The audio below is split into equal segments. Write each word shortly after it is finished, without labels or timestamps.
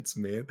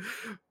man.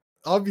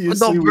 Obviously,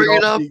 Don't bring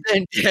it up,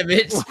 then, damn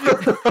it.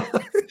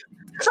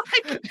 It's a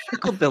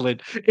hypothetical,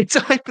 Dylan. It's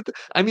a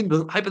I mean,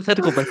 the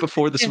hypothetical right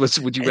before this was: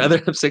 would you rather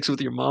have sex with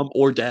your mom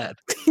or dad?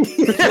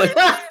 Like,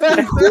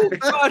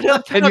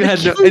 and you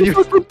had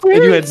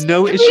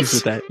no issues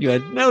with that. You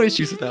had no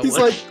issues with that He's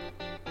one.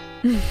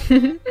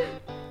 like,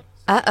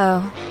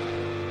 Uh-oh.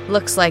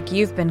 Looks like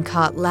you've been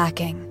caught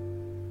lacking.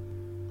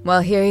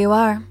 Well, here you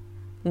are.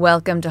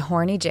 Welcome to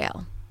Horny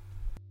Jail.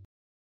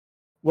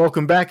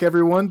 welcome back,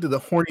 everyone, to the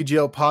Horny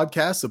Jail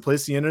podcast, the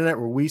place on the internet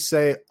where we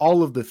say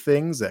all of the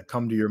things that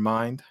come to your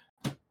mind.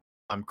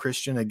 I'm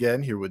Christian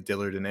again, here with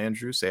Dillard and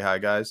Andrew. Say hi,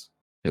 guys.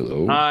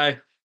 Hello. Hi,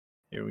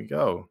 Here we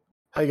go.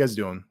 How you guys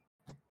doing?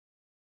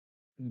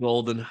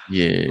 golden.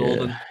 Yeah.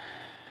 Golden.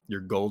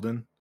 You're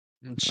golden.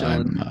 I'm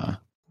chilling.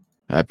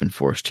 I've been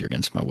forced here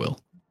against my will.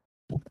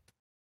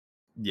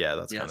 Yeah,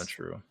 that's Yes. kind of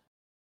true.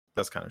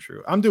 That's kind of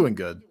true. I'm doing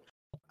good.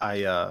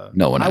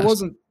 No one I asked.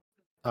 wasn't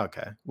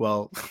okay.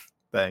 Well,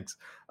 thanks.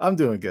 I'm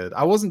doing good.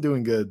 I wasn't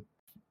doing good,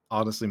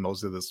 honestly,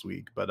 most of this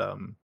week, but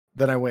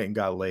then I went and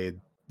got laid,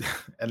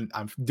 and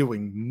I'm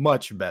doing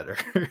much better,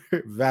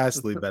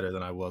 vastly better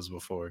than I was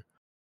before.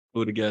 Who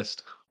would have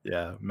guessed?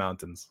 Yeah,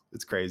 mountains.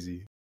 It's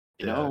crazy.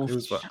 You Yeah, know. it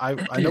was fun.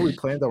 I know we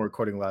planned on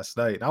recording last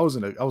night. And I was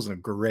in a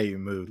great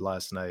mood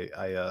last night.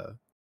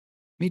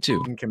 Me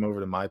too. Came over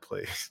to my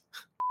place.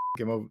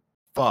 Came over.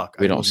 Fuck.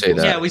 We I don't wasn't say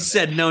supposed to Yeah, say we that.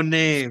 said no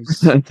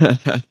names,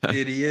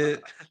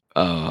 idiot.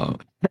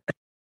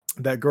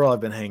 That girl I've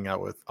been hanging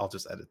out with, I'll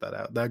just edit that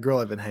out. That girl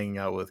I've been hanging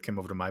out with came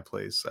over to my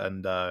place,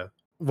 and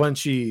when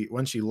she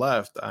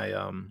left, I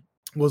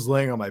was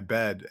laying on my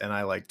bed, and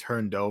I like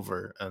turned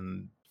over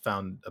and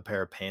found a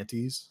pair of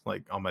panties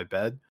like on my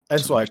bed,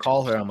 and so I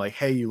call her. I'm like,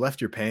 "Hey, you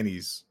left your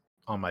panties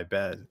on my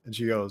bed," and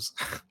she goes,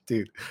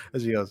 "Dude,"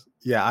 and she goes,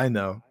 "Yeah, I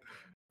know,"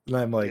 and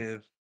I'm like, Yeah.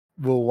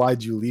 "Well,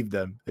 why'd you leave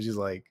them?" And she's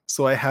like,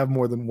 "So I have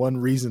more than one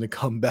reason to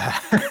come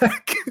back."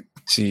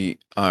 See,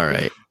 all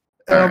right.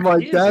 And I'm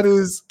like, She that is-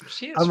 is,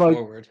 She is I'm like,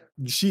 forward.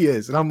 she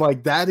is. And I'm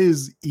like, that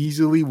is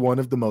easily one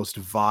of the most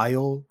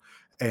vile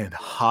and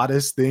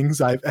hottest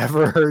things I've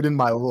ever heard in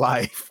my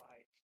life.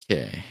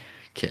 Okay.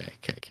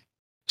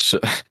 So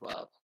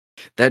Wow.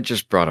 that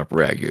just brought up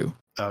Ragu.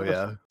 Oh,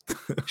 yeah.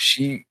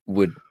 She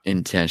would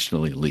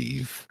intentionally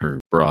leave her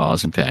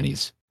bras and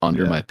panties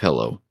under Yeah. my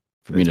pillow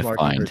for me It's to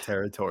marking her find.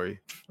 territory.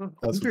 That's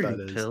Under what your that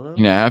is. pillow?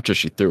 You know, after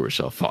she threw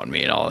herself on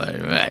me and all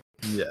that.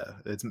 Yeah,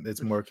 it's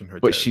marking her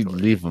But territory. she'd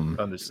leave them,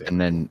 Understand. and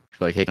then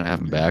like, "Hey, can I have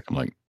them back?" I'm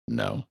like,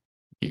 "No,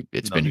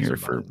 it's No, been these here are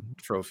for mine.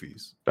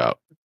 Trophies. about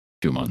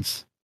 2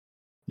 months."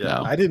 Yeah,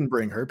 No. I didn't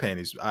bring her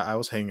panties. I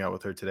was hanging out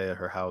with her today at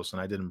her house,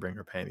 and I didn't bring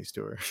her panties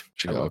to her.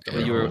 She I go, left them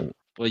 "Okay, at you were- home.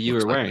 Well, you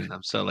Looks were like wearing it.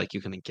 them, so like you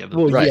couldn't give them.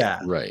 Well, right, yeah.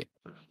 right."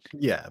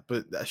 Yeah,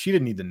 but she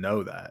didn't need to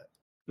know that.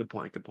 Good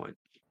point. Good point.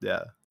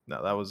 Yeah,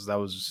 no, that was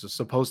just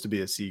supposed to be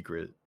a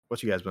secret.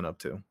 What you guys been up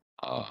to?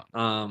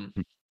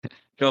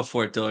 Go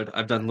for it, Dillard.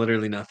 I've done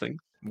literally nothing.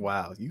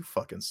 Wow, you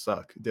fucking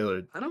suck,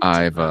 Dillard. I don't.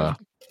 I've what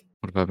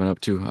have I been up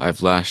to?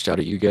 I've lashed out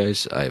at you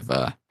guys.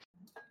 That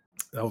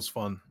was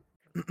fun.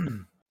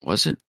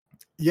 Was it?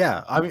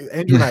 Yeah, I mean,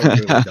 Andrew and I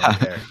really don't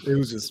care. It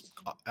was just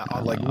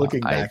like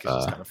looking back, it's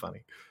just kind of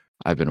funny.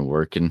 I've been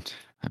working.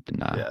 I've been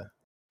Yeah,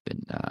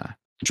 been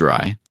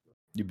dry.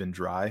 you've been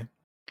dry.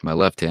 My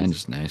left hand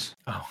is nice.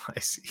 Oh, I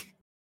see.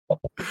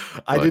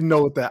 I didn't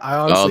know what that. I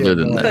honestly Other had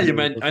than no that- I thought idea you what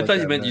meant. the I fuck thought you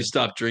that meant you meant.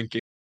 stopped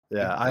drinking.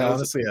 Yeah, I I was-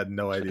 honestly had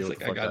no I idea was what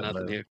the like, I fuck got that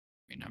nothing meant. here.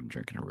 I mean, I'm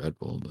drinking a Red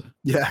Bull, but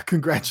Yeah,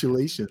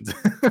 congratulations.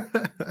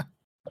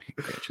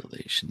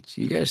 congratulations.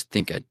 You guys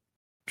think I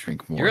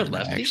drink more You're a than I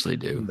lefty? actually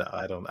do? No,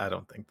 I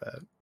don't think that.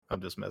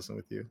 I'm just messing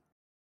with you.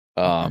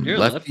 You're a Lefty,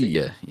 lefty?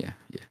 yeah.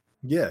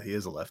 Yeah, he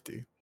is a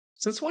lefty.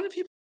 Since when have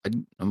you?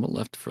 I'm a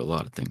left for a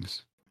lot of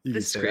things. You can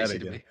This is say that crazy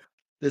to again. me.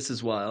 This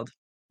is wild.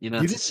 You know,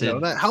 You it's a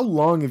didn't know sin. that? How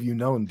long have you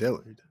known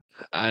Dillard?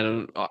 I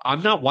don't.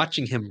 I'm not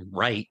watching him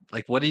write.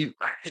 Like, what do you?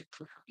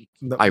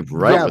 No, I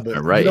write with but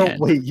my you right don't- hand,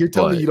 Wait, you're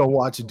telling me but- you don't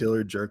watch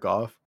Dillard jerk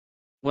off?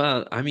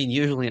 Well, I mean,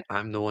 usually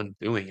I'm the one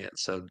doing it,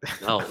 so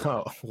no.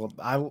 Oh,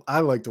 well, I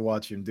like to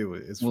watch him do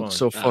it. It's Well, fun. it's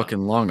so fucking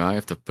long. I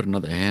have to put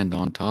another hand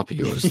on top of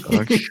yours.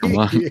 Dog. Come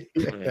on.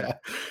 Yeah.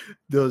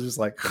 Dillard's just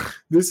like,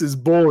 this is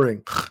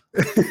boring.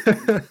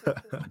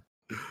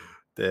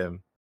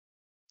 Damn.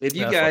 If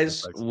you That fucking guys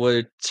sucks.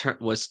 were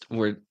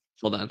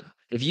hold on.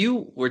 If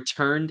you were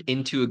turned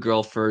into a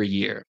girl for a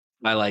year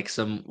by like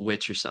some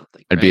witch or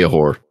something, I'd be a right?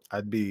 whore.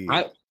 I'd be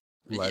I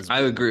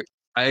lesbian. agree.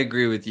 I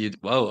agree with you.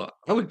 Whoa,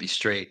 I would be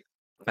straight.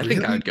 I think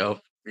I Really? would go.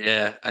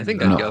 Yeah, I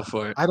think No, I'd go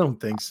for it. I don't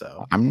think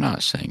so. I'm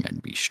not saying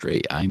I'd be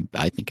straight. I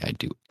think I'd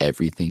do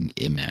everything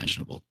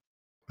imaginable.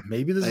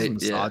 Maybe this is Yeah.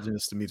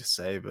 misogynist to me to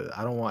say, but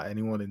I don't want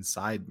anyone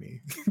inside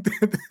me.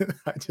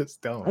 I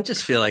just don't. I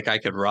just feel like I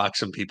could rock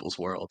some people's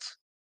worlds.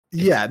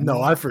 Yeah,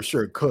 no, I for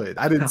sure could.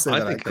 I didn't say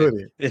that I think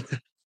couldn't. I-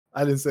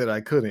 I didn't say that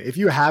I couldn't. If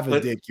you have a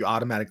But- dick, you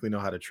automatically know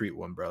how to treat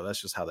one, bro.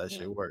 That's just how that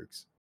shit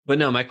works. But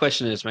no, my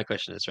question is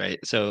right.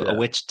 So Yeah. a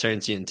witch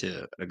turns you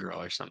into a girl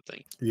or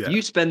something. Yeah.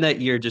 You spend that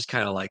year just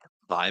kind of like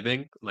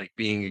vibing, like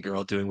being a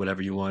girl, doing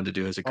whatever you wanted to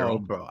do as a Oh, girl,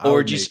 bro, I or would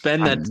would you make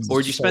spend that, or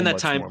would you so spend that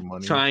much time more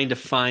money. trying to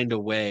find a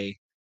way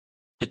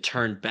to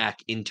turn back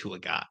into a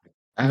guy?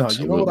 No, you know what I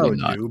Absolutely would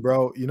not. do,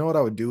 bro? You know what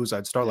I would do is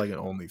I'd start like an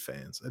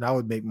OnlyFans, and I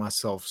would make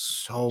myself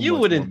so You much more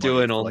wouldn't do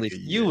money an for like only. a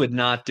You year. would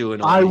not do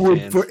an I would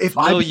OnlyFans. for if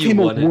I No, you became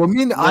a wouldn't.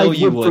 woman, I No,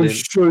 you would for wouldn't.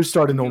 sure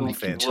start an You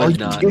OnlyFans. Are would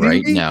you not. kidding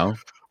Right me? now,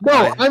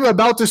 Bro, I'm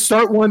about to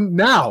start one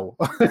now.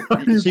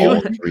 Are you You- all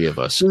kidding me? three of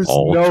us, There's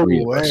no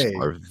way.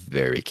 are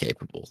very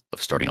capable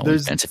of starting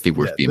There's OnlyFans if we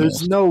were yeah, females.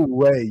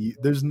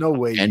 there's no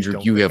way you Andrew,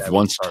 don't you think have I would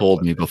once start told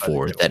one me if I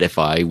before became a that if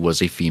woman. I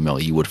was a female,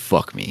 you would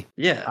fuck me.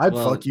 Yeah, I'd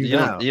well, fuck you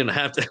now. You don't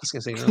have to. I was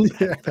gonna say you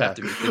don't have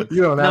to be.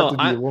 You don't have No, to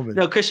be a woman.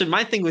 no, Christian.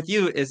 My thing with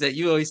you is that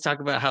you always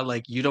talk about how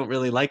like you don't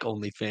really like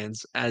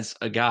OnlyFans as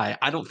a guy.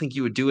 I don't think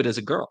you would do it as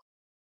a girl.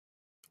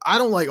 I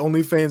don't like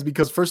OnlyFans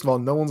because first of all,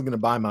 no one's gonna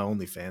buy my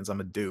OnlyFans.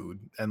 I'm a dude,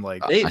 and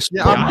like, They, I yeah,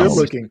 support I'm my good guys, homies.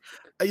 looking.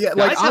 Yeah,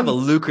 like guys have a I'm.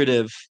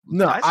 lucrative.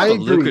 No, Guys I have a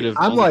agree. lucrative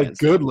I'm like OnlyFans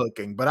good thing.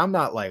 looking, but I'm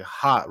not like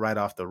hot right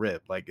off the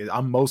rip. Like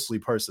I'm mostly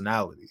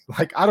personality.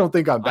 Like I don't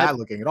think I'm I- bad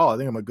looking at all. I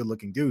think I'm a good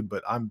looking dude,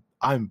 but I'm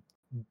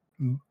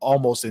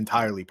almost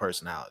entirely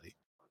personality.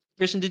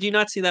 Christian, did you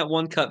not see that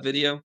one cut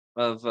video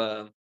of No, I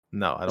the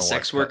don't watch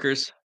sex cut.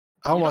 workers?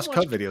 I don't You watch don't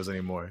cut watch- videos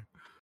anymore.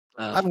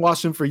 I Uh, haven't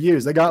watched them for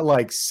years. They got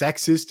like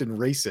sexist and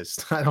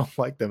racist. I don't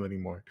like them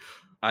anymore.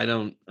 I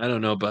don't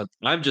know, but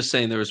I'm just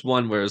saying there was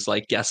one where it's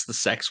like guess the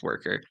sex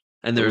worker,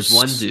 and It there's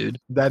one was- dude.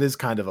 That is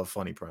kind of a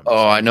funny premise.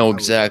 Oh, I know would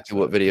watch exactly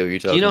what that. video you're Do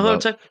talking you know who I'm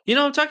about. talking? You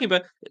know what I'm talking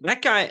about?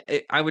 That guy,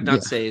 I would not Yeah.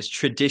 say is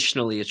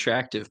traditionally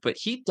attractive, but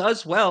he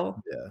does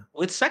well Yeah.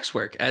 with sex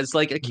work as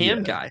like a cam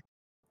Yeah. guy.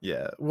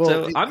 Yeah.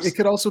 Well, So it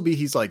could also be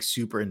he's like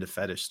super into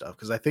fetish stuff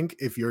because I think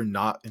if you're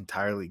not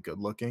entirely good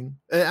looking,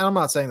 and I'm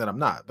not saying that I'm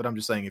not, but I'm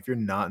just saying if you're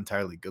not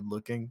entirely good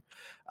looking,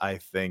 I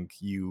think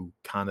you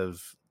kind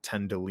of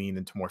tend to lean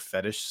into more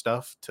fetish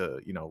stuff to,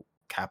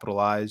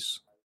 capitalize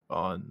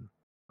on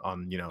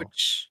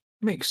Which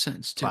makes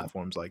sense too.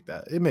 platforms like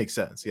that. It makes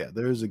sense. Yeah,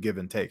 there is a give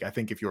and take. I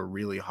think if you're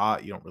really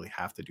hot, you don't really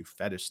have to do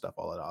fetish stuff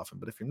all that often.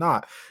 But if you're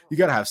not, you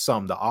got to have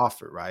some to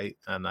offer, right?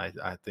 And I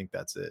think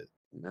that's it.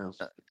 no,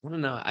 I don't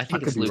know. I I think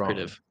could it's be wrong.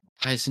 lucrative.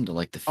 Ties into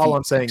like the feet. All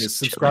I'm saying pics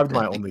is and shit subscribe to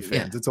like my that. OnlyFans.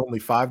 Yeah. It's only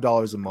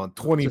 $5 a month,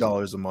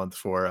 $20 a month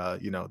for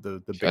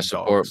the I big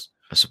support dogs.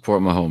 I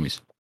support my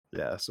homies.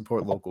 Yeah,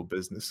 support local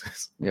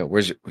businesses. Yeah,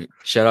 where's your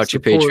shout out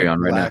your Support Patreon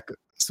right now?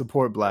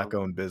 Support black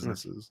owned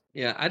businesses.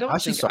 Yeah, I I don't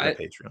should think start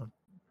a Patreon.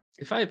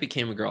 if I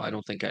became a girl, I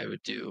don't think I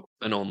would do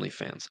an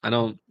OnlyFans. I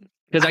don't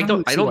because I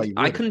really see why you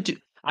I wouldn't. couldn't do.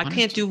 I can't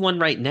Honestly. do one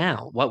right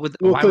now. What would?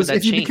 Well, Why would because that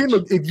if you change?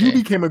 Okay.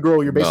 became a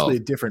girl, you're basically Well-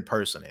 a different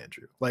person,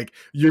 Andrew. Like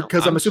you're No,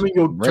 because I'm I'm assuming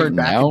you'll right turn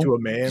back now, into a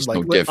man. it's Like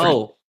no different.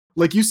 Oh,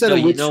 like you said, No, a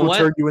you witch know will what?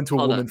 turn you into a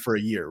Hold woman on. for a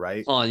year,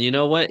 right? hold on. You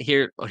know what?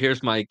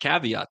 Here's my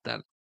caveat.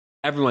 Then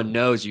everyone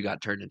knows you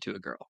got turned into a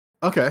girl.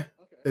 Okay.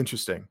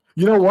 Interesting.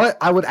 You know what?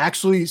 I'm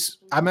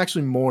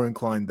actually more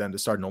inclined then to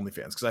start an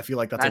OnlyFans because I feel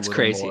like that's That's a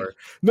little crazy. more.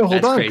 No, hold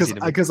That's on, crazy to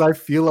me. because I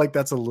feel like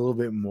that's a little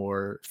bit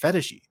more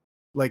fetishy.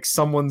 Like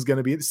someone's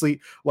gonna be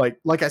sleep.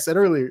 Like I said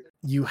earlier,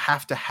 you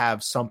have to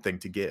have something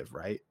to give,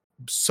 right?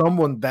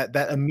 Someone that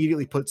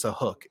immediately puts a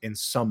hook in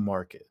some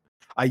market.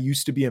 I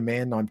used to be a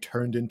man, now I'm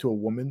turned into a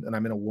woman, and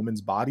I'm in a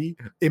woman's body.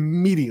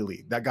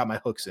 Immediately, that got my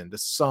hooks into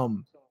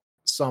some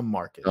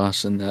market.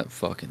 Tossing that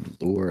fucking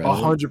lure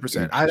out.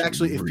 100%. I'd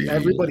actually, if reeling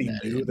everybody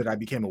that knew in. that I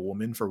became a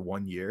woman for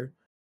 1 year,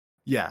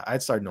 yeah,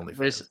 I'd start an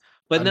OnlyFans.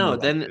 But I'm no, more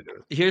likely then to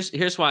do it.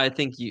 here's why I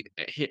think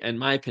in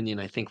my opinion,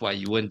 I think why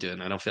you wouldn't do it,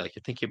 and I don't feel like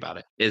you're thinking about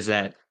it, is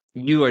that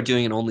you are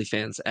doing an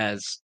OnlyFans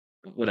as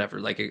whatever,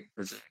 like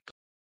as a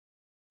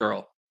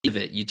girl. If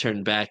it, you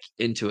turn back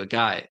into a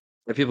guy,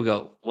 and people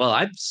go, "Well,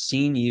 I've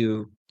seen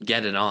you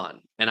get it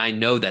on, and I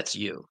know that's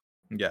you."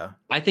 Yeah.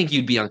 I think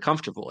you'd be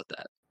uncomfortable with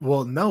that.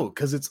 Well, no,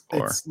 because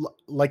Or-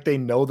 like they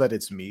know that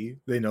it's me.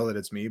 They know that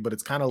it's me, but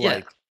it's kind of Yeah.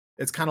 like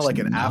it's kind of It's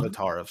like an not?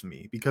 avatar of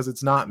me because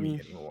it's not me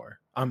Mm. anymore.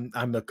 I'm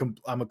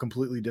a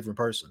completely different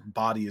person.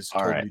 Body is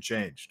All totally right.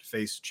 changed.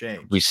 Face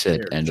changed. We said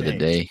hair end of the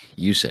changed. day.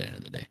 You said end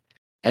of the day.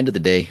 End of the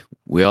day.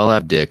 We all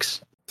have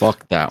dicks.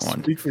 Fuck that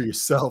one. Speak for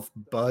yourself,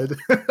 bud.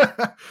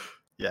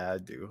 Yeah, I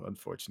do.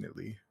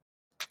 Unfortunately,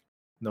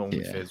 no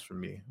OnlyFans Yeah. for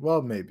me.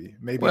 Well, maybe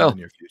in Well, the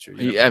near future.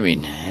 you I never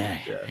mean,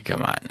 Yeah.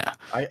 come on now.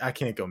 I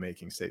can't go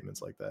making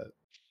statements like that.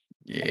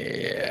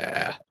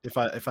 Yeah.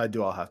 If I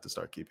do, I'll have to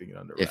start keeping it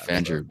under If wraps.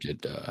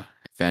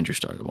 Andrew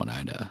started one,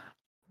 I'd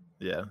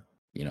Yeah.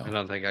 I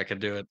don't think I could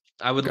do it.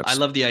 I would. Got I s-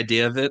 love the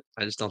idea of it.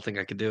 I just don't think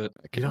I could do it.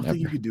 I You could don't think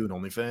you never. could do an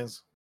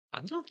OnlyFans?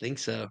 I don't think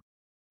so.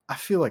 I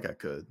feel like I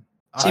could.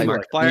 I See, feel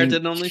like- Markiplier mean-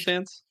 did an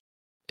OnlyFans.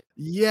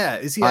 yeah,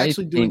 is he I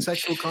actually doing think-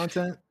 sexual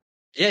content?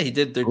 Yeah, he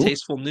did. They're Who?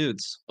 tasteful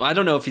nudes. Well, I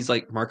don't know if he's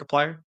like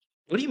Markiplier.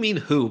 What do you mean,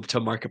 who to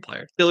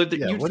Markiplier? Yeah,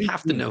 You what do you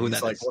have to mean? know who He's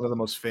that like is. one of the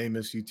most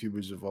famous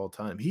YouTubers of all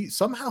time. He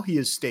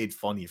has stayed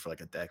funny for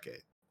like a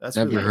decade. That's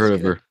Never really heard of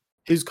insane. her.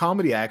 His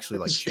comedy actually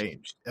like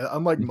changed.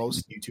 Unlike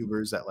most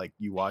YouTubers that like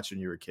you watch when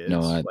you were kids. No,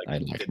 I like,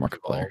 like didn't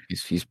Markiplier.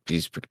 evolve.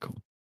 He's pretty cool.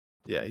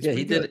 Yeah, he's Yeah,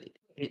 he pretty good.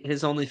 did.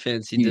 his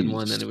OnlyFans, he did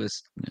one, and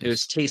Jeez. it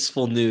was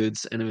tasteful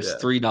nudes, and it was Yeah.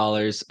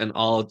 $3, and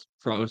all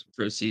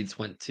proceeds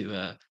went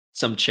to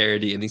some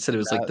charity. And he said it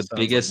was like That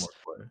sounds like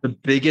more play. the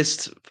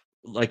biggest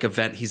like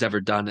event he's ever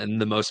done,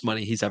 and the most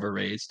money he's ever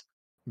raised.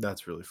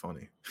 That's really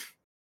funny.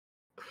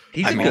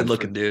 He's I a mean, good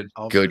looking dude.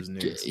 All for Good. his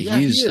nudes. He's Yeah,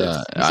 he is. He's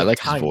I a like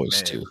his tiny voice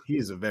man. too. He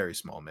is a very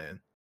small man.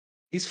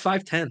 He's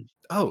 5'10".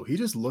 Oh, he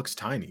just looks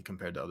tiny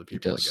compared to other He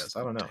people, I does. guess.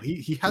 I don't know.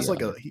 He has Yeah.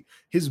 like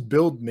his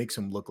build makes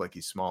him look like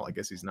he's small. I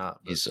guess he's not.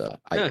 But He's Yeah,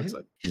 looks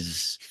like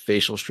his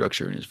facial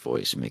structure and his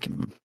voice make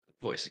him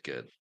voice is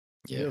good.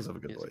 he yeah does have a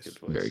good He has a voice. good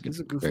voice. very good. He's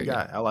a goofy very good.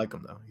 guy. I like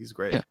him though. He's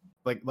great. Yeah.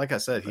 Like I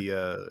said,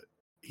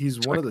 he's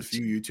one of the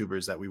Expected few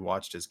YouTubers that we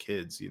watched as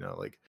kids,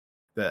 like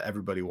that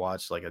everybody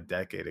watched like a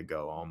decade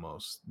ago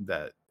almost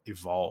that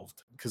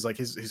evolved. Because like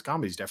his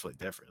comedy is definitely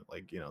different.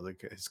 Like,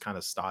 like his kind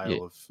of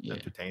style of yeah.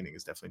 entertaining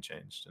has definitely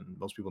changed. And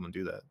most people don't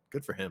do that.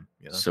 Good for him,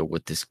 So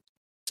with this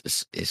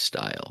his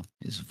style,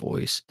 his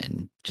voice,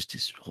 and just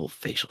his whole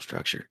facial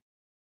structure,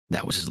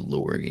 that was his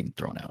lure getting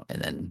thrown out.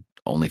 And then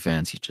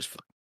OnlyFans, he just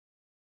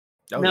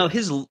Oh, No, yeah.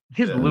 his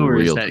Yeah. lure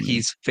is Real that to me.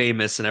 he's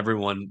famous and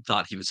everyone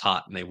thought he was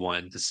hot and they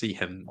wanted to see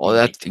him. Oh,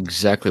 that's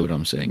exactly what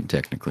I'm saying.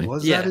 Technically,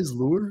 Was Yeah. that his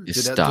lure? His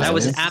Did style. That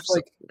was it's just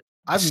absolutely. like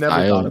I've never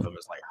thought style. of him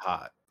as like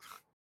hot.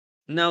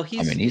 No,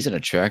 I mean, he's an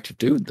attractive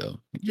dude, though.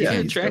 he's Yeah,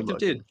 an he's attractive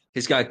good-looking. dude.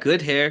 He's got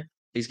good hair.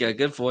 He's got a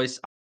good voice.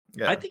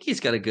 Yeah. I think he's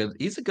a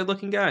good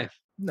looking guy.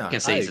 No,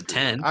 can't say I he's a agree.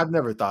 10. I've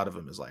never thought of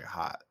him as like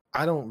hot.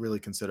 I don't really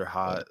consider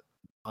hot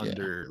yeah.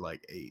 under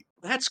like 8.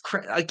 That's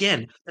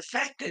again, the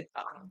fact that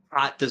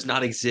hot does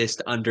not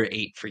exist under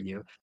 8 for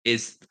you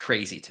is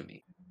crazy to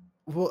me.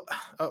 Well,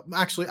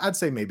 actually, I'd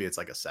say maybe it's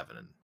like a 7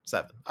 and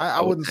 7.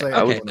 I would wouldn't say- say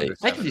I would anyone say- under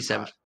I can do is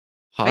 7. hot.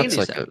 I can Hot's do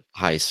like 7. a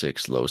high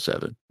 6, low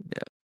 7.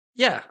 Yeah.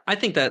 Yeah, I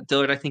think that,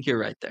 Dillard, I think you're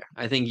right there.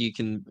 I think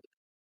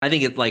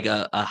it's like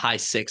a high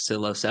 6 to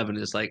low 7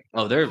 is like,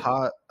 oh, they're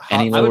Hot.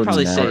 Any I lower would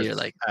probably than say that, you're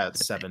like at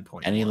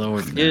 7.1. Any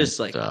lower than You're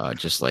that,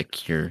 just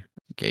like you're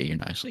gay, you're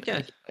nice, Like,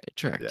 yeah.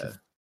 attractive.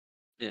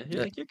 Yeah,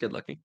 you're like, you're good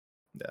looking.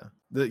 Yeah.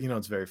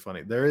 It's very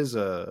funny. There is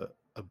a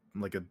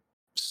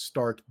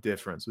stark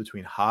difference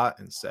between hot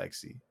and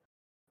sexy.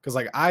 Because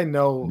like I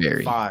know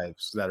Very.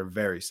 5s that are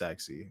very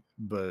sexy,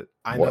 but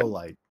I What? know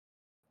like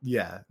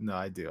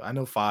I do. I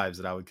know 5s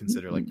that I would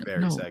consider like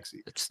very No,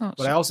 sexy. It's not.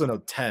 But I also know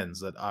 10s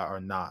that are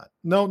not.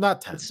 No,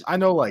 not 10s. I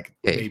know like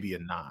Hey, maybe a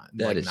 9.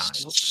 that like is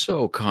 9.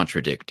 so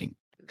contradicting.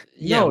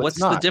 Yeah, No, it's what's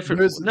the not.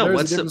 difference? No, There's a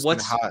what's difference between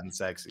what's hot and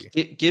sexy.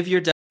 give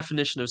your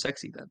definition of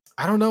sexy then?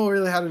 I don't know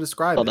really how to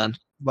describe Hold it. on.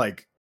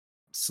 Like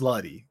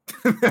slutty.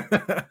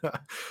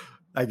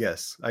 I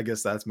guess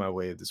that's my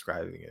way of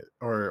describing it.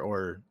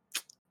 Or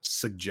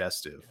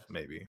suggestive,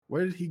 maybe.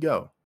 Where did he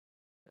go?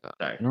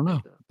 Sorry. I don't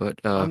know, but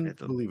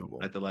Unbelievable.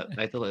 I had to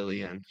let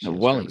Lily in. She was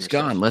while grabbing he's her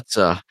stuff. gone, let's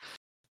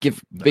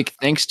give big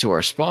thanks to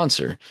our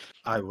sponsor.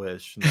 I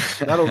wish.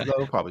 No,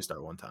 that'll probably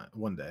start one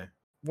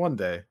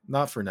day.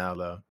 Not for now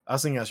though. I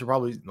was thinking I should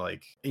probably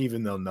like,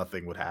 even though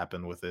nothing would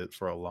happen with it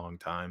for a long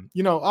time.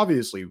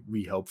 Obviously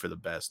we hope for the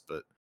best,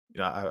 but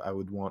I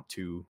would want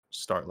to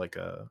start like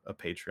a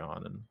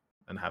Patreon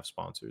and have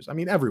sponsors. I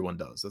mean, everyone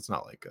does. That's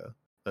not like a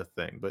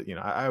thing, but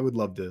I would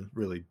love to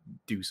really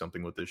do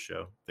something with this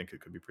show. I think it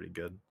could be pretty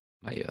good.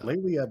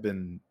 Lately I've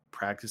been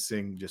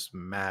practicing just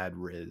mad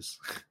riz.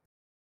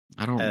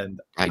 I don't. And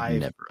I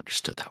never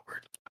understood that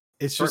word.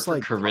 It's just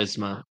like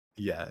charisma.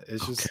 Yeah,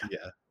 it's just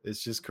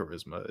it's just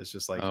charisma. It's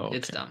just like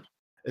It's dumb.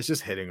 It's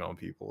just hitting on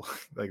people.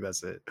 Like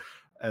that's it.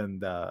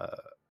 And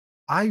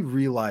I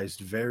realized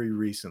very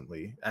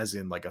recently, as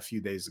in like a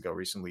few days ago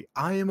recently,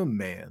 I am a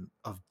man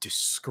of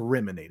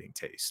discriminating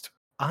taste.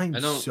 I'm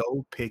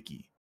so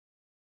picky.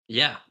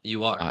 Yeah,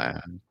 you are.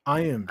 I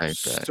am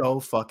so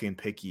fucking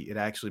picky. It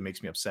actually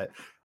makes me upset.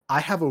 I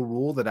have a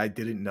rule that I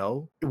didn't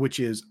know, which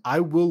is I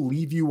will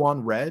leave you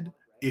on red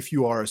if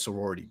you are a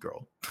sorority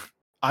girl.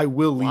 I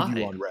will leave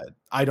you on red.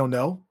 I don't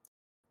know,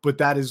 but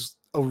that is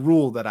a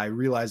rule that I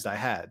realized I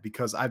had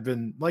because I've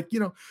been like,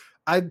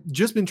 I've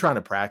just been trying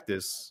to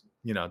practice,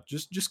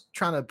 just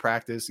trying to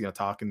practice,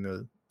 talking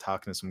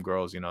to some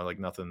girls, like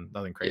nothing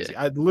crazy.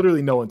 I had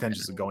literally no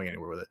intentions of going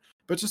anywhere with it,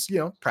 but just,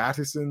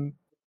 practicing,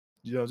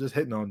 just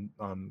hitting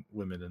on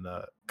women. And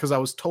because I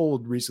was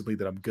told recently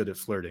that I'm good at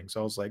flirting,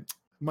 so I was like,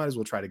 might as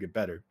well try to get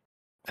better.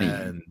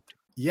 And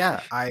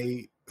yeah,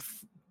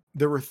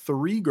 there were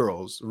 3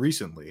 girls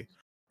recently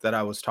that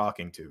I was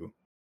talking to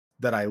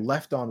that I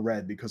left on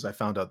red because I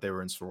found out they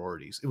were in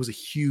sororities. It was a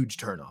huge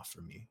turnoff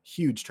for me.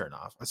 Huge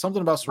turnoff.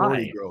 Something about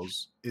sorority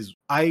girls is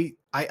I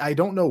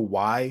don't know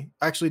why.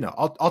 Actually, no,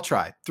 I'll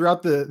try.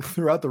 Throughout the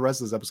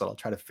rest of this episode, I'll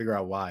try to figure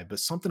out why. But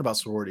something about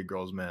sorority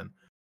girls, man,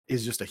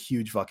 is just a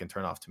huge fucking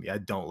turnoff to me. I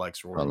don't like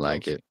sorority girls.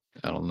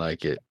 I don't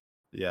like it.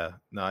 Yeah,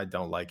 no, I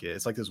don't like it.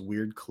 It's like this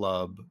weird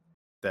club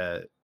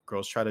that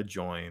girls try to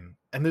join.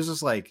 And there's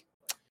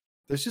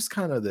just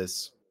kind of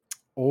this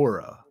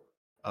aura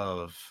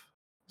of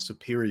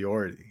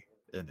superiority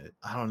in it.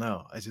 I don't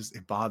know.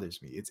 It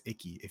bothers me. It's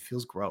icky. It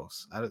feels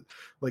gross.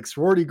 Like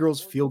sorority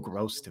girls feel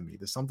gross to me.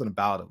 There's something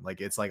about them.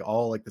 Like it's like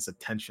all like this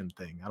attention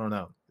thing. I don't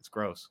know. It's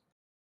gross.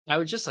 I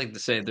would just like to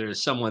say there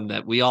is someone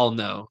that we all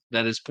know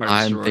that is part of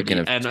I'm thinking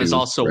sorority of and is 2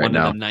 also right one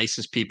of the now.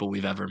 nicest people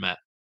we've ever met.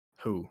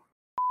 Who?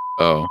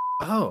 Oh,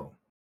 Oh,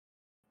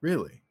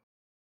 really?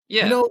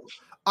 You Yeah. know,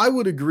 I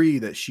would agree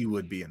that she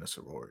would be in a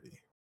sorority,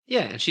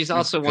 Yeah, and she's we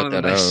also can one cut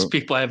of the that nicest out.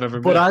 people I've ever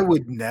but met. I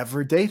would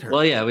never date her.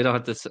 Well, yeah, we don't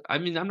have to. I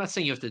mean, I'm not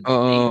saying you have to date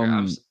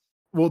her.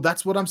 Well,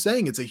 that's what I'm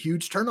saying. It's a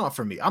huge turnoff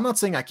for me. I'm not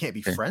saying I can't be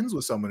Okay. friends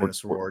with someone in We're a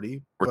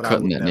sorority, we're but I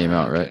cutting would that never. name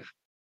out, right? Okay.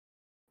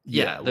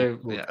 Yeah, Yeah,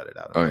 we'll yeah. cut it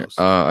out in Okay. post.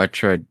 I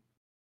tried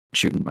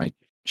shooting my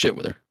shit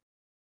with her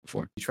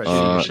before. You tried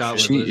shooting your your shot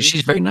shit? with Lizzie?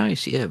 She's very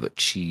nice, yeah, but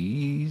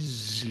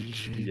she's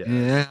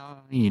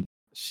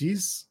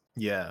She's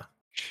yeah.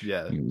 She's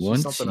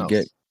once something you else.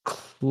 get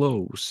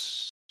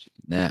close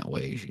that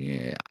way,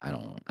 yeah, I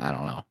don't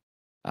know.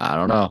 I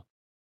don't know.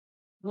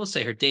 We'll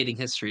say her dating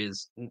history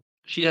is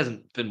she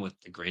hasn't been with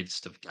the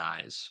greatest of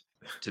guys,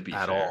 to be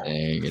At fair. all.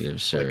 Negative, Like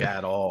sir.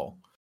 at all.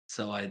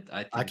 So I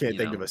think I can't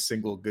think of a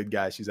single good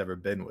guy she's ever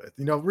been with.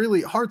 You know,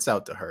 really, hearts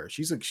out to her.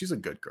 She's a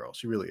good girl.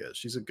 She really is.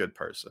 She's a good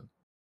person.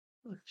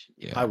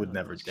 Yeah. I would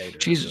never date her.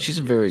 She's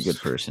a very good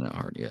person at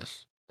heart,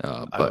 yes.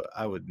 But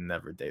I would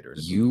never date her.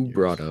 you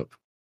brought up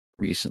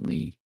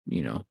recently,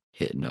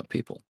 hitting up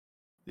people.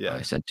 Yeah.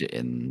 I sent it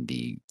in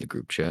the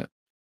group chat.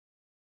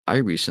 I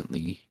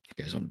recently,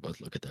 you guys want to both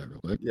look at that real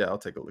quick? Yeah, I'll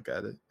take a look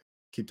at it.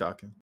 Keep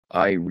talking.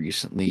 I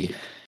recently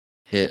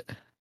hit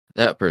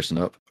that person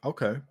up.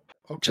 Okay.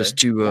 Just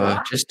to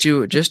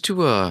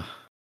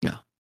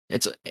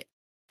it's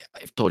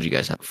I've told you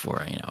guys that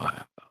before,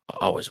 I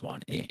always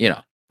wanted,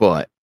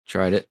 but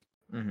tried it.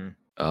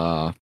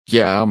 Mm-hmm.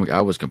 Yeah,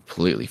 I was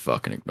completely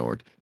fucking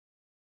ignored.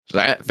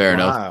 So fair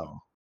enough.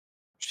 Wow.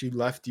 She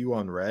left you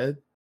on red?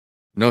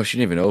 No, she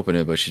didn't even open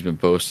it, but she's been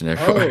posting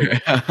everywhere.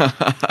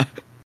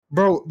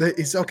 Bro,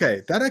 it's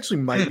okay. That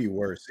actually might be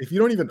worse. If you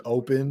don't even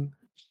open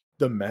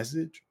the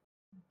message,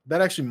 that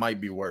actually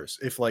might be worse.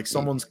 If like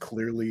someone's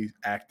clearly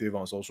active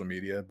on social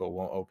media but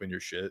won't open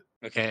your shit.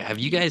 Okay, have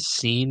you guys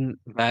seen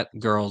that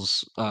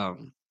girl's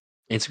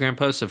Instagram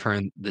post of her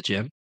in the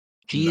gym?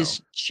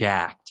 She's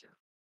jacked.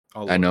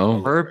 I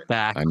know. Her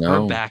back, I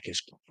know. her back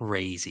is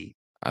crazy.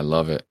 I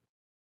love it.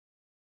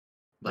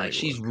 Like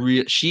she's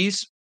real.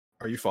 She's.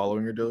 Are you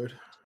following her, Dillard?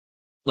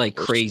 Like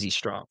crazy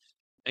strong,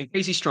 and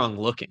crazy strong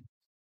looking.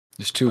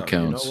 There's 2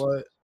 accounts. You know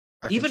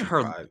what? Even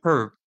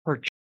her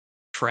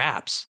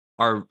traps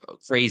are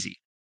crazy.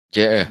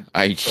 Yeah,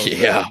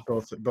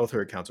 both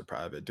her accounts are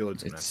private.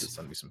 Dillard's gonna have to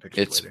send me some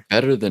pictures it's later.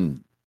 better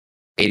than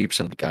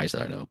 80% of the guys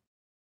that I know.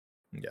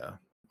 Yeah.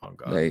 Oh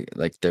god.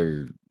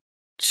 They're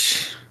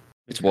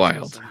it's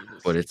wild,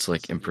 but it's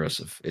like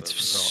impressive. It's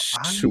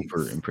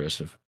super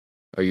impressive.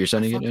 Are you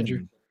sending it,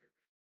 Andrew?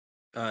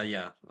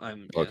 Yeah,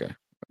 I'm okay.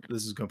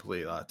 This is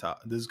completely off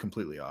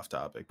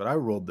topic, but I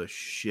rolled the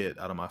shit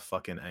out of my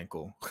fucking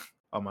ankle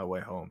on my way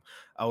home.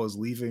 I was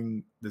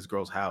leaving this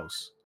girl's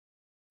house,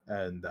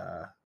 and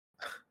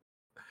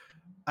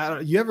I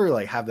don't. You ever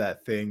like have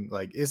that thing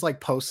like it's like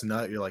post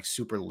nut? You're like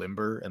super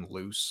limber and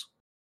loose,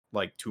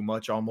 like too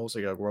much almost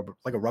like a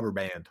rubber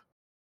band.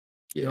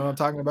 Yeah. You know what I'm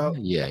talking about?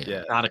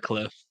 Yeah. Not a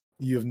clue.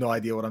 You have no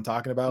idea what I'm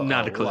talking about.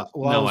 Not a clue.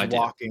 Well, no I was idea.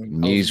 walking.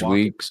 Knees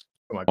weak, to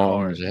my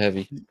car. arms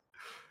heavy.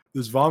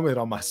 There's vomit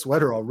on my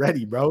sweater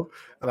already, bro.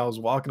 And I was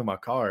walking to my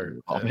car.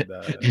 Vomit.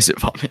 And, Is it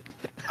vomit?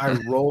 I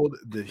rolled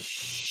the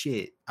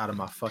shit out of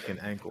my fucking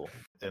ankle.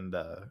 And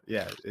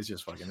yeah, it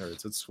just fucking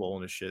hurts. It's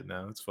swollen as shit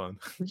now. It's fun.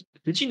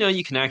 Did you know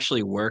you can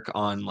actually work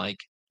on like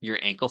your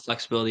ankle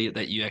flexibility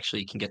that you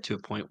actually can get to a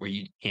point where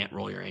you can't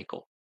roll your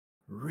ankle?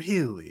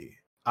 Really?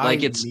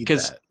 Like it's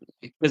because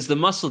the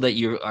muscle that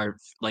you are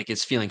like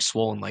is feeling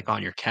swollen like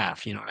on your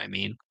calf, you know what I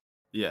mean?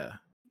 Yeah.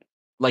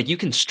 Like you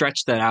can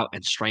stretch that out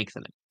and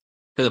strengthen it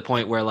to the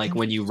point where like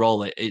when you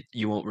roll it,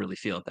 you won't really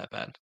feel it that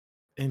bad.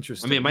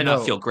 Interesting. I mean, it might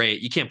not feel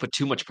great. You can't put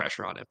too much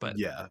pressure on it, but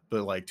yeah,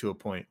 but like to a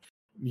point.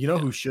 You know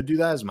who should do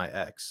that is my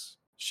ex.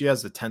 She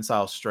has the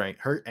tensile strength.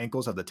 Her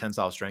ankles have the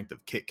tensile strength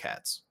of Kit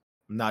Kats.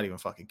 I'm not even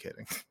fucking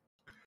kidding.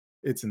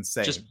 It's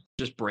insane.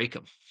 Just break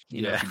them.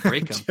 You know, if you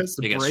break them,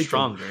 they get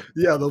stronger.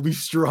 Yeah, they'll be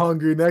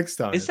stronger next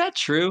time. Is that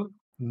true?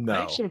 No,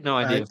 I actually have no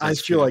idea. I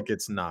feel like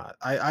it's not.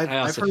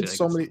 I've heard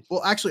so many.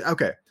 Well, actually,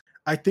 okay.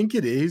 I think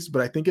it is,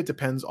 but I think it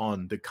depends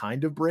on the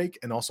kind of break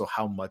and also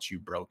how much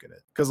you've broken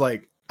it. Because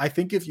like I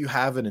think if you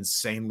have an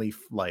insanely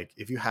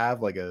if you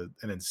have like an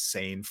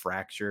insane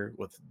fracture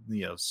with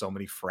so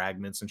many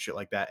fragments and shit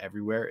like that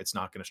everywhere, it's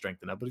not going to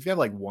strengthen up. But if you have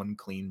like one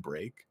clean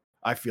break,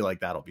 I feel like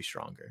that'll be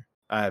stronger.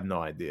 I have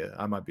no idea.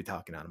 I might be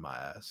talking out of my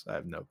ass. I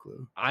have no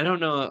clue. I don't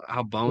know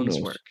how bones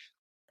work.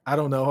 I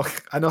don't know.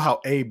 I know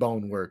how a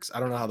bone works. I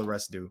don't know how the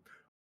rest do.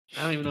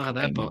 I don't even know how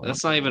that bone.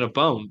 That's not even a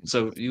bone.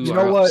 So you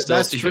know what? Still,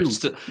 that's true.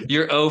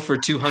 You're 0 for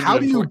 214. How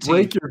do you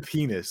break your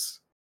penis?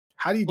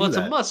 How do you do that? Well,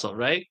 it's a muscle,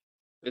 right?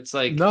 It's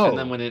like no. And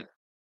then when it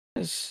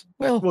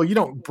well, you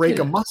don't break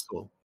a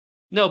muscle.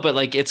 No, but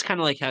like it's kind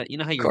of like how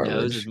how your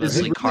nose is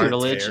mostly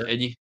cartilage, and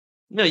you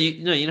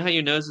know how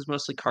your nose is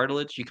mostly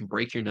cartilage. You can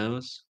break your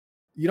nose.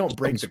 You don't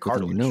break the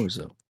cartilage. Your nose,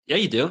 though. Yeah,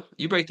 you do.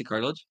 You break the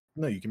cartilage.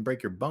 No, you can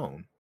break your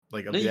bone.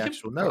 like of No, the you can.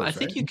 actual I nose,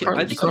 think right? you The can.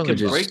 I think you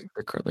can break.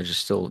 the cartilage is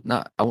still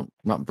not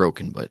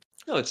broken, but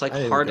No, it's like I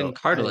need to go. hardened I need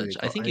to cartilage.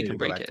 I go. think I you need to can go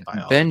break back to it.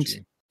 bent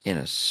biology. in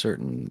a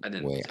certain I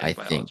didn't way. take I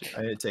biology. think.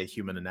 I need to take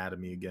human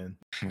anatomy again.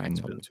 I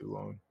It's know. been too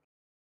long.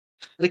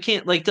 They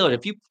can't like dude,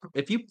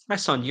 if you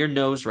press on your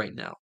nose right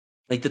now,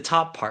 like the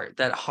top part,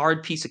 that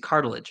hard piece of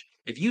cartilage,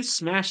 if you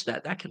smash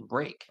that, that can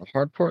break. A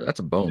hard part, that's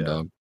a bone, Yeah.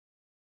 dog.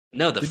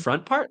 No, the Did-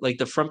 front part, like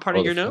the front part Oh,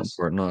 of the your front nose,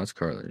 part. No, it's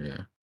cartilage.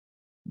 Yeah,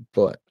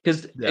 but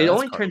because Yeah,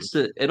 that's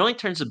cartilage. it only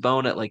turns to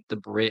bone at like the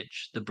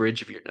bridge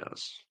of your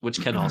nose, which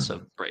can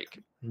also break.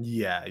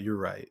 Yeah, you're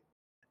right.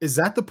 Is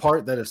that the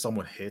part that if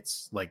someone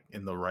hits like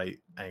in the right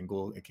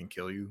angle, it can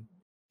kill you?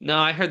 No,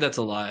 I heard that's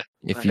a lie.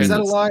 if I you Is heard that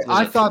a that's lie?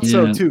 I that- thought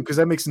so Yeah. too, because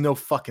that makes no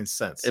fucking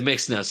sense. it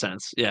makes no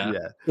sense. Yeah,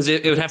 Yeah, because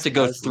it would have to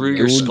go Has through no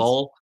your sense.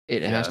 skull.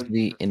 it has Yeah. to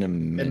be an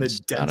and the immense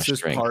amount of densest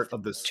strength, part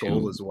of the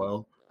skull to- as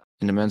well.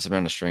 an immense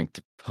amount of strength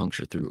to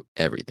puncture through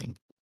everything.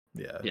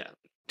 Yeah, Yeah,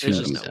 To there's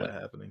that's just do no not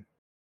way. happening.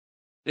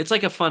 It's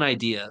like a fun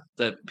idea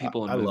that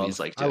people in movies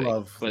like I doing,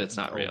 love but it's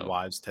not old real.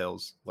 wives'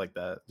 tales like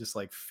that, just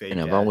like fake.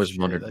 And I've ass always shit.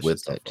 wondered That with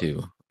shit's so that funny.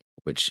 too,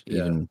 which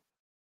Yeah. even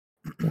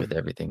with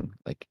everything,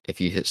 like if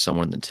you hit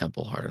someone in the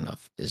temple hard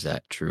enough, is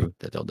that true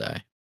that they'll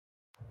die?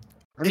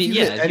 I If mean,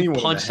 you yeah, hit if you anyone in the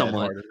punch head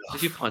someone, hard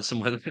if you enough. punch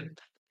someone,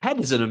 head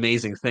is an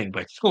amazing thing,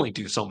 but you can only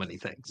do so many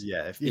things.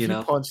 Yeah, if You you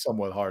know? punch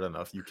someone hard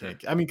enough, you can't.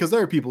 I mean, because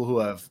there are people who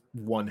have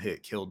one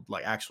hit killed,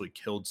 like actually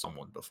killed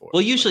someone before.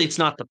 Well, Like, usually it's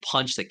not the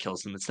punch that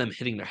kills them; it's them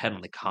hitting their head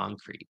on the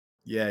concrete.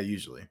 yeah,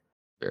 usually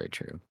Very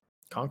true.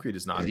 concrete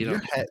is not. Because you Your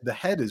don't. head, the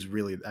head is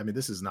really. I mean,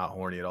 this is not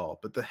horny at all,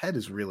 but the head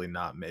is really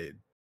not made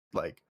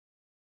like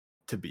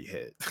to be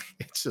hit.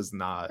 It's just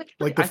not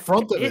like the I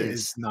front think of it it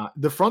is. is not.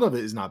 The front of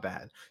it is not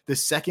bad. The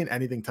second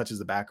anything touches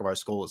the back of our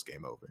skull is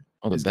game over.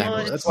 Oh, the It's back game of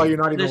over. the That's it's- why you're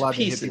not even there's allowed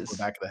to hit people in pieces.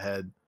 the back of the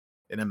head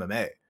in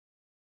MMA.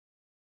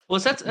 Well,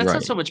 that's not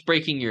Right. so much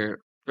breaking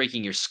your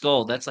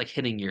skull. That's like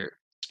hitting your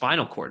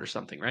spinal cord or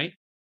something, right?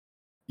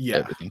 Yeah,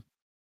 Everything.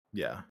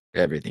 yeah.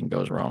 Everything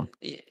goes wrong.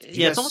 Yeah, you it's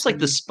guys almost like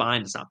the see-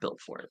 spine is not built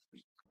for it.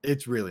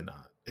 It's really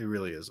not. It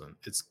really isn't.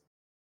 It's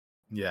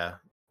yeah.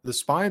 The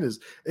spine is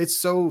it's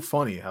so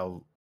funny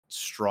how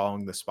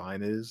strong the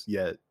spine is,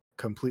 yet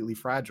completely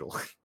fragile.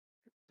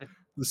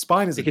 The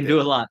spine is It a can do a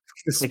dick. lot.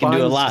 The It can do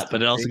spine a is lot, just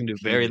but it also big can do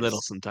very penis.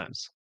 little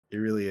sometimes. It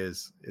really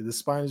is. The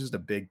spine is just a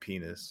big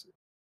penis.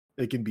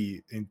 It can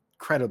be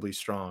incredibly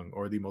strong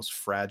or the most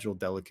fragile,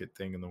 delicate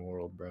thing in the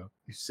world, bro.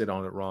 You sit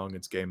on it wrong,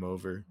 it's game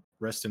over.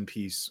 Rest in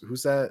peace.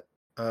 Who's that?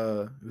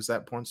 Who's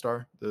that porn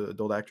star? The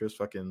adult actress?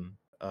 Fucking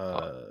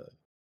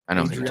I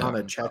know who you're Adriana talking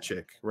about.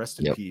 Chechik. Rest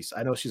in Yep. peace.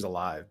 I know she's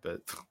alive,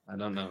 but I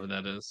don't know who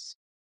that is.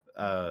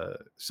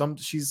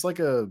 she's like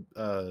an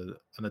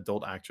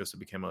adult actress that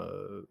became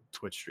a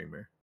Twitch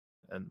streamer,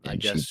 and I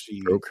And guess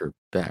she broke her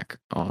back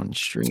on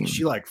stream.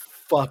 she like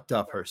fucked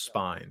up her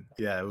spine.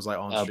 Yeah, it was like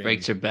on stream.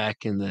 Breaks her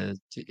back in the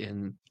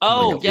in. Like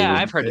Oh a yeah,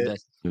 weird I've heard of bit.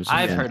 this. It was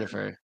I've yeah. heard of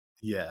her.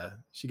 Yeah,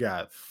 she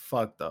got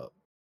fucked up.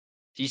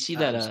 Do you see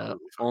that Absolutely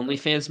fucked up.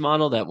 OnlyFans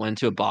model that went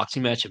to a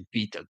boxing match and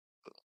beat the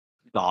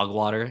dog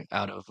water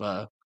out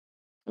of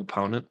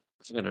opponent?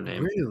 I forget her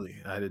name. Really?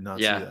 I did not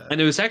see Yeah, that.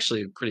 and it was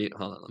actually pretty.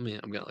 Hold on,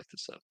 I'm gonna look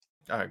this up.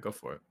 All right, go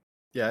for it.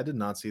 Yeah, I did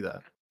not see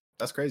that.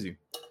 That's crazy.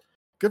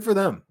 Good for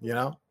them, you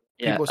know?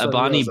 Yeah, People are starting to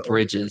realize Abani that OnlyFans-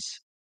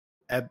 Bridges.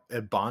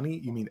 Ebony?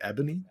 You mean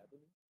Ebony?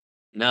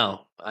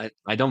 No,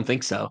 I don't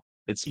think so.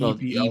 It's spelled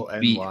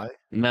EBONY?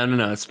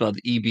 No. It's spelled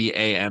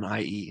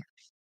EBANIE.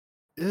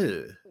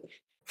 Ew.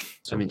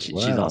 I mean,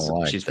 she's I don't also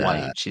like she's that.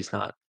 white. She's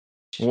not.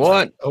 she's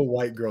What? A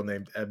white girl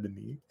named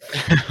Ebony. I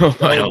That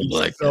would don't be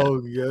like so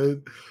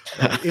good.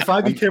 Like, if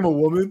I became a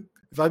woman,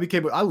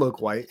 I look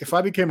white. If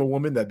I became a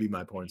woman, that'd be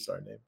my porn star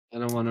name. I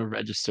don't want to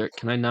register.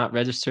 Can I not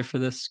register for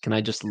this? Can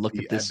I just look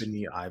Be at this?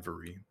 Ebony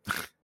Ivory.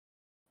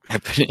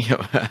 That's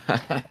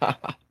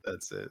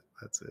it.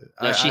 That's it.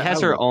 No, she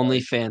has her love that.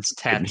 OnlyFans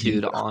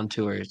tattooed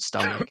onto her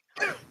stomach.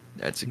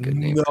 That's a good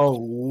name. No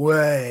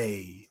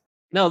way.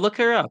 No, look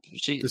her up.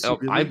 Does she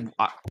really?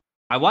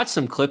 I watched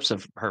some clips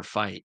of her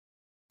fight.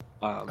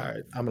 All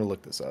right, I'm gonna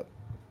look this up.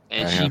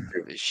 And I have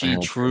to. she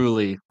have to.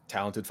 truly.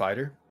 Talented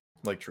fighter,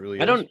 like truly.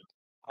 I is? don't.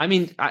 I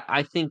mean,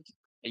 I think.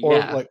 Or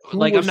Yeah, like who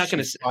like was I'm not she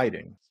gonna say.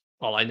 fighting.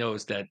 All I know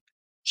is that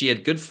she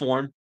had good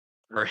form.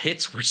 Her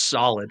hits were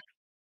solid,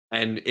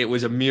 and it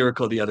was a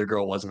miracle the other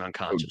girl wasn't Oh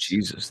unconscious.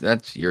 Jesus,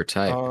 that's your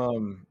type.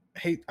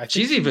 Hey, I think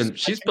She's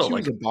she built was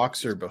like a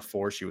boxer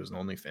before she was an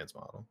OnlyFans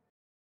model.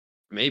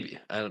 maybe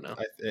I don't know.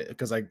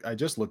 Because I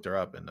just looked her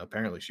up and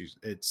apparently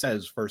it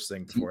says first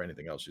thing before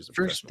anything else she's a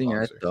First professional thing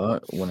I boxer.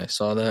 thought when I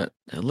saw that,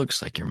 it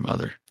looks like your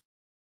mother.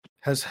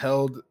 Has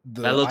held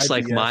the That looks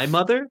like my IBF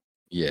mother.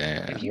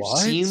 Yeah. Have you What?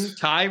 seen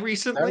Kai That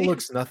recently?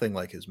 looks nothing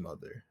like his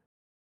mother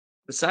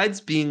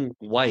Besides being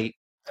white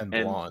and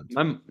and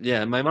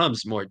blonde. my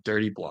mom's more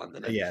dirty blonde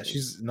than anything. Yeah,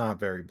 she's not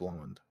very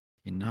blonde.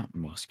 And not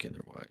muscular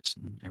wise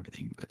and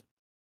everything, but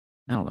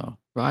I don't know.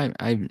 But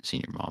I haven't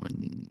seen your mom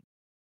in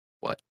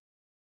what,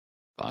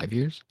 5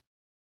 years?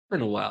 been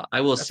a while.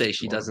 I will That's say too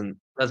she long.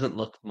 doesn't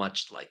look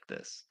much like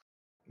this.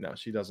 No,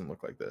 she doesn't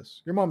look like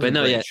this. Your mom's But in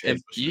no, yeah, great shape.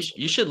 if But she you doesn't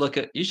you look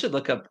should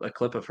like look up a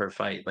clip of her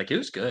fight. Like it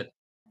was good.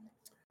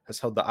 has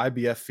held the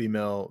IBF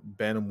female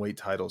bantamweight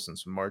title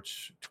since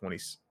March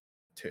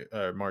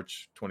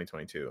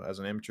 2022. As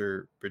an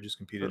amateur, Bridges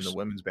competed in the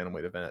women's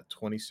bantamweight event at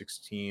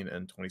 2016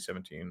 and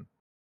 2017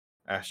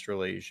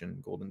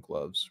 Australasian Golden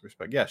Gloves.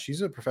 Respect. Yeah,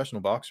 she's a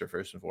professional boxer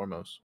first and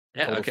foremost.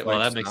 Yeah, Total okay. Well,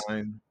 that fights makes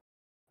 9,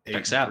 8,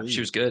 checks and out. She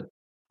 3. was good.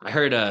 I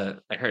heard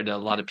a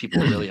lot of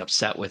people were really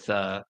upset with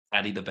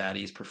Patty the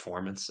Baddie's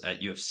performance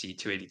at UFC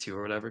 282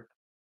 or whatever.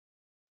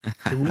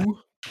 Who?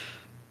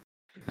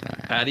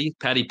 Patty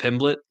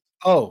Pimblett.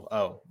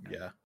 Oh,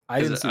 yeah. I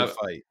didn't Because see the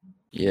fight.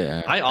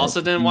 Yeah. I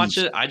also didn't watch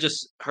he's- it. I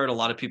just heard a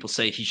lot of people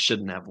say he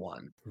shouldn't have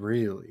won.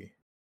 Really?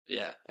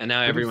 Yeah, and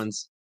now Who do you-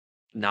 everyone's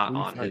not who do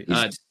you on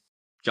fight? it.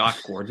 Jock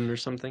Gordon or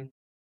something.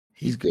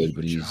 He's beat good,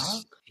 but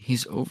Jock?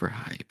 he's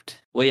overhyped.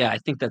 Well, yeah, I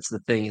think that's the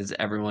thing is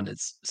everyone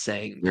is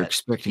saying They're that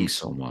expecting he's,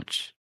 so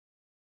much.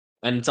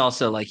 and it's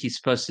also like he's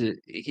supposed to.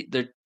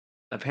 They're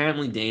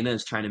apparently Dana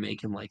is trying to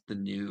make him like the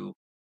new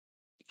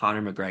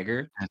Conor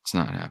McGregor. That's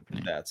not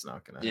happening. That's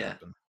not going to Yeah.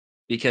 happen.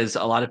 Because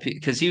a lot of people,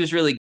 because he was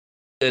really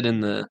good in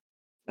the.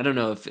 I don't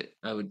know if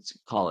I would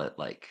call it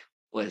like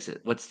what is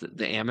it? What's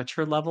the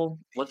amateur level?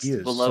 What's He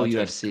is below such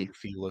UFC? a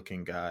goofy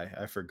looking guy.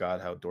 I forgot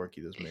how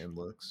dorky this man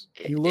looks.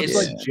 It- He looks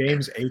it's- like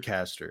James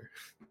Acaster.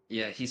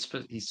 Yeah, he's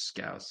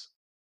Scouse.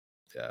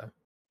 Yeah.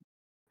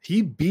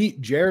 He beat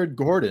Jared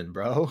Gordon,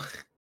 bro.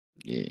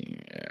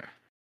 Yeah.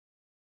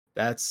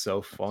 That's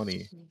so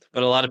funny.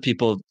 But a lot of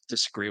people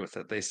disagree with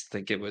it. They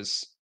think it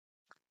was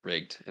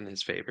rigged in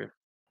his favor.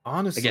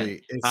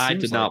 Honestly, it I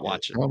seems did not like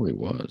watch it. Probably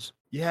was.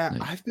 Yeah,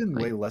 Like- I've been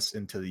way like- less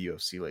into the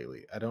UFC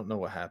lately. I don't know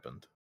what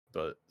happened,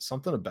 but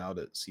something about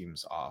it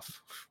seems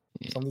off.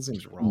 Yeah. Something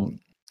seems wrong.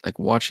 Like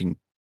watching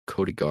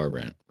Cody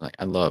Garbrandt. Like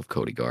I love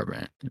Cody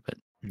Garbrandt, but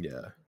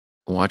Yeah.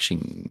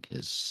 watching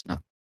his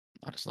not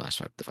his last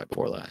fight, the fight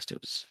before last,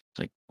 it was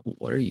like,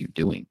 what are you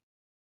doing?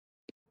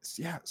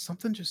 Yeah,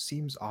 something just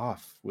seems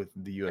off with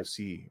the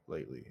UFC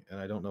lately, and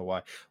I don't know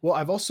why. Well,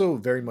 I've also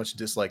very much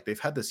disliked. They've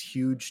had this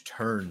huge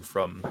turn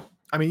from.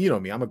 I mean, you know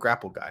me. I'm a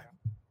grapple guy,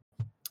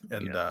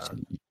 and Yeah.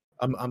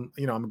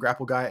 I'm a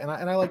grapple guy, and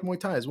I like Muay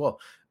Thai as well.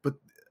 But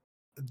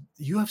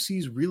UFC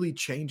is really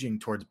changing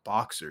towards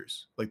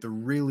boxers. Like they're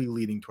really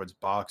leading towards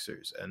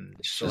boxers, and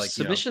It's so just like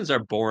you know, Submissions are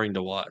boring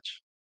to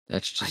watch.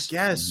 That's I just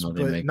guess, how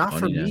they but make not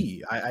for money now.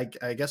 me.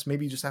 I guess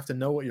maybe you just have to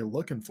know what you're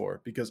looking for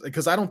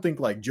because I don't think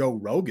like Joe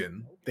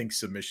Rogan thinks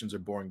submissions are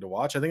boring to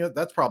watch. I think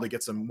that probably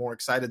gets him more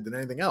excited than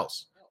anything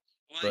else.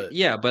 But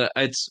Yeah, but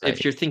it's Right.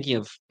 if you're thinking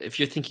of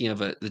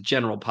the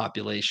general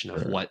population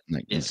of Sure. what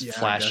Like, is Yeah, I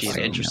flashy guess and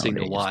so. interesting to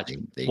Nowadays, watch.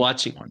 they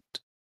Watching want-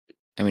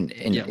 I mean,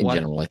 in Yeah, what-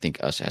 general, I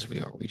think us as we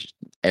are,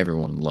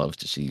 everyone loves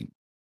to see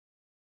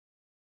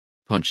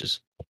punches.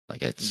 Like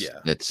that's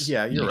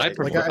yeah, you're niche. right.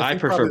 I think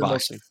prefer probably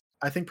boxing.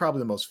 I think probably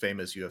the most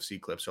famous UFC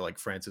clips are like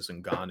Francis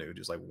Ngannou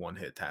just like one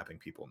hit tapping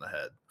people in the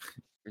head.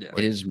 Yeah.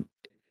 It is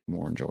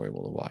more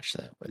enjoyable to watch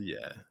that. But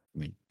Yeah. I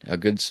mean, a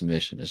good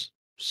submission is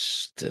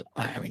still.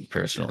 I mean,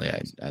 personally,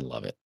 I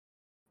love it.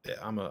 Yeah,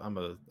 I'm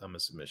a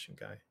submission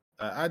guy.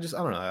 I don't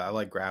know. I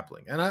like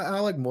grappling, and I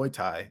like Muay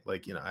Thai.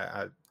 Like you know,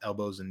 I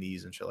elbows and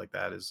knees and shit like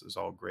that is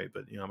all great.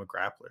 But you know, I'm a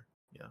grappler.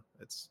 You know,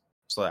 it's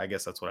so I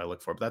guess that's what I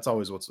look for. But that's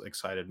always what's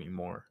excited me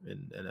more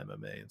in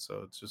MMA, and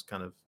so it's just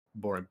kind of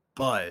boring.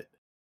 But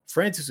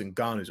Francis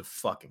Ngannou is a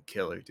fucking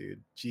killer,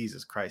 dude.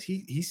 Jesus Christ,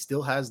 he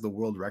still has the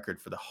world record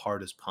for the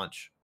hardest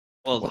punch.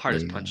 Well, the What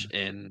hardest they, punch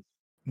in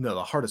No,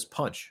 the hardest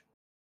punch.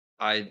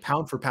 I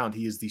Pound for pound,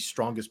 he is the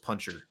strongest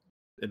puncher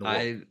in the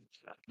world.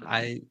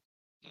 I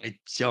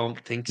don't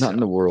think Not so. in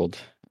the world.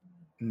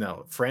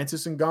 No,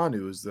 Francis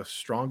Ngannou is the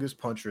strongest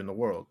puncher in the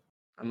world.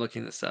 I'm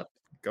looking this up.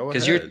 Go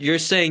Because ahead. you're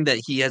saying that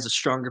he has a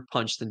stronger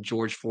punch than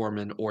George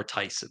Foreman or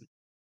Tyson.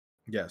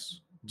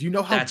 Yes. Do you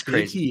know how That's big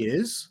crazy. he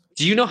is?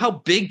 Do you know how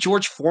big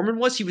George Foreman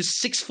was? He was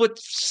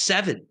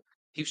 6'7".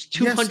 He was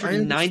Yes, I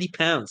 290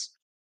 pounds.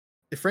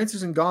 If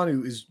Francis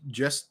Ngannou is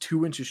just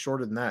 2 inches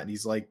shorter than that, and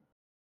he's like,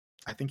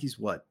 I think he's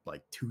what,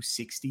 like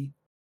 260?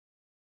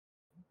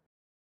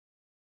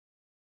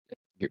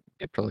 You're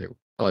probably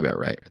about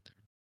right there.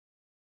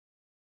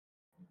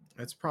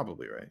 That's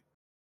probably right.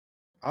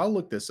 I'll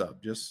look this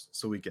up just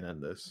so we can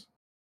end this.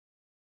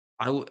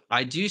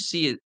 I do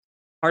see it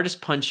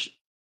hardest punch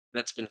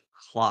that's been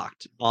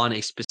clocked on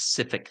a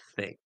specific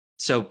thing.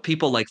 So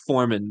people like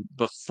Foreman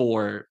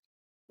before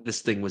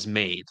this thing was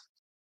made,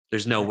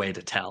 there's no way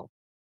to tell.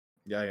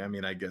 Yeah, I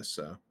mean, I guess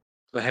so.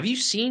 But have you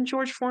seen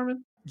George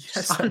Foreman?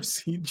 Yes, I've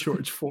seen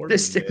George Foreman,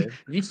 Have man.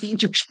 you seen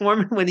George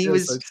Foreman when he Yes,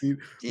 was, I've seen.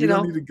 you We know,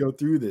 don't need to go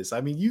through this. I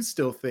mean, you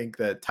still think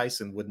that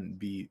Tyson wouldn't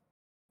beat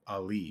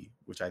Ali,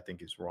 which I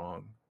think is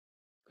wrong.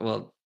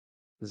 well,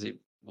 he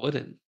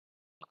wouldn't.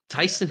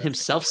 Tyson that's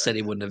himself said he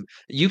incorrect. wouldn't have.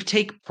 You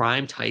take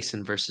prime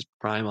Tyson versus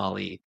prime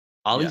Ali.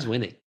 Ali's Yeah.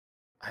 winning.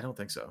 I don't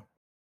think so.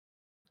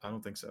 I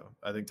don't think so.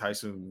 I think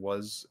Tyson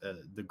was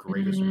the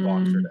greatest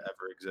boxer to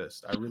ever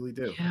exist. I really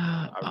do.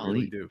 Yeah, I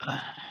really do.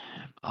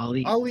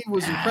 Ali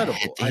was incredible.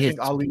 I think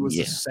Ali was the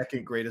yeah.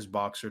 second greatest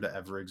boxer to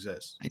ever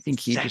exist. I think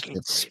he just Second had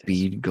greatest.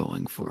 speed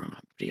going for him.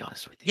 I'm be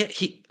honest with you.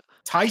 Yeah,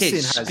 Tyson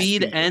has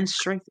speed and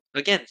strength.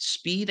 Again,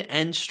 speed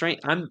and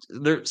strength.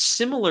 They're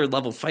similar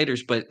level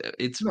fighters, but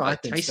it's No, I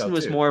think so, Tyson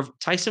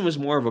was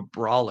too. more of a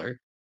brawler,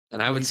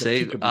 and I Well, would he's a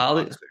say peekaboo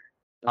Ali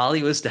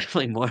boxer. was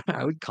definitely more.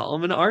 I would call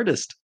him an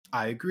artist.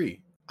 I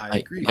agree.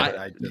 Yeah, but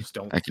I just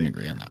don't I can think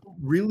agree on that.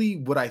 really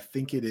what I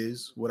think it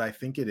is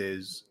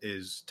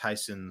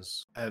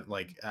Tyson's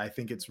I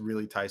think it's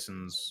really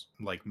Tyson's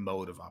like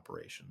mode of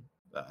operation.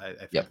 I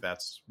think Yep.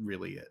 that's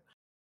really it.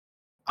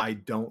 I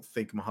don't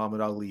think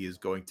Muhammad Ali is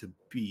going to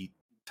beat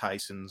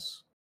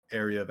Tyson's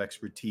area of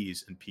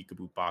expertise in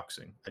peekaboo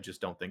boxing. I just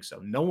don't think so.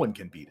 No one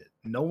can beat it.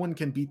 No one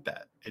can beat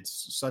that.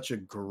 It's such a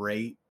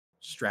great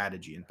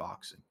strategy in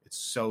boxing. It's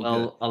so good.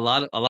 Well, a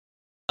lot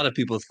of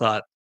people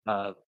thought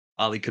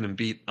Ali couldn't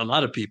beat a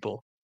lot of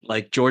people,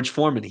 like George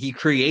Foreman. He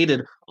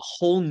created a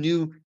whole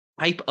new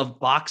type of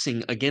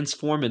boxing against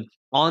Foreman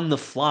on the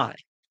fly.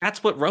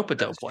 That's what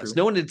rope-a-dope was. true.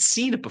 No one had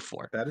seen it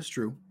before. That is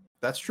true.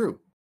 That's true.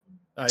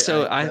 That's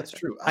true.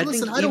 I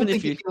Listen, think I don't even think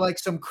if you it'd be like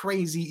some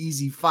crazy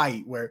easy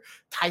fight where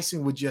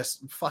Tyson would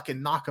just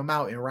fucking knock him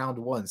out in round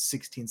 1,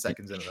 16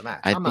 seconds into the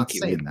match. I'm not think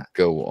it saying would that.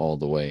 go all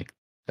the way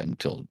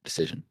until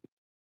decision.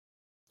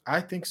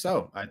 I think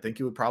so. I think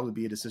it would probably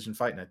be a decision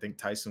fight, and I think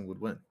Tyson would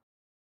win.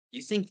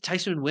 you think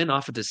Tyson would win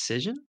off a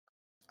decision?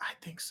 I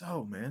think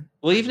so, man.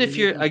 Well, I even if really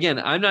you're do. again,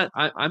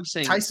 I'm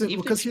saying Tyson,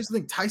 even because if here's the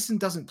thing: Tyson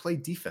doesn't play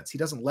defense. He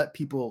doesn't let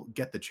people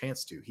get the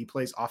chance to. He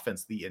plays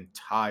offense the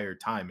entire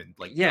time, and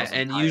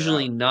and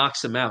usually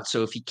knocks him out.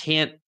 So if he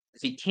can't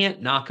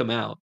knock him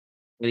out,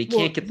 and he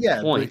can't get the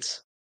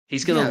points,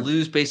 he's going to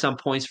lose based on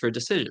points for a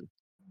decision.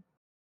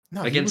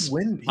 No, against he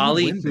would win.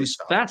 Ali, win who's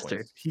based off faster,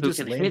 points. He who just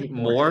can landed hit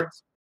more.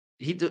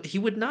 hits. He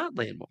would not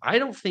land more. I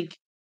don't think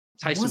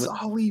Tyson Was would.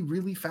 Ali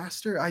really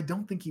faster? I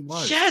don't think he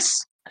was.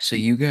 Yes. So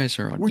you guys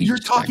are on. Well, you're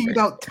talking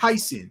about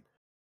Tyson.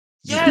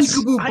 Yes,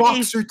 Peekaboo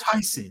boxer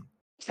Tyson.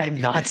 I'm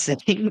not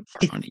saying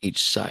on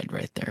each side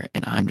right there,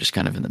 and I'm just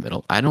kind of in the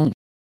middle. I don't.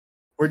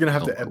 We're gonna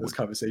have to end this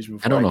conversation.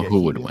 I don't know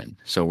who would win,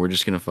 so we're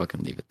just gonna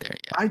fucking leave it there.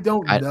 Yeah. I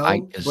don't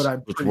know, but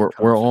I'm pretty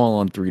we're all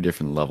on 3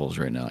 different levels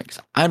right now.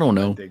 I don't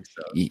know. I think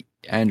so.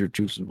 Andrew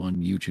chooses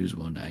one, you choose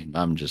one.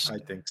 I'm just. I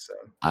think so.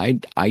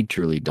 I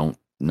truly don't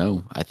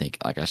know. I think,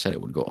 like I said,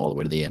 it would go all the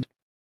way to the end.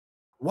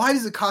 Why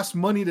does it cost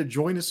money to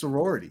join a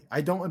sorority?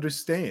 I don't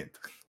understand.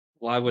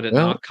 Why would it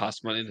not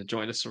cost money to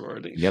join a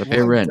sorority? You got to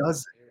pay rent.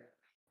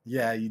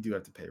 Yeah, you do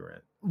have to pay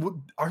rent.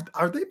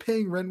 Are they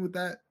paying rent with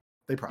that?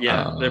 They probably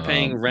they're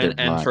paying rent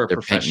and for a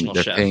professional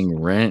chef. They're paying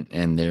rent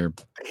and they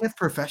have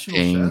professional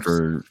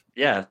chefs.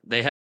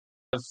 They have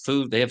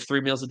food. They have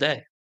 3 meals a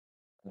day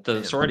at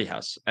the sorority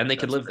house, and they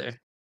could live there.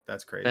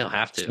 That's crazy. They don't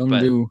have to, Some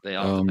but do, they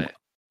all have to pay.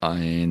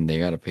 And they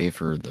got to pay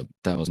for the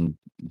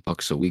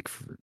 $1,000 a week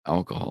for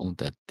alcohol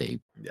that they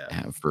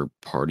have for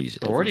parties.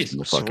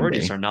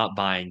 Sororities are not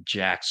buying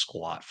jack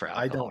squat for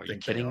alcohol. I don't are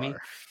think you kidding they me?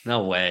 are.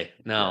 No way.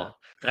 No,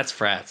 that's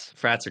frats.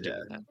 Frats are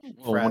doing that.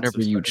 Well,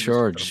 whenever you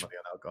charge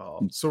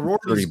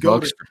sororities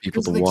 $30 for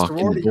people to walk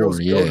in the door,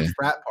 go to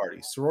frat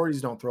parties.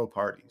 Sororities don't throw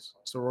parties.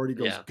 Sorority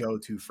girls go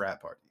to frat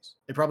parties.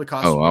 It probably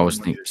costs. Oh, I was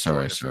thinking.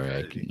 Sorry, I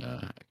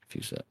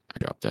confused that. I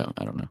dropped out.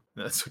 I don't know.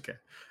 That's okay.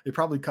 It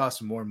probably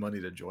costs more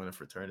money to join a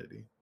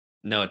fraternity.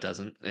 No, it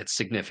doesn't. It's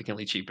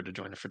significantly cheaper to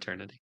join a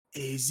fraternity.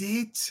 Is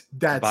it?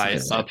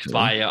 That's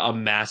by a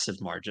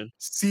massive margin.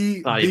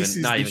 See, this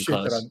is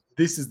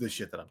the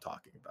shit that I'm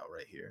talking about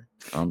right here.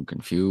 I'm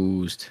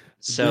confused.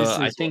 So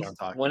I think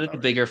one of the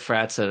bigger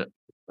frats at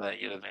I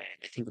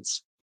think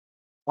it's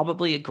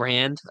probably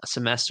 $1,000 a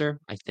semester.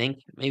 I think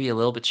maybe a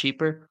little bit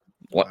cheaper.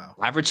 Wow.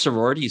 Average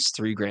sorority is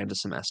 $3,000 a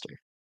semester.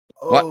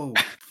 Oh,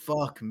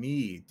 fuck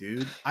me,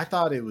 dude! I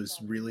thought it was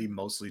really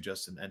mostly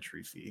just an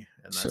entry fee,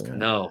 and that's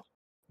no.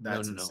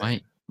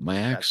 My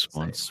ex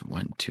once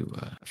went to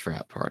a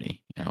frat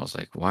party, and I was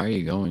like, "Why are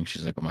you going?"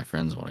 She's like, "Well, my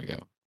friends want to go."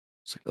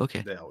 It's like,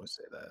 "Okay." They always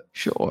say that.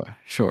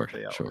 Sure.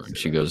 And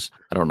she goes,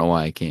 "I don't know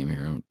why I came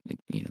here."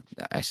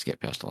 I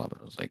skipped past a lot,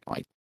 but I was like,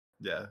 "I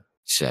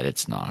said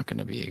it's not going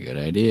to be a good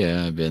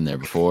idea. I've been there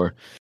before."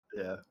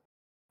 Yeah.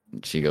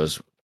 And she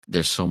goes,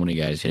 "There's so many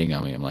guys hitting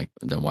on me." I'm like,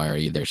 "Then why are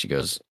you there?" She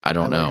goes, "I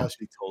don't know." How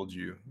she told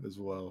you as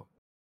well.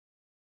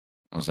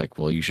 I was like,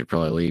 "Well, you should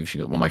probably leave." She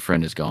goes, "Well, my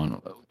friend is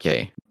gone."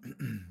 Okay.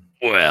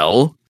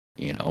 Well,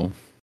 Yeah.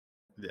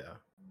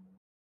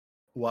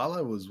 While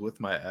I was with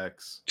my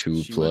ex,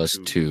 2 plus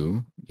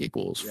 2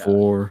 equals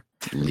 4.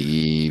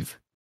 Leave.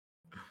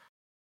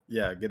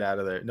 Yeah, get out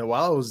of there. No,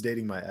 while I was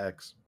dating my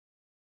ex,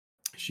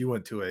 she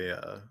went to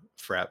a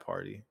frat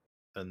party,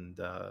 and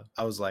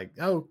I was like,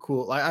 "Oh,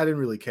 cool." I didn't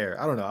really care.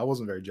 I don't know. I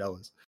wasn't very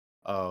jealous.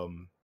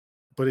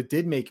 But it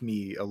did make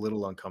me a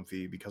little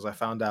uncomfy because I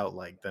found out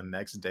like the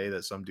next day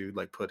that some dude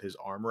like put his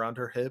arm around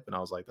her hip, and I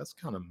was like, "That's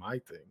kind of my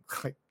thing."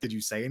 Like, did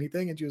you say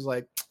anything? And she was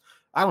like,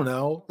 "I don't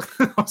know."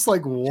 I was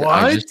like, "What?"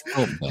 I just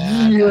felt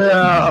bad.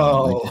 Yeah,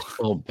 I just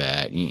felt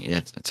bad.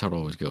 That's how it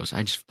always goes.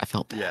 I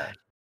felt bad. Yeah,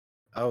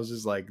 I was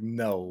just like,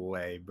 no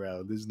way,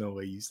 bro. There's no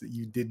way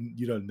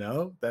you don't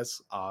know.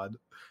 That's odd.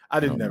 I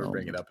didn't don't never know.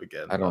 bring it up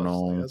again. I don't was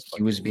just like, know. that's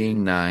He was fucking being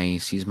weird.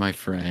 nice. He's my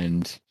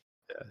friend.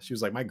 Yeah, she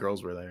was like, my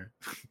girls were there.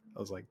 I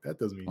was like, that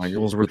doesn't mean My shit.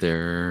 girls were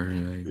there.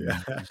 Yeah,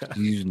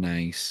 He's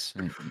nice.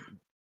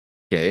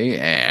 Okay,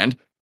 and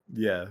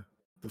yeah.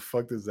 The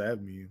fuck does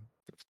that mean?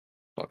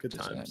 fuck Good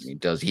does that times. mean?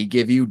 Does he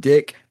give you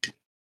dick?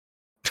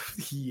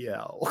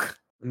 Yeah,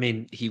 I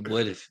mean, he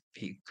would if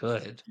he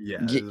could. yeah.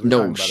 We're No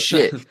talking about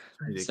shit.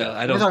 So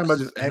I We're don't. talking about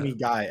just any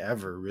guy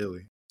ever,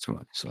 really. So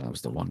that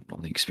was the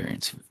only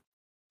experience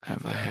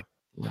I've had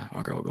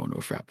a girl going to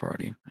a frat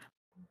party.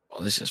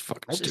 Well, this is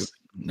fucking I stupid. just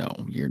No,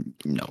 you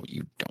don't.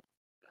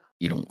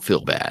 You don't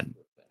feel bad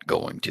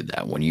going to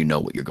that when you know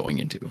what you're going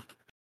into.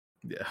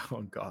 Yeah.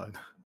 Oh God.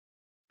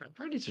 frat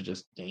parties are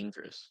just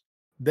dangerous.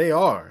 They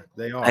are,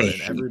 I and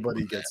hate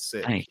everybody doing gets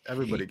sick. I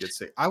Everybody hate- gets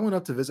sick. I went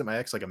up to visit my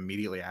ex like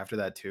immediately after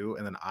that too,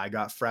 and then I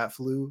got frat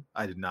flu.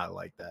 I did not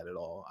like that at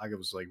all. I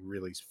was like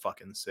really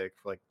fucking sick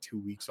for like 2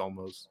 weeks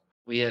almost.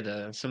 We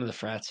had some of the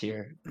frats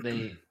here.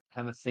 They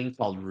have a thing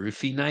called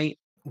roofie night.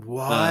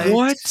 What?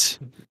 What?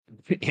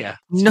 Yeah, it's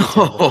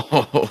pretty terrible.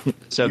 No.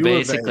 So U of A,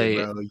 basically,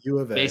 bro. U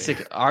of A.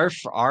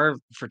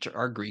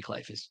 our Greek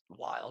life is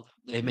wild.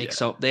 They make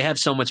Yeah. they have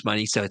so much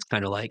money, so it's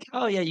kind of like,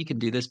 oh yeah, you can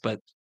do this,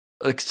 but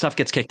like stuff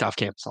gets kicked off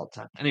campus all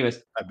the time.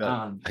 Anyways, I bet.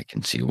 I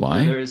can see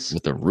why. there's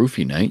With a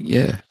roofie night,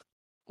 yeah.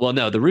 well,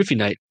 no, the roofie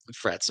night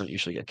frats don't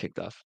usually get kicked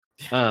off.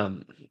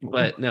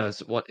 But no,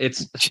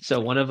 it's so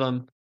one of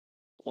them.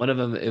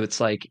 It's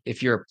like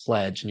if you're a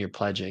pledge and you're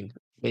pledging,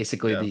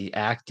 basically Yeah. the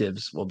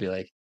actives will be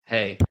like,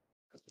 hey,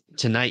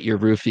 tonight you're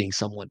roofing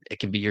someone. It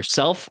can be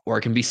yourself or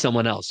it can be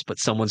someone else, but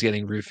someone's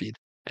getting roofied.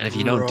 And if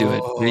you don't do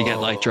it, you get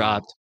like Bro.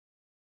 dropped.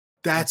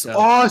 That's So-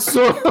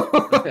 awesome.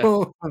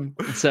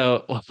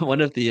 So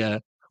one of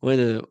the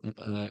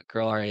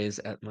girl RAs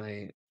at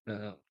my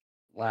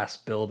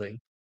last building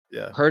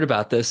Yeah. heard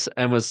about this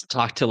and was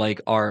talked to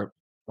like our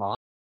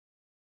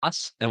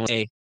boss and was,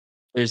 hey,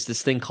 there's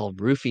this thing called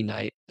roofie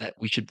night that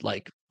we should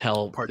like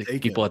tell the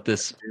Partake people in. at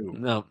this. Dude.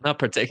 No, not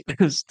partake.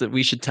 That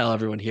we should tell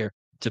everyone here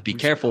to be We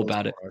should careful tell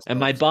about it. ourselves. And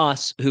my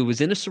boss, who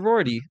was in a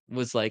sorority,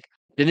 was like,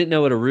 didn't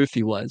know what a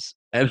roofie was,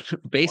 and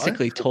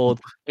basically told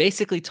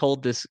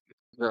this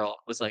girl,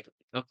 was like,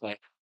 okay,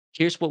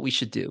 here's what we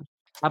should do.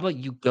 How about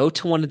you go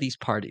to one of these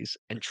parties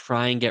and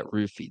try and get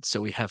roofied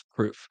so we have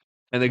proof.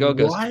 And the girl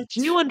goes, What?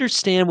 do you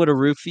understand what a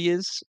roofie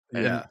is?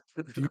 And Yeah.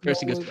 the Do you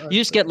person know goes, what you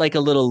just get like a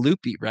little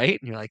loopy, right?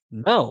 And you're like,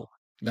 no,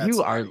 That's you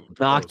not are even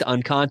knocked close.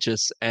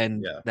 unconscious,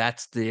 and Yeah.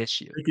 that's the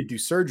issue. They could do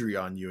surgery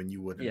on you and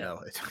you wouldn't Yeah. know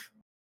it.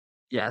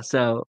 Yeah,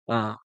 so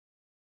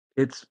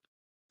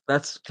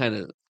that's kind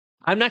of.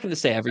 I'm not going to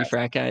say every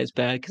frat guy is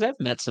bad because I've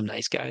met some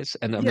nice guys,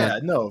 and I'm Yeah,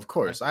 not. no, of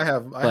course. I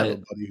have a But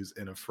buddy who's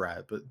in a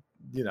frat, but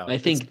you know, I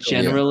it's think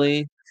still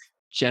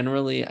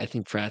generally, I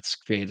think frats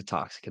create a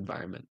toxic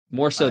environment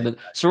more so I than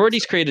think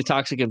sororities so. create a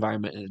toxic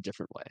environment in a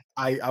different way.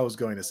 I was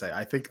going to say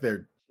I think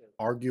they're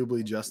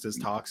arguably just as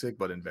toxic,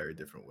 but in very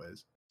different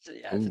ways. So,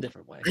 yeah, it's a Ooh.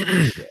 different way.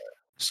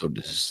 So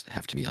does this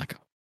have to be like a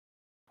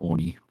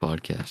horny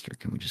podcast, or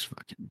can we just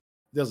fucking?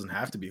 It doesn't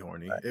have to be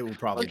horny. It will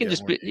probably You can get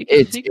just horny. you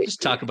It's- can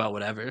just talk about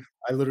whatever.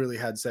 I literally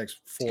had sex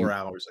 4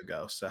 hours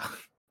ago, so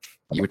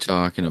You were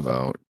talking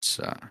about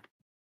that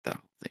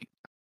thing,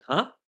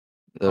 Huh?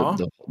 Huh?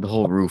 the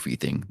whole roofie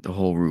thing,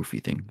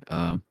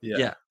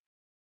 yeah.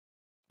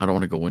 I don't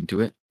want to go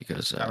into it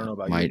because I don't know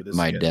about you, my but this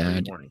my is getting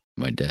pretty dad horny.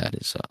 my dad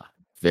is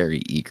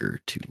very eager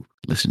to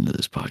listen to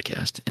this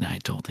podcast, and I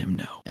told him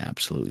no,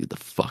 absolutely the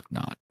fuck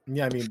not.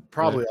 Yeah, I mean,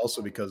 probably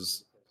also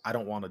because I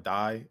don't want to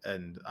die,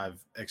 and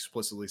I've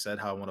explicitly said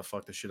how I want to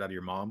fuck the shit out of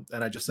your mom,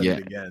 and I just said Yeah,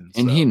 it again.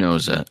 And so. he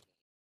knows that.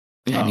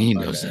 And Oh, he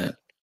knows okay. that.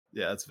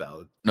 Yeah, that's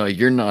valid. No,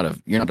 you're not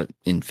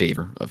in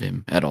favor of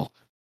him at all.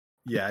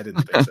 Yeah, I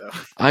didn't think so.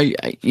 I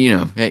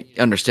hey,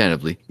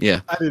 understandably,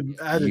 yeah. I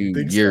didn't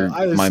think so. You're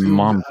my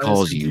mom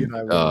calls I assumed you and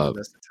I were on the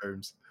best of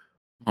terms.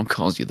 mom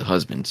calls you the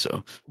husband,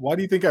 so Why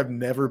do you think I've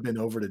never been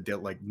over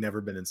to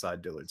never been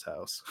inside Dillard's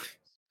house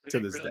to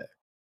this day?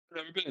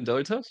 Never been in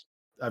Dillard's house?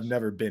 I've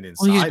never been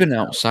inside. well, he's been his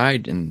house.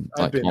 outside and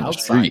I've like been on the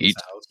outside his street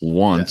house.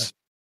 once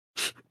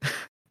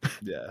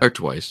Yeah. or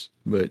twice,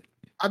 but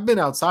I've been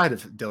outside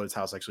of Dillard's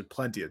house actually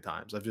plenty of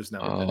times. I've just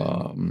never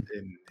been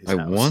in his I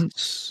house.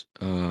 once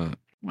I'm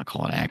not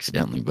calling it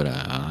accidentally, but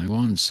I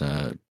once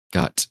I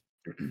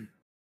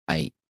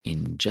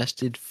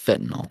ingested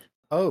fentanyl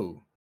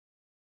Oh,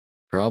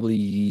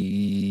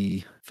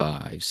 probably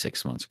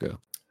 5-6 months ago.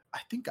 I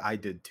think I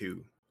did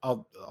too.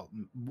 I'll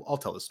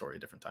tell the story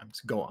at different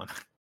times. Go on.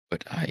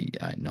 But I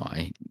know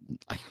I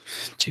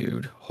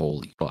dude,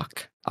 holy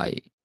fuck. I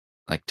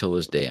like till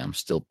this day I'm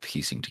still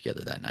piecing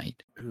together that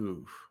night.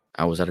 Ooh,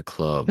 I was at a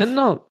club.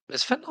 Fentanyl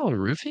is fentanyl a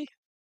roofie?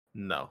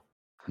 no.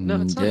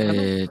 No, it's not. I don't-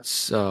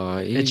 It's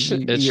It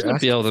shouldn't be you're able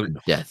asking to.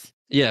 for death.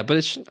 Yeah, but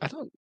it should. I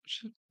don't.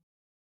 Should,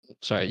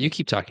 sorry, you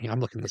keep talking. I'm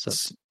looking this up.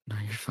 No,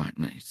 you're fine.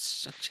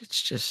 It's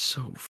just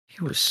so.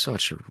 It was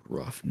such a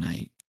rough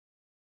night.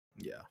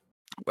 Yeah.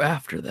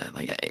 After that,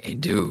 like, hey,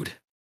 dude,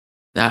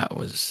 that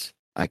was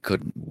I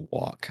couldn't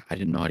walk. I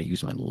didn't know how to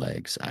use my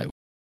legs. I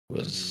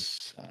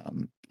was,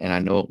 and I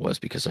know it was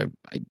because I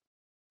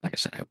like I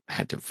said, I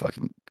had to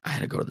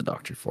go to the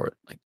doctor for it.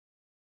 Like,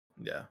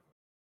 Yeah.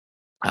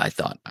 I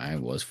thought I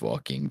was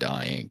fucking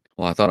dying.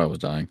 Well, I thought I was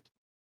dying,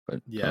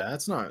 but Yeah,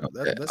 that's not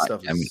okay. that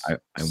stuff I mean, is I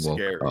woke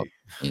up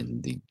scary.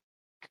 in the.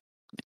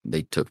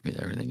 They took me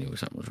there. They knew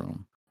something was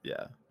wrong.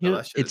 Yeah. You No, know,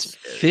 that shit is it's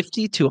scary.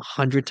 50 to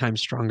 100 times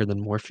stronger than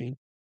morphine.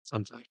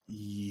 Sometimes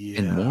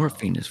And Yeah.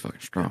 morphine is fucking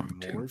strong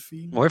And too.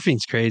 morphine?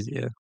 morphine's crazy.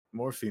 Yeah.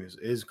 Morphine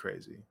is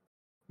crazy. Do you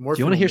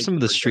Morphine want to will hear make some you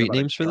of the forget street about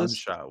a names for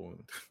this? gunshot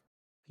wound.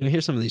 You want to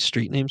hear some of these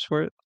street names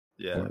for it?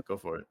 Yeah, go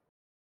for it.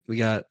 We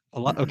got a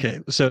lot. Okay,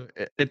 so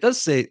it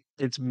does say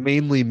it's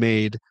mainly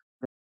made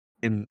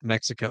in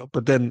Mexico,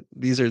 but then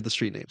these are the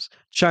street names: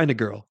 China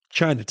Girl,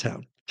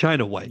 Chinatown,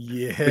 China White,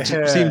 which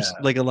seems Yeah.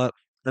 like a lot.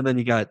 And then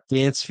you got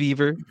Dance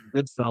Fever,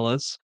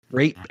 Goodfellas,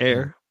 Great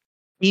Bear,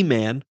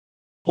 E-Man,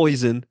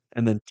 Poison,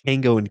 and then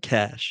Tango and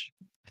Cash.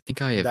 I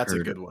think I have That's a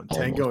heard good one. almost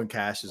Tango and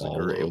Cash is a all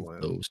great of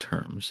one. those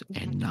terms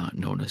and not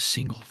known a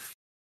single.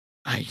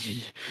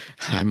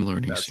 I'm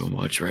learning That's so funny.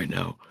 much right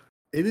now.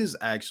 It is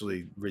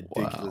actually Wow.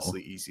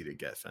 ridiculously easy to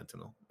get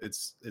fentanyl.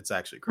 It's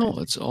actually Oh,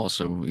 crazy. it's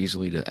also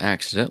easily to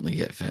accidentally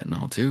get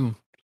fentanyl too.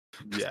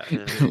 Yeah.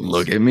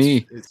 Look at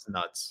me. It's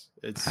nuts.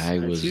 It's I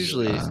actually was,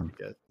 really easy to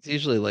get. It's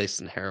usually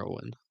laced in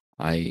heroin.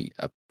 I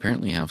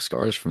apparently have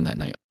scars from that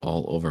night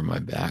all over my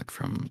back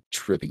from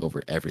tripping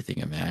over everything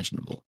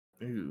imaginable.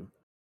 Ooh.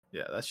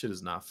 Yeah, that shit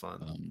is not fun.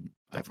 Don't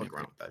I've fuck never,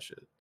 around with that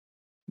shit.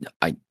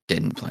 I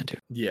didn't plan to.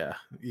 Yeah,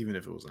 even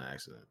if it was an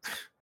accident.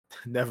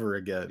 Never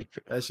again.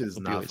 That shit is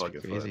not Opioids are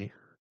fucking fun. crazy.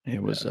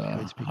 It was,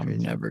 opioids be I'm crazy.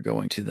 never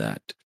going to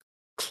that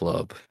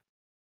club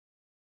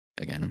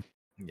again.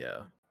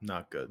 Yeah,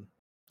 not good.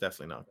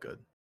 Definitely not good.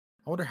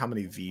 I wonder how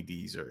many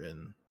VDs are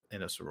in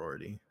a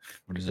sorority.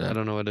 What is I that?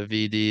 don't know what a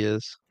VD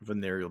is.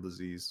 Venereal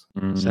disease.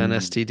 Is that an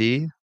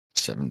STD?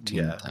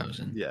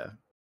 17,000. Yeah.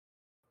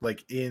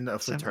 Like in a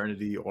Seven-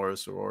 fraternity or a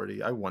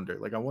sorority. I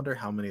wonder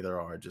how many there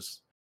are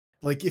just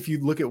like if you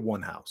look at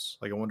one house,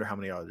 like I wonder how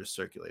many are just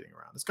circulating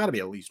around. It's got to be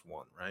at least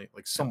one, right?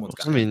 Like someone's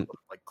got I mean,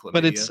 like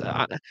but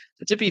chlamydia.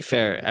 to be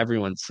fair,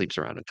 everyone sleeps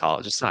around in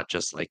college. It's not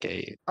just like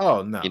a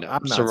Oh no, I'm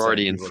not saying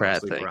sorority and people don't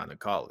frat sleep thing. around in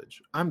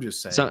college. I'm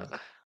just So saying I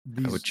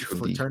would these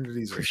truly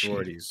fraternities and appreciate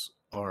sororities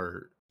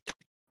are a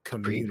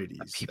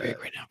communities pee that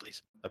break right now,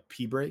 please. a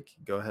pee break.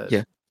 Go ahead.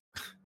 Yeah.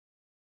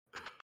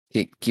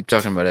 Keep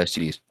talking about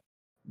STDs.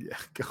 Yeah,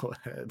 go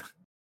ahead.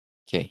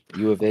 Okay,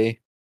 U of A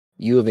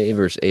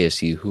versus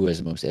ASU. Who has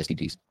the most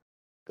STDs?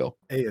 Go.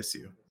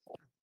 ASU.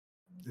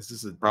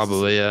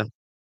 probably, yeah.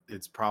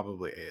 It's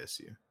probably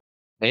ASU.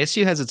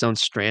 ASU has its own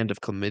strand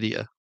of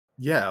chlamydia.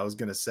 Yeah, I was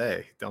gonna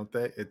say, don't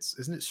they?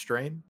 Isn't it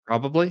strain?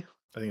 Probably.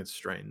 I think it's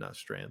strain, not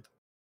strand.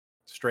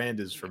 Strand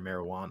is for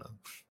marijuana.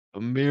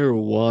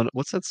 Marijuana.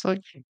 What's that song?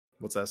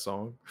 What's that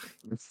song?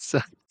 It's,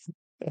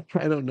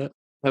 I don't know.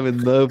 I'm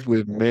in love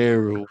with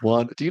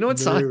marijuana. Do you know what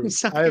song No,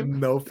 he's I have talking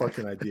no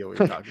fucking idea what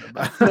you're talking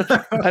about?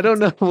 about. I don't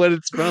know what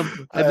it's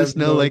from. I I just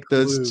have know no like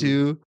those clue.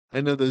 two.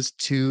 I know those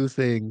two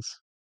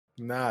things.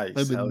 Nice,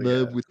 I'm in hell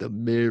love yeah. with the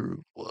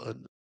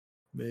marijuana.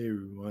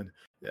 Marijuana.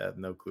 Yeah, I have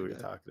no clue what you're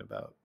talking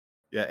about.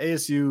 Yeah,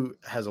 ASU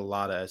has a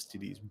lot of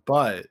STDs,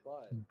 but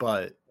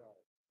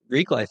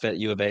Greek life at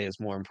U of A is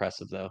more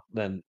impressive though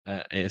than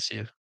at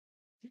ASU.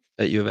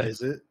 At U of A.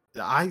 is it?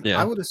 I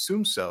Yeah. would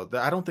assume so.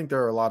 I don't think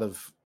there's a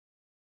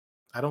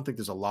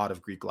lot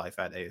of Greek life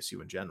at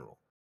ASU in general.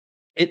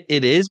 It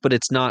is, but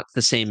it's not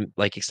the same.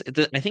 Like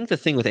I think the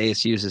thing with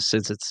ASUs is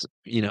since it's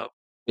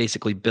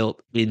basically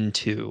built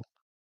into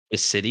a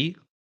city,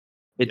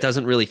 it Yeah,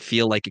 doesn't really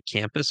feel like a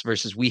campus.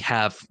 Versus we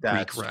have Greek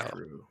that's Row,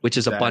 true. which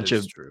is a That bunch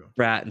is of true.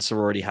 frat and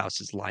sorority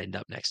houses lined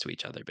up next to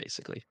each other,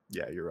 basically.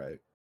 Yeah, you're right.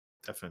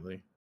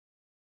 Definitely.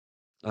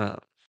 Uh,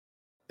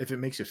 If it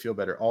makes you feel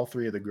better, all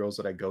three of the girls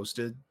that I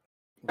ghosted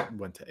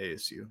went to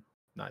ASU,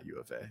 not U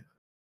of A.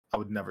 I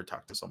would never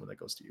talk to someone that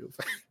goes to U of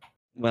A.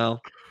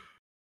 well,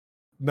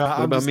 No, what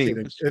I'm about just me?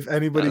 kidding. If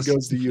anybody That's-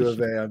 goes to U of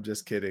A, I'm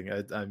just kidding.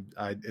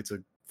 It's a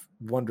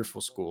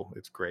wonderful school.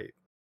 It's great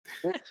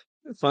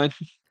It's fine.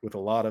 with a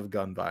lot of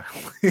gun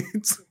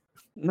violence.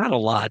 Not a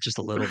lot, just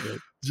a little bit.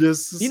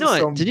 Just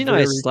some Did you know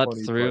I very slept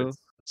funny through? parts.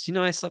 Did you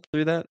know I slept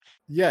through that?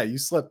 Yeah, you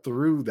slept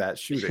through that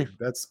shooting.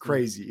 That's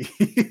crazy.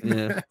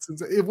 Yeah.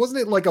 It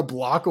wasn't it like a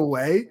block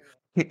away.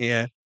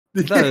 Yeah.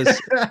 I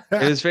thought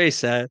it was very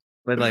sad.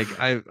 But like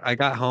I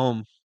got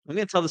home. I'm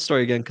gonna tell the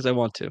story again because I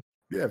want to.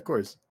 Yeah, of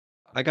course.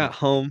 I got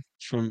home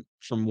from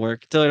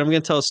work. Dylan, I'm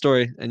gonna tell a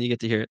story and you get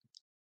to hear it.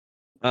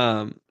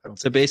 I don't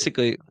So take shit.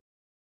 basically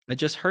I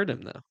just heard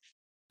him though.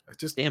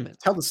 Just Damn it.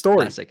 tell the story.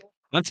 Classic.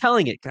 I'm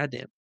telling it,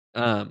 goddamn.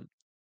 So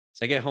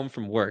I get home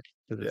from work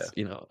because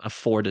it's a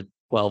 4 to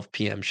 12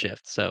 p.m.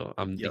 shift. So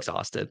I'm Yep.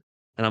 exhausted.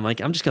 And I'm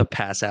like, I'm just gonna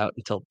pass out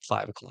until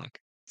 5 o'clock.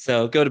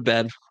 So go to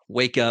bed,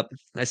 wake up.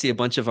 I see a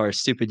bunch of our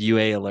stupid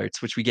UA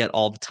alerts, which we get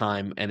all the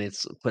time, and it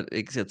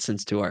gets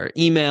sent to our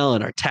email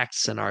and our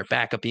texts and our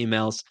backup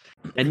emails.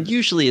 And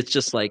usually it's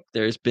just like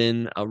there's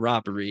been a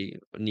robbery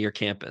near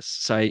campus.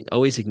 So I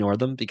always ignore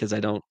them because I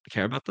don't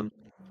care about them.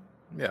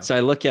 Yeah. So I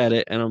look at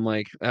it and I'm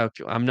like, oh,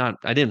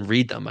 I didn't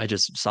read them. I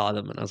just saw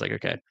them and I was like,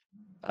 okay.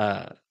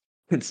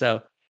 And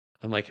so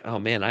I'm like, oh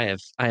man, I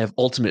have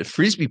ultimate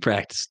frisbee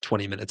practice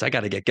 20 minutes. I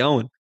got to get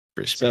going.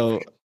 So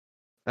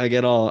I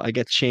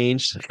get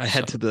changed. I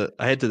head to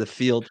the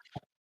field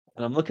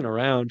and I'm looking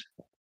around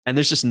and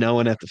there's just no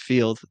one at the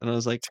field. And I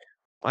was like,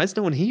 why is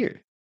no one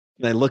here?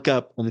 And I look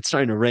up and it's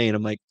starting to rain.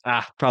 I'm like,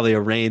 probably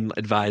a rain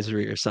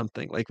advisory or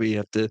something. Like we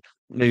have to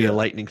maybe a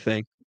lightning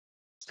thing.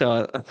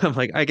 So I'm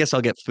like, I guess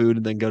I'll get food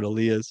and then go to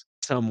Leah's.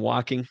 So I'm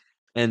walking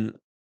and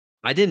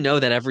I didn't know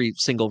that every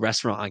single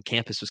restaurant on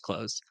campus was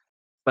closed.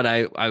 But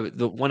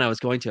the one I was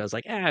going to, I was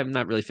like, I'm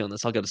not really feeling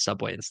this. I'll go to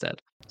Subway instead.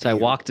 So I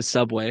walked to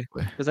Subway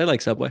because I like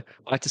Subway.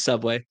 Walked to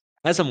Subway.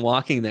 As I'm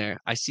walking there,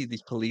 I see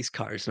these police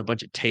cars and a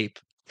bunch of tape.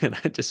 And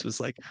I just was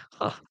like,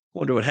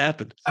 wonder what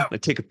happened. I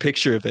take a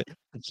picture of it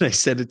and I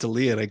send it to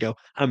Leah and I go,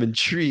 I'm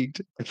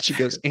intrigued. And she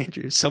goes,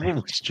 Andrew, someone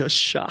was just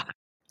shot.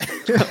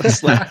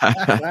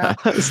 I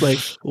was like,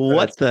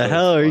 what the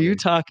hell are you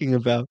talking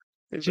about?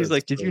 And she's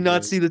like, did you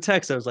not see the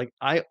text? I was like,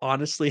 I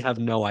honestly have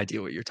no idea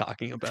what you're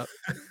talking about.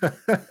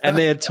 And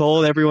they had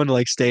told everyone to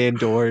like stay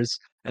indoors.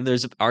 And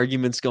there's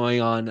arguments going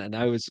on. And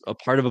I was a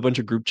part of a bunch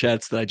of group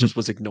chats that I just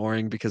was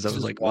ignoring because I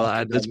was like,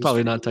 well, that's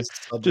probably not time.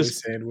 Subway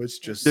sandwich.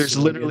 There's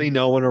literally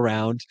no one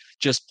around,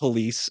 just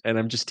police. And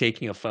I'm just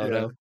taking a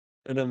photo.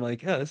 And I'm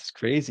like, yeah, this is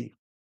crazy.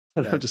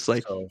 And I'm just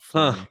like,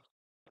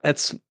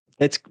 that's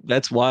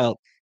wild.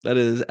 That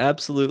is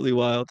absolutely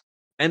wild.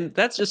 And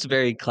that's just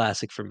very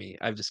classic for me,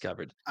 I've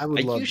discovered. I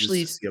would love just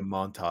to see a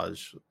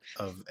montage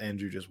of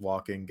Andrew just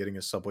walking, getting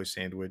a Subway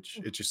sandwich,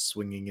 it just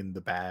swinging in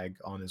the bag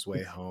on his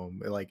way home.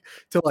 Like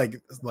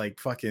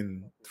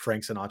fucking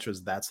Frank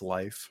Sinatra's That's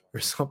Life or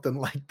something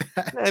like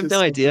that. I have no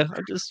idea.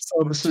 I'm just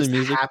listening to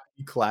music.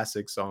 Happy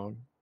classic song.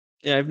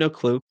 Yeah, I have no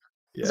clue.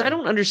 Because I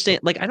don't understand,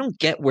 like I don't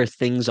get where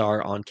things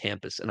are on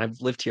campus. And I've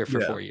lived here for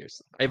 4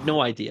 years. I have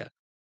no idea.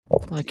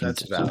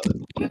 That's valid.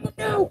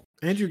 No.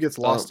 Andrew gets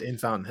lost in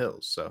Fountain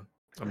Hills, so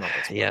I'm not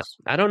that surprised.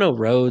 I don't know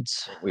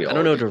roads. I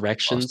don't know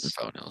directions.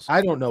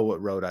 I don't know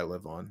what road I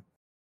live on.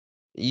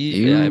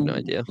 You I have no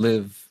idea.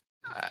 Live.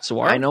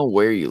 Saguaro? I know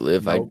where you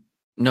live. Nope.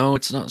 No,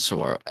 it's not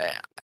Saguaro.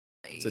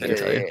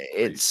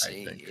 It's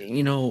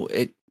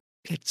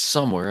it's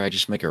somewhere. I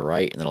just make a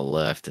right and then a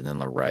left and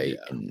then a right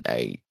and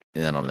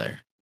then I'm there.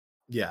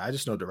 Yeah, I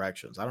just know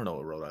directions. I don't know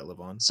what road I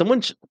live on.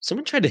 Someone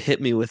tried to hit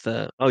me with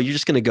you're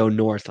just gonna go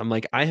north. I'm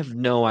like, I have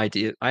no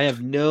idea. I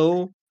have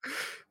no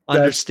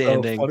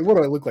understanding. So funny. What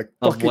do I look like?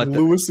 Fucking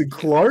Lewis and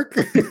Clark?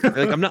 Like,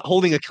 I'm not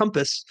holding a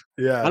compass.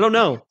 Yeah. I don't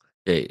know.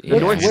 The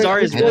North Star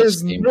is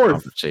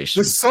north.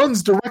 The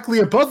sun's directly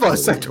above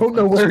us. I don't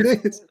know where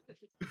it is.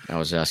 I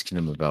was asking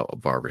him about a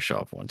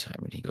barbershop one time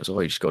and he goes,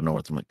 you just go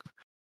north. I'm like,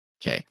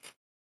 okay,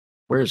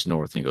 where's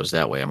north? And he goes,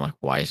 that way. I'm like,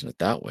 why isn't it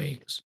that way? He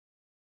goes,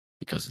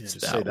 because it's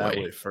that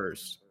way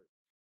first.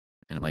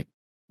 And I'm like,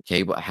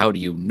 okay, but how do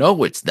you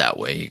know it's that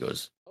way? He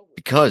goes,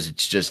 because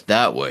it's just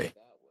that way.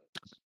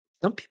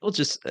 Some people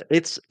just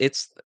it's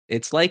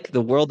like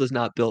the world is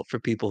not built for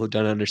people who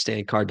don't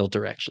understand cardinal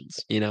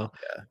directions, you know.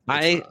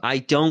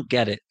 I don't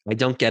get it.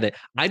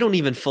 I don't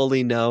even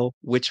fully know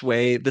which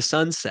way the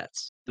sun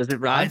sets. Does it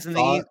rise in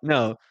the east?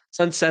 No,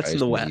 sun sets in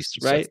the west,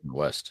 right? In the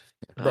west.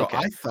 Bro, okay.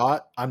 I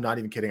thought, I'm not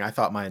even kidding, I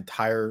thought my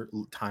entire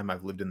time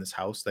I've lived in this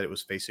house that it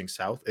was facing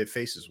south. It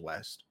faces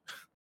west.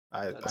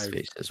 I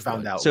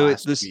found out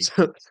last week.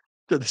 So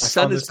the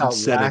sun is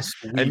setting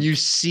and you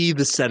see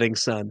the setting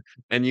sun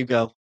and you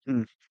go,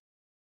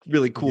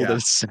 really cool that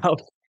it's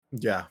south.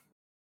 Yeah.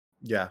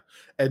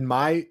 And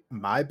my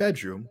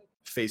bedroom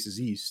faces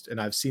east and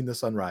I've seen the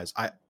sunrise.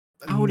 I'm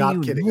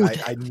not kidding.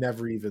 I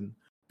never even,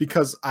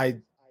 because I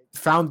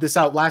found this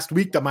out last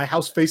week that my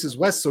house faces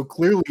west, so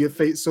clearly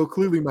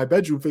my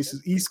bedroom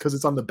faces east because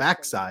it's on the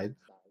back side.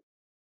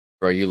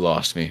 Bro, you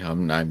lost me.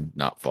 I'm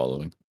not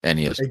following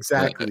any of this.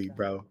 Exactly,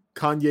 bro.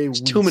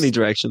 Kanye. Too many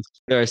directions.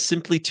 There are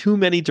simply too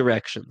many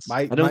directions.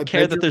 I don't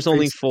care that there's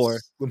only 4.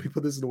 Let me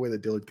put this in a way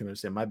that Dylan can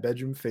understand. My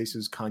bedroom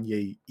faces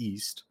Kanye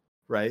east,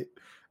 right?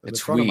 In the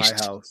front of my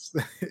house,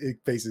 it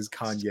faces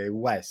Kanye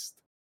west.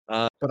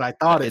 But I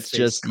thought it's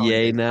just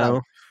Ye now.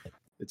 South.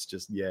 It's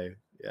just Ye.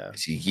 Yeah.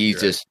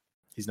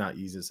 He's not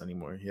Yeezus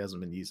anymore. He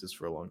hasn't been Yeezus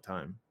for a long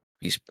time.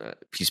 He's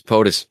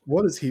POTUS.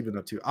 What has he been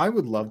up to? I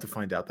would love to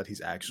find out that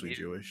he's actually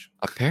Jewish.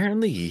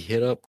 Apparently, he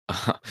hit up.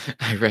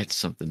 I read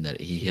something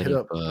that he hit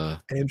up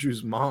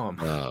Andrew's mom,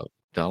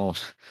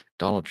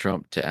 Donald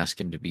Trump, to ask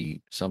him to be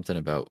something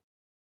about.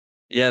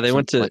 Yeah, he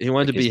wanted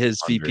to be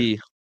his VP.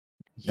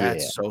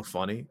 That's so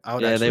funny.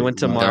 They went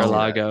to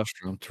Mar-a-Lago.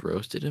 Trump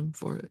roasted him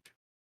for it.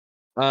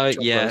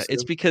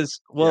 It's because,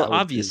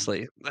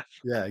 obviously.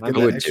 Yeah, get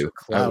that extra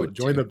clout.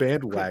 Join the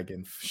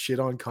bandwagon.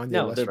 Shit on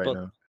Kanye West right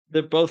now.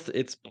 They're both.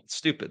 It's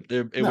stupid.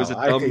 It was a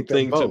dumb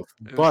thing but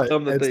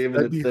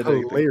that'd be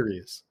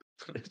hilarious.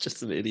 It's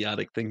just an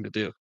idiotic thing to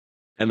do,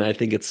 and I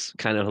think it's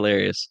kind of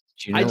hilarious.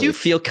 I do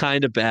feel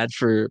kind of bad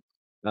for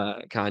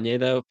Kanye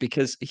though,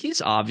 because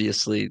he's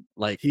obviously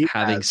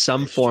having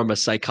some form of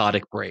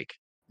psychotic break.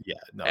 Yeah,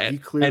 no, he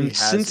clearly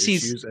has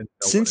issues, and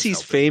no one since is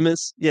he's helping.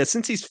 famous,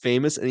 since he's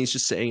famous and he's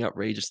just saying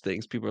outrageous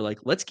things, people are like,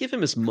 let's give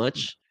him as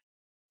much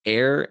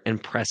air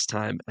and press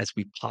time as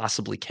we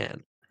possibly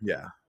can.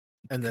 Yeah,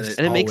 and then it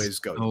And it makes always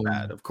goes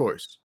bad. Of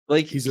course,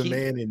 like he's a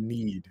man in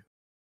need.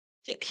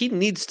 he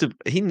needs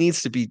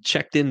to be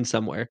checked in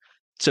somewhere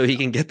so he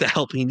can get the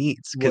help he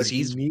needs because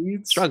he's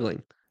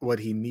struggling. What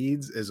he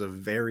needs is a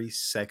very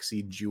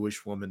sexy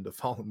Jewish woman to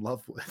fall in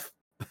love with.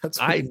 That's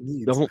what I he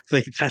needs. don't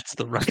think that's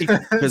the right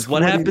because That's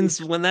what what he happens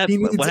needs. when that He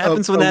needs what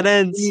happens when that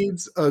ends? He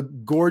needs a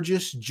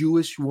gorgeous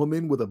Jewish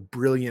woman with a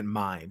brilliant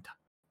mind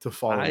to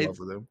fall in love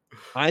with him.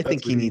 I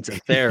think That's he what needs a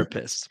needs.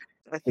 therapist.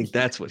 I think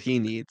that's what he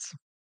needs.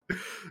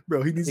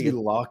 Bro, he needs to think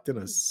be locked in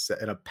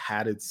a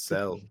padded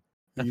cell.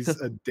 He's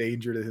a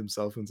danger to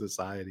himself and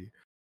society.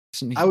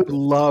 I would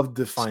love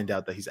to find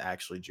out that he's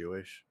actually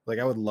Jewish. Like,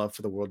 I would love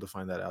for the world to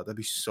find that out. That'd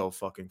be so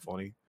fucking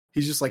funny.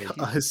 He's just like a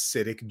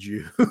Hasidic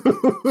Jew.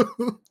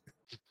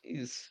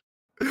 He's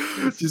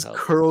just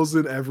curls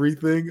and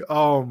everything.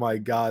 Oh my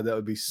god, that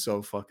would be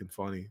so fucking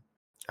funny.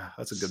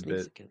 That's a good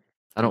bit.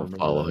 I don't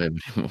follow him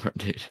anymore,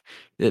 dude.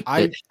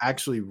 I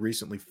actually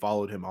recently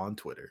followed him on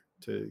Twitter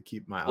to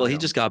keep my eye. Well, he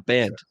just got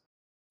banned.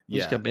 He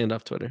Yeah, just got banned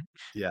off Twitter.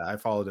 Yeah, I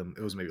followed him.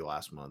 It was maybe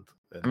last month.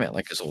 I meant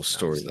like his whole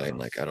storyline.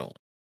 Like, I don't.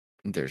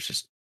 There's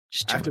just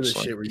too after much,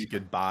 the shit where you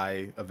could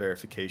buy a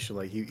verification.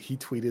 Like he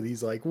tweeted,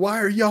 he's like, "Why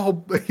are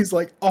y'all?" He's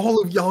like,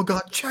 "All of y'all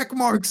got check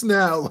marks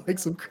now." Like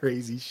some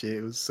crazy shit.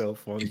 It was so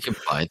funny. You can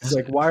buy He's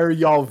like, "Why are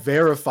y'all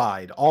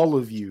verified? All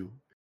of you."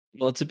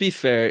 Well, to be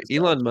fair,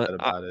 Elon Musk.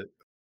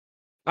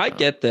 I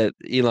get that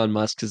Elon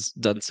Musk has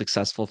done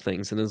successful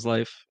things in his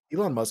life.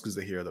 Elon Musk is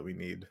the hero that we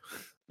need.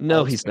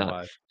 No, he's not.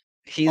 Why.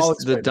 He's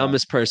the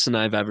dumbest person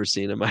I've ever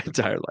seen in my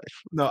entire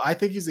life. No, I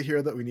think he's the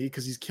hero that we need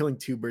because he's killing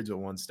two birds with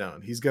one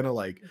stone. He's gonna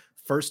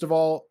first of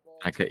all,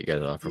 I cut you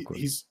guys off real quick.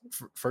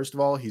 First of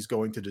all, he's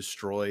going to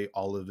destroy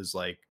all of his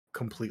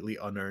completely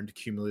unearned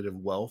cumulative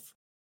wealth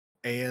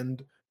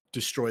and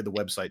destroy the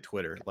website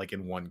Twitter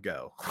in one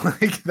go.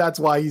 That's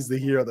why he's the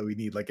hero that we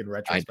need. In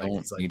retrospect, I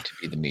don't need to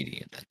be the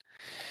median then.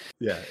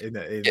 Yeah, in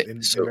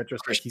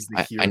retrospect, he's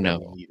the hero that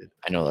we needed.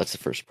 I know that's the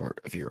first part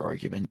of your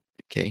argument.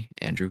 Okay,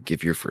 Andrew,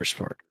 give your first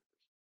part.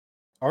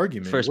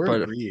 Argument. First We're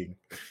part agreeing.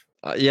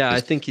 Yeah,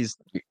 I think he's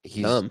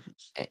dumb.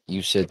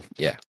 You said,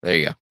 yeah. There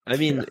you go. I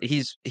mean,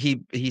 he's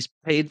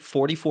paid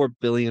 $44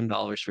 billion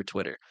for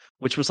Twitter,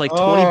 which was like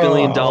 $20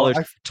 billion.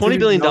 $20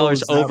 billion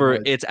over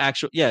its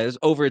actual. Yeah, it was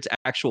over its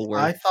actual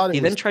worth. I thought he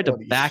then tried to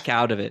back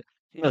out of it.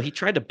 He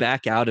tried to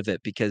back out of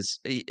it because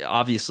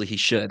obviously he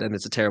should, and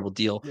it's a terrible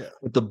deal. Yeah.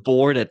 But the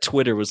board at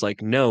Twitter was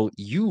like, "No,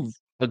 you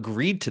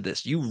agreed to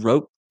this. You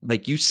wrote,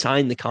 you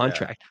signed the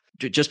contract.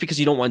 Yeah. Just because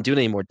you don't want to do it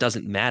anymore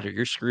doesn't matter.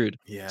 You're screwed."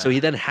 Yeah. So he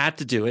then had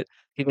to do it.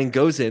 He then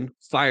goes in,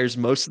 fires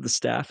most of the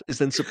staff, is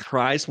then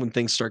surprised when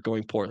things start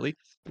going poorly,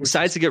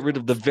 decides to get rid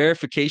of the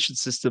verification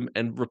system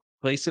and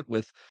replace it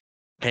with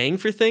paying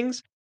for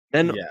things.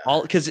 Then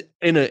because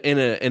in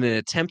an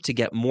attempt to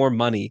get more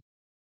money,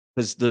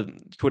 because the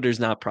Twitter's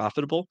not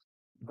profitable,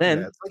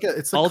 then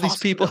it's all these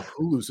people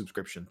Hulu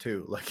subscription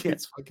too.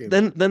 It's fucking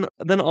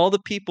then all the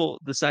people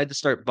decide to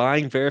start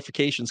buying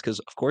verifications because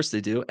of course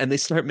they do, and they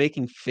start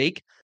making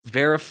fake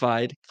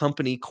verified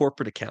company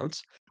corporate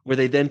accounts where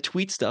they then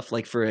tweet stuff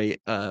like for a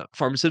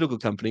pharmaceutical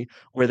company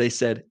where they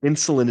said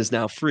insulin is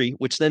now free,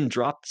 which then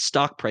dropped the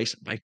stock price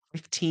by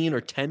 15 or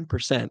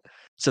 10%.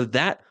 So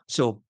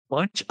a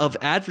bunch of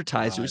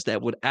advertisers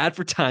that would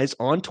advertise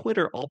on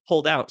Twitter all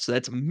pulled out. So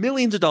that's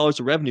millions of dollars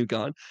of revenue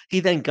gone. He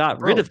then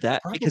got rid of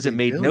that because it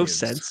made no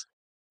sense.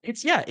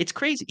 It's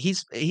crazy.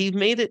 He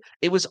made it.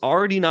 It was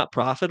already not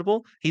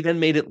profitable. He then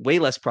made it way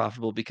less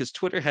profitable because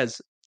Twitter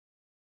has,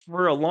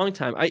 for a long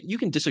time, you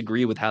can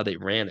disagree with how they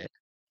ran it,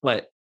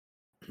 but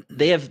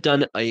they have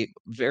done a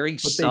very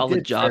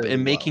solid job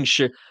in making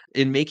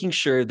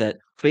sure that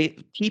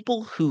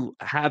people who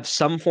have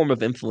some form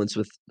of influence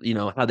with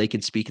how they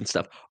can speak and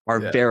stuff are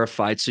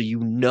verified, so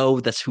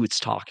that's who it's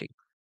talking.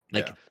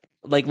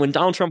 Like when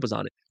Donald Trump was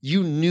on it,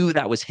 you knew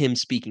that was him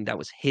speaking, that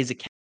was his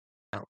account.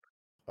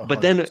 100%.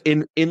 But then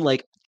in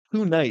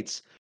 2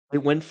 nights, it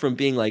went from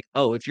being like,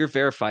 oh, if you're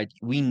verified,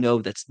 we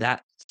know that's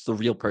the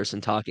real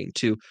person talking,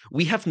 to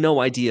we have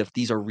no idea if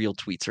these are real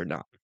tweets or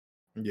not.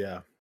 Yeah.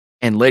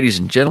 And ladies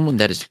and gentlemen,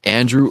 that is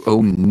Andrew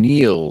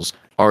O'Neill's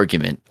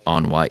argument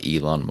on why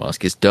Elon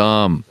Musk is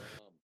dumb.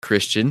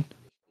 Christian,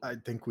 I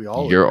think we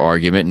all your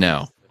argument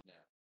now.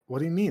 What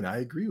do you mean? I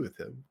agree with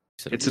him.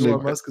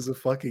 Elon Musk is a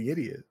fucking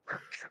idiot.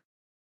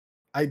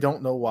 I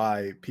don't know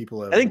why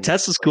people have. I think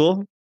Tesla's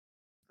cool.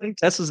 I think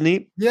Tesla's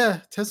neat.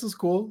 Yeah, Tesla's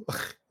cool,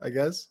 I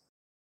guess.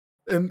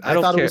 And I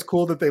thought it was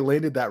cool that they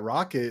landed that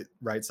rocket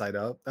right side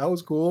up. That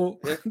was cool.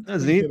 Yeah, that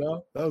was neat.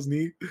 That was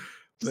neat.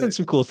 He's done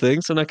some cool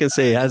things. I'm not gonna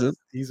say he hasn't.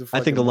 He's a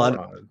I think a lot.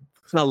 Moron.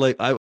 It's not like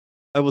I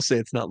will say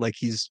it's not like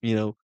he's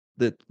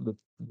the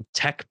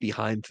tech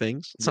behind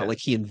things. It's not like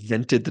he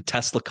invented the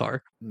Tesla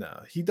car.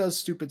 No, he does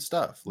stupid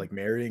stuff like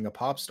marrying a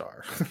pop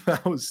star.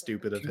 That was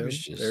stupid of him.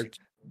 They're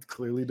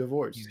clearly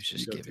divorced. He was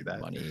just giving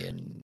money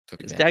and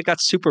His dad got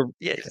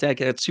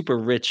super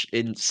rich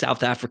in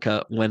South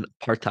Africa when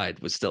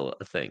apartheid was still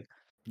a thing.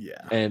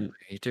 Yeah. And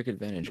he took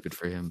advantage. Good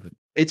for him.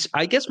 But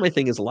I guess my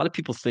thing is a lot of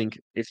people think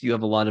if you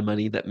have a lot of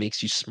money that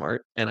makes you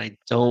smart, and I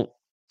don't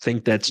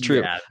think that's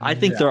true. Yeah, I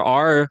think there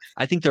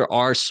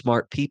are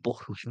smart people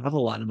who have a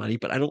lot of money,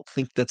 but I don't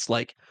think that's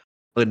like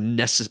a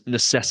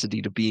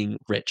necessity to being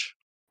rich.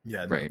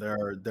 Yeah, no, Right.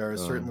 there are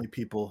certainly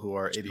people who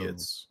are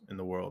idiots in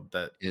the world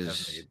that have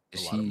made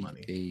a lot of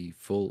money. A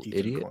full Ethan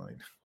idiot? Klein.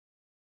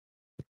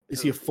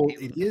 Is he a full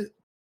idiot?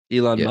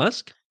 Elon Yeah.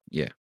 Musk?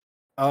 Yeah.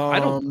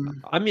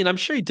 I mean, I'm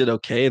sure he did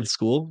okay in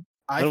school.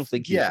 I don't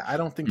think he's I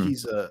don't think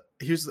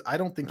I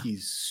don't think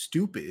he's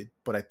stupid,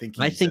 but I think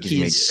I think He's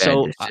made he's bad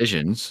so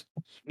decisions.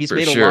 he's for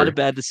made a sure. lot of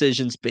bad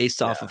decisions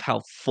based off of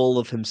how full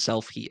of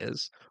himself he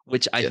is,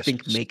 which I Yes,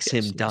 think makes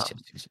him dumb.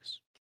 yes.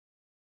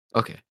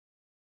 Okay.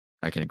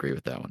 I can agree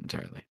with that one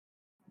entirely.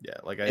 Yeah,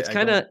 like It's I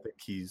kinda- don't think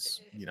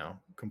he's,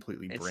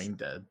 completely brain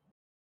dead.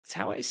 It's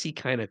how I see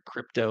kind of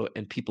crypto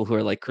and people who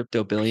are like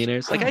crypto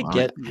billionaires. Like I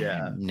get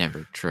Yeah.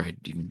 Never tried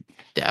even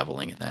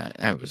dabbling in that.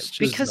 I was just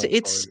because no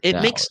it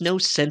point. makes no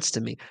sense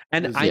to me.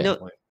 And There's I no know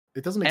point.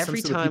 It doesn't make every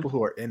sense to the time people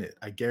who are in it.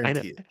 I I know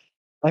guarantee it.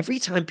 every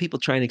time people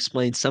try and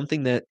explain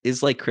something that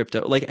is like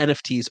crypto, like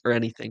NFTs or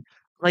anything,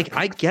 like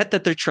I get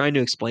that they're trying to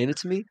explain it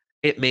to me.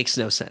 It makes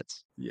no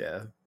sense.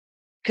 Yeah.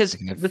 Because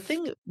Like the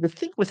thing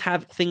with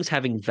things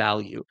having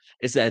value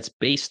is that it's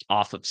based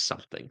off of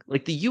something.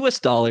 Like the US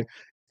dollar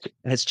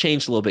has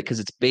changed a little bit because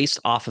it's based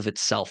off of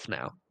itself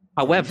now.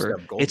 Yeah, we used to However,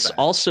 have gold it's back.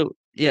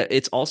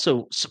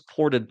 also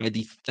supported by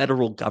the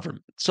federal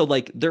government. So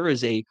like there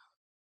is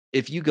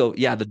if you go,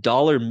 the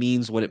dollar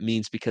means what it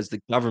means because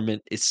the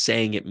government is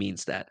saying it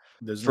means that.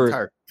 There's an For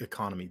entire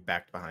economy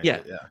backed behind yeah,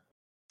 it. Yeah.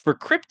 for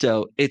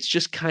crypto, it's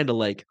just kind of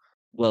like,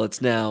 well,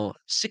 it's now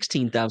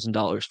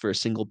 $16,000 for a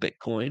single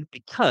Bitcoin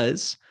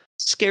because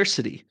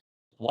scarcity.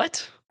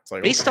 What? It's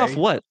like, Based off okay,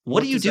 what?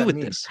 What do you does do that with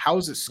mean? this? How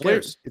is it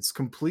scarce? It's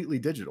completely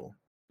digital.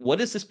 What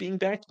is this being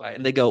backed by?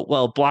 And they go,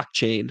 well,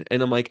 blockchain.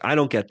 And I'm like, I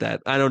don't get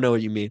that. I don't know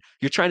what you mean.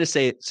 You're trying to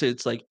say it, so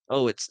it's like,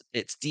 oh, it's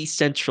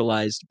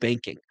decentralized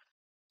banking.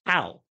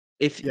 How?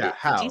 If Yeah, it,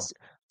 how?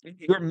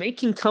 you're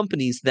making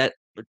companies that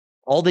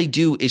all they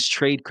do is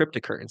trade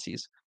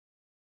cryptocurrencies.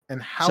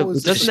 And how So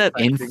is doesn't this that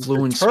affecting the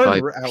influenced by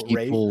turnout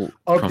rate people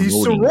of these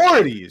promoting?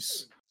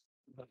 sororities?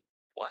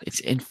 what? It's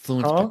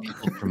influenced by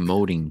people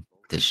promoting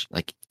this,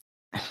 like,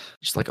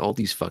 just like all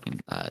these fucking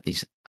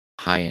these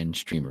high-end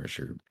streamers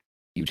or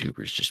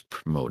YouTubers just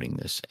promoting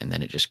this, and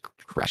then it just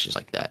crashes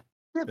like that.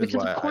 Yeah, Is because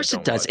why of I course it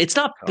don't does. watch It's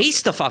not content.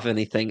 based off of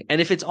anything.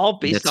 And if it's all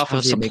based That's off how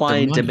of they make supply their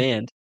and money.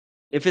 demand,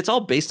 if it's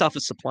all based off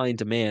of supply and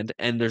demand,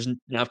 and there's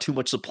now too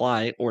much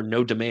supply or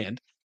no demand,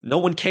 no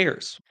one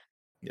cares.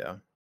 Yeah.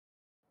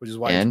 Which is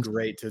why And it's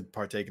great to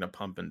partake in a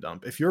pump and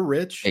dump. If you're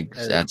rich,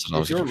 that's what I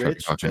was if you're gonna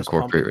rich, fucking just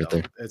pump incorporate and right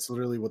there. dump. It's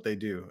literally what they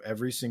do.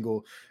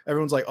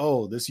 Everyone's like,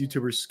 "Oh, this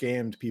YouTuber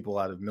scammed people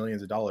out of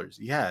millions of dollars."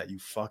 Yeah, you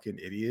fucking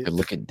idiot. But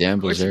look at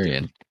Dan course you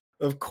Bilzerian.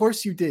 Of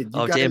course you did.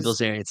 You Oh, Dan guys,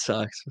 Bilzerian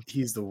sucks.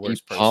 he's the He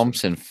worst person.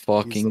 pumps and He's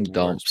fucking the worst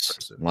dumps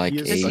person. like He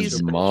a is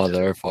such a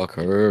bullshitter.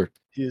 motherfucker.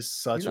 He is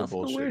such He's a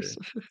also the bullshitter. worst.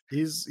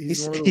 He's He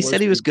one of the he said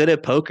worst he was people. good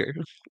at poker,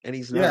 and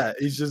he's not. Yeah,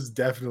 he's just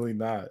definitely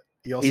not.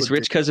 He also He's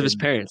rich didn't because of his win-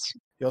 parents.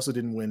 He also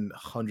didn't win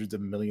hundreds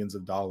of millions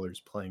of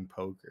dollars playing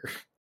poker.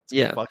 He's a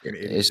Yeah. fucking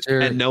idiot. Is there?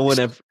 And no one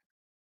ever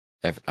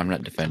I'm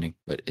not defending,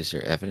 but is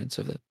there evidence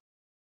of that?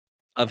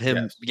 of him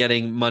Yes.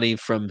 getting money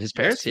from his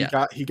parents. Yes,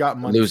 Yeah. he got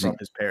money Losing- from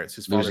his parents.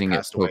 His father losing at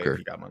passed away, poker. and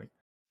he got money.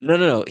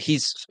 No.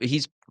 He's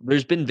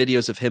there's been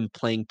videos of him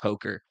playing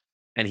poker,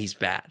 and he's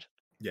bad.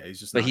 Yeah, he's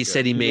just. But not he good.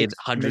 said he made makes-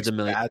 hundreds of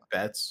million. Bad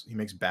bets. He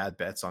makes bad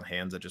bets on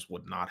hands that just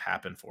would not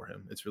happen for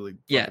him. It's really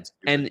Yeah, fucking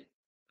stupid. and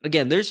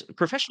again, there's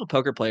professional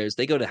poker players.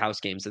 They go to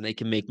house games and they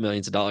can make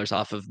millions of dollars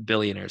off of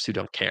billionaires who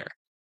don't care.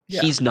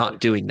 Yeah, He's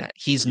not doing that.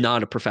 He's yeah.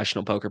 not a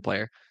professional poker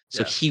player,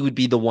 so Yeah. he would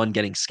be the one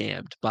getting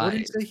scammed by. What did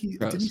he say? Didn't he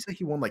pros. say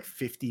he won like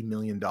 $50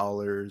 million,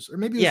 or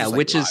maybe it was Yeah, just, like,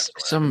 which live is or whatever.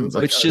 It Some was,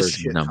 like, which a just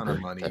shit ton number. of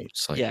money.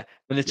 That's like, Yeah,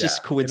 and it's Yeah, just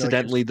and, like,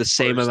 coincidentally the his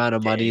same first amount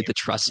of money game. the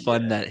trust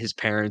fund Yeah. that his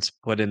parents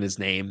put in his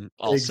name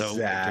also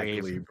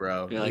Exactly, gave.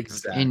 bro. You're like,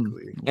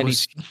 Exactly.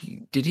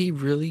 And did he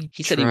really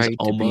he said he was try to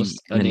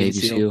almost be a in the Navy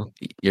Navy SEAL. SEAL?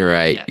 You're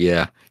right.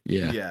 Yeah.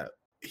 Yeah.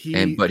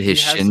 He But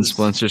his has shin this-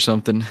 splints or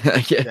something.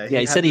 Yeah, he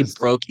had said he this-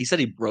 broke. He said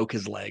he broke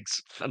his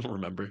legs. I don't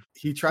remember.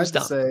 He tried was to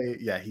dumb. say,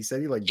 yeah. He said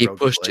he like He broke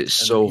his pushed it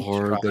legs, and so then he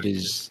hard that tried-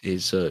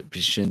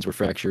 his shins were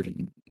fractured.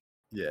 And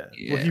Yeah.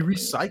 Well, he Yeah.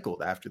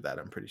 recycled after that,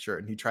 I'm pretty sure.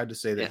 And he tried to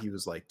say that Yeah. he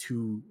was like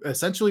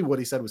essentially what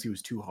he said was he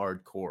was too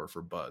hardcore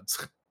for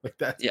buds. Like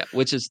that. Yeah,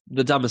 which is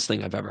the dumbest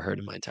thing I've ever heard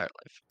in my entire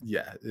life.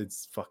 Yeah,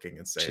 it's fucking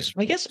insane. Just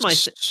I guess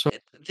so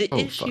the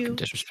fucking issue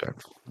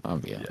disrespectful.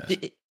 Yeah.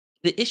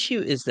 the issue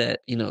is that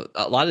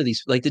a lot of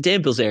these, like the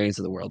Dan Bilzerians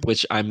of the world,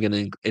 which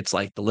it's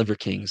like the Liver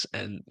Kings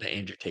and the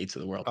Andrew Tates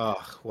of the world. Oh,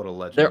 what a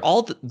legend.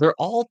 They're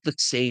all the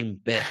same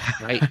bit,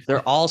 right?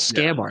 They're all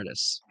scam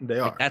artists.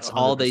 They Like, are. that's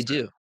all they 100%.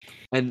 do.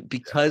 And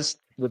because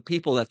the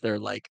people that they're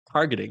like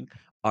targeting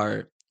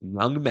are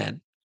young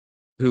men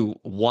who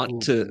want Who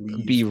to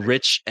believe be they-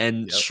 rich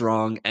and Yep.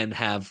 strong and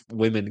have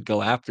women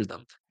go after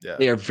them. Yeah,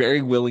 They are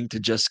very willing to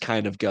just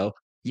kind of go,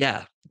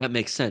 yeah, that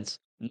makes sense.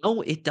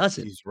 No, it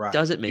doesn't. he's right.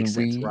 Doesn't make And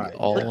sense. we Right.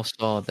 all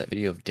saw that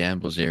video of Dan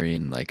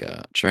Bilzerian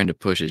trying to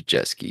push his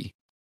jet ski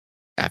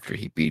after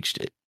he beached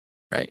it,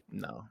 right?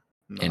 No,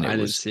 And I it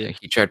didn't was see it.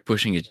 he tried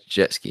pushing his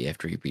jet ski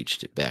after he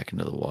beached it back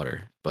into the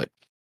water, but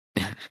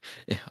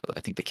I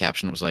think the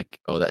caption was like,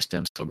 "Oh, that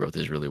stem cell growth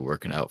is really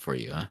working out for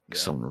you, huh?" Yeah.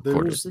 Someone There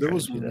recorded was trying there to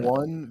was do that.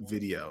 one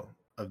video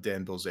of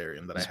Dan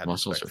Bilzerian that I His had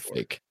muscles are respect for.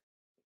 fake.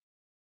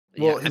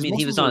 Well, Yeah, I his mean,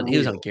 he was muscles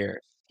are on real.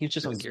 gear. He was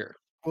just on His- gear.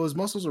 Well, his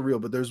muscles are real,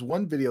 but there's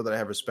one video that I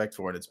have respect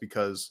for, and it's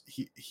because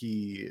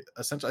he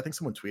essentially, I think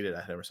someone tweeted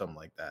at him or something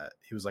like that.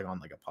 He was like on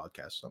like a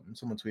podcast or something.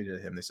 Someone tweeted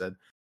at him. They said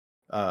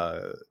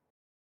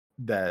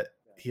that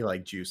he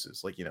like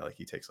juices, like like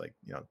he takes like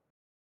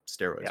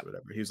steroids Yep. or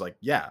whatever. He was like,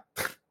 yeah,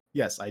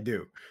 yes, I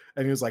do.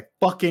 And he was like,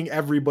 fucking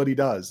everybody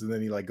does. And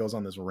then he like goes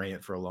on this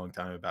rant for a long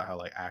time about how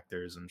like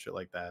actors and shit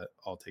like that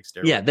all take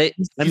steroids. Yeah, they.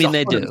 I mean,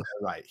 they 100% do.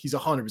 right. He's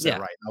 100% Yeah.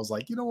 right. And I was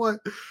like, you know what?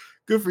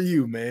 Good for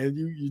you, man.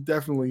 You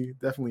definitely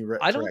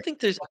I don't correct. think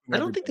there's. Fucking I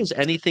don't think everybody there's does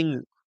it.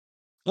 anything.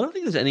 I don't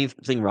think there's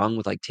anything wrong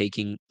with like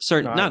taking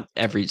certain. No, I Not don't think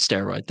so. every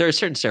steroid. There are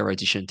certain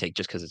steroids you shouldn't take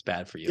just because it's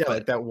bad for you. Yeah, but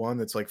like that one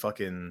that's like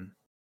fucking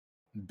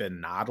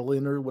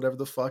Benadryl or whatever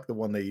the fuck, the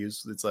one they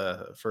use. It's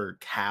for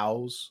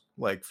cows,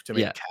 like to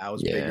make Yeah.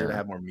 cows bigger to Yeah.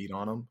 have more meat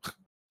on them.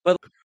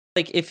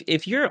 like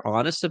if you're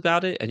honest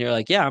about it and you're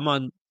like, yeah, I'm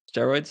on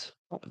steroids,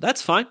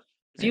 that's fine.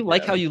 If you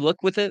like Yeah. how you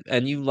look with it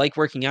and you like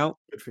working out,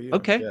 Good for you.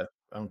 okay, Yeah,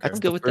 I don't I'm care.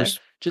 good The with that. first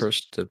Just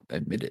person to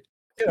admit it.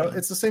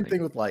 It's the same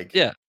thing with like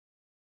yeah,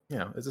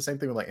 it's the same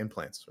thing with like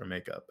implants or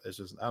makeup. It's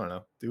just I don't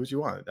know. Do what you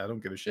want. I don't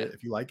give a shit. Yeah.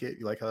 If you like it,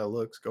 you like how that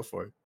looks, go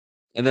for it.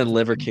 and then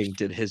Liver King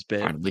did his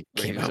bit. Finally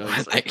where he came was out always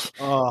with like, like,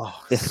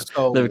 Oh, Yeah.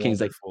 so Liver King's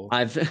like,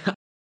 wonderful.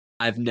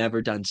 I've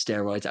never done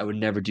steroids. I would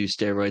never do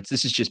steroids.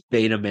 This is just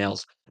beta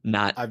males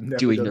not I've never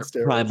doing done their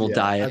steroids. primal Yeah,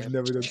 diet. I've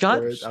never done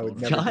Shut steroids. I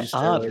would never do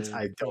shut up. steroids.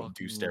 I don't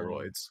do Fucking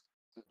lying. steroids.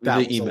 That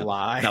was a email.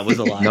 lie. That was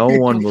a lie. no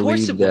one Of course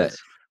believed it that.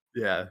 was.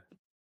 Yeah,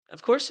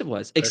 Of course it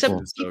was. that Except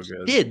shit is so people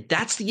good. did.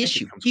 That's the I think it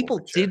issue. comes People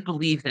from a chair. did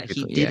believe that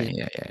he Yeah, didn't.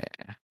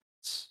 yeah.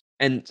 It's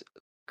And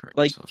correct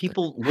like yourself there.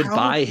 people would How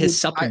buy his would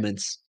I-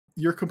 supplements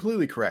You're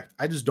completely correct.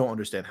 I just don't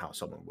understand how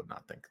someone would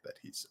not think that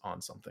he's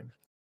on something.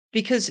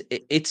 because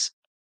it's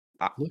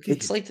Look at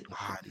it's his like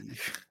body.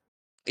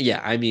 yeah,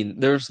 I mean,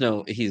 there's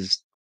no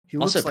he's He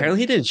also looks like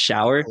apparently he didn't a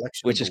shower,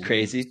 collection which of is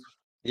crazy. balloons.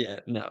 Yeah,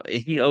 no,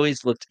 he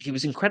always looked he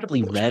was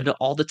incredibly Bullshit. red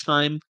all the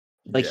time.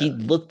 Like Yeah.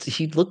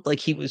 he looked like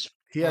he was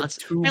He had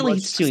too apparently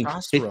much he's doing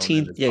testosterone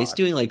in his he's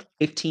body. doing like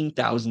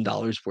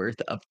 $15,000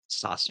 worth of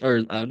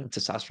not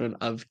testosterone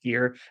of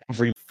gear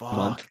every Fuck,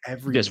 month.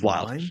 every Just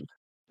wild. month?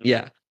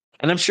 Yeah.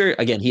 And I'm sure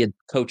again he had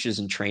coaches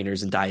and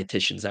trainers and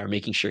dietitians that are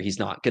making sure he's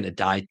not gonna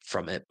die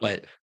from it.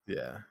 But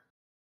Yeah,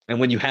 and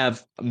when you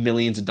have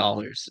millions of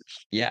dollars,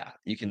 yeah,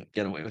 you can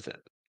get away with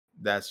it.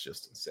 that's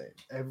just insane.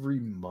 Every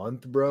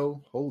month,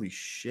 bro. Holy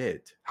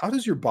shit. How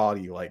does your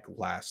body like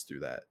last through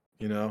that?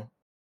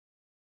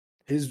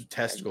 His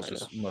testicles know.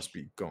 just must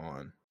be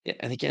gone. Yeah,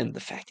 and again, the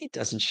fact he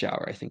doesn't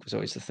shower, I think, was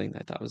always the thing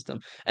that I thought was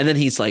dumb. And then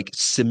he's like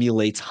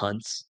simulates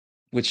hunts,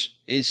 which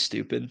is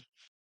stupid.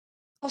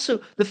 Also,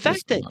 the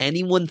fact that not.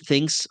 anyone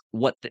thinks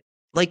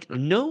like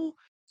no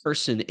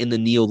person in the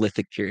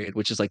Neolithic period,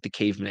 which is like the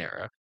caveman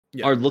era,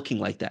 Yeah. are looking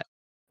like that.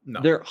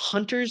 No, They're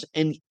hunters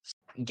and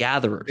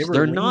gatherers. they were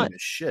They're lean not.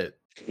 as shit.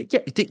 Yeah,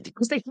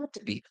 because they had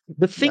to be.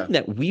 The thing Yeah.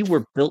 that we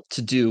were built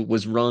to do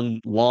was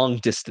run long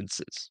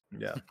distances.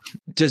 Yeah,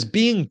 Does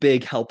being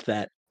big help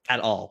that at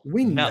all?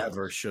 we No.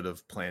 never should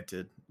have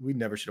planted. We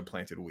never should have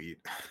planted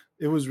wheat.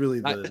 It was really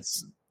I- the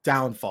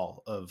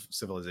downfall of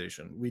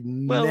civilization. We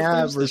Well, it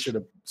was never the- should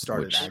have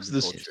started which- It was, the,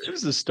 agriculture. it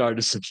was the start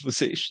of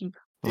civilization.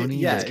 Funny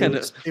Yeah, that- It's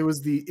kinda- it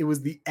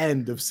was the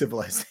end of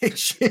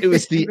civilization. It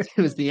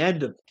was the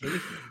end of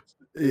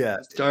yeah.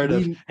 the start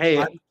of we- hey,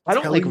 I'm I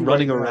don't like telling you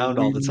running right now, around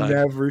all the we time.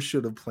 Never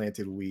should have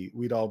planted wheat.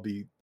 We'd all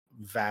be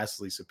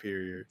vastly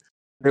superior.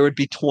 There would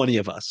be 20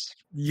 of us.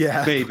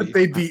 Yeah, Maybe. but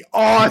they'd be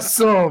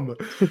awesome.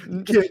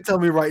 You can't tell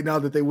me right now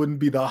that they wouldn't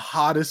be the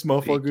hottest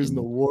motherfuckers in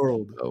the Speaking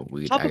world. Oh,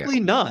 weed. Probably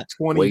not.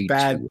 20 way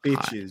bad too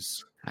high.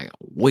 bitches. I got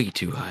way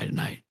too high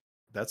tonight.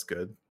 That's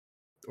good.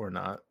 Or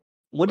not.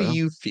 What do Well,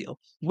 you feel?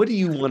 What do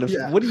you want to?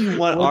 Yeah. What do you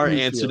want What our do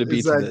you answer feel? to be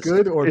Is to that this?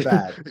 good or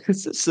bad?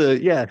 Is this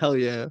yeah, hell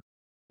yeah.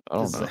 I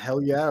don't Is it a know.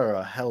 hell yeah or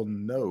a hell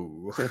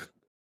no?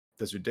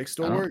 Does your dick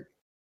still I don't- work?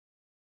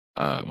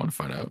 I want to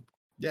find out.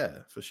 Yeah,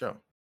 for sure.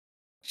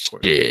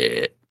 course.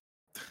 Shit.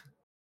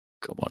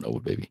 Come on over,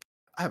 baby.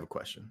 I have a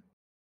question.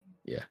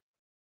 Yeah.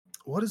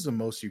 What is the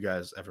most you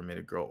guys ever made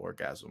a girl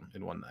orgasm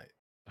in one night?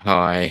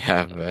 I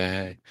have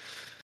a.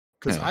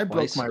 Because Yeah. I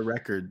broke Twice. my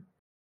record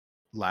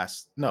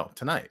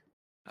tonight.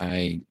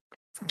 I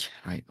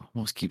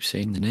almost keep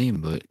saying the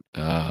name, but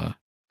I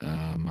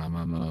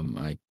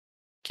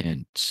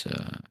can't.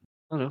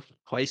 I don't know,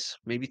 twice,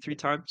 maybe 3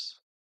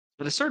 times.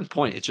 At a certain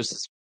point, it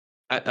just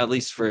at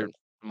least for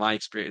my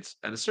experience.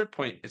 At a certain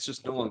point, it's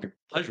just no longer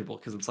pleasurable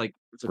because it's like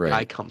if a guy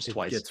Right. comes It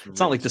twice, gets it's not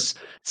really like this.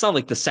 It's not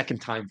like the second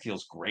time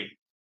feels great.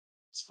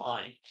 It's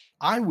fine.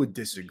 I would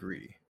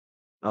disagree.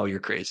 Oh, you're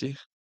crazy.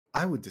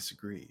 I would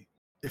disagree.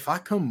 If I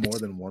come more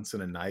than once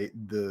in a night,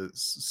 the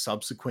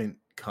subsequent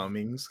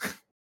comings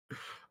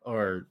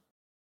are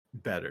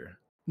better.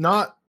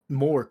 Not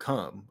more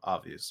come,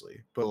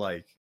 obviously, but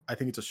like I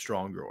think it's a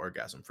stronger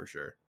orgasm for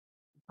sure.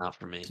 Not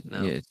for me.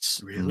 No. Yeah,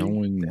 it's Really?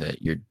 knowing Damn.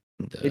 that you're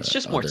It's the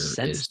just more other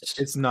sensitive. is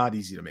It's not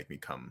easy to make me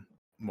come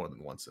more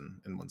than once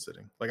in one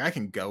sitting. Like I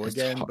can go it's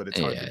again, hard, but it's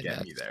hard to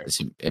get me there. It's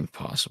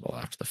impossible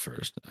after the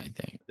first, I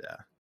think. Yeah.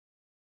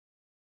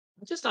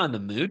 I'm just not in the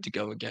mood to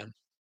go again.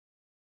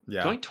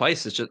 Yeah. Going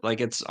twice is just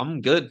like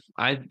I'm good.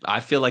 I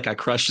feel like I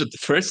crushed it the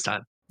first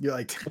time. You're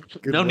like,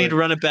 good No need to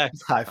work. run it back.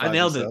 Just high I five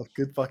nailed it. yourself.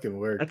 Good fucking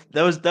work.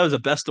 That was a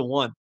best of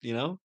one, you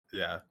know?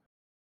 Yeah.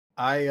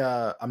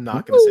 I'm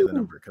not gonna say the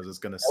number because it's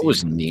gonna That was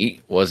seem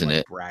neat, wasn't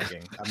like it?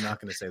 bragging. I'm not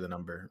gonna say the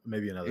number.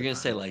 Maybe another You're gonna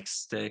time. say like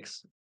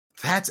 6.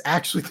 That's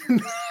actually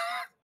Of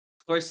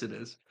course it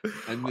is.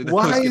 I knew that was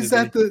why gonna is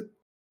that be. the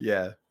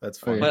yeah, that's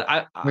fine. But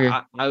Okay.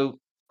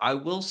 I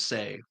will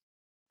say,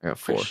 I got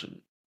 4.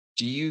 Christian,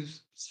 do you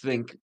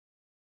think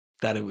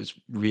that it was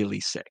really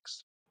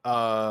 6?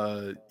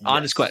 Honest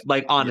Yes. question,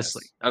 like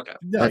honestly. Yes. Okay.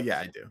 No, yeah,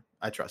 I do.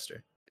 I trust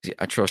her. See,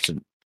 I trusted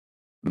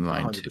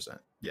mine too. 100%.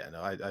 Yeah,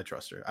 no, I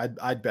trust her.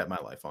 I'd bet my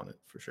life on it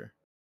for sure.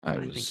 I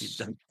think you've was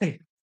done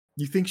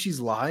You think she's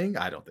lying?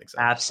 I don't think so.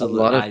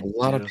 absolutely. a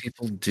lot of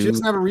people She do.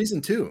 doesn't have a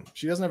reason to.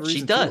 She doesn't have a She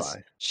reason to does.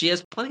 lie. She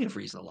has plenty of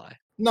reason to lie.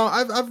 No,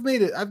 I've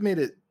made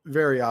it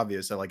very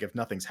obvious that like if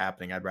nothing's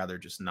happening, I'd rather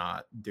just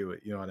not do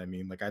it. You know what I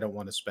mean? Like I don't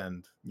want to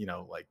spend,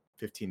 like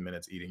 15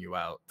 minutes eating you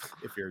out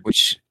if you're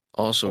Which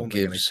also only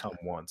gonna gives come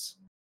once.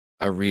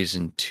 a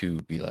reason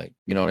to be like,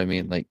 you know what I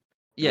mean? Like,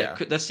 Yeah,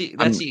 Yeah. that's the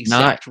I'm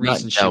exact not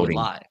reason she would doubting.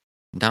 lie.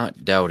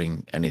 not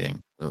doubting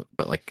anything,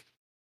 but like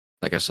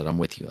I said, I'm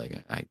with you.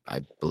 Like I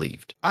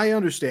believed. I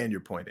understand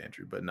your point,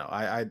 Andrew, but no,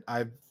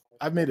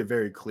 I've made it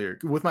very clear.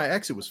 With my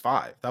ex, it was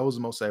 5. That was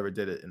the most I ever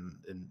did it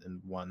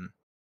in one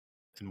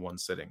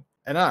sitting.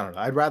 And I don't know.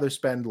 I'd rather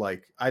spend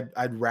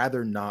I'd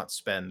rather not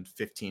spend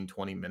 15,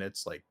 20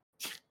 minutes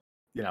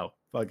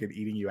fucking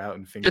eating you out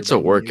and finger It's a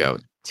banging you.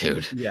 workout,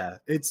 dude. Yeah,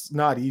 it's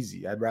not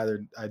easy. I'd rather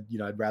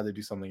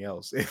do something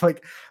else.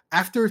 Like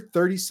after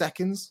 30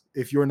 seconds,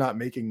 if you're not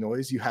making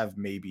noise, you have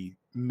maybe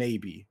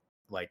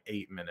like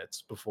 8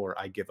 minutes before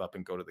I give up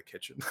and go to the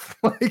kitchen.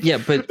 Yeah,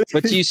 but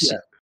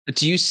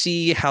do you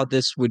see how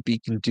this would be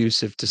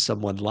conducive to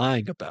someone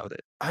lying about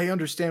it? I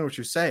understand what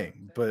you're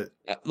saying, but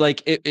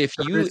Like if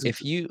there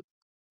isn't-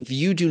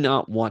 you do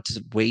not want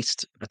to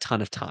waste a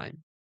ton of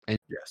time, and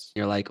yes.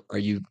 you're like, are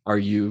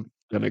you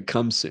gonna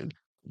come soon?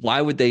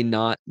 Why would they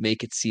not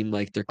make it seem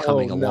like they're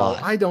coming a no,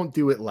 lot? I don't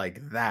do it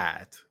like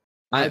that.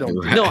 I don't.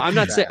 do No, it I'm like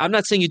not saying that. I'm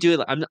not saying you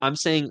do it. I'm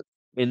saying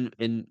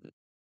in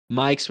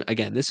my experience.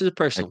 Again, this is a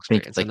personal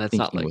experience, and that's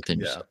not thinking like. within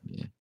Yeah. yourself.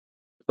 Yeah.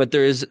 But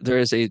there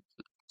is a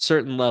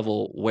certain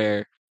level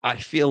where I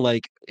feel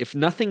like if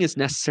nothing is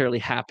necessarily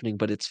happening,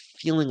 but it's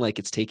feeling like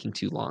it's taking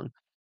too long,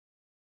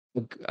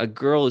 a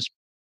girl is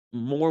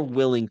more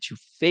willing to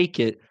fake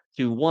it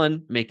to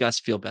one, make us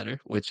feel better,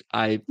 which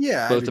I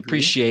Yeah, I'd both agree.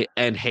 appreciate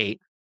and hate,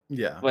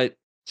 Yeah. but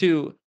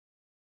two,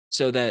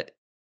 so that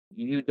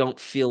you don't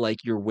feel like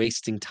you're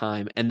wasting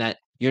time and that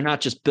you're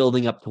not just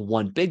building up to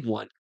one big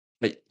one,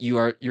 but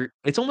you're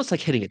it's almost like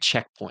hitting a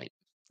checkpoint,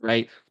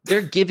 right?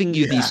 They're giving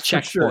you Yeah, these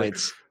for sure.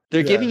 checkpoints.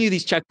 They're Yeah. giving you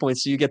these checkpoints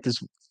so you get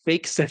this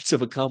fake sense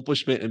of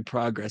accomplishment and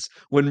progress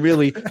when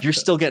really you're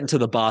still getting to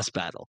the boss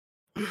battle.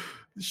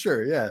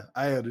 Sure, yeah,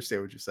 I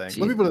understand what you're saying.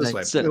 See, Let me put it this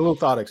like, way: so- a little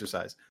thought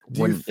exercise. Do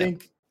you When-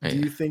 think? Yeah. Do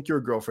you think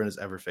your girlfriend has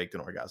ever faked an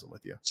orgasm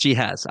with you? She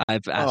has.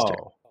 I've asked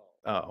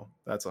her. Oh,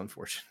 that's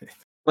unfortunate.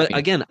 But mean,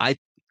 again, I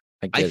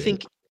get it.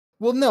 think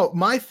Well, no,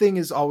 my thing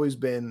has always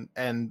been,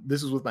 and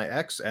this is with my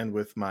ex and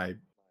with my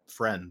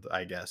friend,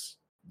 I guess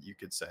you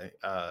could say.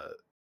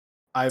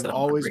 I've Sounds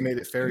always great. made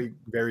it very,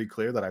 very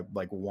clear that I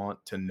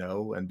want to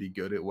know and be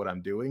good at what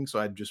I'm doing. So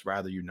I'd just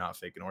rather you not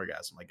fake an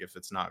orgasm. Like if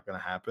it's not going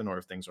to happen or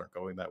if things aren't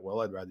going that well,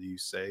 I'd rather you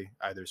say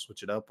either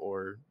switch it up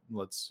or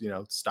let's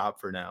stop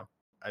for now.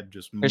 I'd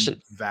just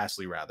Christian-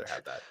 vastly rather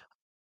have that.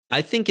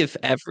 I think if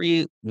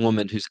every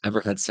woman who's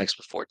ever had sex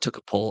before took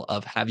a poll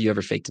of have you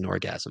ever faked an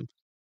orgasm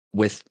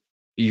with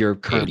your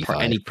current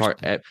part, any part,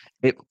 85%.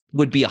 it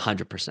would be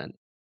 100%.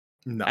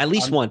 No, At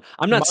least one.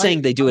 I'm not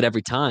saying they do it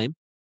every time.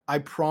 I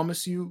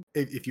promise you,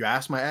 if you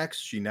ask my ex,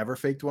 she never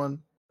faked one.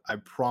 I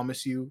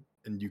promise you,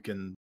 and you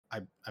can.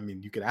 I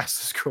mean, you could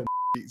ask this girl.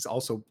 She's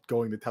also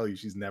going to tell you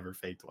she's never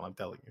faked one. I'm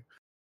telling you.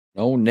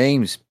 No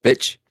names,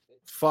 bitch.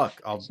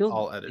 Fuck. I'll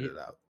edit it- it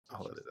out.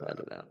 I'll edit it Let out.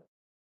 it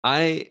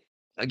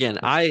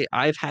out.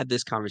 I've had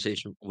this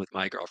conversation with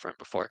my girlfriend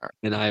before,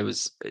 and I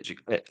was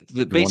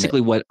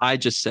basically what I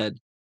just said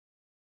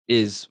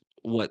is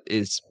what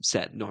is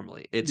said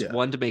normally. It's Yeah.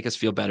 one to make us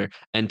feel better,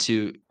 and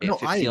two, No,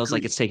 if it I feels like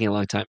agree. it's taking a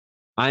long time.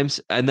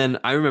 And then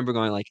I remember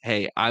going like,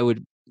 "Hey, I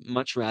would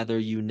much rather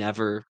you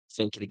never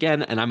think it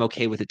again, and I'm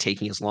okay with it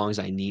taking as long as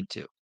I need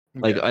to."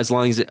 Like Yeah. as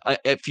long as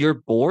if you're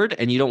bored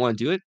and you don't want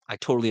to do it, I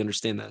totally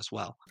understand that as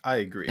well. I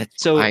agree.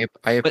 So I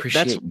but that's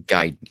appreciate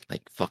guide,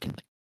 like fucking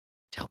like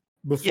tell.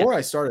 Before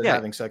I started yeah.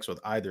 having sex with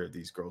either of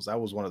these girls, that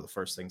was one of the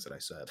first things that I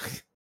said.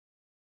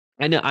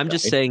 I know. I'm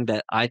just Guide saying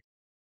that I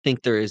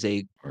think there is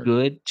a or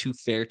good to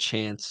fair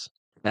chance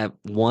that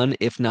one,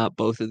 if not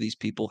both of these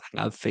people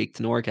have faked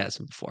an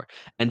orgasm before.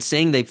 And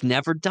saying they've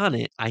never done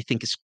it, I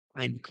think is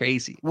kind of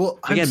crazy. Well,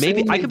 I'm Again, maybe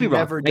saying I could they've be wrong.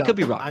 never I done could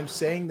be it. wrong. I'm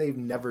saying they've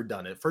never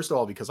done it. First of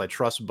all, because I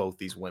trust both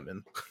these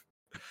women.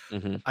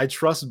 Mhm. I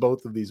trust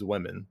both of these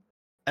women.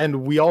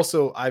 And we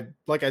also,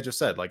 like I just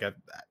said, like I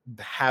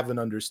have an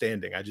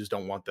understanding. I just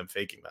don't want them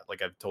faking that.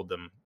 Like I've told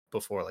them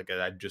before, like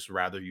I'd just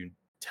rather you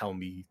tell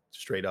me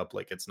straight up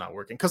like it's not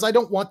working, because I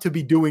don't want to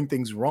be doing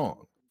things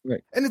wrong.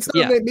 right. And it's not,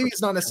 Yeah. maybe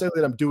it's not necessarily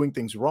that I'm doing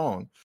things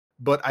wrong,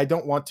 but I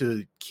don't want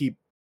to keep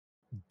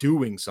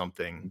doing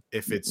something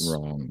if it's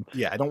Wrong.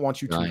 I don't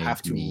want you to Guide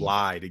have to me.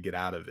 lie to get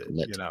out of it.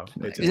 Let You know,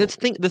 my it's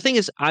The thing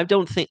is,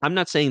 I'm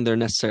not saying they're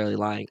necessarily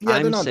lying. they're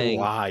I'm not saying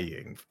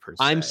lying per se.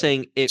 I'm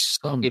saying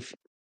Some if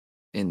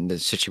in the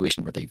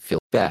situation where they feel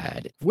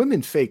bad.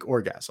 Women fake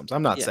orgasms.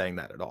 I'm not Yeah. saying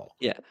that at all.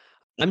 yeah,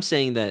 I'm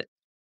saying that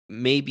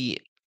maybe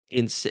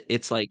it's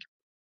like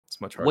It's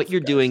much harder. what for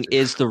you're guys doing to-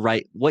 is the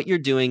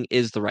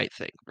right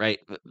thing, right?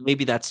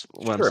 Maybe that's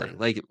what I'm Sure. saying.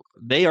 Like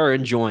they are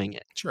enjoying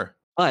it, Sure.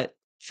 but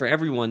for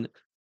everyone,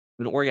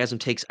 an orgasm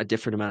takes a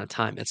different amount of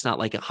time. It's not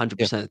like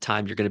 100% of the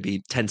time you're going to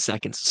be 10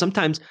 seconds.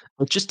 Sometimes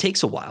it just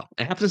takes a while.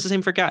 It happens the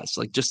same for guys.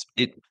 Like just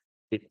it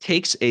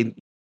takes a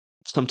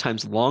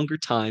sometimes longer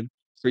time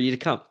for you to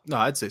come. No,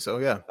 I'd say so.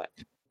 Yeah.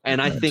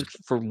 And I Right. think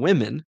for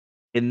women,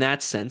 in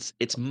that sense,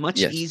 it's much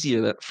Yes.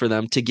 easier for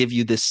them to give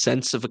you this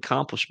sense of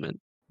accomplishment.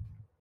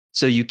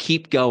 So you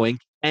keep going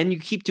and you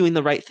keep doing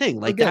the right thing.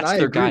 Like Again, that's I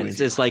their agree with guidance.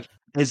 you. It's like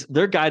as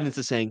their guidance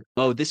is saying,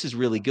 "Oh, this is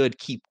really good.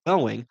 Keep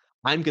going."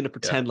 I'm going to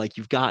pretend like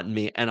you've gotten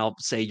me, and I'll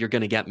say you're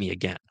going to get me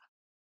again.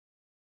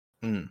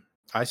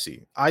 I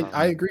see.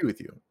 I agree with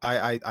you.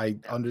 I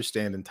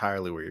understand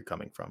entirely where you're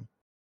coming from.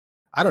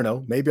 I don't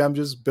know. Maybe I'm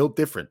just built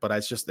different, but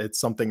it's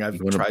something I've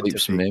You want to tried bleep to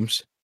some make.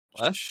 names?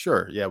 What?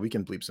 Sure. Yeah, we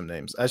can bleep some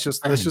names. That's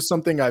just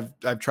something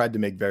I've tried to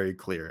make very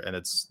clear, and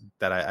it's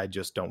that I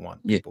just don't want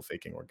Yeah. people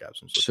faking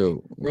orgasms. With me.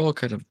 So we're all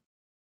kind of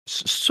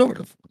sort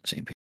of on the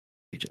same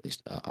page, at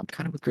least. I'm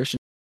kind of with Christian.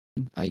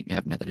 I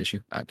haven't had that issue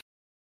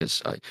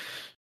because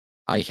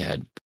I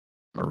had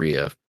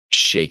Maria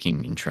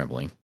shaking and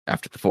trembling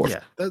after the fourth.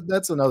 Yeah,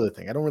 that's another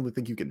thing. I don't really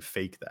think you can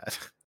fake that.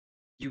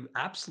 You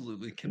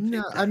absolutely can.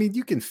 No, fake I that. mean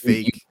you can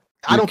fake. you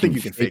I don't can think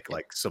you can fake fake it,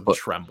 like some but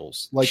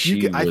trembles. Like she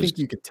you can. I was- think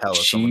you can tell if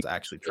she someone's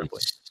actually trembling.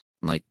 It's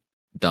like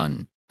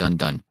done.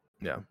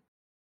 Yeah.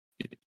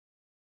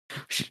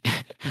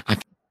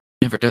 I've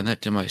never done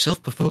that to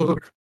myself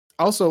before.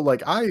 Also,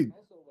 like I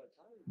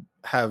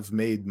have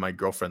made my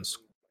girlfriend's,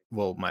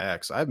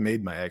 I've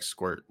made my ex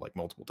squirt like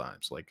multiple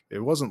times. Like it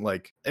wasn't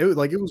like it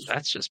was.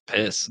 That's just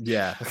piss.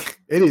 Yeah,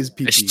 it is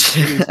PP.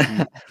 It is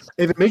pee.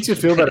 If it makes you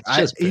feel better, It's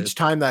just each piss.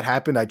 time that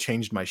happened, I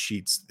changed my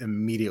sheets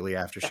immediately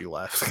after she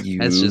left. You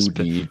That's just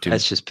need to.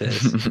 That's just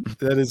piss.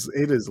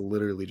 It is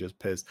literally just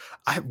piss.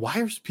 Why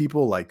are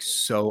people like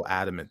so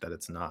adamant that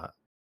it's not?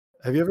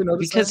 Have you ever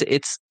noticed Because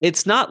that?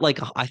 it's not like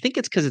I think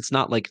it's because it's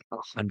not like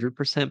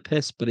 100%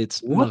 piss, but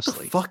it's What the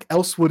mostly. fuck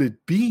else would it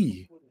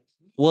be?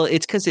 Well,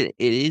 it's because it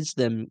is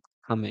them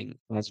coming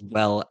as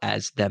well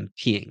as them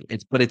peeing.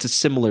 But it's a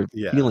similar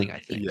Yeah, feeling, I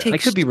think. yeah. I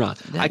could be wrong.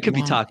 that I could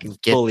be long talking to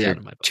get fully there out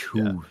of my boat.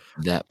 to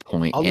that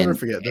point. I'll never and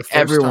forget the first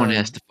everyone time-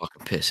 has to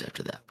fucking piss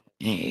after that.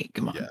 Hey,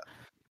 come on.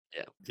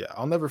 Yeah,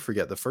 I'll never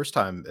forget the first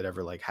time it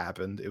ever like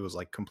happened. It was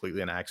like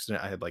completely an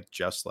accident. I had like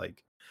just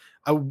like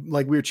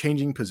we were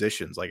changing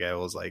positions. Like I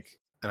was like,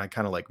 and I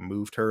kind of like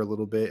moved her a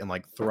little bit and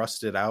like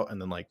thrust it out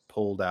and then like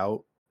pulled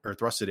out, or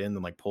thrust it in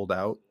and like pulled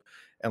out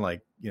and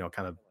like,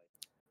 kind of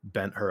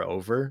bent her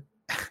over.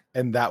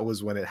 And that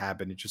was when it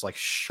happened. It just like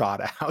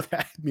shot out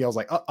at me. I was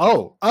like,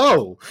 oh,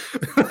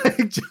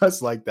 like,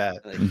 just like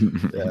that.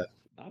 Like, Yeah.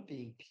 I'm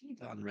being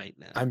peed on right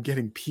now. I'm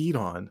getting peed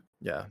on.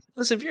 Yeah.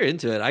 Listen, if you're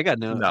into it, I have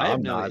No, no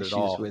I'm not at issues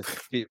all.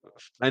 with people.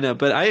 I know,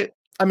 but I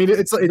mean,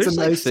 it's a There's,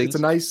 like, nice,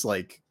 things-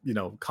 like,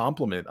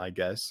 compliment, I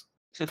guess,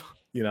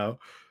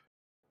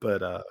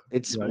 but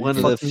it's you one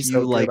of fucked the me few so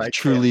good, like I can't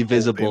truly hold in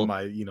visible.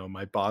 my,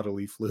 my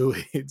bodily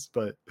fluids.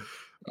 But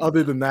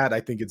other than that, I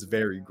think it's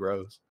very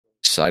gross.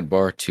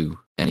 Sidebar to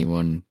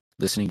anyone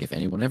listening, if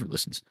anyone ever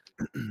listens,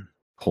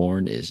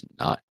 porn is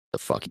not the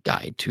fucking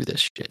guide to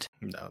this shit.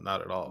 No,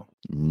 not at all.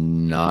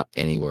 Not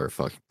anywhere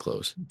fucking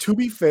close. To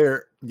be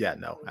fair, yeah,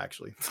 no,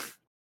 actually,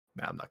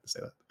 no, I'm not gonna say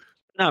that.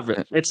 Not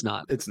really. It's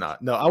not. It's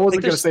not. No, I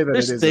wasn't gonna there's- say that it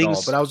there's is at all.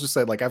 things- But I was just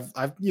saying, like,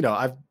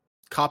 I've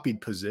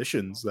copied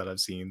positions that I've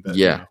seen. That,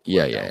 Yeah,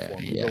 worked out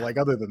for me. yeah. But like,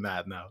 other than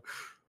that, no.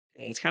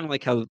 It's kind of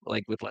like how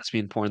like with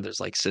lesbian porn, there's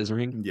like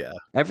scissoring. Yeah.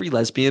 Every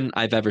lesbian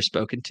I've ever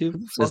spoken to Who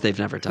the says fuck- they've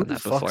never done who the that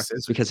fuck before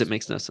because scissors? it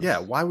makes no sense. Yeah.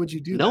 Why would you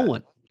do No that?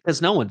 one,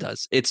 because no one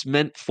does. It's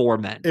meant for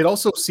men. It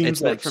also seems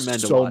It's meant like for men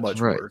to so watch. much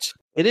Right. work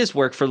It is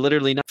work for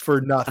literally nothing. for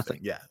nothing.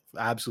 Yeah,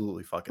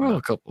 absolutely fucking Well, a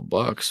nothing. couple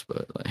bucks,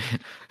 but like,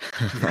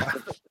 Yeah.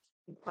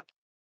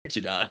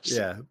 $2.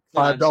 Yeah,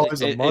 No, I'm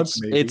saying $5 a month,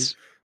 maybe. it's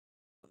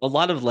a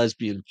lot of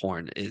lesbian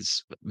porn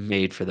is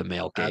made for the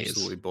male gaze.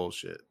 Absolutely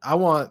bullshit. I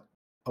want.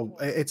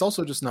 It's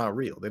also just not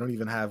real. They don't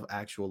even have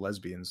actual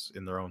lesbians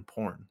in their own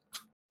porn.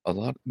 A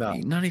lot. No.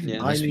 Not even.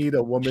 Yeah. I need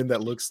a woman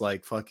that looks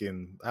like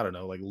fucking, I don't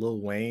know, like Lil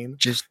Wayne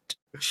Just.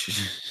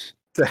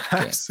 to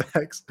have Okay.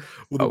 sex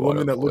with I a want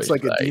woman a that looks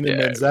voice like like Adina that,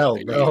 Menzel,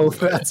 right? bro.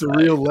 That's a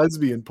real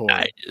lesbian porn.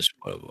 I just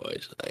want a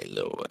voice like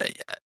Lil Wayne.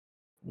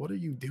 What are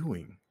you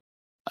doing?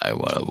 I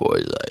want a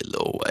voice like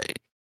Lil Wayne.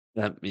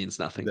 That means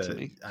nothing to That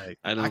me. I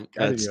I don't. didn't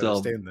That's even still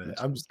understand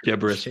that. I'm just gonna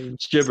gibberish. change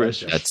It's the gibberish.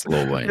 subject. That's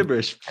Lil Wayne.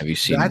 Gibberish. Have you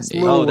seen? That's a,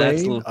 Lil Oh,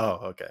 that's Wayne. Lil- Oh,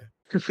 okay.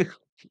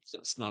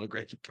 That's not a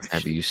great impression.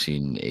 Have you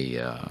seen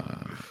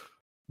a?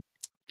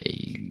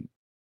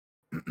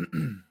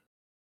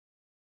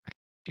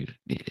 Dude,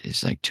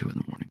 it's like 2 in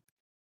the morning.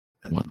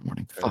 1 in the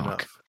morning. Fair Fuck.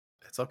 enough.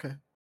 It's okay. Have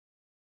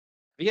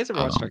you guys ever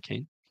watched Um,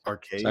 Arcane?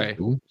 Arcade. Sorry,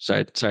 Who?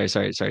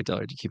 sorry,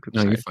 Dillard. You keep.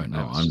 No, sorry. you're fine. No,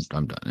 I was I'm just-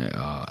 I'm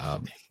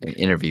done. An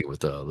interview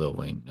with Lil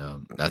Wayne.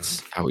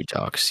 That's how he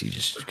talks. He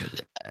just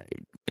goes.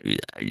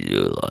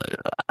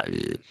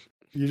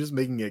 You're just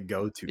making it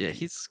go too Yeah, deep.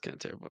 he's kind of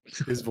terrible.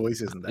 His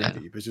voice isn't that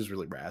Yeah. deep. It's just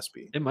really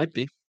raspy. It might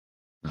be.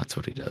 That's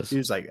what he does.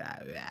 He's like,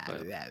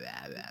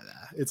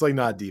 it's like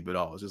not deep at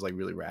all. It's just like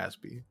really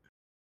raspy.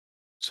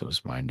 So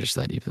is mine just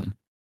that deep then?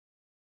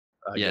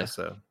 I Yeah. guess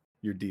so.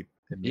 You're deep.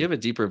 in You have a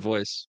deeper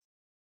voice.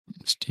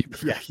 It's deep.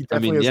 Yeah, he I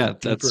mean, definitely yeah, has a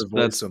deeper that's-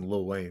 voice than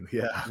Lil Wayne.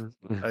 Yeah,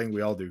 I think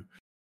we all do.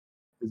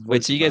 His Wait,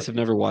 voice so you is guys not have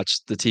never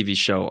watched the TV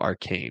show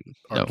Arcane?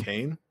 No.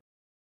 Arcane?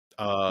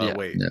 Yeah.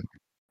 Wait. No.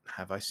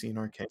 Have I seen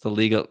Arcane? The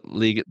League of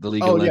Oh yeah,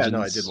 Legends.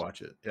 no, I did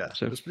watch it. Yeah,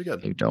 So- it was pretty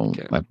good. I don't.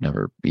 Okay. I've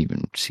never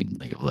even seen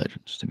League of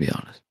Legends, to be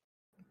honest.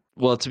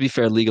 Well, to be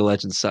fair, League of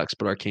Legends sucks,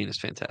 but Arcane is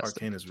fantastic.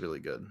 Arcane is really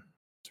good.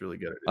 It's really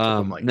good. It took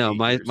them like No, 8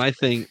 my years. my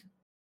thing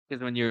is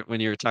when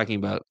you're talking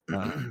about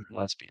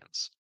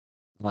lesbians,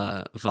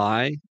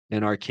 Vi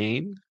and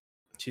Arcane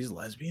She's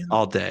lesbian.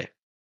 all day.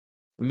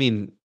 I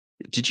mean,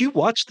 did you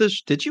watch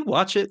this? Did you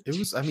watch it? It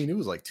was. I mean, it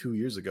was like 2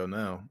 years ago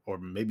now, or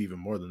maybe even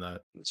more than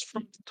that. It's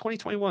from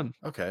 2021.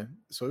 Okay,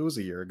 so it was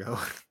a year ago.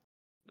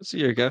 It's a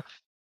year ago.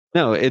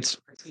 No, it's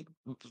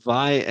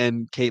Vi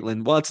and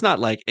Caitlyn. Well, it's not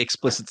like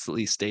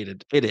explicitly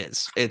stated. It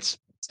is. It's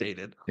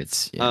stated.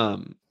 It's yeah.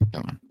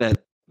 Come on.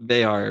 That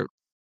they are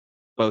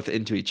both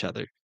into each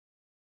other.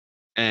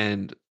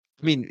 And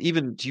I mean,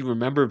 even do you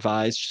remember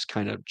Vi's just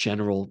kind of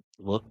general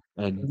look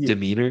and Yeah.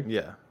 demeanor?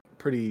 Yeah,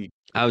 pretty.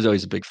 I was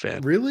always a big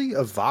fan. Really,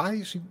 a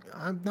Vi?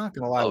 I'm not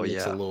gonna lie. Oh, Looks a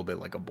yeah. little bit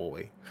like a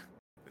boy.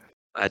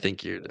 I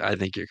think you're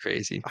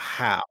crazy.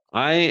 How?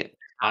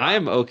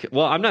 I'm okay.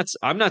 Well, I'm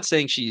not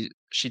saying she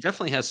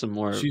definitely has some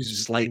more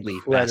She's slightly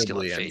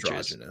incredibly masculine features.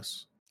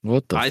 androgynous.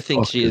 What the I fuck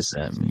think she does is-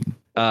 that mean?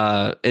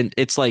 And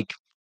it's like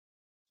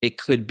it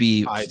could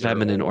be Either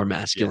feminine or or,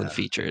 masculine yeah,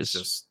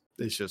 features.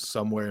 It's just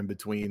somewhere in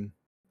between,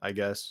 I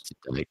guess.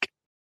 Like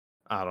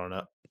I don't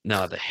know.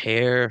 No, the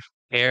hair,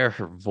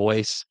 her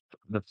voice,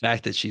 the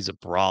fact that she's a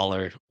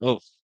brawler. Oh,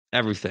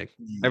 everything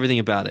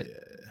about it.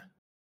 Yeah.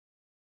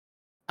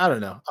 I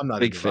don't know. I'm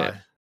not Big into fan.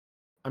 Vi.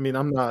 I mean,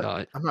 I'm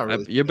not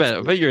really. You're better.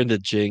 I bet you're into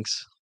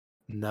Jinx.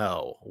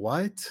 No,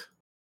 what?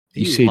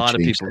 you Ew. say A lot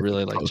of Jinx, people I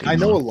really think like fucking I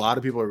know a wrong. lot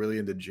of people are really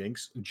into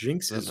Jinx.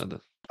 Jinx No, is no,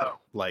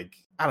 like,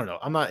 I don't know.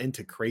 I'm not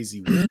into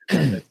crazy women.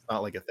 It's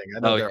not like a thing. I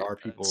know Oh, there yeah, are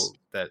people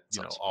that's-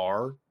 that sounds-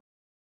 are,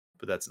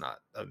 but that's not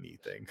a me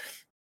thing.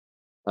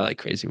 I like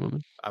crazy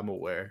women. I'm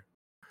aware.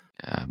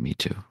 Yeah, me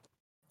too.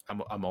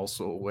 I'm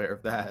also aware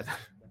of that.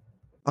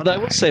 Although I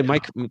will I say, know.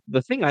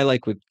 the thing I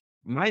like with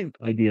my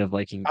idea of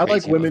liking I like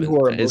crazy women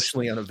who are is-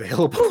 emotionally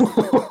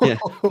unavailable. Yeah,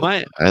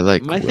 my I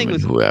like My thing women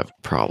with- who have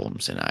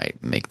problems, and I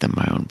make them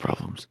my own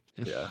problems.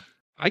 yeah.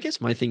 I guess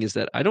my thing is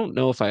that I don't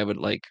know if I would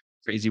like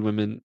crazy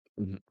women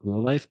in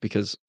real life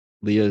because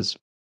Leah's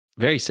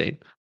very sane.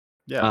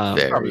 Yeah,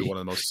 she's probably Very. one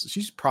of the most.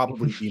 She's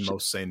probably the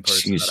most sane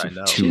person She's that I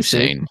know. too She's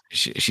sane.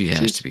 She has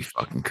she's- to be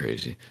fucking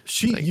crazy.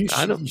 She, like,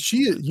 I don't-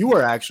 you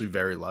are actually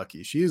very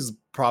lucky. She is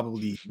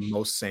probably the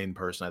most sane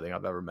person I think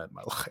I've ever met in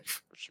my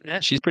life. Yeah,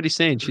 she's pretty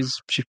sane.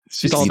 She's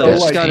She's all so there.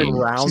 like She's got her-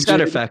 grounded. she's got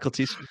her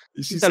faculties.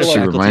 She's got so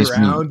her like faculties.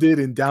 grounded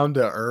and down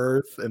to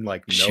earth and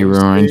like She knows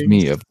reminds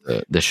me things.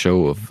 of the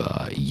show of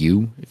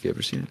You. If you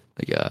ever seen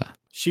it, like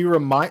She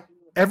remind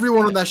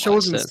everyone on that show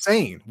is Makes sense.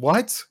 insane.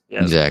 What?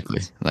 Yeah.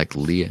 exactly like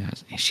Leah.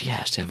 She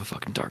has to have a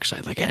fucking dark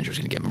side. Like Andrew's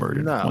gonna get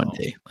murdered No. one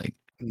day. Like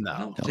No,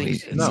 don't No, think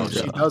he's- it's- no, he's,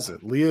 she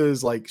doesn't. Leah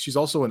is like she's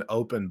also an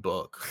open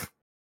book.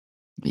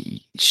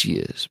 she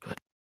is, but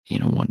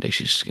one day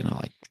she's just gonna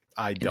like.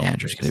 I And don't.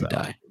 Andrew's think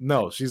gonna so. die.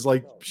 No, she's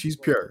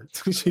pure.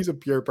 She's a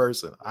pure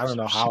person. I don't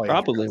know She how.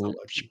 probably Andrew won't.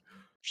 got so lucky.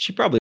 She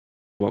probably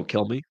won't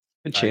kill me.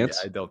 Good chance.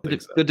 I don't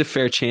think so. Good to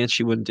fair chance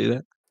she wouldn't do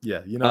that.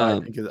 Yeah, I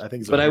Um, think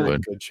it's a but I very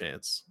would. good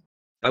chance.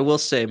 I will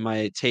say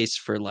my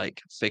taste for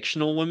like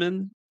fictional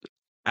women,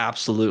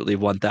 absolutely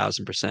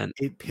 1000%.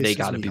 It pisses They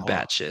got to me be off.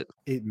 batshit.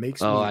 It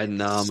makes Oh, me. I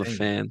know. I'm a insane.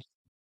 fan.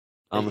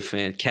 I'm a It-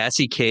 fan.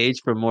 Cassie Cage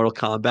from Mortal I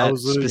Kombat,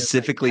 was literally gonna say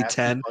specifically Cassie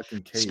 10.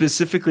 fucking Cage.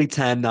 Specifically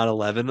 10, not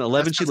 11.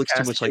 11, That's she 'cause looks too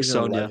Cassie much like Cage in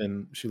Sonya.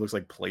 11, she looks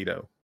like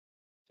Play-Doh.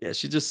 Yeah,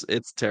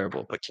 it's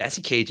terrible. But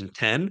Cassie Cage in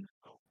 10,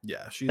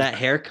 Yeah, she's that bad.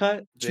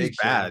 haircut, She's big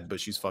bad, fan. but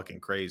she's fucking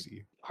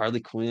crazy.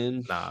 Harley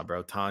Quinn. Nah,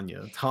 bro,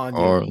 Tanya.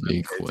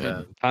 Harley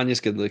Quinn. Tanya's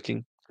good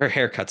looking. Her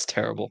haircut's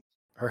terrible.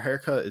 Her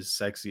haircut is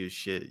sexy as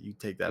shit. You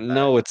take that back.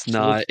 No, it's She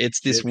not. looks It's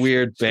this gypsy.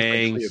 weird She looks like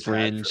bang Cleopatra.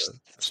 fringe.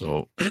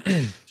 So, She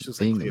looks like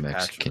being Cleopatra.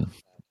 Mexican,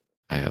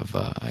 I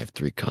have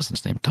 3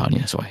 cousins named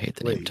Tanya, so I hate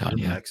the name Wait, you're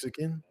Tanya.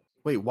 Mexican?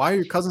 Wait, why are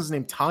your cousins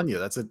named Tanya?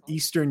 That's an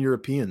Eastern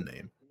European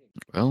name.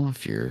 Well,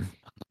 if you're on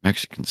the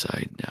Mexican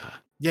side,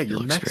 Yeah, he you're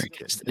looks very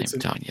Mexican. nice, the name It's an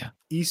Tanya.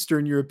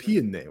 Eastern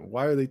European name.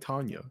 Why are they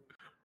Tanya?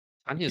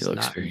 Tanya's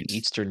looks not very an nice.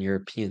 Eastern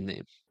European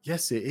name.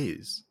 Yes, it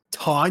is.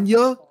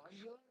 Tanya?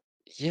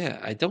 Yeah,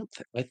 I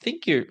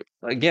think you're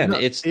again. No,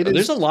 It's it there's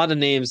is. a lot of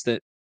names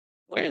that.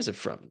 Where is it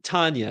from?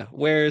 Tanya.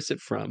 Where is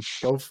it from?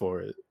 Go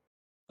for it.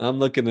 I'm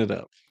looking it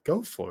up.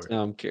 Go for it.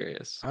 Now I'm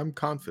curious. I'm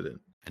confident.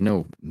 I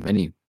know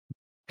many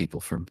people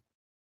from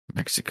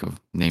Mexico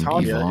named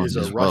Tanya Yvonne is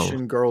a as well.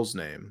 Russian girl's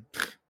name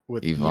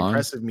with the Yvonne?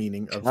 impressive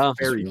meaning of Oh.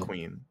 fairy Well.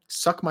 queen.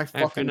 Suck my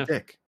fair fucking enough.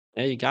 dick.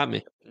 Yeah, you got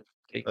me.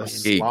 Okay, A man.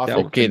 Slavic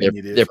Okay,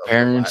 diminutive their of the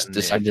parents Latin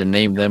decided name. to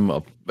name them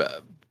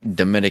a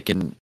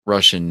Dominican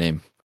Russian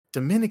name.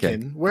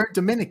 Dominican? We're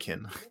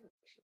Dominican.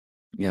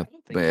 Yeah, I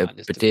don't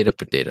think Tanya's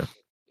potato.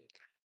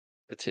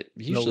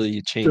 Usually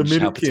you change how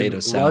Dominican potato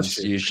sounds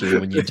Russian. usually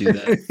when you do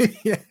that.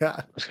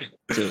 Yeah.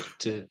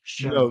 to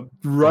show No,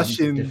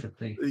 Russian. different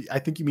thing. I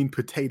think you mean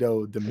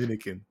potato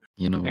Dominican.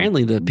 You know,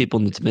 Apparently, the people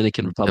in the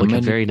Dominican Republic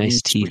have very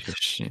nice Dominican, teeth.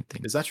 Swedish, same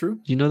thing. Is that true?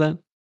 Do you know that?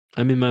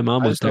 I mean, my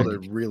mom I went just know there.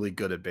 they're really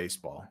good at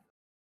baseball.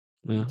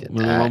 Yeah, Yeah,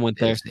 my mom went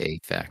there. is a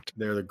fact.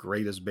 They're the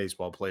greatest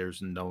baseball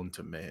players known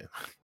to man.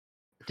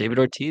 David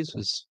Ortiz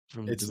was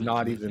from. It's Dominican,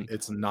 not I even. think.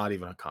 It's not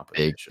even a Big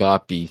competition.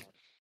 Papi.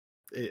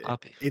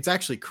 Poppy. It's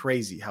actually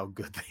crazy how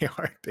good they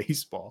are at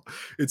baseball.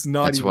 It's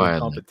not That's even why a I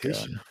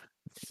competition.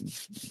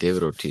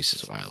 David Ortiz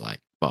is why I like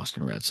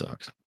Boston Red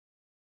Sox.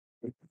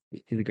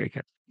 He's a great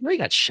guy. You know, he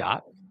got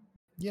shot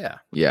Yeah,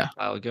 Yeah, a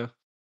while ago.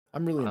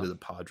 I'm really into Wow. the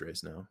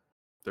Padres now.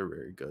 They're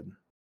very good.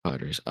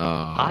 Padres.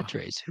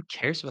 Padres. Who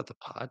cares about the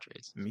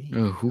Padres? Me.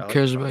 Who I like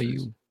cares the about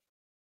Padres. you?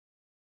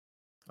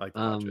 I like the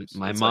Padres.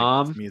 My It's like,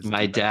 mom, to me, it's the my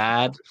team that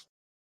dad. matters.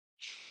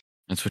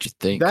 That's what you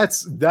think.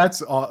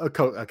 That's all.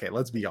 Okay,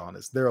 let's be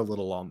honest. They're a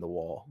little on the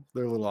wall.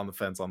 They're a little on the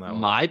fence on that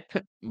one.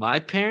 My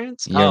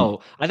parents. Yeah.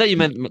 Oh, I thought you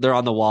meant they're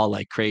on the wall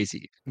like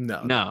crazy.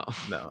 No. No.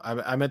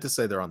 I meant to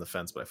say they're on the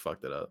fence, but I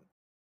fucked it up.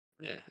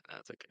 Yeah,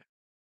 that's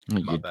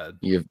okay. My bad.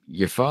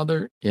 Your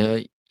father, yeah.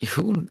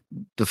 Who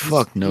the He's-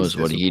 fuck he's knows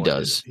what he disappointed.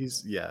 does?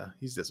 He's I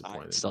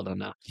disappointed. still don't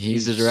know.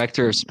 He's the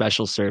director of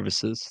special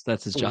services.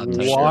 That's his job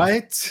title.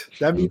 What?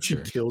 That means he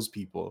Sure. kills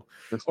people,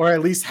 or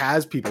at least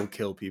has people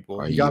kill people.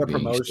 Are He you got a being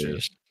promotion.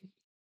 serious?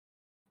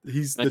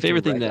 He's My the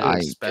favorite thing director that- of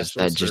I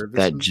special that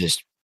services.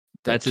 just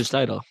That's his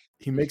title.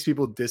 He makes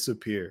people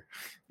disappear.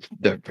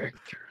 director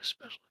of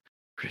special.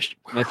 Christian,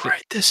 we My were fa-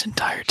 right this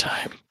entire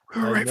time.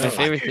 We I were right know. for My 5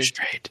 favorite years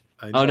thing- straight.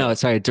 I Oh know. no,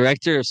 sorry,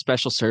 director of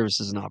special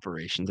services and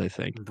operations. I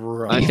think.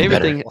 Bro. My Even favorite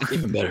better. thing.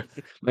 Even better.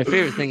 My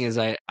favorite thing is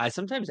I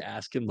sometimes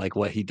ask him like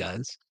what he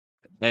does,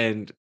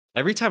 and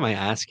every time I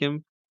ask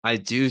him, I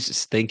do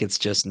think it's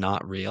just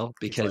not real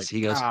because like,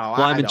 he goes, "Oh,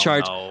 "Well, I'm I in don't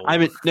charge.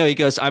 know." No." He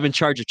goes, "I'm in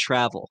charge of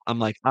travel." I'm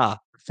like,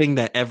 thing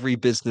that every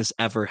business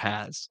ever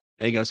has.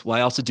 And he goes, "Well,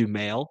 I also do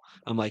mail."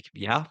 I'm like,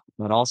 "Yeah,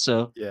 but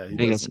also." Yeah, he And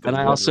he does goes, some "And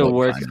I good also What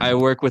work. kind of- I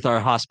work with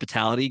our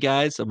hospitality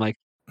guys." I'm like,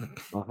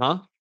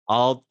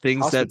 all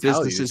things that hospitality. Did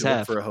businesses you work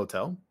have. for a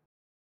hotel?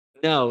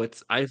 No,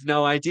 I have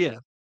no idea.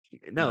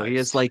 No, he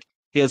has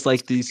Nice.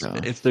 like these. Yeah.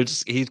 It's they're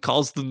just he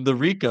calls them the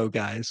Rico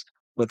guys,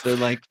 but they're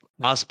like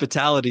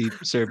hospitality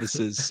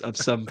services of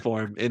some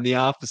form in the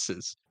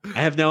offices.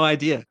 I have no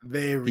idea.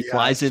 Very He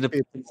flies into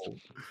hospitable.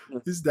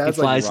 His he dad's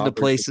flies like into Robert De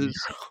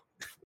places. Niro.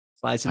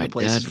 Flies My into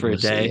places dad for a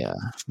was day.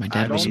 my I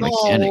dad was a don't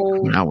mechanic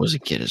when know. I was a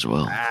kid as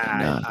well.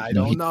 I you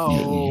know, don't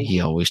know. He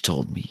always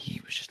told me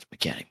he was just a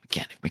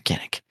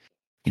mechanic.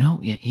 You know,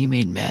 he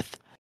made meth.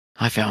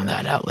 I found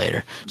that out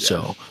later. Yeah.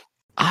 So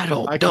I I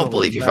don't can only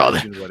believe your father.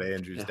 imagine what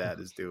Andrew's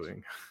dad is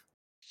doing.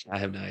 I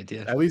have no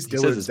idea. At least He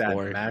says Dillard's it's dad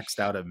boring. maxed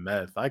out at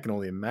meth. I can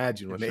only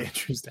imagine what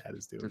Andrew's dad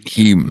is doing.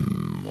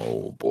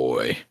 Oh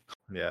boy.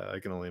 Yeah, I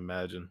can only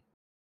imagine.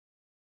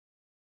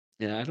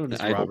 Yeah, I don't know.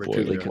 He's I Robert De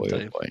truly Niro. couldn't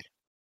tell you.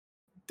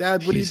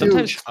 Dad, what do you He's do?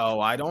 sometimes- Oh,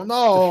 I don't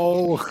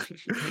know.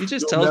 He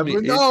just You'll tells me.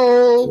 never He,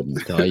 know.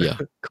 Couldn't tell you.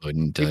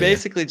 Couldn't he tell you.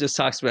 basically just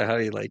talks about how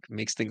he like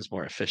makes things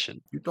more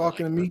efficient. You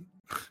talking to me?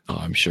 Oh,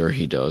 I'm sure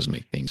he does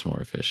make things more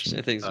I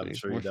efficient. think I'm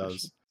sure he more does.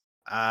 efficient.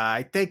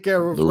 I take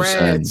care of Loose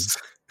rats. ends.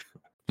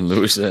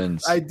 Loose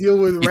ends. I deal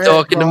with You rat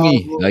talking to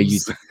me? Are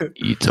problems.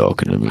 you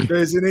talking to me?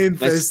 There's an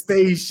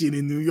infestation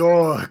in New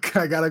York.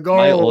 I gotta go.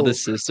 My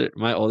oldest sister,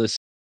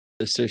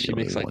 she The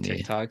makes like only one,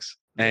 yeah. TikToks,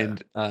 Yeah.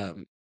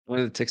 and one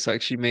of the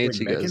TikToks she made, Wait,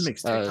 she Megan goes,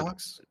 makes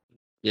TikToks.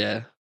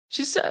 yeah,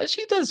 she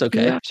does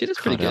okay. Yeah, she does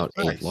pretty cut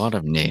good. out Nice. a lot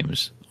of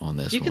names on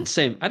this You one. can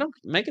say I don't.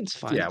 Megan's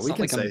fine. Yeah, It's we not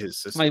can like say I'm his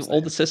sister's my name.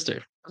 oldest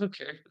sister. I don't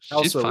care. She's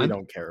Also, we fine.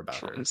 don't care about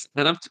her.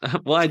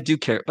 And well, I do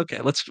care. Okay,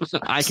 let's.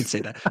 I can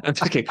say that. I'm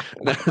joking.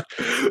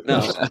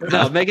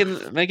 No.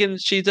 Megan,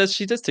 she does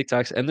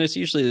TikToks, and there's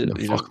usually No,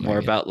 fuck more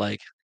Megan. about like.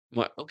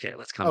 Okay,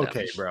 let's calm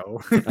Okay, down.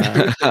 bro.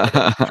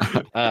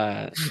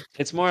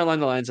 It's more along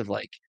the lines of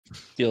like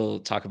she'll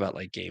talk about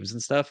like games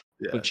and stuff.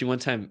 Yeah. But she one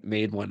time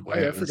made one Oh, where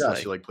yeah, I it was forgot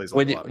like she like plays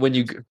like a lot of when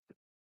you games.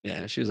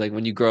 yeah, she was like,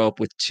 when you grow up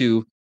with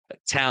two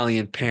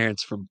Italian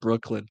parents from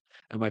Brooklyn,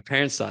 and my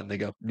parents saw it, and they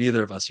go,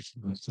 neither of us are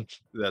from Brooklyn.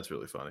 That's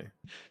really funny.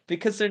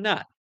 Because they're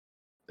not.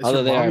 Is Although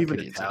your they mom are even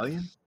pretty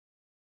Italian?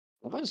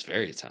 My mom's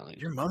very Italian.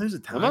 Your mother's My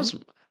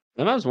Italian?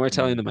 mom's more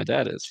Italian than my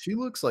dad is. She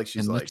looks like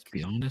she's And like let's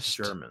be honest,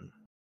 German.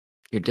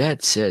 your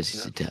dad says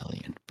he's Yeah.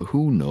 Italian, but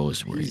who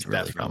knows where He's he's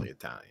really from? definitely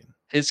Italian.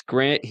 His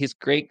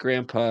great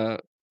grandpa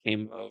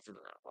came over.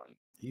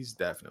 He's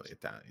definitely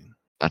Italian.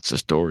 That's the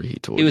story he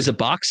told He was you. a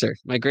boxer.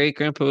 My great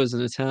grandpa was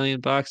an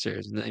Italian boxer.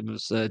 His name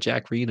was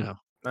Jack Reno.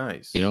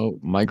 Nice. You know,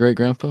 my great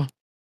grandpa,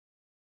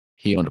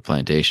 he owned a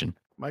plantation.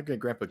 My great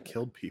grandpa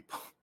killed people.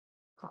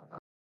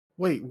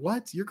 Wait,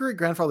 what? Your great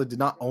grandfather did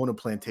not own a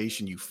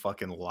plantation, you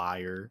fucking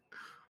liar.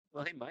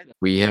 Well, he might have.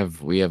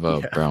 We have a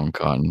Yeah. brown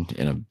cotton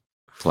in a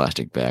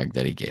plastic bag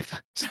that he gave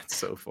us. That's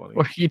so funny.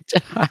 Or he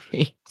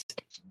died.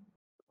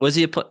 Was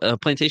he a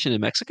plantation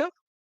in Mexico?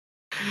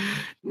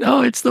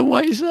 No, it's the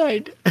white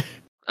side.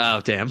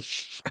 Oh, damn.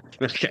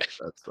 Okay.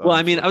 That's Well,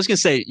 I mean, I was gonna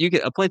say you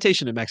get a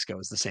plantation in Mexico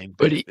is the same,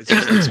 But but he, it's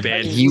just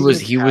expanded. he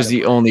was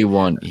the only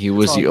one. He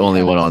was all the he only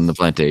had. one on the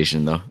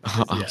plantation, though.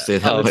 I'll Yeah. say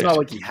that Oh, It's much. not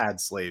like he had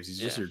slaves. He's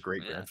just Yeah, your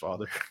great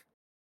grandfather.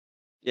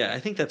 Yeah, I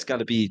think that's got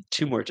to be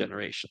 2 more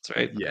generations,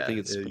 right? I Yeah, think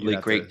it's you'd probably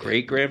have to- great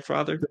great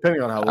grandfather.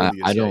 Depending on how I- old he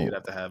is, I yeah, don't- you'd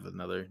have to have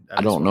another. at I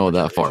least don't one know more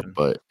that part,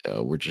 generation.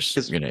 but we're just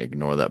 'Cause- gonna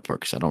ignore that part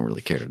because I don't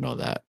really care to know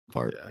that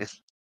part. Yeah.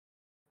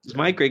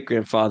 My great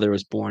grandfather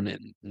was born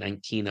in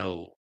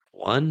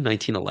 1901,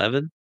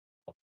 1911.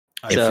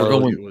 I If So- we're thought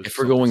going, it was if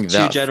we're something- going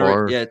that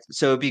far, Yeah,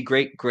 so it'd be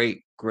great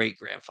great great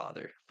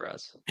grandfather for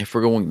us. if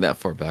we're going that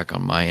far back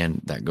on my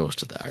end, that goes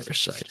to the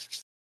Irish side.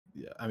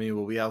 Yeah, I mean,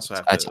 well, we also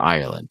have That's to.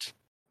 Ireland.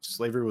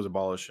 Slavery was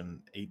abolished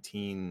in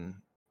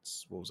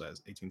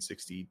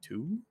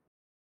 1862.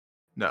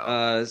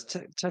 No,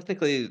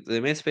 Technically, the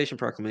Emancipation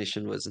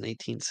Proclamation was in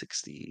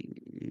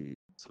 1860.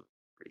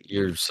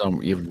 You're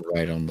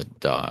right on the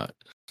dot,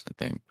 I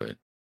think, but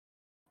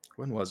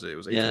when was it? It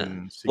was Yeah.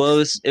 1863. Well,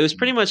 it was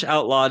pretty much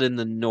outlawed in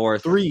the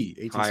North prior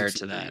to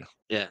 1863. that.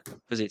 Yeah, it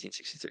was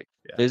 1863.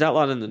 Yeah. It was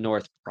outlawed in the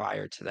North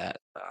prior to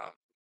that.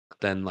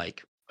 Then,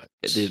 like,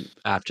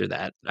 after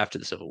the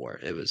Civil War,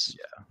 it was.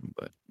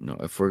 but no,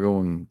 if we're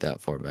going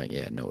that far back,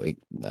 yeah, no,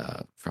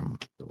 from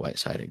the white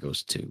side it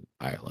goes to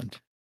Ireland.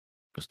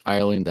 It goes to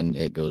Ireland, then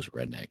it goes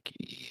redneck.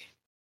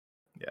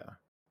 Yeah,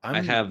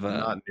 I have,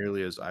 not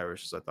nearly as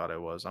Irish as I thought I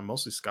was. I'm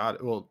mostly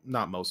Scottish. Well,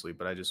 not mostly,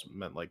 but I just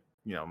meant like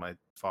my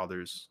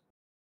father's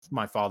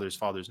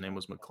father's name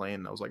was McLean.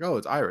 And I was like, oh,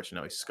 it's Irish.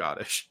 No, he's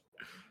Scottish.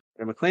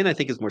 And McLean, I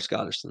think, is more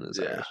Scottish than is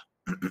Yeah.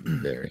 Irish.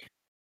 Very.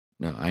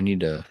 No, I need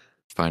to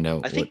find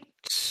out. I think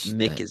what's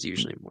Mick that- is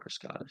usually more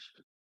Scottish.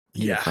 I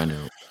need to Yeah. find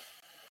out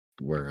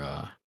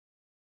where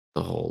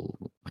the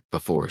whole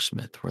before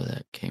Smith, where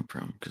that came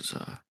from, because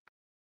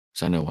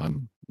I know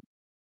I'm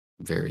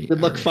very.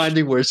 Good luck Irish.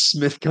 finding where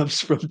Smith comes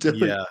from,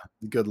 Dylan. Yeah,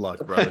 good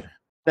luck, brother.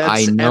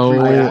 I That's know,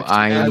 everywhere.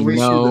 I wish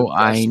you the know,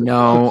 I best of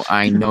know, luck.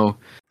 I know.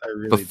 I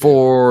really do.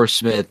 Before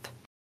Smith,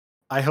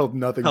 I hope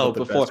nothing. Oh, but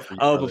the before. best for you,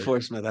 Oh, brother.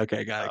 before Smith.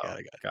 Okay, got it. Oh,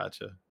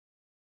 Gotcha.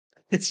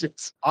 It's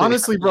just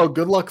Honestly, bro,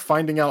 good luck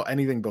finding out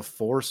anything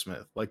before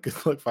Smith. Like, good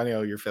luck finding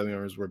out your family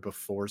members were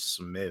before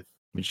Smith.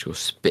 we just go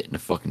spit in a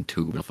fucking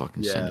tube and I'll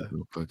fucking send Yeah. it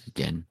real quick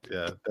again.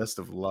 Yeah, best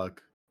of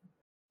luck.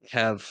 I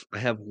have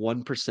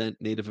 1%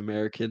 Native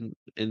American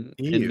in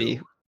me.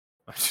 Ew.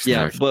 I'm just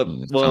Yeah, like, but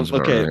Sounds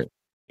about okay. right.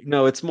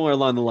 No, it's more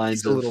along the lines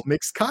it's a of little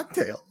mixed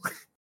cocktail.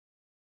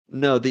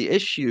 no. The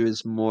issue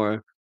is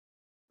more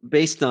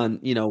based on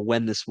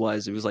when this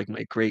was. It was like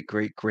my great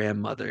great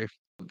grandmother.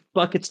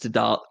 Buckets to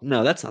dollars.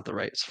 No, that's not the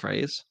right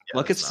phrase. Yeah,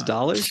 Buckets that's to not.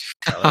 dollars.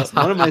 No, that's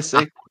What not- am I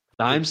saying?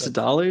 Dimes to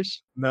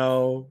dollars.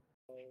 No,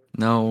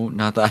 No,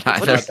 not that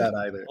What either. not that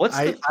either.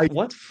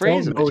 What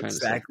phrase don't am I know trying to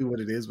say? exactly what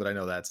it is, but I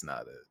know that's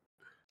not it.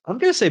 I'm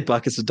gonna say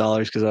buckets of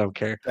dollars because I don't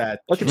care. That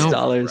Buckets No. of can't be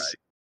dollars.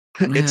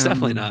 right. It's Yeah,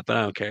 definitely not, but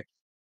I don't care.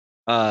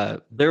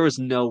 There was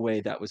no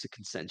way that was a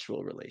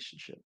consensual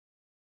relationship.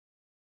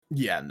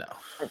 Yeah, no.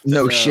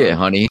 No So- shit,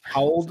 honey.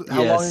 How old?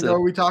 How Yeah, long so- ago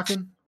are we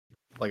talking?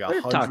 Like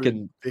We're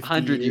talking 150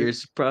 100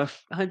 years, bro.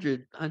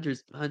 100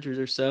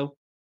 or so,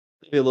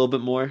 maybe a little bit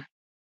more.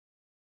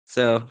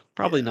 So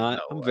probably Yeah, not.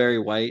 no I'm way. very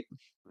white.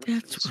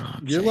 That's what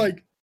I'm You're saying.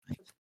 like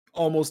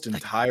almost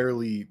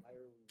entirely.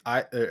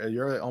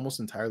 You're almost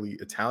entirely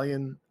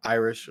Italian,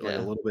 Irish, like a Yeah.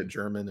 little bit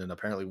German, and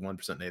apparently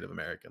 1% Native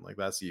American. Like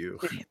that's you.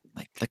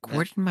 like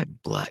where did my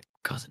black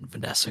cousin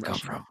Vanessa come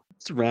Russian. from?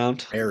 It's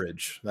around.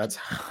 Marriage. That's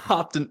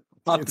Hopped into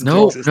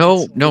No,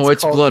 existence. no,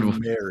 it's called blood.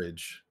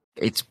 marriage.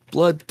 It's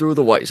blood through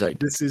the white side.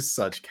 This is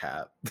such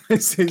cap.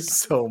 This is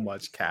so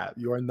much cap.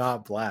 You are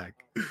not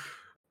black.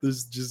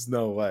 There's just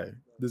no way.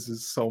 This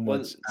is so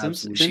much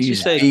since absolute. you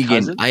She's say vegan.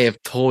 cousin? I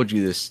have told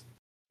you this.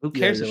 Who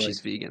cares you're if like,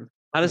 she's vegan?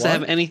 How does that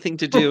have what? anything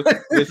to do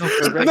with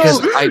her No,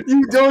 Because regular?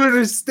 you don't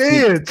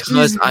understand.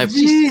 Because She's I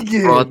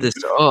vegan. brought this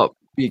up.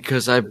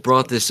 Because I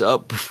brought this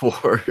up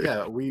before.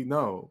 Yeah, we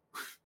know.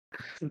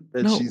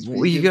 That No, she's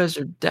well, you vegan? guys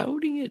are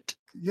doubting it.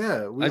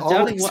 Yeah, we I'm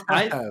doubting always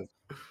what have.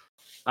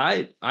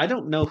 I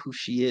don't know who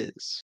she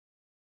is.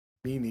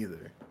 Me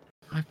neither.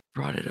 I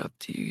brought it up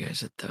to you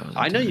guys 1,000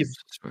 I know you've- times,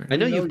 I swear. I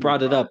know We know you've you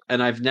brought it brought up,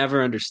 and I've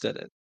never understood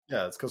it.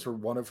 Yeah, it's because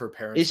one of her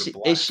parents Is are she?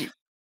 black.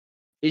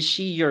 Is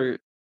she your?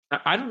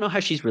 I don't know how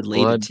she's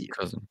related Blood to you.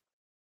 cousin.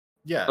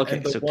 Yeah. Okay,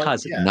 and the so one,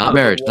 cousin. Yeah, Not but the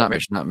marriage, one- not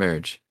marriage, not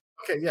marriage.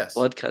 Okay, yes.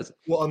 Blood cousin.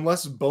 Well,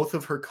 unless both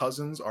of her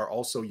cousins are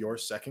also your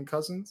second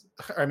cousins.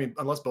 I mean,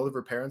 unless both of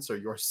her parents are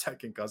your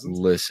second cousins.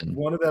 Listen,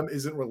 One of them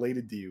isn't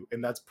related to you,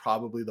 and that's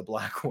probably the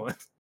black one.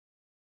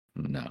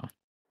 no.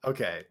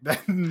 Okay.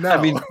 No.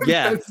 I mean,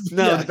 yeah,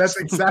 that's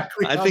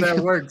exactly I how think- that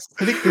works.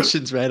 I think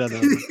Christian's right on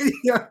that one.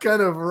 Yeah,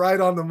 kind of right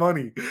on the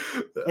money.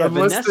 Yeah,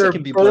 Unless Vanessa they're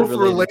can be blood both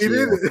related to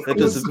you. That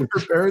unless doesn't-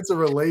 her parents are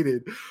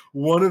related,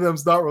 one of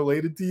them's not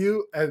related to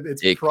you, and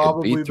it's It could be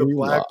probably the through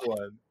black law.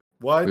 one.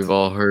 What? We've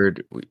all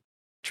heard.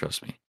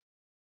 Trust me.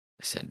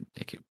 I said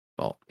it could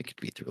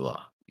be through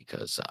law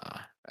because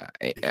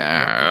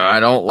I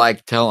don't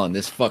like telling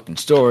this fucking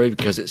story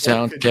because it What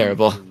sounds could be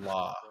terrible. through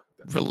law?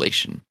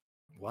 Relation.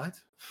 What?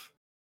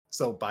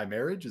 So by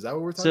marriage? Is that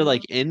what we're talking So, about?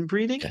 like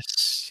inbreeding?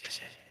 Yes.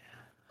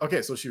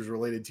 Okay, so she was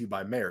related to you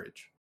by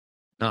marriage.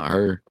 Not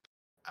her.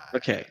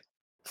 Okay.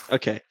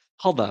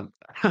 Hold on.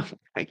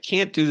 I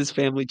can't do this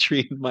family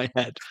tree in my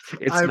head.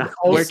 It's I'm not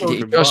also- working.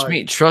 for me. Trust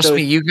me. Trust So-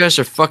 me. You guys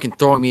are fucking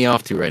throwing me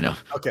off too right now.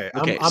 Okay.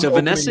 Okay, I'm so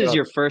opening Vanessa is up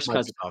your first my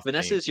cousin. stuff,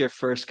 Vanessa Kane. is your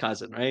first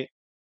cousin, right?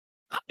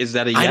 Is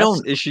that a I yes?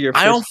 don't- Is she your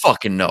first? I don't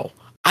fucking know.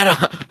 I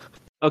don't.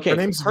 Okay, Her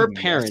name's her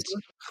Vanessa? parents.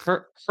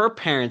 Her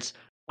parents.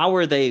 How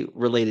are they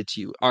related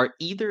to you? Are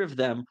either of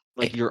them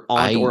like your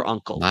aunt or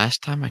uncle?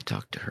 Last time I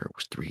talked to her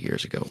was 3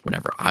 years ago.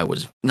 Whenever I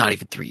was not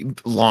even 3,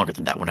 longer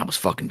than that. When I was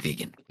fucking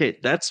vegan. Okay,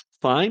 that's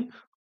fine.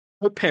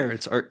 Her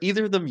parents, are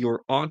either of them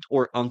your aunt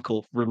or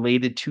uncle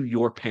related to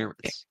your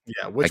parents?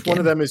 Yeah, which one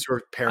of Again, them is your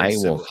I parents?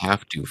 will sibling?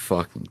 have to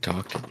fucking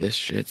talk to this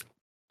shit.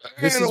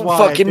 This I is don't why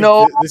fucking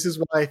know. This is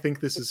why I think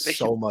this is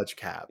so much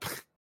cap.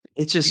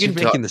 It's just You you're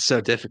can making this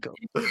so difficult.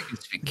 You can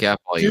speak cap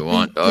all you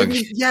want, Give dog.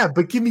 me- yeah,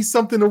 but give me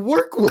something to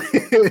work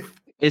with.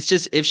 It's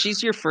just if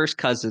she's your first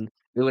cousin,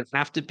 it would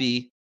have to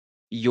be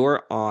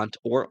your aunt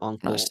or I'm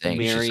uncle not saying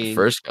marrying. she's a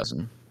first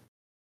cousin.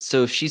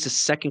 So if she's a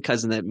second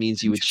cousin, that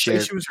means you Didn't would you say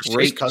share she was your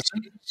great. first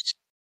cousin?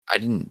 I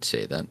didn't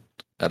say that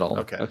at all.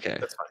 Okay, Okay.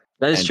 that's fine.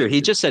 That is And- true.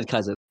 He just said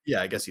cousin.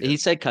 Yeah, I guess you He did.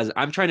 said cousin.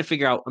 I'm trying to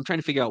figure out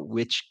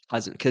which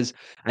cousin, because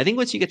I think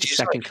once you get to She's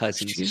second like-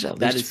 cousins, She's at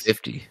that least is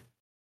 50.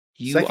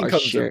 you Second are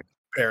cousins sharing. are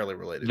barely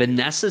related. to you.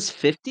 Vanessa's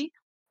 50.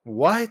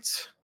 What?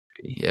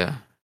 Yeah.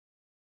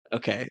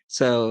 Okay,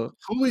 so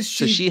Who is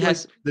So she? she like,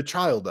 has- the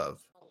child of.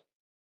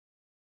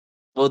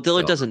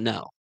 Dillard No. doesn't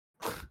know.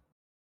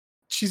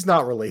 She's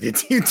not related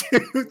to you,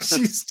 dude.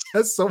 She's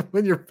just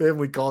someone your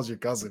family calls your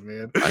cousin,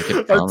 man. I can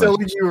I'm promise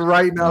telling you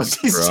right now, I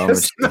she's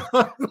promise just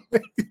not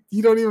related.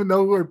 You don't even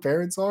know who her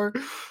parents are.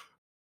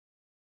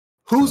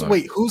 Whose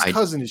Dog, whose I-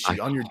 cousin is she?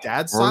 I On your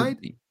dad's Or side?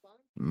 the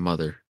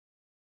mother.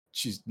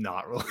 She's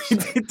not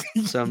related to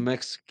you. So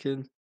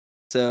Mexican.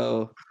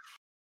 So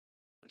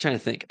I'm trying to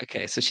think.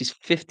 Okay, so she's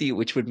 50,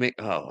 which would make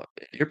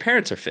your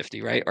parents are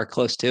 50, right? Or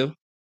close to?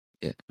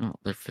 Yeah. Oh,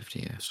 they're 50.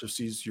 Yeah. So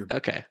she's your.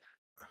 Okay.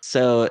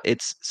 So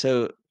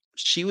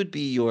she would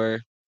be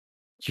your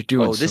You're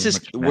doing. this so is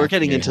much we're math in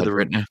getting your into head the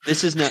right now.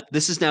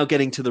 this is now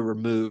getting to the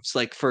removes,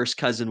 like first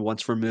cousin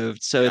once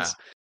removed. So Yeah.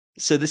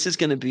 so this is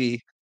gonna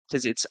be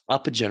because it's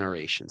up a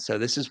generation. So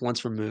this is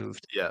once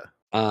removed. Yeah.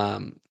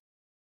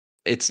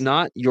 It's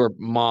not your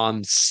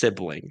mom's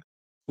sibling,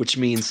 which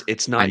means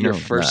it's not your know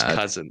first that.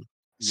 cousin.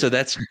 So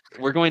Yeah.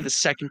 we're going to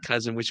second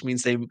cousin, which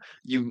means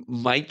you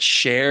might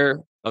share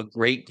a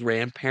great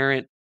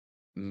grandparent,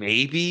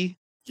 maybe.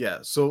 Yeah.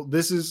 So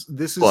this is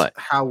What?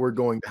 how we're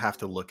going to have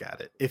to look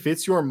at it. If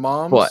it's your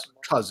mom's What?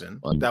 cousin,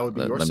 Well, that would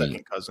be your let me-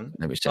 second cousin.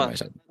 Let me say Uh,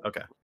 myself.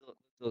 Okay.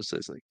 Those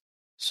things like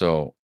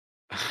So,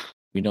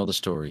 we know the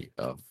story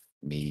of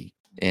me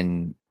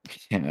and.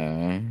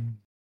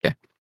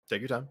 Take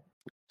your time.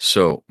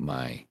 So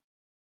my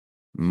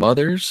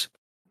mother's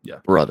Yeah.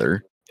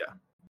 brother. Yeah.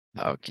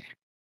 Okay.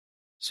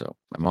 So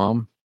my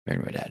mom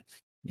married my dad.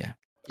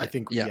 I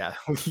think. Yeah.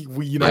 Yeah.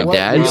 We you My know what?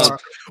 dad's-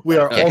 We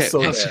are Okay, also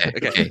okay,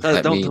 there. okay.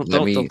 let me Don't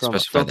throw him off.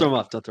 specify Don't throw him that.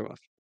 off. Don't throw him off.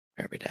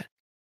 Married my dad.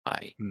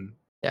 My Hmm.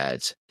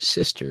 dad's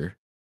sister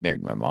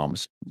married my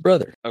mom's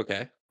brother.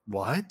 Okay.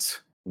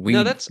 What? We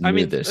No, that's. I knew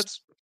mean, this.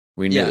 that's.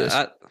 We knew Yeah. this.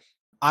 I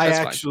That's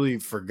fine. actually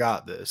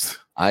forgot this.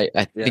 I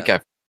think Yeah.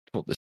 I've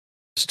told this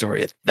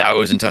story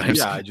 1,000 times.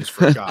 Yeah, I just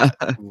forgot.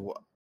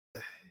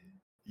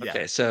 Yeah.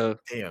 Okay. So.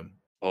 Damn.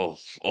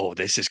 Oh,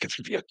 this is going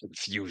to be a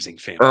confusing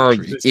family Oh,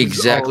 tree. This is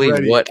exactly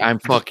already what I'm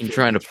fucking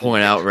trying to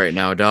point out right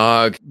now,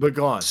 dog. But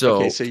go on. So,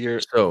 Okay, so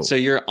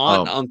your aunt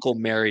and um, uncle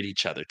married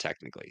each other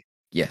technically.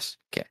 yes,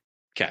 okay,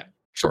 Okay.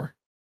 sure.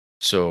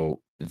 So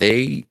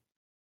they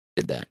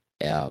did that.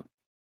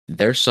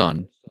 Their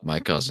son, my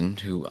cousin,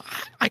 who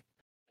I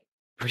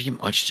pretty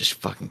much just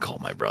fucking call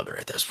my brother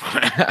at this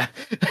point.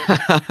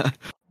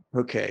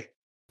 Okay.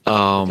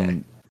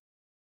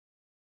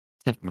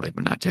 Technically,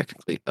 but not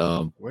technically.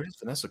 Where does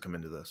Vanessa come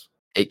into this?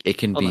 It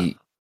can Hold be on.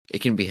 it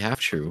can be half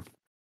true,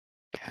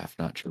 half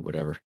not true,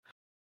 whatever.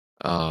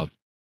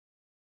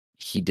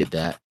 He did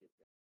that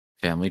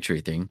family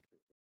tree thing.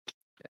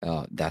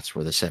 That's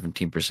where the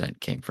 17%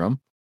 came from.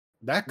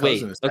 That Wait,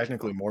 cousin is okay,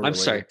 technically more I'm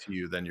related sorry. to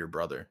you than your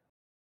brother.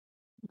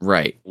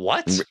 Right.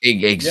 What?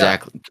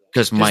 Exactly.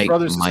 Because His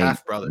brother's his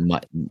half brother.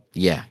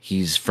 Yeah,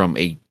 he's from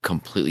a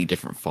completely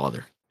different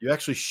father. You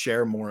actually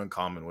share more in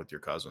common with your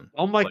cousin.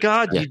 Oh my Like,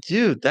 God, Yeah. you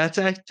do. That's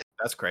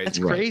crazy. That's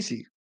Right.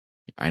 crazy.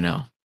 I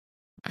know.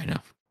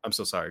 I'm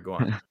so sorry. Go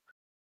on.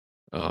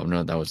 Oh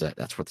no, that's where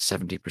the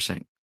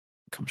 17%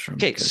 comes from.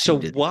 Okay, because so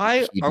he why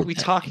did are we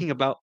that talking thing.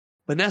 about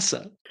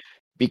Vanessa?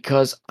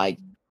 Because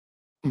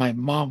my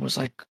mom was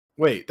like,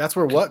 Wait, that's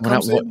where what when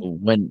comes in?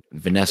 when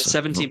Vanessa,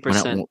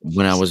 17%.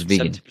 when I was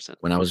vegan, 17%.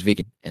 when I was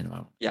vegan, and I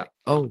was Yeah. like,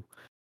 oh,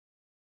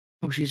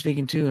 she's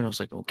vegan too, and I was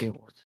like, okay,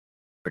 well,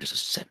 where does a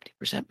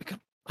 70% become?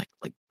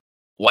 Like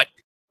what?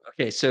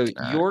 Okay, so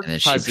your And then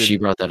cousin, she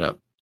brought that up.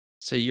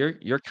 so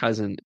your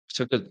cousin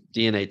took a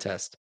DNA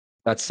test.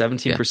 That's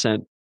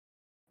 17%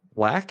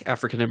 Black,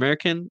 African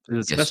American.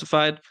 Is it Yes.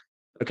 specified?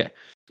 Okay,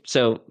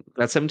 so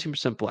that's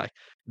 17% Black.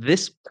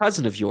 This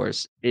cousin of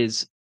yours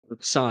is the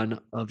son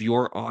of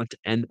your aunt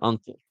and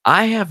uncle.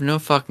 I have no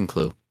fucking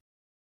clue.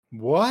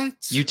 What?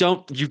 You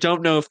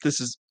don't know if this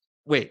is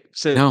wait.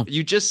 So No.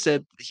 you just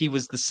said he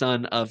was the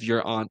son of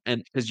your aunt,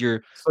 and because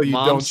your So you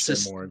don't mom's share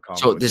sister. more in common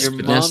So with this your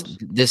Vanessa, mom's-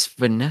 this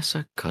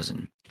Vanessa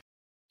cousin,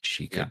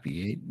 she Yeah. could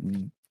be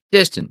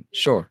distant,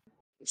 sure.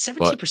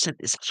 17%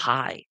 is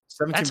high.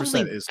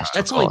 17% is high.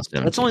 That's call only it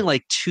 17.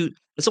 like two.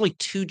 That's only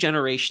 2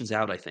 generations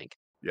out, I think,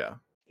 Yeah.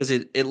 because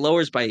it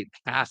lowers by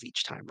half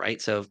each time,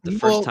 right? So the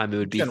first Well, time it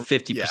would be Yeah, I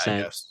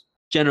 50% guess.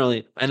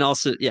 generally, and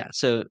also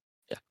So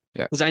Yeah.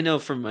 because I know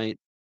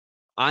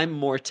I'm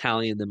more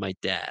Italian than my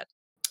dad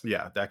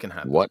Yeah, that can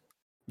happen. What?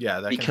 Yeah,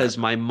 that can because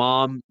happen.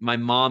 my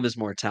mom is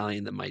more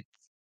Italian than my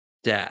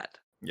dad.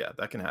 Yeah,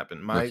 that can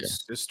happen. My Okay.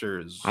 sister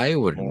is I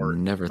would more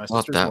never my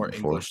thought sister's that more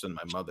before. English than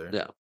my mother.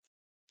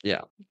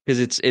 Yeah, because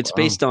it's Wow.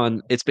 based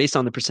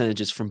on the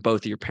percentages from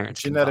both of your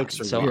parents Genetics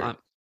combined. are So weird.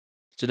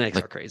 genetics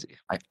Like- are crazy.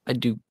 I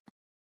do.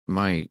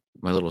 My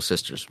little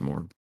sister's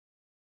more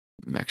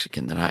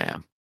Mexican than I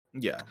am.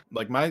 Yeah,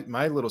 like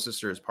my little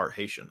sister is part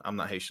Haitian. I'm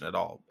not Haitian at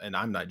all, and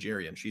I'm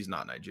Nigerian. She's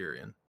not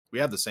Nigerian. We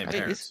have the same Right,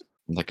 parents.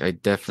 Like I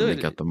definitely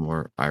Dude. got the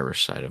more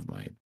Irish side of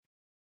my.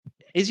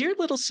 Is your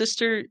little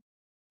sister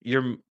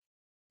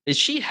is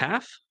she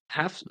half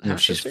No,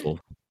 she's sister? full.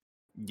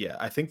 Yeah,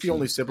 I think the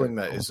only sibling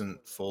that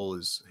isn't full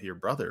is your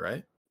brother,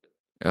 right?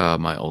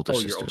 My older Oh,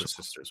 sister. your older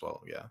sister as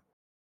well. Yeah,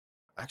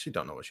 I actually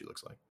don't know what she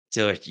looks like.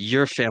 Dude,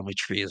 your family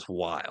tree is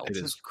wild. It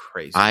is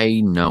crazy.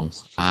 I know.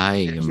 I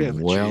Your family am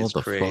tree well is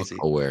the crazy.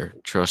 fuck aware.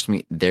 Trust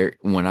me.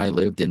 When I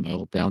lived in my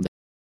old town,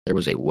 there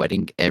was a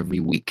wedding every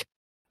week.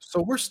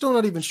 So we're still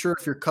not even sure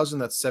if your cousin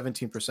that's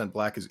 17%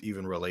 black is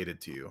even related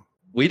to you.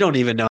 We don't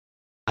even know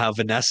how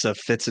Vanessa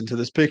fits into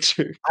this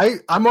picture.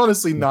 I'm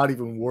honestly not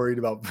even worried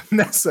about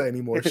Vanessa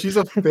anymore. She's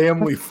a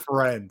family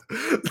friend.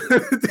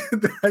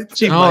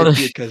 She No, might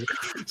be a cousin.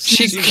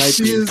 She might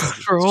be a is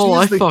cousin. for all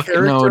I fucking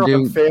know,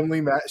 dude.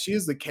 She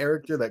is the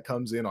character that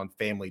comes in on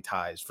Family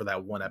Ties for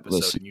that one episode,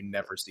 Listen, and you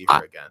never see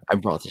her again. I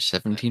brought the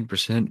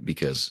 17%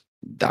 because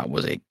that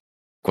was a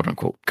quote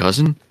unquote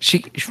cousin. She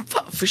could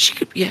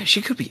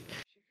be.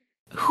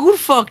 Who the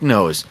fuck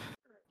knows?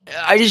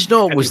 I just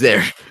know it was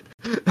there.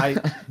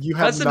 You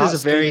have Cousin not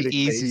is a very stated a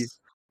easy. case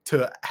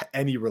to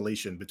any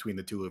relation between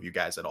the two of you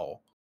guys at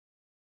all.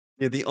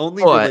 Yeah, the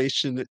only What?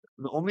 relation,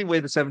 the only way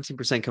the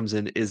 17% comes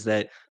in is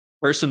that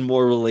person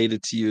more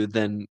related to you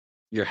than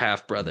your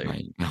half brother.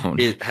 My own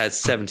It has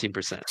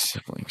 17%.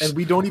 siblings. And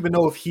we don't even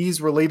know if he's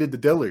related to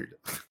Dillard.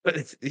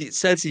 But it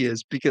says he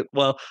is because,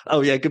 well,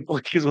 oh yeah, good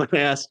point. Because when I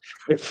asked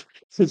if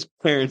his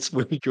parents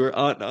were your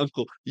aunt and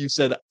uncle, you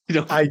said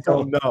I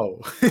don't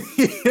know.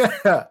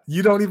 Yeah,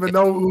 you don't even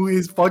know who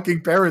his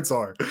fucking parents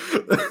are.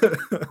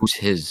 Who's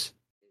his?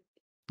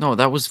 No,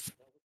 that was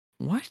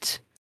what?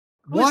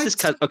 Who is this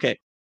cousin? Okay,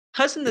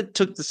 cousin that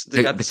took this,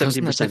 that got the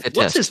cousin that 17%. took the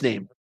What's his test.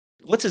 name?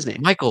 What's his name?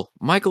 Michael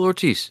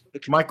Ortiz.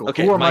 Michael.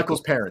 Okay, Who are Michael.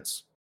 Michael's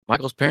parents?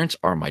 Michael's parents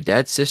are my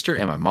dad's sister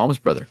and my mom's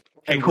brother.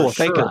 Okay, And cool. we're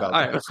Thank sure God. All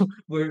about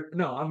right,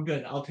 no, I'm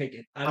good. I'll take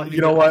it. I don't You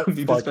need know to- I what? don't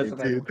need to Fuck it,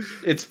 specify dude. more.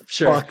 It's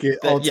sure. Fuck it.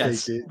 that- I'll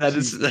yes, take it. That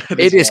is. Jesus. That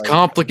It is fine.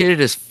 complicated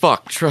as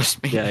fuck.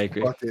 Trust me. Yeah, I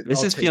agree. Fuck it, This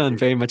I'll is take feeling it.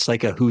 very much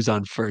like a who's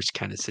on first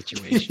kind of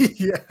situation.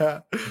 Yeah.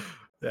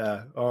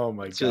 Yeah. Oh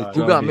my It's really god.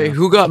 throwing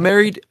Who got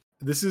married?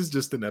 This is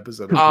just an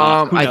episode.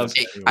 Of Who I knows?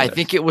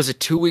 think it was a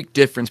 2-week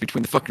difference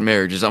between the fucking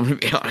marriages. I'm gonna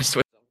be honest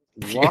with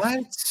you.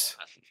 What?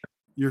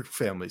 Your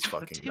family's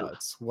fucking Dude,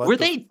 nuts. What Were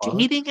the they fuck?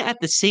 dating at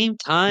the same Were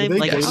time? they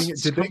Like, dating? how-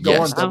 Did they go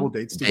Yes. on double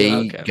dates together?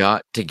 They Okay.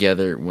 got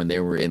together when they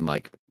were in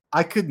like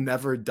I could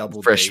never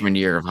double freshman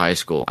date. year of high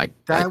school.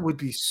 That would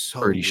be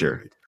so pretty sure.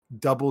 weird.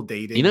 Double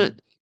dating. You know,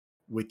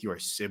 with your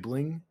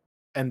sibling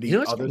and You know the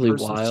what's other really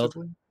person's wild?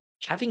 sibling?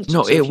 Having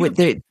No, so it if you would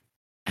they.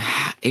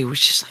 It was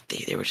just like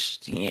they were.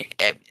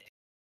 Yeah,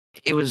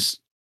 it was.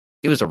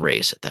 It was a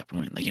race at that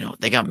point. Like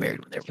they got married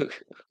when they were.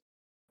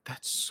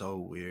 That's so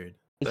weird.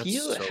 if That's you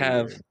so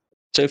have weird.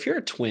 so if you're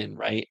a twin,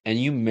 right, and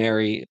you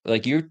marry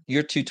like you're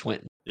two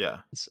twins Yeah.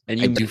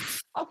 and I you do. marry,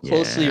 how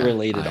closely Yeah,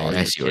 related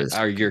I see where this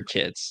are is your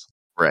coming kids?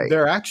 from. Right.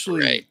 They're Right.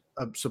 actually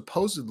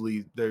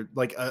supposedly they're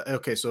like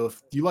okay, so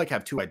if you like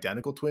have two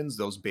identical twins,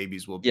 those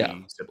babies will Yeah,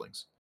 be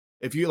siblings.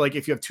 If you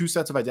have two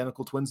sets of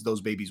identical twins,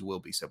 those babies will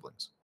be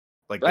siblings.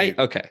 Like right?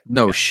 Okay.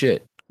 No yeah,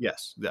 shit.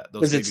 yes, yeah,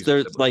 those Because it's babies are they're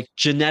siblings. like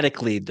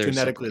genetically they're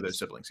Genetically, they're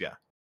siblings. siblings. Yeah.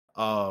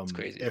 It's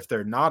crazy. If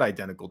they're not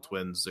identical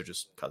twins, they're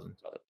just cousins.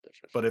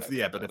 But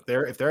Okay.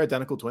 if they're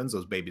identical twins,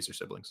 those babies are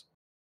siblings.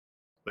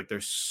 Like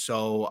they're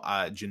so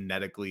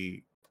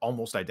genetically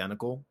almost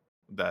identical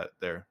that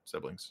they're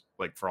siblings.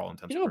 Like for all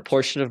intents You and know, a purposes.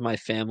 portion of my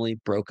family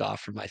broke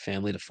off from my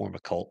family to form a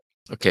cult.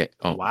 Okay.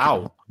 Oh, okay.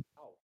 Wow,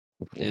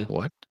 Yeah.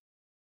 What?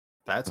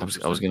 that's I was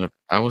interesting.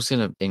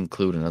 gonna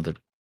include another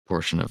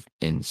portion of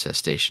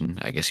incestation.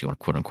 I guess you want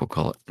to quote unquote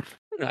call it.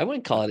 I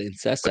wouldn't call it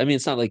incest. But I mean,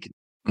 it's not like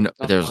no,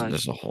 not fun.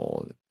 there's a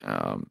whole.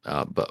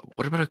 But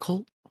what about a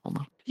cult? Hold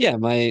on. Yeah,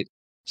 my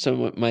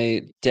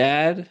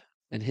dad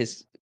and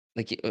his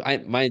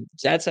my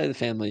dad's side of the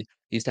family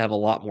used to have a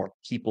lot more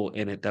people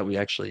in it that we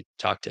actually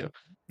talked to,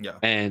 Yeah,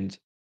 and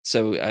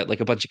so like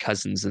a bunch of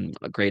cousins and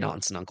great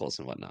aunts and uncles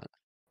and whatnot.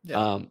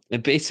 yeah.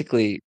 And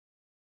basically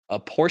a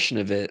portion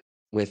of it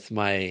with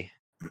my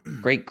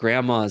great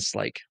grandma's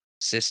like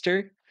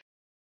sister,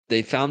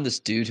 they found this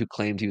dude who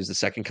claimed he was the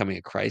second coming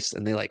of Christ,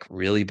 and they like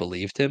really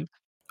believed him.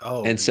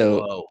 Oh, And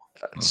so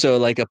whoa!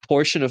 like a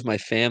portion of my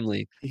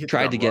family He hit the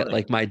tried to ground get running.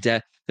 like my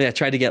dad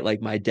tried to get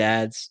like my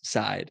dad's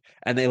side,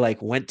 and they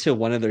like went to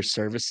one of their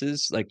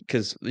services like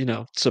because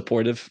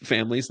supportive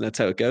families, and that's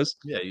how it goes.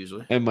 Yeah,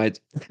 usually. And my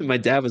my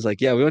dad was like,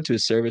 yeah, we went to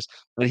his service,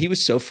 and he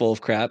was so full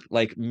of crap,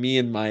 like me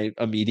and my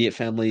immediate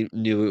family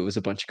knew it was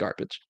a bunch of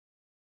garbage.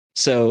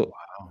 So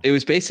Wow. it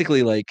was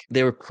basically like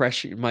they were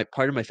pressuring my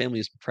part of my family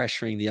was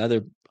pressuring the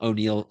other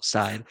O'Neill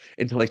side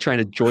into like trying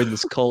to join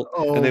this cult,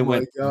 and Oh they my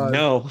went, god,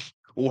 "No,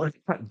 we're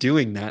not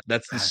doing that.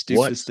 That's the that's What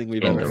stupidest thing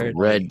we've in ever so the heard."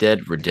 Red funny.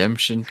 Dead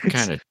Redemption It's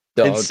kind of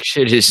dog it's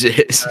shit is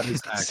this? That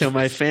is so actually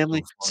my so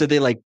family, so funny. they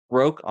like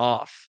broke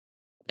off.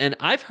 And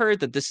I've heard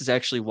that this is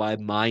actually why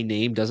my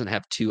name doesn't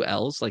have two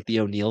L's, like the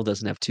O'Neill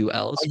doesn't have two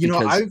L's,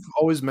 because I've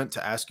always meant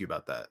to ask you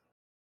about that.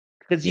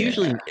 Yeah.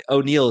 usually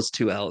O'Neill is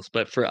two L's,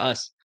 but for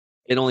us,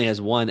 it only has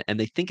one. And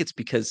they think it's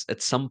because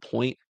at some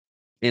point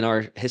in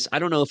our I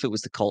don't know if it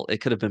was the cult. It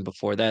could have been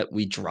before that.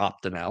 We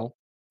dropped an L.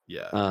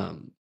 Yeah.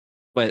 Um,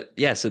 but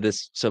yeah, so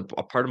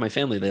a part of my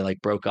family they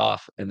like broke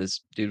off, and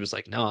this dude was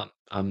like, "No,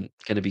 I'm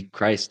gonna be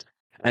Christ,"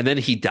 and then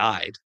he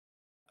died,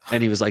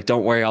 and he was like,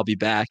 "Don't worry, I'll be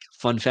back."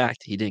 Fun fact: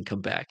 he didn't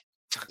come back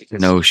because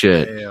No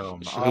shit.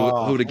 Damn.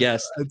 who would have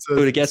guessed? It's Who a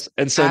would have guessed?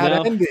 And so sad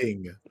now,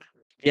 ending.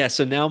 yeah,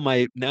 so now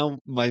my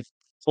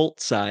cult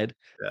side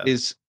Yeah,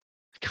 is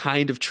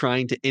kind of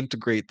trying to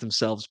integrate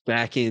themselves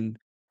back in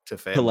to to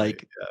family.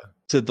 like Yeah.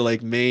 to the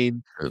like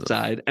main Or the-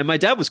 side. And my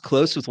dad was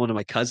close with one of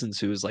my cousins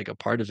who was like a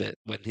part of it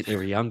when they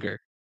were younger.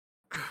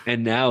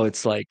 And now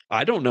it's like,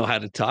 I don't know how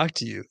to talk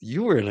to you.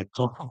 You were in a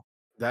call.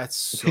 That's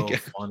so Like,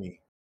 funny.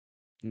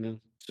 yeah.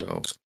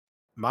 So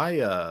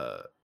My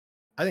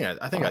I think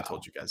I wow.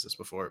 told you guys this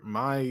before.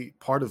 My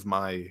part of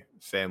my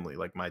family,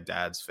 like my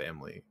dad's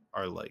family,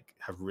 are like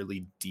have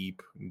really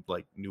deep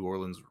like New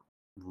Orleans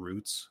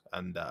roots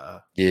and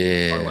are like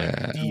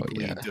Yeah. Oh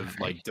deeply yeah.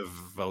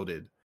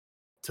 devoted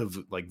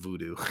to like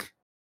voodoo.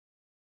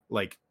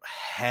 Like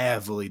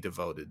heavily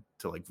devoted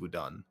to like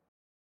voodoo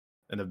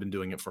and have been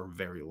doing it for a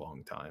very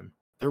long time.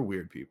 They're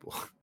weird people.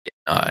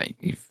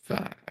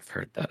 I've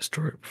heard that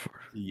story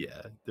before.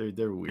 Yeah,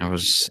 they're weird. I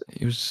was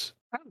People. it was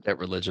I don't get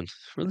religion.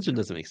 Religion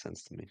doesn't make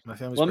sense to me. My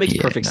family's Well, it makes pretty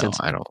yeah, perfect no, sense.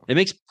 I don't. It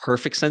makes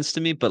perfect sense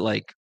to me, but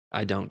like,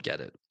 I don't get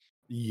it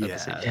at the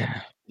same Yeah, time.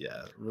 Yeah.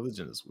 yeah.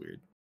 Religion is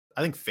weird.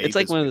 I think It's faith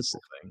like is a one of those,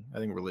 beautiful thing. I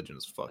think religion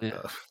is fucked yeah.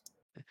 up.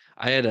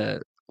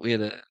 We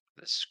had a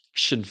this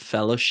Christian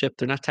fellowship.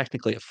 They're not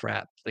technically a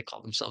frat. They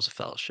call themselves a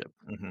fellowship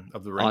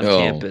Of the on ring. Oh,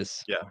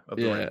 campus. Yeah, of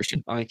the Yeah, ring.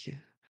 Christian. on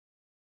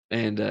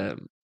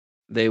and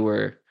they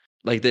were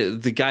like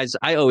the guys.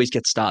 I always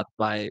get stopped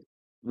by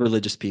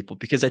religious people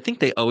because I think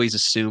they always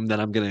assume that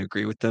I'm going to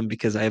agree with them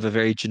because I have a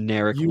very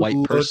generic You white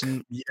look,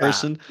 yeah,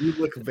 person, you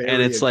look and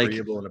very it's like,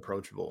 agreeable and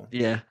approachable.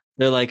 yeah,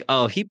 they're like,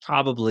 oh, he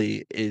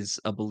probably is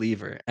a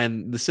believer,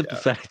 and the simple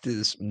Yeah, fact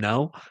is,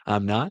 no,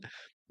 I'm not.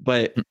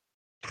 But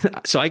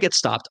so I get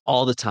stopped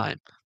all the time,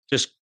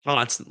 just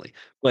constantly.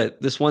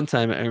 But this one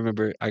time, I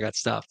remember I got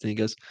stopped, and he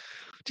goes,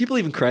 "Do you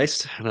believe in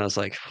Christ?" And I was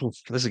like,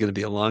 "This is going to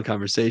be a long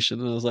conversation."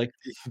 And I was like,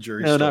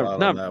 jury's "No, still out on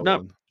that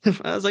not." one.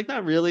 I was like,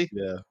 "Not really.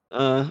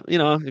 Yeah,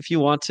 If you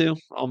want to,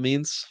 all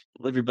means,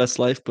 live your best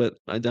life, but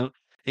I don't."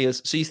 He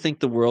goes, "So you think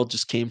the world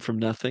just came from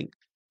nothing?"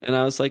 And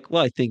I was like,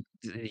 "Well, I think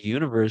the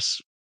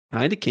universe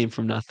kind of came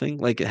from nothing.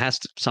 Like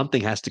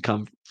something has to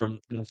come from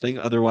nothing.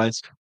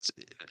 Otherwise,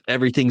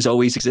 everything's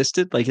always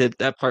existed. Like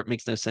that part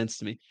makes no sense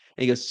to me.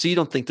 And he goes, so you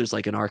don't think there's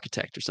like an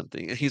architect or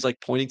something? And he's like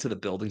pointing to the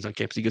buildings on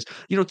campus. He goes,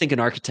 you don't think an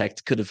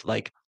architect could have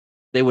like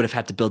they would have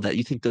had to build that?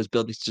 You think those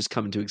buildings just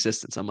come into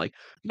existence? I'm like,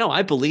 no,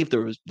 I believe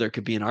there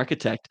could be an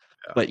architect,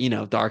 Yeah. but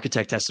the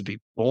architect has to be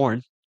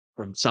born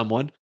from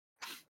someone.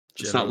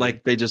 It's not Generally.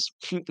 like they just.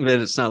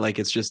 It's not like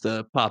it's just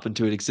a pop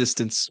into an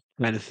existence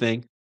kind of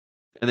thing.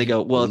 And they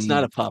go, well, it's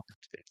not a pop.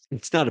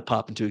 It's not a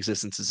pop into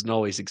existence. It's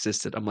always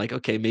existed. I'm like,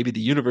 okay, maybe the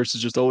universe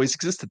has just always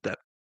existed then.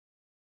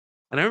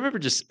 And I remember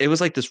it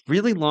was like this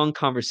really long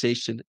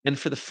conversation. And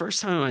for the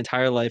first time in my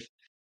entire life,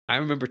 I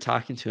remember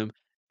talking to him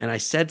and I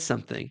said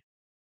something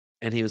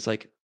and he was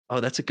like, oh,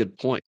 that's a good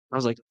point. I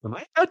was like, am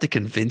I about to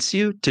convince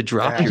you to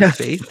drop your That's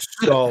faith?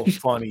 so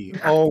funny.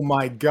 Oh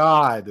my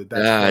god.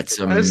 That's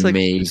I was like,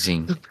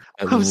 amazing.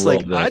 I was like,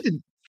 love that. I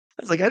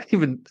didn't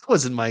even, that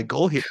wasn't my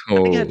goal here. I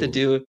think it had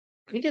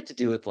to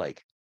do with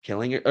like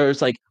killing or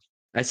it's like,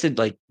 I said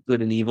like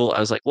good and evil. I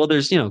was like, well,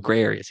 there's,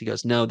 gray areas. He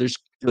goes, no, there's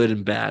good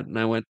and bad. And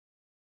I went,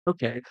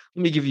 okay,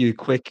 let me give you a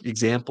quick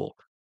example.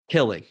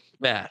 Killing,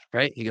 bad,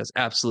 right? He goes,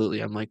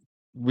 absolutely. I'm like,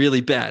 really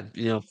bad,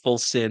 full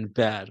sin,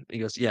 bad. He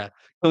goes, yeah.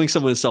 Killing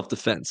someone in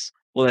self-defense.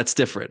 Well, that's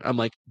different. I'm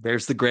like,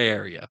 there's the gray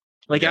area.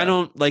 Like, I Yeah.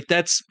 don't like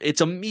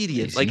it's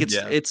immediate. Like Easy.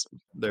 it's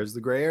There's the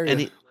gray area.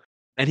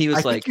 and he I was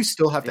think like, you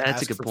still have to that's a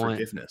ask good for point.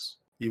 forgiveness.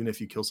 Even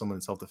if you kill someone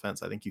in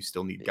self-defense, I think you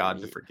still need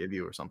God to forgive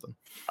you or something.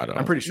 I don't.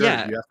 I'm pretty sure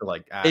Yeah, you have to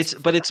like ask.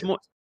 it's more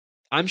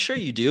I'm sure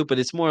you do, but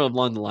it's more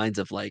along the lines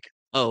of like,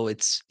 oh,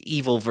 it's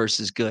evil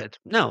versus good.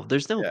 No,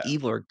 there's no Yeah.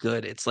 evil or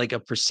good. It's like a I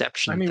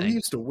perception mean, we thing.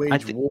 used to I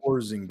wage think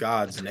wars in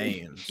God's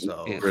name,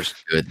 so Yeah. Versus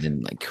good, then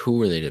like who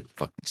are they to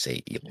fucking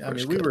say evil I mean,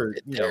 versus we good? were,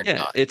 They're Yeah,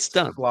 not it's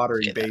dumb.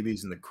 slaughtering say that.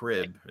 babies in the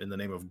crib in the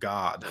name of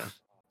God. Yeah.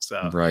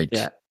 So Right.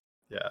 Yeah.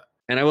 yeah,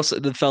 And I will say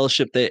the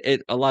fellowship a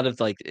lot of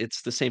like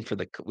it's the same for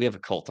we have a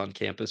cult on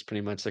campus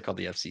pretty much. They're called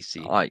the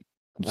FCC. I I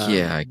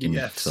the can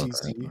tell that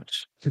FCC.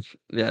 much.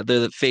 Yeah, they're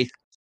the Faith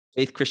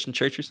Christian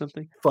Church or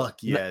something. Fuck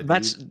yeah,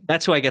 That's dude.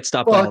 that's who I get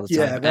stopped by all Fuck the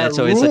time. yeah, And that it's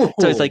always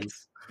like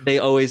rules. they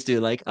always do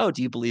like, "Oh,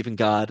 do you believe in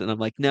God?" And I'm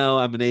like, "No,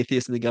 I'm an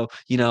atheist." And they go,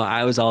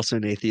 I was also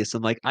an atheist."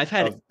 I'm like, "I've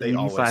had Oh, they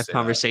always 85 say that.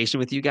 conversation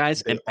with you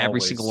guys, They and every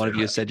always single one say of you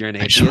that. has said you're an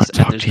I just want atheist." to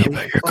And talk there's to you no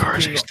about your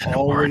car's Fucking extended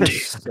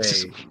warranty. always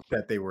say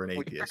that they were an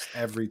atheist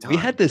every time. we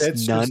had this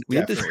That's nun. just We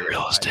had this definitely a Real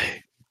lie.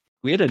 estate.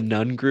 we had a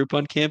nun group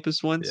on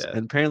campus once, Yeah.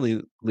 and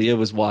apparently Leah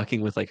was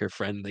walking with like her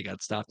friend. And they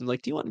got stopped and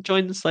like, "Do you want to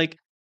join this like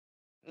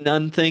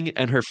nun thing?"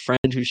 And her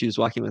friend who she was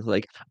walking with,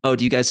 like, "Oh,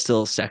 do you guys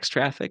still sex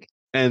traffic?"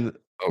 And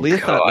Oh Leah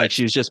thought God. like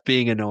she was just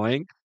being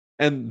annoying.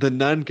 And the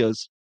nun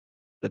goes,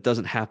 "That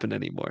doesn't happen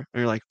anymore." And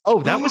you're like,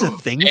 "Oh, that was a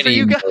thing for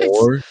you guys?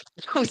 Anymore?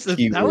 That was a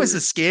Keyword.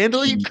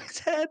 scandal you guys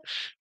had?"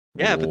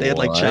 Yeah, but they had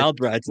like What? child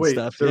brides and Wait,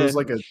 stuff. there Yeah. was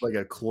like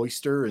a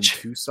cloister in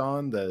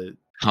Tucson that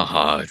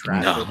traffic.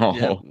 Yeah.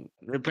 No.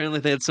 Apparently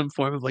they had some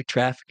form of like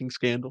trafficking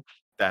scandal.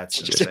 That's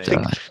It's just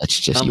insane. that's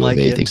just I'm you like,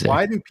 yeah, evading there.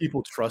 Why do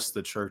people trust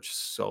the church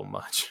so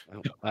much?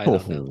 I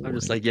don't know. I'm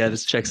just like, yeah,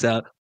 this checks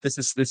out. This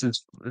is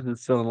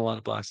filling a lot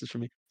of boxes for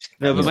me.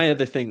 No, but That's my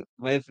other thing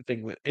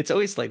it's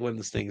always like one of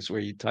those things where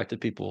you talk to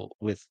people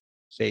with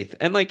faith.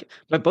 And like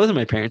both of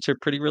my parents are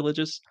pretty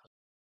religious.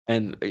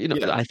 And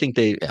Yeah. I think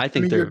Yeah. I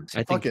mean,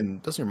 I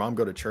think doesn't your mom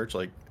go to church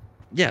like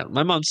yeah,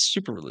 my mom's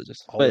super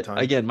religious. all the But time?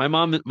 again, my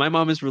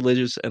mom is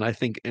religious and I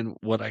think in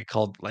what I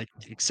called like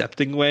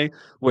accepting way,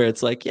 where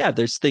it's like, yeah,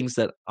 there's things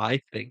that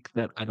I think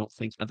that I don't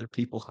think other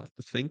people have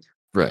to think.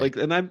 Right. Like,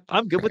 and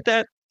I'm good with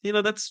that.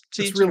 That's to That's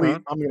each their really,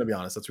 own. I'm gonna be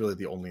honest, that's really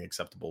the only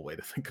acceptable way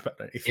to think about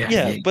anything.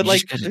 Yeah, but you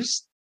like just gotta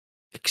there's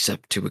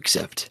accept to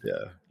accept.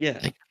 Yeah. yeah,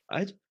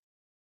 Like-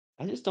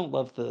 I just don't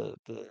love the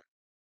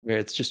where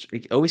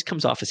it always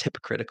comes off as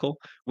hypocritical,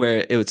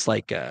 where it's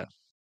like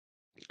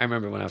I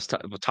remember when I was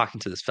talking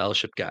to this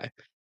fellowship guy,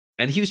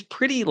 and he was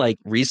pretty like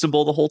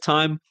reasonable the whole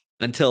time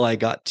until I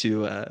got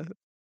to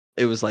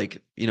it was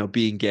like,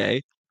 being gay.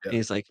 Yeah. And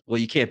he's like, "Well,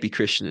 you can't be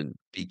Christian and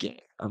be gay."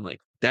 I'm like,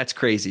 "That's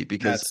crazy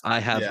because That's I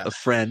have yeah. a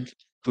friend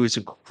who is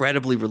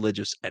incredibly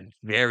religious and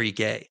very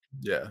gay."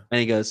 Yeah. And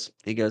he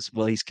goes,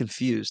 "Well, he's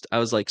confused." I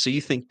was like, "So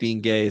you think being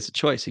gay is a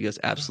choice?" He goes,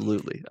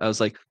 "Absolutely." I was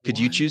like, "Could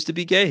you What? choose to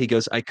be gay?" He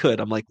goes, "I could."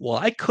 I'm like, "Well,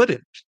 I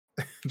couldn't."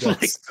 Like,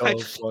 That's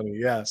so funny.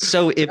 Yeah.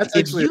 so That's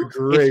actually a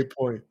great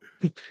point.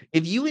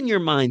 if you in your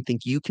mind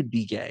think you could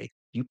be gay,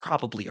 you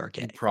probably are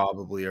You gay.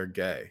 probably are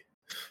gay.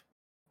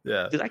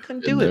 Yeah. Because I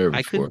couldn't Been do it. there I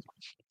before.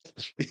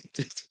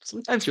 couldn't.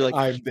 Sometimes you're like,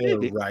 I'm there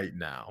maybe. right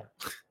now.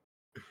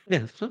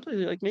 Yeah, sometimes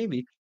you're like,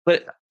 maybe.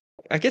 But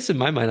I guess in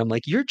my mind, I'm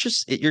like, you're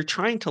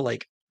trying to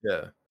like,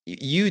 Yeah.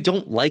 you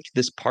don't like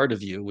this part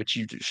of you, which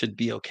you should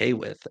be okay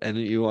with. And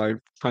you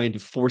are trying to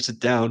force it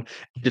down,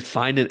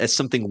 define it as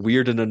something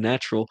weird and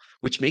unnatural,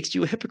 which makes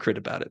you a hypocrite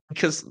about it.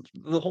 Because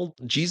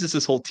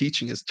Jesus's whole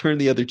teaching is turn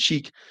the other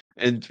cheek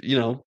and,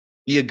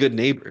 Be a good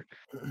neighbor.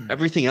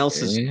 Everything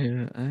else is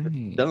Yeah,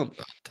 dumb.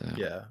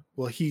 Yeah.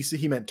 Well, he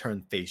meant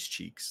turn face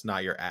cheeks,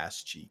 not your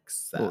ass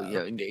cheeks. Well,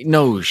 yeah,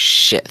 no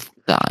shit,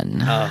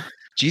 son.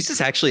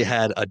 Jesus actually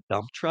had a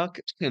dump truck,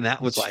 and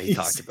that was why he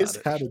talked about Jesus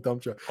it. had a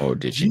dump truck. Oh,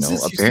 did you know?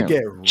 Jesus used to Apparently,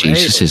 get railed.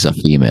 Jesus is a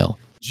female.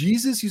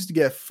 Jesus used to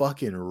get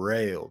fucking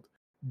railed.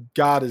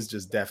 God is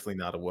just definitely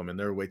not a woman.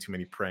 There are way too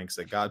many pranks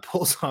that God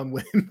pulls on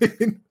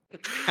women.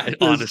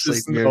 Honestly,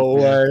 just no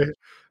way.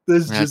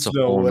 There's That's just a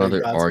no whole way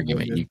other God's a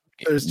argument. woman.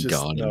 You, There's just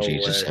God no and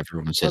Jesus, way.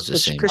 everyone says the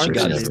same Christian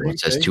person. God is Everyone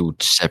says thing? two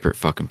separate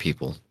fucking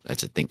people.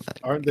 That's a thing.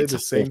 Aren't they It's the a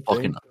whole same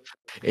fucking.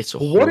 thing? It's a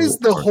What whole is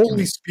the Holy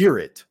argument.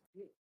 Spirit?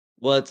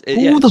 Well, Who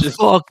it's the just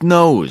fuck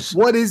knows?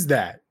 What is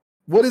that?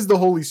 What is the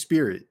Holy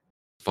Spirit?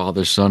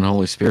 Father, Son,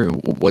 Holy Spirit.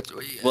 What?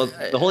 well,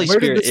 the Holy Where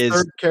did Spirit this is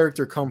third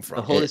character come from?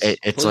 the Holy.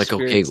 It's Holy like,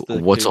 okay, Spirit's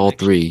the what's all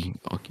connection. three?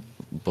 Okay,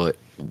 but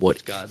what?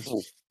 It's God.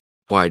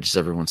 Why does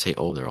everyone say,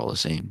 oh, they're all the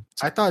same?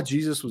 I thought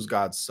Jesus was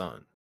God's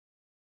son.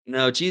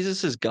 No,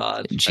 Jesus is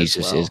God.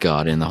 Jesus as well. is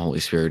God, and the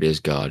Holy Spirit is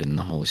God, and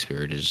the Holy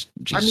Spirit is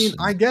Jesus. I mean,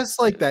 I guess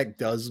like that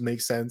does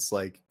make sense.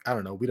 Like, I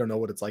don't know, we don't know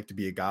what it's like to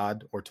be a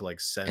god or to like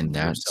send and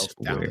that's yourself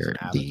down as where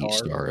an the avatar.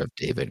 Star of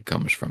David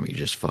comes from. You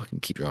just fucking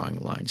keep drawing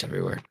lines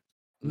everywhere.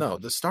 No,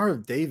 the Star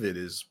of David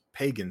is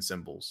pagan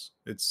symbols.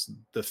 It's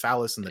the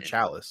phallus and the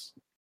chalice.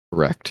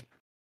 Correct.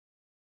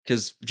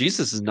 Because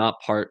Jesus is not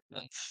part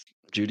of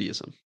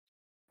Judaism.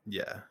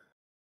 Yeah.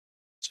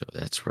 So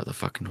that's where the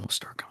fucking whole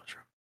star comes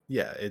from.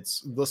 Yeah,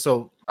 it's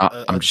so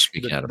I'm just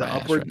speaking out of the my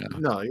ass upward. right now.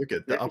 No, you're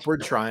good. The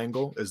upward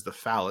triangle is the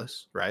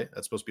phallus, right?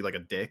 That's supposed to be like a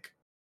dick.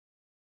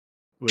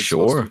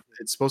 Sure.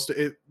 It's supposed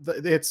to.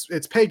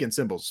 It's pagan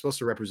symbols. It's supposed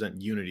to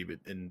represent unity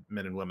in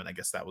men and women. I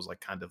guess that was like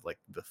kind of like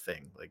the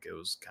thing. Like it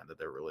was kind of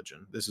their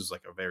religion. This is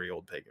like a very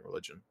old pagan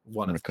religion. I'm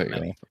gonna cut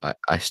you off.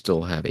 I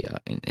still have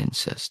an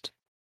incest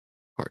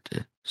part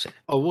to say.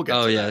 Oh, we'll get.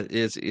 Oh to yeah, that.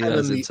 it's And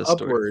then the incest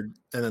story. upward,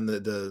 and then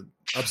the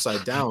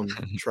upside down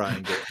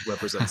triangle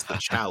represents the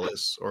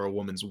chalice or a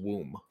woman's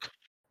womb.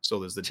 So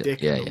there's the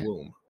dick and the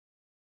womb.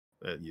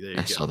 There you I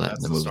go. saw that That's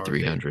in the the movie Star of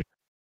 300.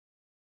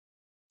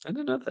 I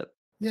didn't know that.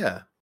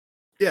 Yeah.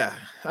 Yeah.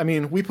 I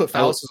mean, we put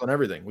phalluses on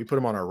everything. We put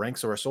them on our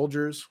ranks of our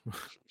soldiers.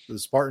 The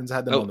Spartans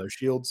had them on their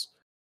shields.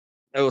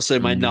 I will say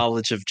my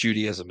knowledge of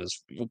Judaism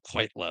is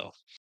quite low.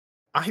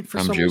 I, for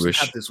I'm some reason, Jewish.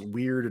 have this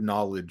weird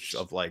knowledge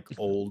of like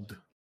old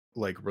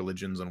like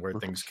religions and where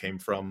things came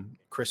from.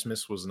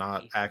 Christmas was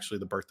not actually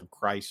the birth of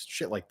Christ.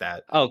 Shit like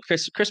that. Oh,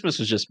 Christmas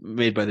was just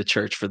made by the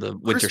church for the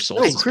winter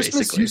solstice. Christmas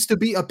basically. used to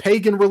be a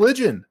pagan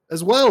religion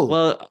as well.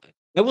 Well,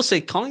 I will say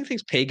calling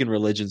things pagan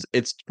religions.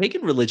 It's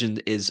pagan religion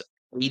is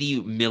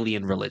 80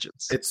 million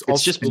religions. It's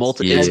just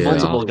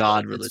multiple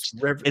god religions.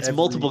 It's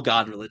multiple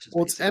god religions.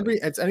 Well, it's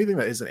anything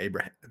that isn't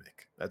Abrahamic.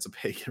 That's a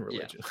pagan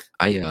religion.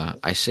 Yeah.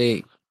 I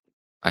say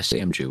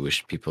I'm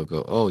Jewish. People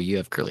go, "Oh, you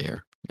have curly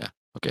hair." Yeah.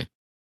 Okay.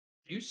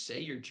 You say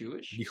you're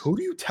Jewish? Who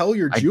do you tell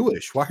you're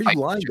Jewish? Why are you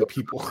lying to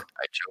people?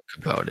 I joke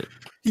about it.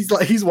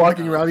 He's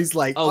walking around. He's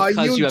like, "Oh,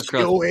 because you have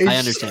curly." Jewish? I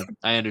understand.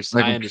 Like,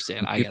 I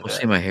understand. When people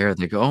see my hair,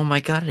 they go, "Oh my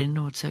god, I didn't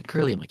know it's that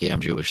curly." I'm like, "Yeah,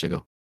 I'm Jewish." They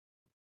go,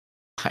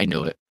 "I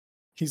know it."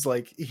 He's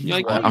like,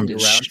 like, walking around.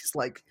 He's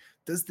like,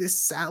 does this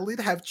salad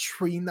have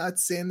tree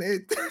nuts in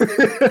it?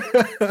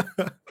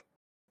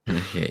 I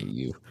hate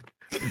you.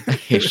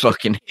 I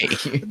fucking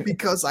hate you.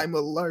 Because I'm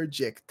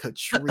allergic to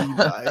tree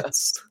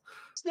nuts.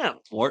 Isn't that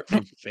Mort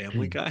from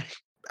Family Guy?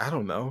 I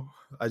don't know.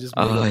 I just.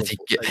 I think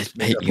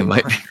you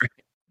might be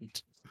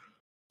right.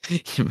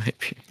 You might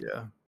be.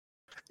 Yeah.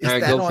 All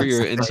right, go for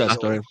your incest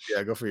story.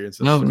 Yeah, go for your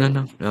incest story.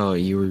 No.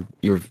 You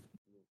were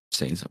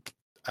saying something.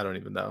 I don't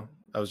even know.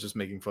 I was just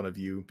making fun of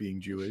you being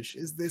Jewish.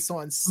 Is this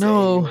on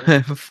sale?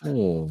 No.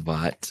 Oh,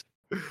 what?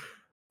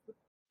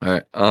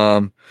 All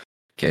right.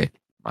 Okay.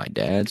 My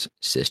dad's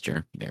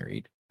sister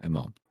married my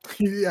mom.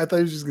 Yeah, I thought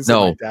you were just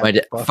gonna say my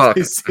dad. Fuck.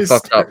 I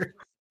fucked up.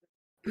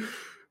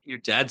 Your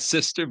dad's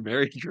sister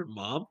married your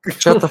mom?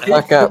 Shut the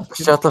fuck up.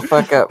 Shut the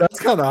fuck up. That's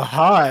kind of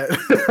hot.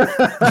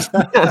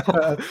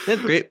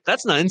 That's great.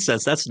 That's not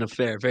incest. That's an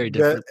affair. Very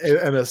different.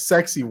 And a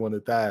sexy one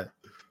at that.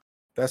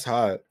 That's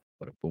hot.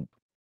 What a boom.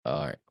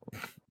 All right.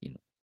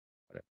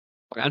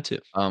 Round two.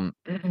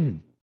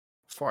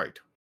 Fight.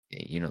 Yeah,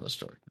 you know the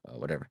story.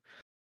 Whatever.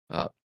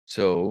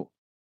 So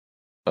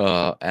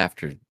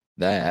after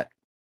that,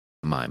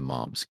 my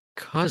mom's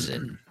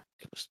cousin,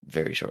 it was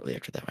very shortly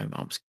after that, my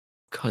mom's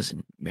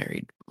cousin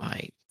married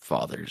my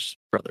father's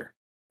brother.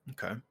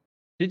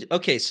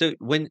 Okay. So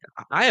when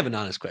I have an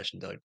honest question,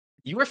 Doug,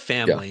 your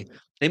family,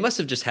 they must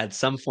have just had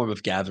some form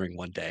of gathering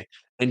one day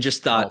and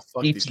just thought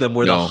each of them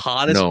were the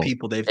hottest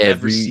people they've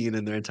ever seen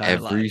in their entire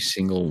life. Every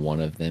single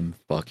one of them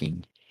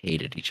fucking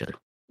hated each other.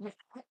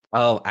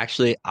 Oh,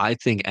 actually, I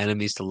think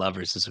enemies to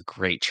lovers is a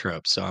great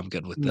trope, so I'm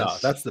good with this. No,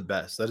 that's the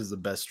best. That is the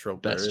best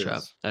trope.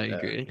 Trope. I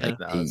agree. Like,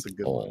 that's a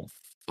good one.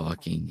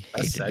 Fucking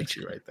that's hated sexy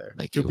each other. right there.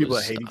 Like, two people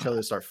that hate each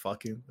other start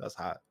fucking. That's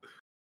hot.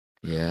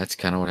 Yeah, that's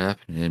kind of what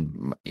happened.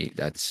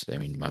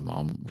 And my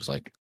mom was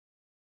like,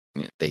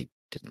 they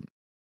didn't.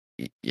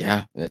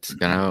 Yeah, that's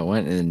kind of how it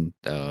went. And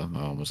my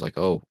mom was like,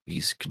 "Oh,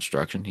 he's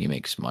construction. He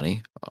makes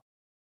money.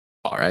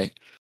 All right.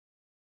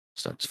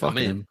 Starts I'm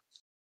fucking in. him.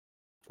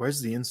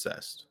 Where's the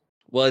incest?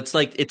 Well, it's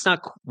like it's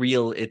not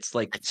real. It's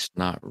like It's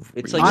not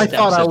It's real. like I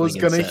thought I was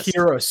step-sibling gonna incest.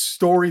 hear a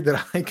story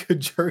that I could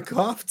jerk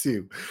off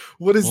to.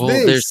 What is Well,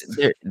 this?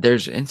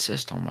 there's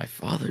incest on my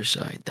father's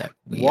side that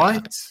we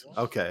What?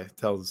 Okay,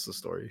 tell us the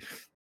story.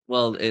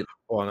 well, it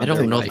Hold on, I I'm don't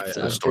taking know the my,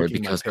 full I'm story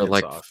taking my because they're pants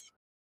like off.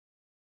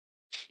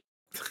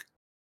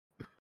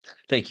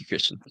 thank you,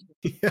 Christian.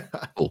 Yeah.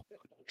 cool.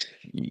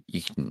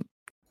 You can.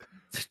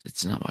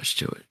 It's not much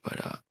to it,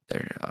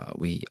 but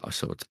we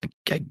also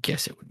I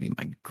guess it would be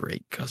my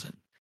great cousin.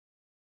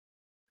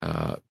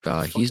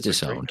 Fuck He's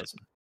is a great disowned. cousin?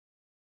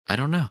 I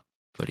don't know,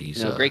 but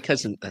he's Great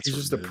cousin. That's He's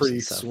what just a moves pretty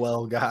and stuff.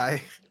 swell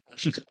guy.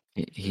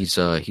 he's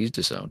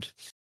disowned,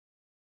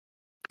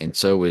 and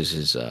so is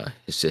his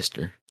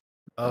sister.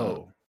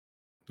 Oh,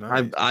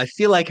 nice. I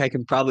feel like I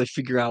can probably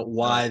figure out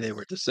why they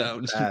were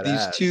disowned. These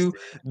Badass, two,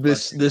 dude.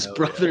 this Fucking hell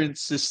brother yeah. and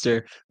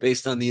sister,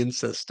 based on the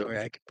incest story,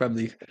 I could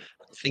probably.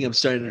 I think I'm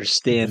starting to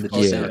understand the Fuck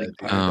yeah, disowning dude.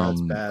 part.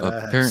 That's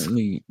badass.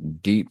 Apparently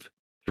deep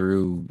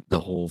through the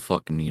whole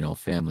fucking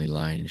family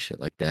line and shit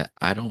like that.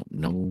 I don't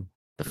know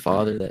the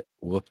father that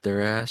whooped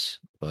their ass,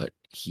 but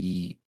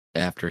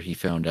after he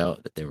found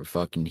out that they were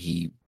fucking,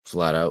 he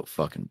flat out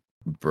fucking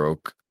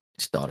broke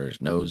his daughter's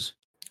nose.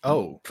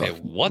 Oh, Hey,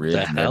 Fucking what the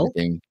ribs and hell?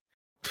 everything.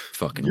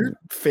 Fucking, your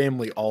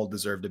family all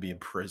deserve to be in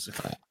prison.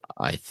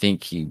 I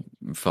think he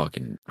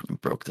fucking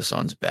broke the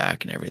son's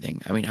back and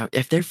everything. I mean,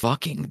 if they're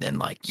fucking, then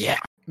like, yeah.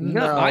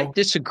 No, I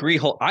disagree.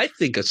 I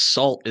think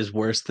assault is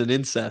worse than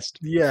incest.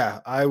 Yeah,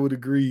 I would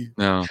agree.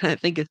 No, I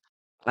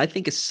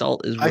think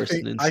assault is worse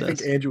than I think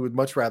incest. Andrew would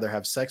much rather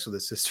have sex with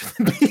his sister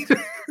than beat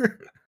her.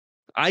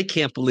 I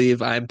can't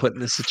believe I'm put in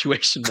this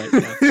situation right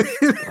now.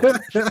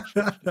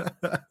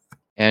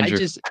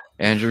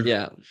 Andrew,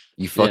 Yeah,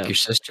 you fuck yeah. your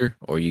sister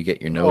or you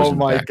get your nose Oh and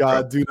my back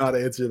god, broke. do not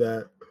answer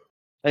that.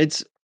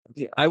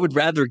 I would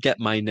rather get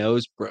my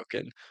nose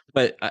broken,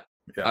 but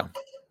Yeah.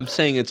 I'm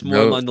saying it's more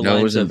along the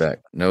lines of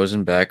nose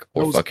and back,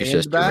 or Nose fuck your and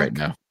sister right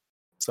back? now.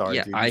 Sorry,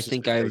 yeah. dude. I your sister's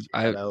think taking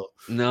that out.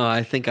 no.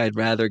 I think I'd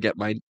rather get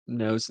my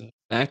nose and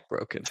back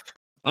broken.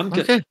 I'm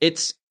good. Okay.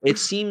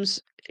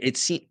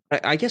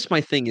 I guess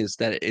my thing is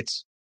that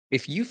it's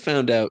if you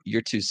found out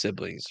your two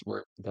siblings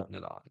were done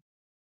it on.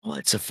 Well,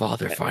 it's a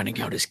father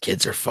finding out his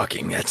kids are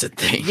fucking. That's a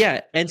thing.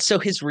 Yeah, and so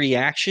his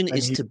reaction And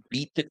is he- to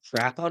beat the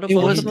crap out of It both He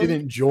of wasn't. them.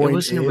 didn't It join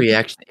wasn't a in.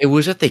 reaction. It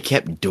was that they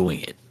kept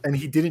doing it. And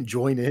he didn't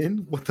join in?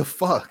 What the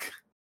fuck?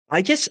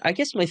 I guess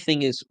my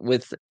thing is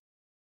with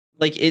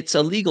like it's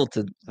illegal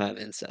to have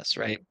incest,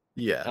 right?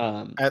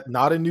 Yeah.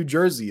 Not in New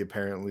Jersey,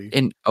 apparently.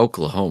 In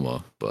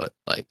Oklahoma, but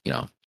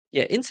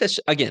Yeah, incest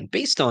again,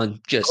 based on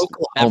just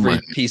Oklahoma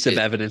every piece of is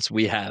evidence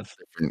we have.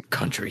 different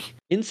country.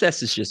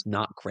 Incest is just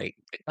not great.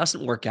 It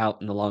doesn't work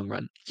out in the long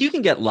run. You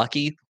can get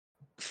lucky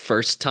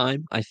first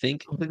time, I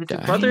think. But if a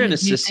brother and a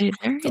sister.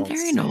 There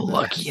ain't no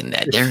lucky in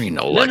that. There ain't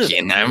no No, lucky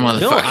in that, No,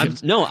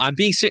 motherfucker. I'm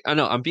being serious. I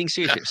know, I'm being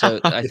serious here. So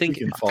I If think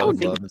you can fall in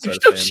love inside There's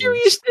a no family.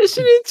 seriousness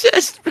in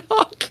incest,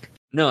 dog.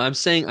 no, I'm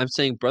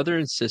saying brother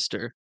and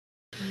sister,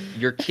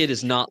 your kid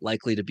is not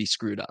likely to be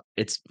screwed up.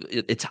 It's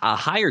a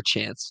higher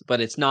chance, but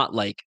it's not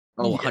like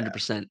Yeah.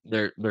 100%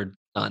 they're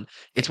done.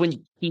 It's when you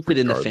keep it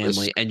in the Regardless.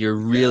 family and you're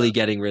really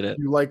getting rid of.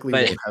 You likely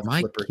But won't have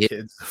my flipper kid-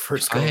 kids the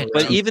first If I go had around.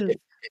 But even if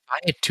I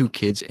had two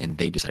kids and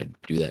they decided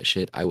to do that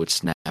shit, I would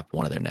snap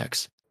one of their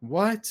necks.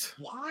 What?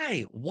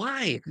 why?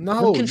 Why?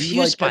 No, I'm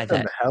confused by get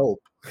them that. help.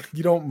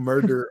 You don't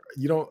murder.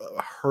 You don't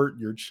hurt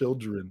your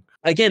children.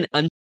 Again,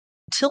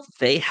 until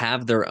they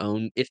have their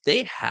own, if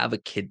they have a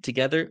kid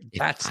together, If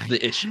that's I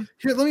the issue. had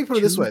Here, let me put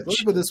it this two way. Let me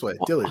put it this way,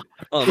 Dilly.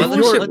 Oh, If let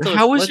you're- Dylan-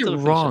 how is let it Dylan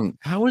finish wrong?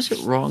 How is it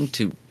wrong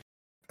to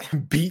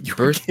Beat your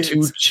birth two?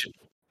 kids.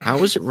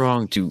 How is it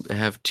wrong to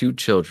have two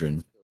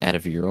children out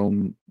of your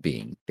own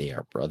being? They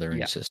are brother and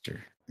Yeah.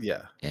 sister,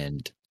 Yeah,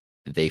 and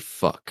they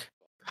fuck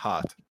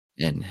hot.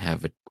 and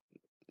have a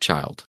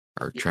child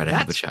or try to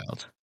have a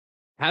child.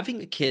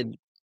 Having a kid,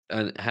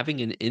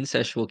 having an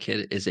incestual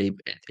kid is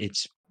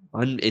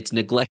it's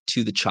neglect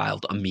to the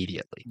child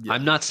immediately. Yeah.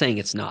 I'm not saying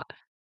it's not.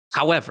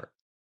 However,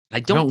 I I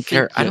don't don't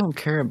care. think I that- don't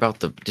care about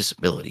the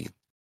disability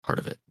part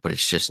of it, but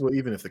it's just Well,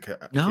 even if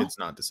the No. kid's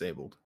not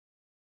disabled.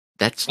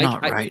 that's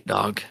not right,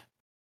 dog.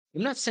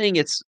 I'm not saying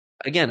it's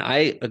again.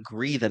 I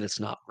agree that it's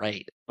not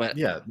right, but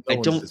Yeah, I no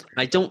one's don't.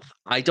 disagreeing.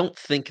 I don't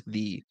think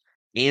the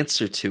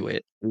answer to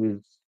it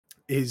is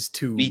Is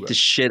to beat the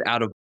shit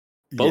out of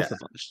both of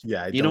them.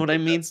 Yeah, You know what I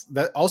mean?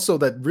 That also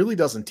that really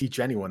doesn't teach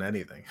anyone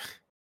anything.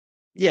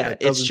 Yeah, It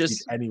it's doesn't just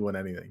teach anyone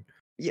anything.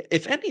 yeah.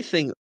 If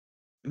anything,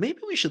 maybe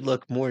we should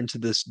look more into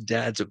this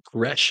dad's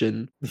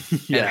aggression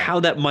and Yeah, how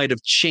that might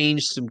have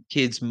changed some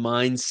kids'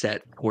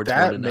 mindset towards one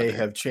that another. may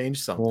have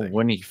changed Well, something.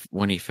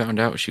 when he found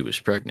out she was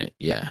pregnant,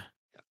 yeah.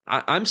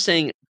 I'm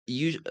saying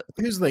Here's the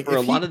thing: for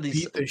a if lot he of these-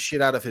 beat the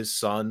shit out of his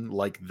son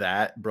like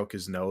that, broke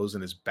his nose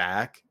and his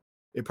back,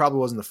 it probably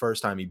wasn't the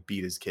first time he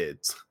beat his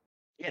kids.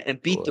 yeah,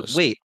 and beat the was-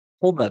 wait.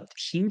 Hold up.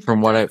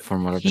 From what I've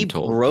He been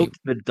told, broke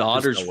the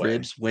daughter's way.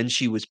 ribs when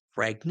she was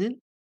pregnant.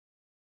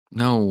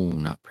 no,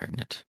 not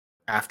pregnant.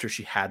 After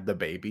she had the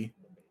baby,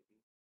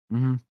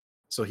 hmm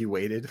So he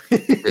waited.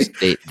 Just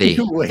they hit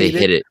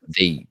waited? it.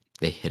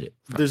 They hit it.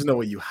 There's no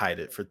way you hide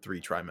it for 3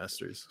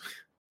 trimesters.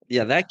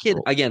 Yeah, that kid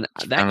Well, again.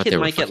 He That found out kid they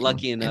were might get fucking,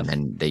 lucky enough.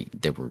 and then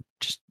they were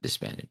just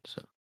disbanded.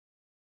 So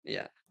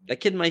Yeah, that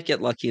kid might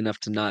get lucky enough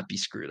to not be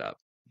screwed up,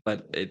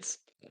 but it's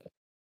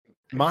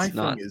My it's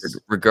thing not. is,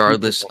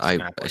 regardless, don't I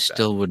snap like that.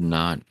 still would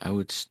not.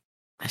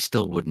 I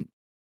still wouldn't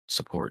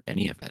support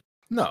any of it.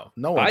 No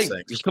one's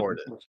saying support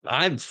it.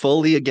 I'm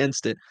fully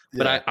against it,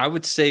 but Yeah. I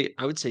would say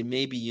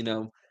maybe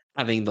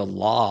having the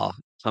law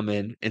come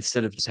in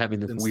instead of just having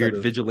this Instead weird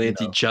of,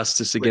 vigilante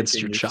justice against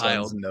breaking your son's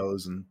child.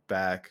 nose and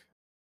back.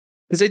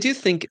 Because I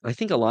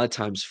think a lot of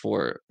times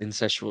for incestual I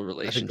think the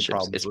relationships,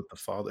 problem's with the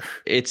father.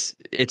 it's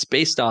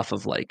based off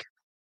of like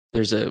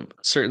there's a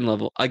certain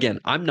level. Again,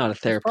 I'm not a There's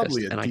therapist,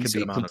 probably a and I could decent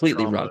be amount of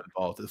completely trauma wrong.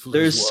 involved as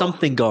There's well.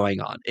 something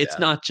going on. It's Yeah.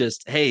 not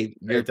just hey,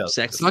 you're It doesn't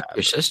sex, just Fuck happen.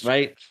 your sister.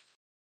 right?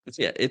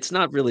 Yeah, it's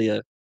not really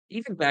a.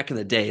 Even back in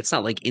the day, it's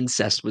not like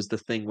incest was the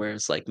thing where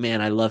it's like,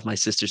 man, I love my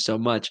sister so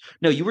much.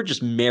 No, you were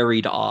just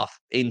married off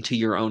into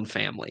your own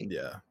family,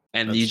 Yeah.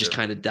 and That's you just true.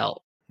 kind of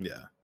dealt.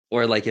 Yeah.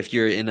 Or like if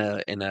you're in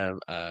a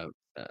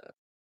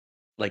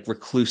like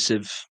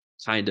reclusive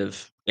kind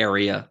of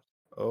area,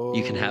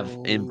 you can have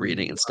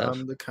inbreeding and stuff.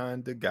 I'm the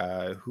kind of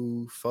guy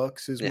who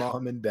fucks his Yeah.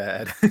 mom and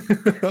dad.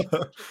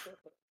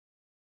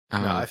 No,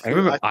 Uh, I feel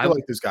remember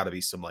like there's got to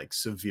be some like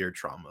severe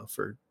trauma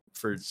for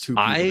 2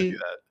 people to do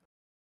that.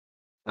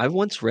 I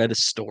once read a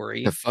to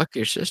story. fuck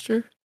your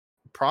sister?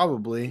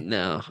 Probably.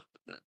 No,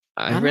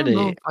 I read don't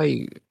know a. if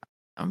I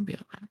don't know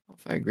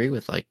if I agree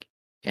with like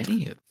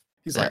any of.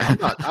 He's that.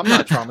 like, I'm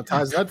not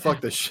traumatized. I'd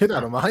fuck the shit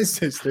out of my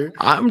sister.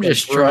 I'm Like,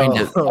 just trying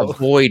to bro.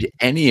 avoid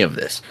any of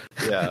this.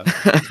 Yeah.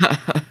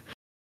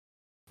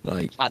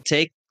 Like Hot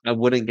take: I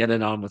wouldn't get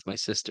it on with my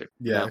sister.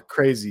 Yeah. No,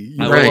 Crazy. You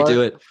I know Right. wouldn't what?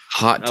 do it.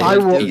 hot I take. I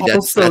will do.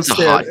 also That's a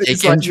hot stand. take,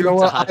 It's like, you Andrew. know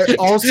It's a what? hot I take.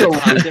 also It's a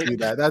hot wouldn't take. do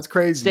that. That's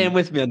crazy. Stand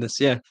with me on this.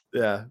 Yeah.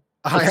 Yeah.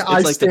 It's I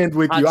like the stand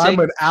with hot you. I'm take.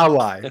 an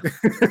ally.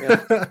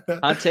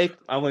 Hot take: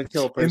 I wouldn't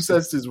kill a person.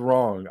 Incest is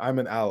wrong. I'm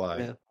an ally.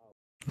 Yeah.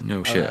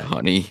 No shit, right.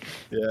 honey.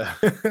 Yeah.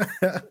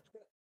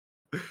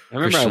 I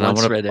remember Christian, I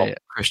once read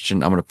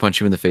Christian, I'm gonna punch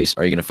you in the face.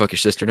 Are you gonna fuck your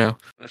sister now?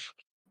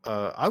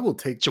 I will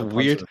take Such a a punch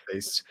weird- in the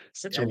face.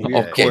 such a any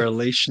weird day. Okay.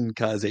 correlation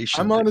causation.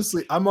 I'm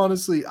thing.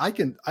 honestly, I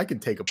can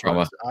take a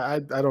Trauma.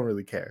 punch. I don't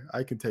really care.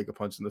 I can take a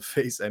punch in the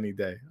face any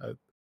day. I'm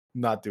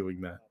not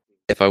doing that.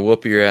 If I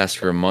whoop your ass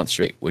for a month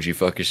straight, would you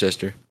fuck your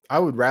sister? I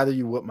would rather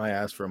you whip my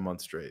ass for a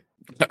month straight.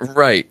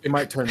 Right. It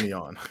might turn me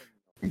on.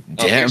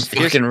 Damn here's-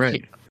 fucking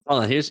right.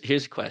 Hold on. Here's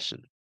a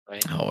question.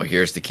 Right? Oh,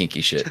 here's the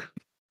kinky shit.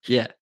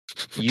 Yeah.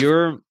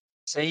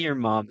 Say your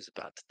mom is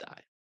about to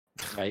die,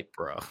 right?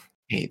 Bro.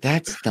 Hey,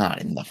 that's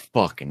not in the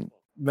fucking.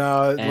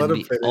 No, let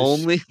him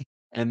finish.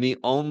 The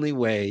only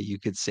way you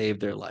could save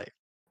their life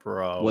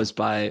Bro. was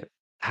by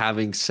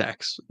having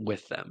sex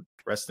with them.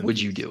 Rest in Would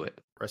peace. you do it?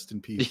 Rest in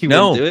peace. You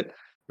No. wouldn't do it?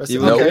 Rest You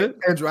in, wouldn't okay, do it?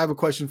 Andrew, I have a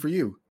question for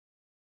you.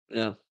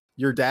 Yeah.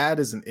 Your dad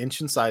is an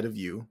inch inside of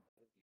you,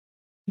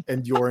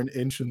 and you're an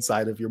inch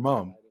inside of your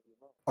mom.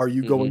 Are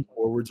you going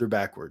forwards or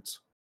backwards?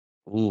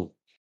 Ooh,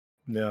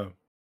 No.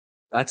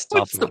 that's a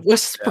tough.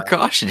 What's the Yeah.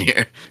 precaution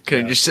here? Can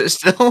Yeah. you just sit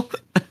still?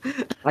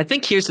 I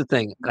think here's the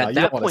thing. Nah, At you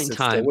that don't wanna point in sit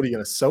still. time, What are you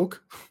gonna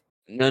soak?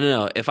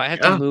 no. If I have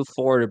Yeah. to move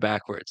forward or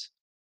backwards,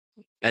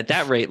 at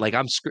that rate, like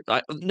I'm screwed.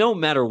 No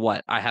matter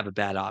what, I have a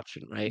bad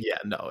option, right? Yeah,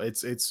 no,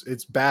 it's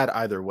bad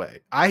either way.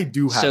 I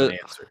do have So- an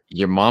answer.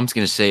 Your mom's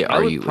gonna say, I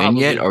 "Are would you in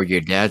yet?" probably- Or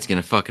your dad's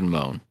gonna fucking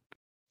moan.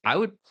 I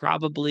would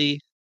probably.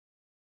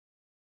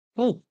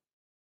 Oh,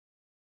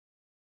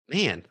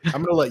 man.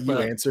 I'm gonna let you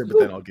Well, answer, but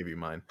then I'll give you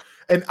mine.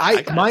 And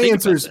I gotta my think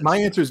answer about is this. my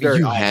answer is very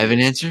You obvious. have an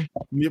answer?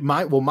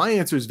 My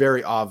answer is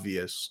very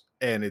obvious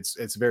and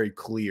it's very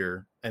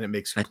clear and it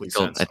makes I complete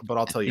think I'll- sense. But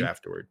I'll tell you think-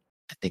 afterward.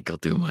 I think I'll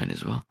do mine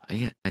as well.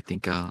 I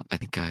think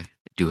I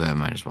do have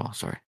mine as well.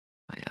 Sorry.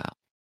 Man,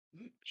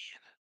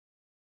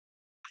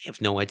 I have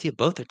no idea.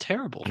 Both are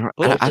terrible. I don't-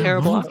 Both I are don't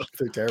terrible know. options.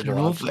 They're I terrible don't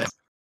know if options.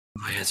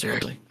 my answer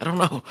actually. I don't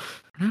know.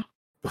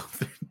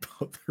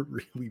 Both are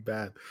really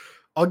bad.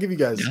 I'll give you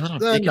guys. Now that I'm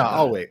No, thinking about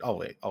I'll it.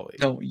 wait.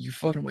 No, you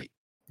fucking wait.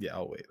 Yeah,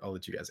 I'll wait. I'll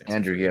let you guys answer.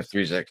 Andrew, you have first.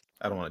 3 seconds.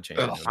 I don't want to change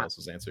Oh, anyone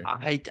else's answer.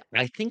 I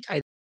think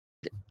I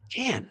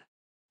can.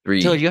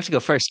 3. Taylor, you have to go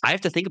first. I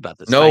have to think about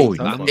this. No,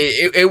 I'm-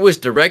 it was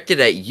directed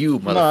at you,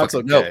 motherfucker. No, it's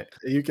okay.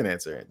 No. You can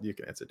answer it. You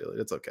can answer, Dilly.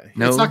 It's okay.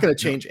 No, it's not going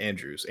to no. change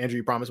Andrew's. Andrew,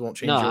 you promise won't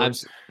change No,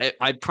 yours?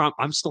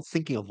 I'm still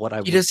thinking of what I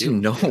would He doesn't do.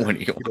 know Yeah, when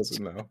he he wants.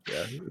 doesn't know.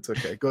 Yeah, it's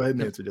okay. Go ahead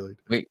and answer, Dilly.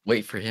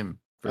 Wait for him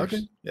first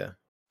Okay. Yeah.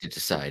 to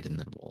decide, and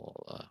then we'll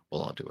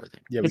all do our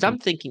thing. Yeah. Because I'm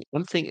thinking,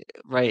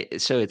 right.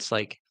 So it's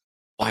like,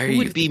 Why are Who you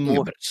would be thinking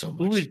more- about it so much?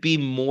 who would be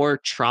more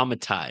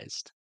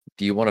traumatized?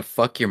 Do you want to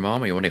fuck your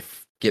mom, or you want to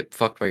get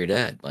fucked by your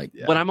dad? Like,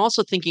 Yeah. But I'm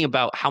also thinking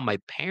about how my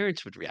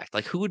parents would react.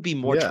 Like, who would be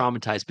more Yeah.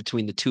 traumatized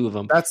between the two of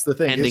them? That's the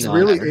thing. It's Depending on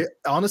really, her.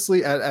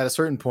 honestly, at a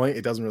certain point,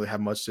 it doesn't really have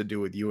much to do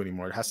with you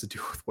anymore. It has to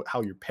do with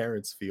how your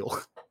parents feel.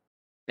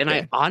 And Yeah.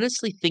 I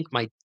honestly think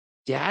my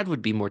dad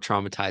would be more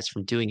traumatized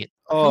from doing it.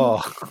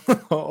 Oh,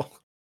 oh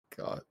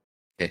God.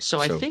 okay, So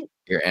I think,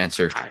 your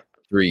answer: I-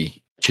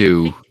 3,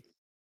 2.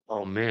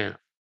 oh man,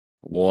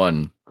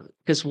 One.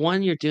 Because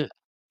one, you're doing,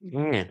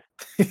 man.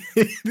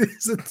 It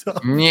is a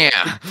tough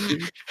Yeah.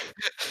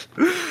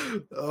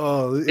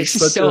 Oh, This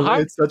is so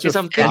hard it's such a because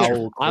I'm thinking,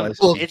 foul Well,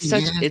 question.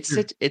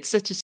 it's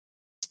such a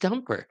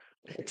stumper.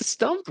 It's a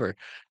stumper.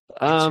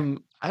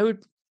 It's I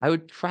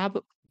would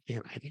probably.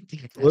 Damn, I didn't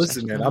think I could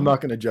Listen, actually. man, I'm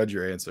not gonna judge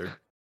your answer.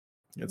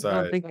 It's I don't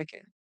alright. think I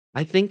can.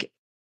 I think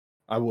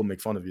I will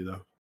make fun of you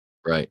though.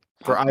 right.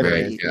 For either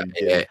Right. answer Yeah. you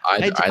Yeah. give.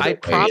 Either I'd way,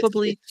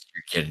 probably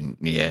you're getting.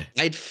 Yeah.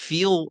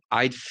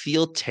 I'd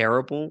feel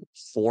terrible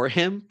for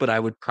him, but I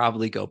would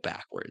probably go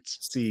backwards.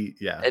 See,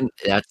 yeah. And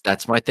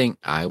that's my thing.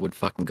 I would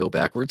fucking go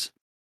backwards,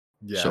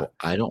 Yeah. so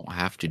I don't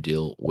have to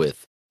deal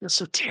with. That's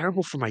so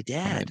terrible for my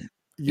dad.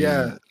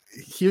 Yeah.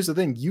 Here's the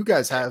thing. You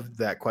guys have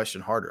that question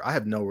harder. I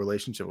have no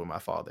relationship with my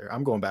father.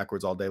 I'm going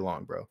backwards all day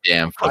long, bro.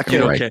 Damn I fucking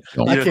can't- right.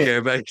 You I don't can't- care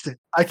about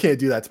I can't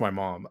do that to my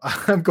mom.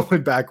 I'm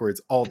going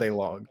backwards all day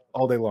long.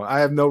 All day long. I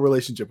have no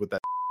relationship with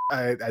that.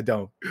 I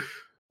don't.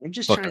 I'm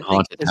just Fucking trying to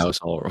haunted think. house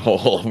all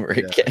over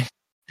Yeah. again.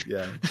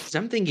 Yeah. Because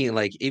I'm thinking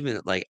like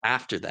even like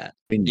after that,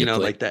 And you know,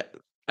 play- like that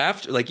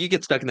after like you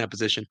get stuck in that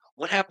position.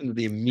 What happened to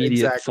the immediate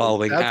Exactly.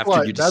 following That's after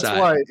why, you That's decide?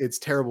 why it's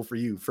terrible for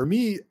you. For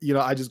me, you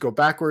know, I just go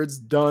backwards,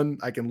 done.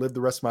 I can live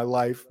the rest of my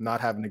life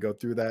not having to go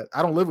through that.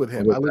 I don't live with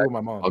him. go I live with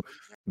my mom. I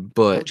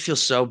But would feel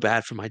so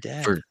bad for my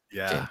dad. for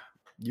Yeah. okay,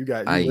 You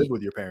I- live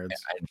with your parents.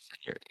 I understand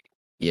here.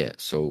 Yeah,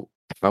 so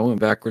if I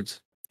went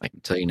backwards, I can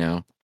tell you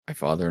now, my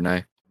father and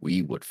I,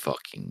 we would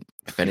fucking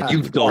if anything,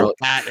 You'd we'd go probably-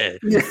 at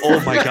it. Oh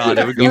my god,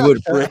 it would we go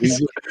would,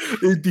 crazy.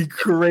 It'd be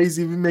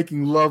crazy. We'd be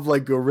making love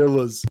like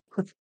gorillas.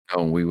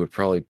 we would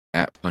probably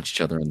punch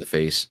each other in the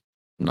face,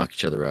 knock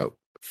each other out,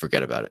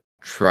 forget about it.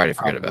 Try to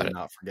forget about Probably it.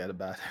 not forget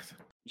about it.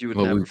 You would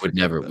Well, never we would forget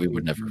never, about we it.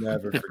 would never,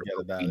 Never forget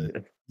about it.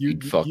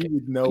 we'd You fucking-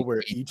 would know where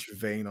we'd- each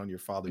vein on your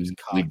father's we'd-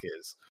 cock we'd-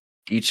 is.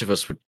 Each of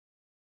us would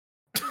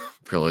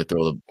probably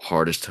throw the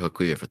hardest hook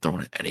we ever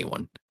thrown at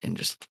anyone, and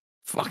just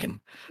fucking.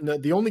 No,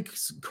 the only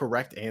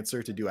correct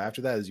answer to do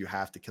after that is you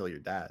have to kill your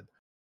dad.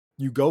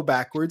 You go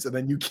backwards and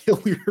then you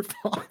kill your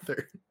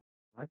father.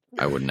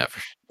 I would never.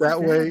 That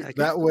Dad, way, I could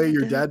that kill way, my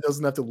your dad. dad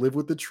doesn't have to live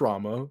with the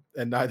trauma,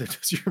 and neither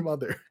does your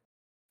mother.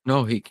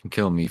 No, he can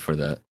kill me for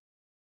that.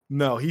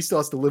 No, he still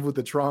has to live with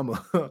the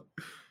trauma.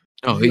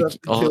 No, You have to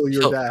kill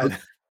your dad.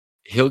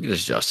 He'll get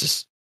his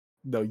justice.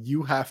 No,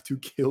 you have to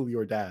kill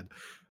your dad.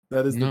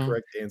 That is the No.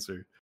 correct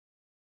answer.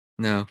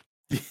 No,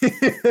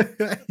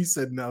 He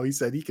said no. He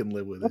said he can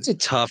live with That's it. a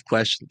tough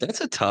question. That's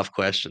a tough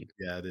question.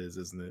 Yeah, it is,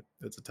 isn't it?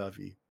 It's a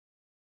toughie.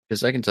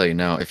 because I can tell you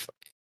now, if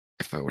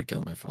I would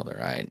kill my father,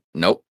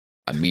 nope,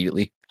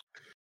 immediately.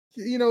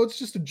 You know, it's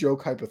just a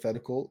joke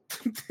hypothetical.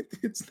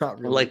 It's not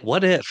really Like,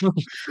 what if?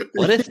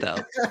 What if though?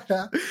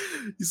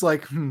 He's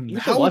like, If it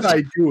how would I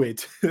wasn't- do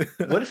it?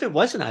 What if it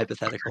wasn't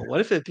hypothetical? What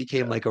if it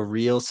became like a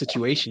real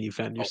situation you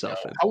found yourself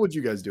in? How would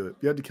you guys do it?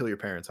 If you had to kill your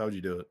parents, how would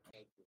you do it?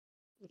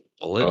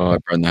 Bullet? Oh, I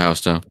burned the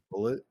house down.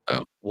 Bullet?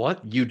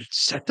 What? You'd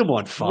set them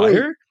on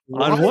fire?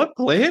 On what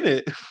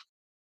planet?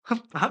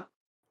 I'm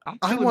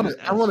I doing want this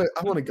to. I want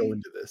to go as-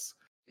 into this.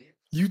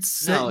 You'd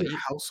set No, your you-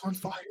 house on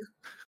fire.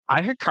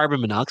 I heard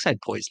carbon monoxide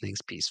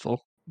poisoning's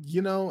peaceful.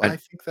 You know, I- I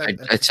think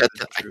that I set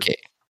that is true.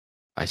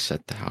 I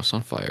set the house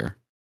on fire.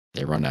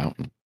 They run out.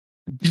 And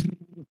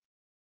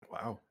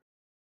Wow.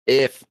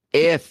 if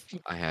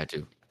I had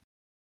to,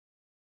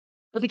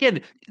 But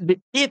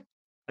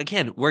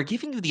again, we're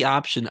giving you the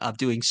option of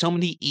doing so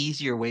many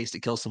easier ways to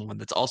kill someone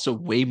that's also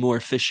way more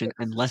efficient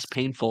and less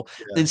painful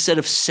Yeah. instead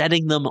of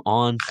setting them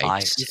on I fire.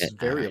 It's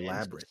very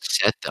elaborate.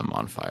 set them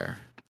on fire.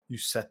 You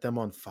set them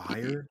on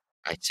fire.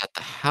 I set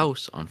the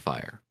house on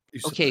fire. You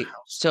set Okay, the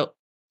house.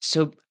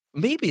 so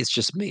maybe it's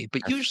just me,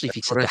 but That's- usually if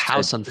you that's set what the I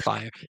house said. on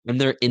fire and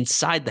they're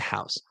inside the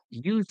house,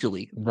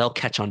 usually they'll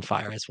catch on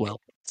fire as well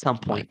at some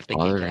My point. They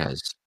father get out.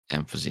 has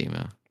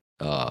emphysema.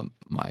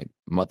 My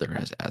mother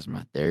has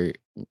asthma.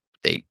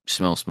 They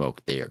smell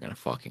smoke. They are gonna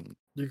fucking.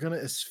 You're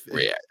gonna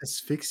Yeah.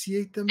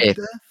 asphyxiate them If-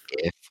 to death.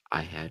 If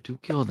I had to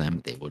kill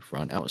them, they would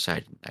run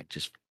outside. And I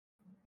just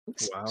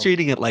Wow.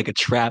 Treating it like a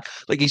trap.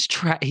 Like he's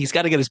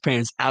got to get his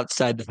parents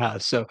outside the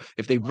house. So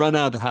if they run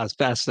out of the house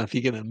fast enough,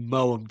 he's gonna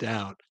mow them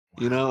down.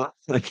 You know,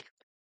 like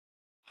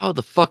how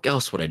the fuck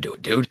else would I do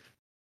it, dude?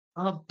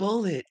 a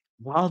bullet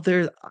while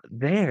they're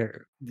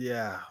there.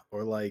 Yeah,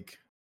 or like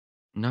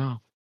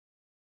No.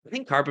 I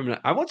think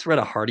I once read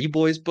a Hardy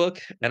Boys book,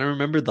 and I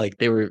remembered like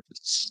they were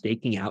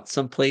staking out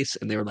someplace,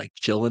 and they were like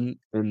chilling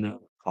in the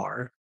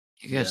car,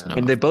 You guys Yeah. know.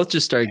 and they both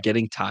just started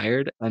getting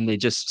tired, and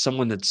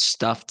someone had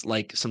stuffed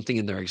like something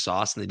in their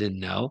exhaust, and they didn't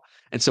know,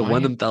 and so Why one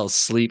of is- them fell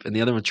asleep, and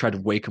the other one tried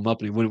to wake him up,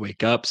 and he wouldn't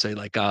wake up, so he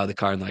like got out of the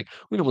car and like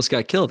we almost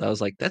got killed. I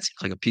was like, that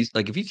seems like a piece.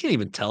 Like if you can't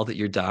even tell that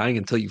you're dying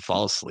until you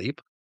fall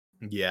asleep,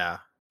 yeah.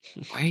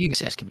 Why are you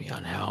guys asking me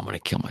on how I'm gonna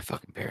kill my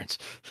fucking parents?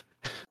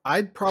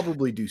 I'd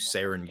probably do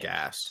sarin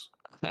gas.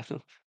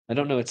 I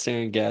don't know what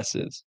sarin gas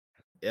is.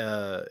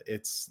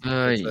 It's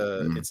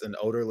mm. it's an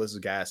odorless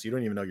gas. You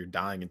don't even know you're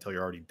dying until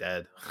you're already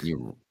dead.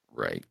 You're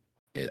right.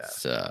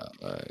 It's a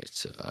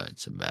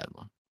bad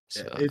one.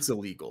 Yeah, it's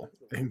illegal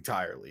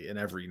entirely in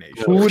every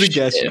nation. Who would have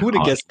guessed? shit, Who would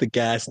have huh? guessed the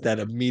gas that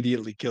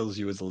immediately kills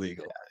you is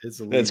illegal? It's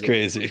illegal. That's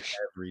crazy. In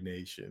every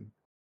nation.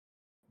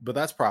 But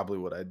that's probably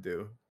what I'd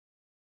do.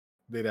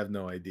 They'd have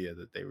no idea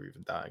that they were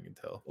even dying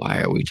until.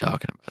 Why are we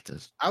talking about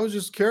this? I was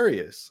just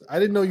curious. I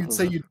didn't know you'd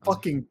say you'd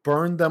fucking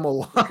burn them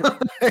alive.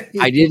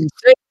 I didn't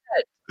say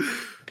that.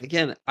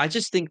 Again, I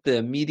just think the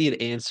immediate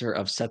answer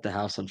of set the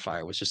house on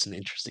fire was just an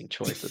interesting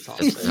choice. That's all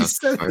I'm He saying.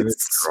 said Fire, it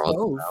draw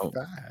them so out.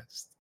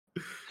 fast.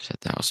 Set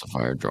the house on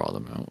fire, draw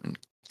them out.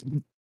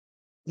 And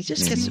He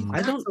just gets. Mm. I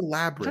That's don't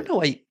elaborate. know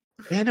why.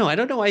 I know. I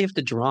don't know why you have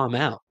to draw him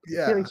out. I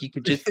Yeah. feel like you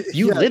could just.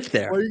 You Yeah, live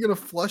there. Why are you gonna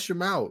flush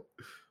them out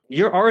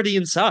You're already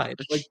inside.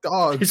 like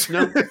dogs?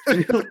 No,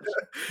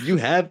 you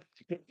have.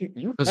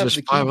 You because have there's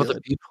the 5 key, other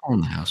Dylan. people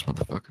in the house,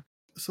 motherfucker.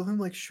 So then,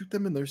 like, shoot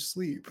them in their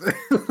sleep.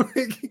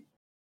 Like,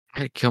 I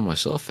had to kill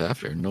myself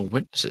after. No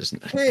witnesses.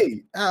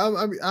 hey,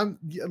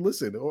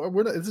 listen.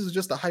 We're not, this is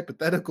just a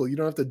hypothetical. You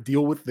don't have to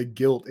deal with the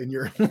guilt in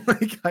your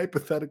like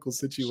hypothetical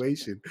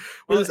situation.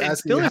 We're Well, just it's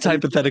asking still you a how you-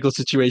 hypothetical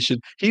situation.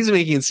 He's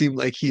making it seem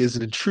like he is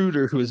an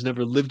intruder who has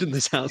never lived in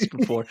this house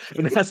before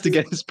and has to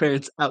get his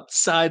parents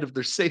outside of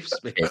their safe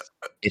space.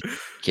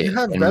 Okay, you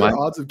have in better my-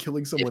 odds of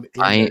killing someone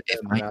in I- there if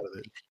than I- out of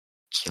it.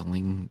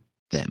 killing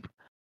them,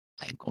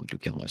 I'm going to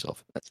kill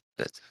myself.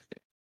 That's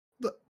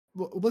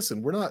Well,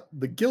 listen, we're not.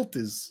 The guilt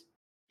is.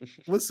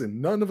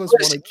 Listen, none of us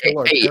Listen, want to kill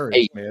our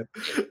hey, parents, man.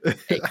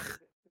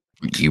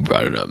 you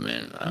brought it up,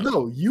 man.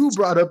 No, you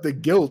brought up the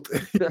guilt.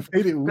 You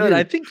made it Good. weird.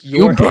 I think You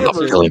your brought up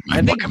answer. killing my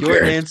I think fucking your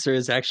parents. answer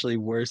is actually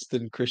worse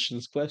than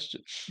Christian's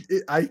question.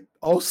 I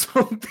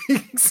also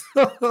think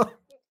so.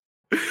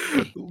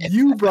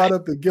 You brought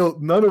up the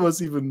guilt. None of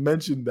us even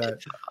mentioned that.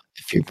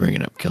 If you're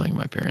bringing up killing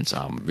my parents, if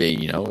I'm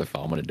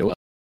gonna do it,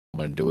 I'm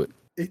gonna do it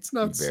It's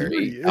not very,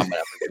 serious. I'm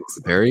gonna do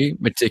it very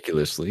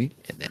meticulously,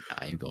 and then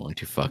I'm going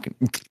to fucking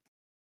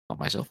kill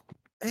myself.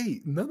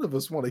 Hey, none of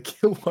us want to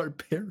kill our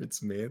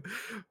parents, man.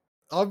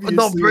 Well, Obviously,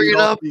 don't bring we'd it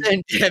all up, be-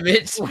 then, damn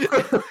it.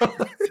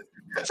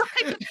 It's a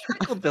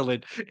hypothetical,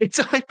 Dylan. It's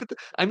a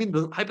I mean,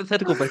 the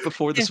hypothetical right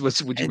before this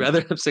was: would you rather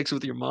have sex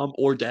with your mom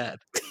or dad?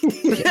 And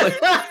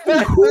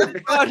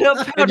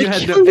you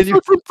had no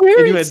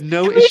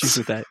issues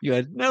with that. You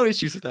had no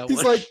issues with that He's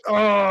one. like,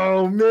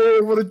 oh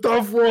man, what a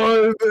tough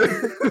one.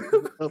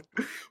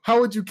 How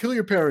would you kill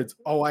your parents?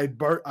 Oh, I'd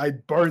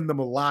burn them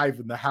alive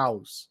in the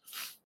house.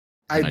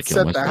 And I'd I'd kill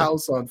set the myself.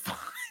 house on fire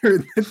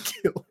and then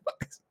kill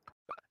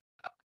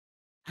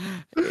Hey,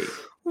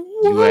 myself.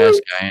 you ask,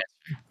 I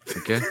answer.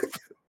 Okay.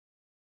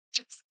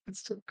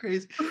 It's so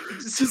crazy.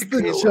 It's Just so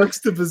the crazy.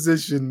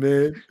 juxtaposition,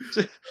 man.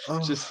 Just- Oh,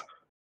 Just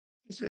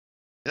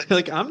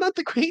like I'm not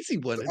the crazy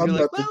one. And I'm you're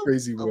not like, the well,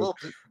 crazy a one. little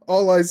bit.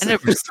 all I I said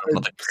never is said I'm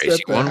I'd the crazy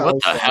set the one. What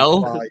the house on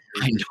hell? fire.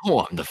 I know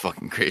I'm the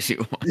fucking crazy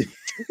one.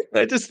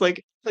 I just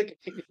like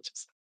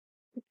just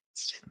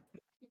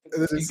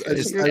This is- You I,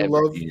 guys just, I ever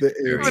love needed the to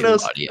bury air. Everyone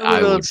else- anybody, everyone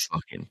I would else-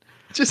 fucking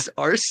just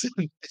arson.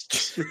 It's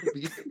just your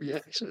immediate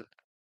reaction.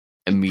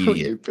 immediate.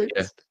 Your Yeah.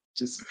 parents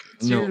Just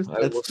No, serious,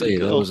 I that's will the say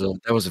goal.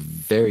 that was a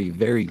very,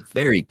 very,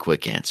 very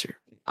quick answer.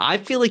 I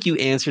feel like you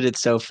answered it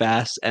so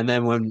fast, and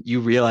then when you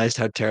realized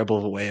how terrible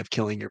of a way of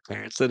killing your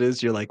parents that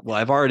is, you're like, "Well,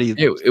 I've already."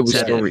 It was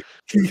said your it.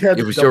 He had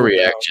it to was your double down.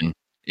 reaction.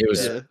 It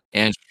was Yeah.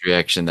 Andrew's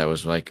reaction that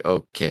was like,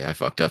 okay, I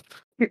fucked up.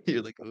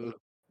 You're like, "Ugh."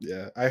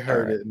 Yeah, I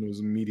heard right. it and was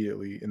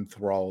immediately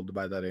enthralled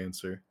by that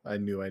answer. I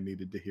knew I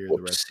needed to hear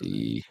the rest of it.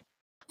 Whoopsie.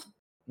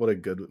 What a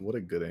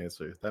good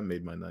answer. That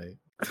made my night.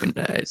 I mean,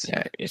 it's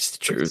the It's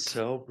truth.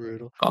 so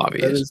brutal. That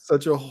Obvious. is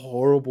such a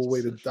horrible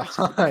way to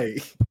die.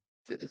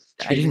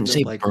 I didn't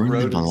say burn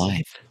them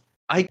alive.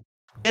 I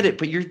get it,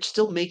 but you're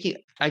still making.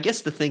 I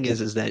guess the thing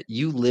is that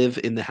you live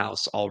in the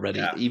house already,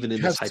 Yeah, even in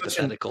you this have such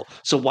an- hypothetical.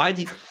 So why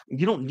do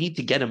you don't need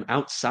to get them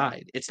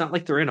outside? It's not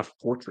like they're in a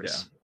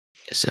fortress.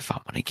 As if I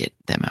want to get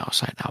them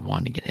outside, I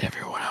want to get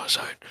everyone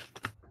outside.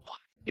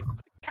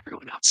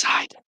 Everyone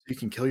outside. You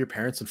can kill your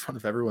parents in front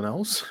of everyone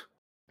else.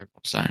 Everyone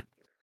outside.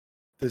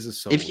 This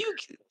is so. If you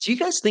do, you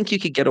guys think you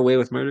could get away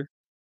with murder?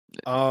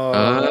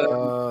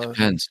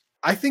 Depends.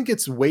 I think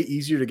it's way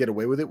easier to get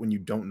away with it when you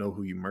don't know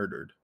who you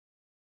murdered.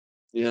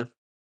 Yeah.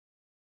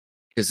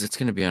 Because it's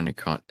going to be on your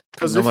con.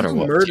 Because no if matter you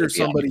what, it's murder gonna be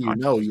on somebody your you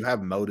know, conscience. you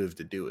have motive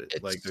to do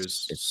it. Like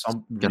It's there's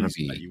some gonna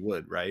reason that be- you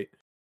would, right?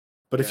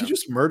 But if you Yeah.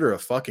 just murder a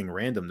fucking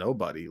random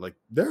nobody, like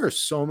there are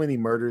so many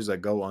murders that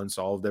go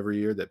unsolved every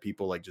year that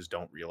people like just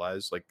don't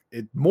realize. Like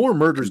more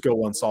murders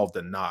go unsolved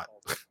than not.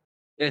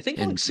 Yeah, I think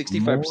And like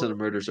 65% more- of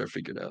murders are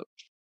figured out.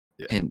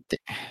 And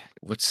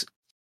what's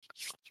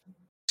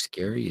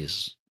scary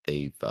is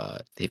they've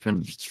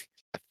been.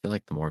 I feel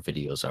like the more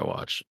videos I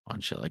watch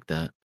on shit like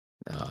that,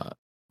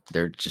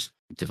 they're just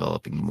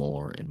developing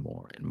more and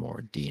more and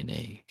more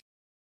DNA.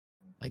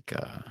 Like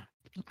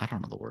I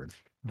don't know the word.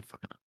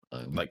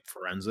 Like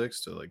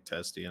forensics to like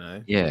test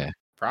DNA. yeah,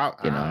 I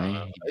don't DNA,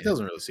 know. It yeah.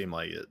 doesn't really seem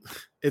like it.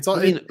 It's all.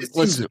 I mean, it seems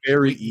listen,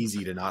 very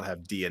easy to not have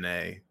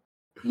DNA.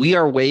 We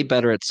are way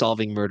better at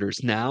solving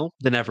murders now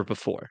than ever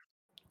before.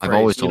 I've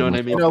always You know told what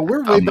I myself, mean?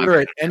 We're way I'm not better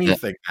at gonna do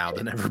that. anything now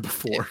than ever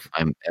before. if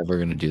I'm ever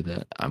gonna do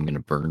that, I'm gonna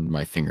burn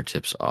my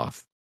fingertips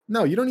off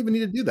No, you don't even need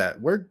to do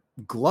that. Wear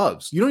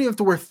gloves. You don't even have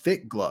to wear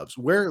thick gloves.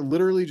 Wear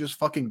literally just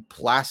fucking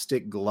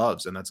plastic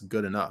gloves, and that's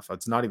good enough.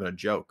 That's not even a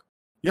joke.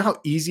 You know how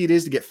easy it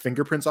is to get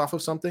fingerprints off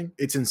of something?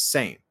 It's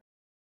insane.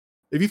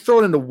 If you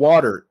throw it into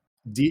water,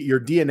 your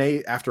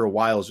DNA after a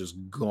while is just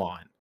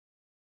gone.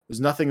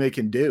 There's nothing they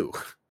can do.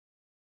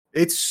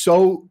 It's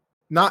so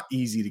not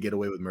easy to get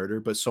away with murder,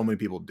 but so many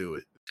people do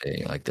it.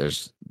 Like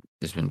there's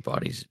been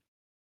bodies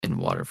in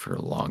water for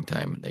a long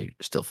time, and they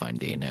still find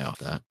DNA off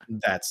that.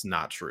 That's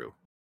not true.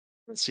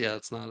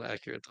 It's not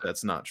accurate.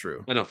 That's not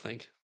true. I don't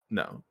think.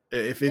 No.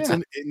 If it's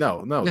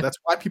no, that's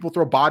why people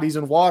throw bodies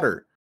in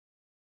water.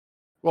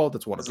 Well,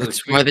 that's one of them.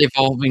 That's why they've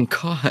all been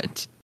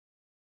caught.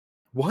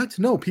 What?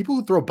 No, people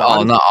who throw Oh,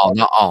 bodies.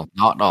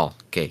 not all.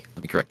 Okay,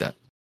 let me correct that.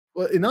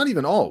 Well, not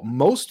even all.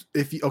 Most,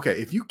 if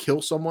you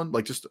kill someone,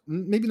 like just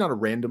maybe not a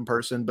random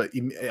person, but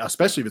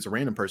especially if it's a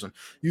random person,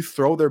 you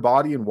throw their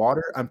body in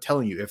water. I'm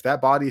telling you, if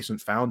that body isn't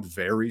found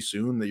very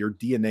soon, that your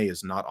DNA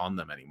is not on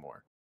them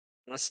anymore.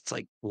 Unless it's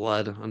like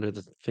blood under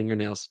the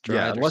fingernails dried.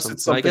 Yeah, unless or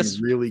it's something.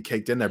 something really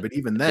caked in there. But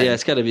even then, yeah,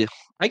 it's got to be.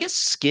 I guess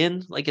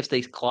skin, like if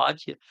they clog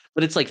you,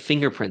 but it's like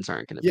fingerprints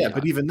aren't going to be. yeah,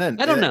 but even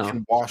then, I don't it know.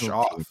 can wash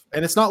off,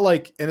 and it's not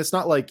like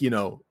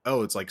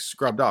oh, it's like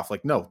scrubbed off.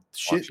 Like no,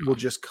 shit will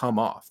just come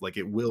off. Like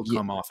it will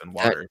come off in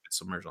water if it's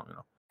submerged long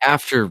enough.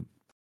 After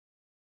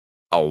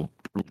a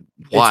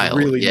while, it's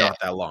really not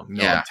that long.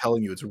 No, Yeah. I'm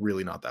telling you, it's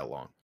really not that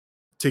long.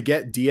 To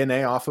get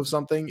DNA off of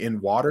something in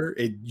water,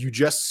 you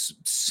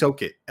just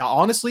soak it.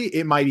 Honestly,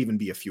 it might even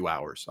be a few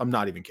hours. I'm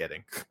not even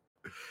kidding.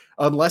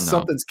 Unless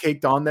something's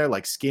caked on there,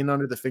 like skin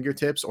under the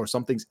fingertips, or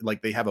something's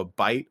like they have a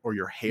bite, or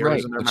your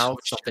hairs in their mouth,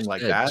 something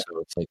like that.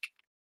 So it's like,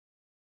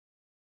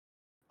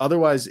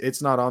 otherwise,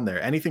 it's not on there.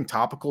 Anything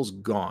topical's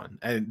gone,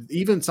 and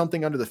even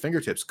something under the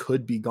fingertips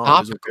could be gone.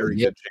 There's a very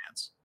good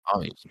chance.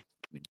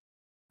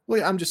 Well,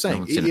 yeah, I'm just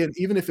saying,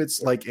 even if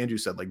it's like Andrew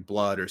said, like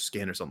blood or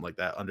skin or something like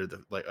that under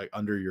the like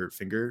under your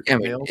finger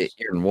nails,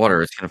 you're in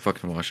water, it's gonna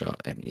fucking wash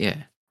out. And yeah,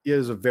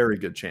 there's a very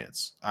good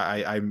chance.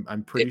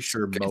 I'm pretty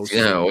sure most.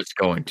 It's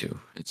going to.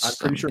 I'm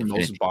pretty sure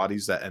most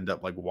bodies that end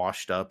up like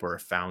washed up or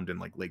found in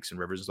like lakes and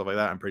rivers and stuff like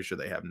that, I'm pretty sure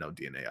they have no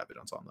DNA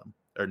evidence on them,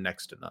 or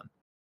next to none.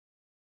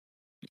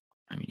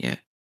 I mean, yeah.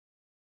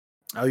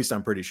 At least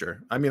I'm pretty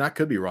sure. I mean, I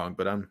could be wrong,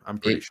 but I'm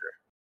pretty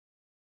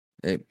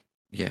sure.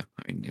 Yeah,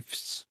 I mean, if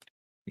it's...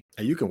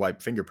 And you can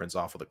wipe fingerprints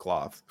off with a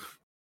cloth.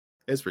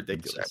 It's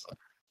ridiculous.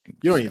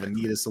 You don't even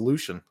need a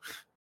solution.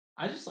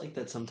 I just like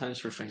that sometimes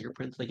for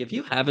fingerprints. Like if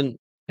you haven't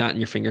gotten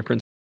your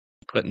fingerprints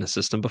put in the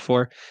system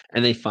before,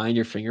 and they find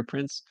your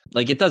fingerprints,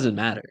 like it doesn't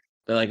matter.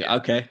 They're like,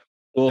 okay,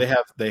 well,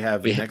 they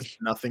have next to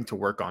nothing to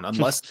work on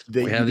unless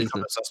you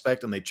become a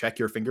suspect and they check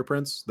your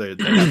fingerprints. They have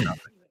nothing.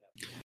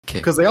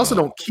 Because they also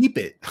don't keep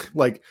it.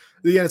 Like,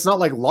 yeah, it's not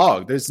like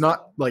logged. It's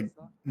not like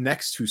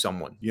next to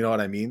someone. You know what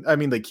I mean? I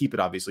mean, they keep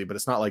it obviously, but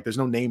it's not like there's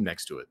no name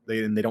next to it.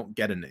 They don't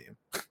get a name.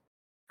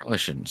 Probably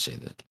shouldn't say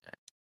that.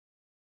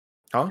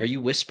 Huh? Are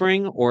you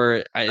whispering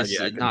or is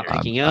it not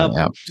picking up?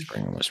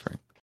 I'm whispering.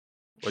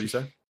 What do you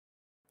say?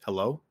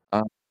 Hello?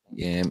 I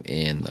am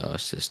in the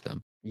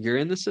system. You're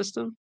in the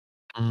system?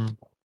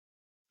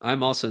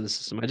 I'm also in the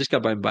system. I just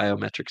got my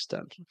biometrics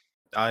done.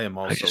 I am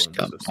also in the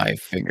system. My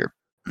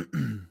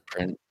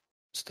fingerprint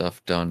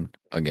stuff done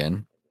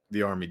again.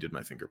 The army did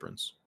my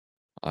fingerprints.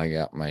 I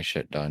got my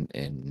shit done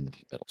in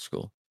middle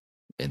school,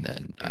 and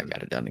then I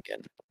got it done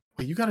again.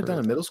 Wait, you got it done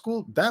in middle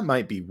school? That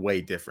might be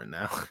way different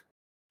now.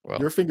 Well,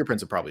 your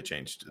fingerprints have probably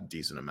changed a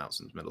decent amount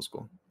since middle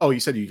school. Oh, you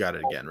said you got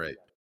it again, right?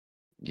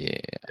 Yeah,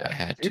 I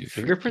had to.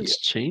 Fingerprints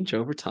change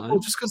over time? Well,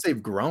 just because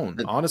they've grown.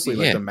 Honestly,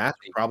 like the match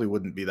probably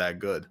wouldn't be that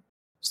good.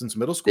 Since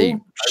middle school, I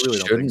really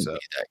don't think so. Be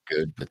that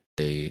good, but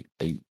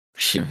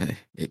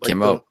it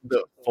came out.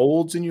 The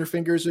folds in your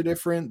fingers are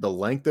different. The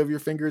length of your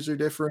fingers are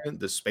different.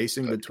 The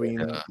spacing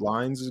between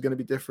lines is going to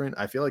be different.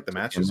 I feel like the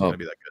match is going to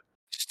be that good.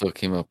 Still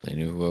came up. They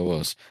knew who I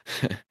was.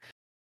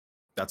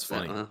 That's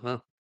funny.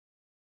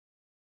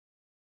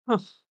 Huh.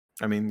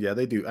 I mean, yeah,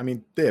 they do. I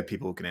mean, they have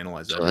people who can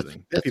analyze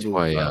everything. They have people who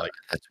are like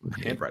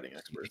handwriting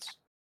experts.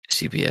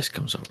 CBS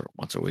comes over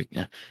once a week.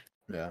 Yeah.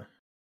 Yeah.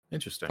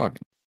 Interesting.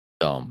 Fucking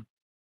dumb.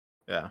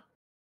 Yeah.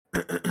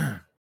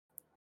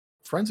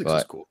 Forensics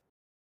is cool.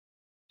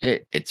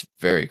 It's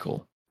very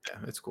cool. Yeah,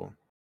 it's cool.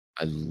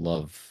 I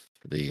love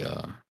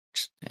the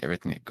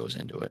everything that goes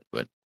into it,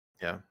 but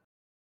yeah,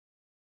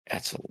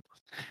 that's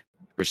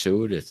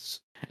pursued.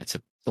 It's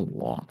a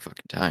long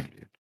fucking time,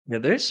 dude. Yeah,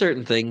 there's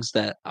certain things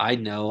that I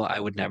know I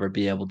would never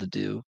be able to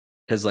do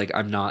because, like,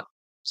 I'm not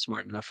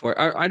smart enough for it.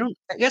 I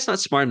guess not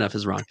smart enough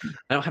is wrong.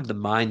 I don't have the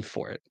mind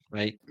for it,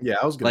 right? Yeah,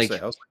 I was gonna say.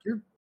 I was like,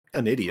 you're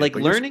an idiot. Like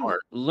but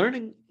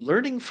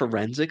learning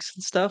forensics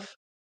and stuff.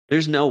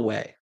 There's no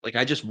way. Like,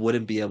 I just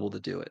wouldn't be able to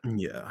do it.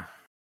 Yeah,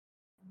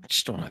 I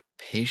just don't have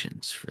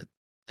patience for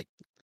like.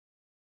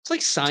 It's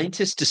like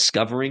scientists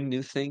discovering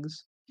new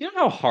things. You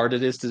know how hard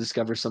it is to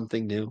discover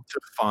something new? To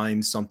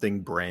find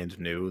something brand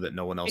new that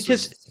no one else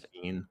has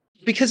seen.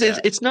 Because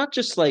it's not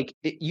just like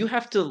you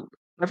have to.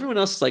 Everyone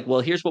else is like, well,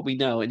 here's what we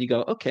know, and you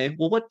go, okay,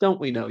 well, what don't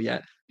we know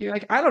yet? You're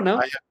like, I don't know.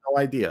 I have no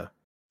idea.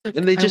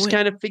 And they just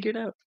kind of figured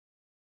out.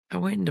 I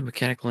went into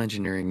mechanical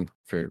engineering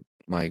for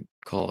my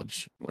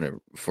college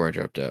before I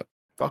dropped out.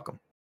 Fuck them.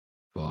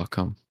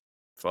 Welcome.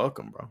 Fuck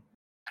them, bro.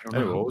 I don't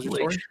Anyway, know what how was your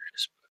glacier story?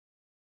 is.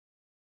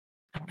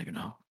 I don't even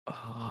know.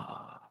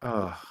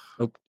 Oh,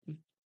 Nope.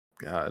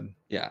 God.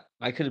 Yeah,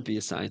 I couldn't be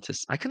a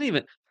scientist. I couldn't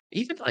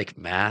even like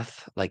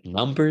math, like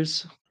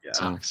numbers Yeah.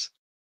 sucks. Me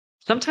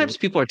too. Sometimes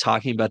people are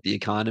talking about the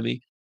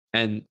economy,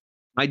 and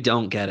I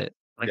don't get it.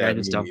 Like Yeah, I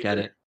just me don't get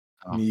neither.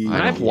 it. Me And I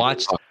I've don't neither.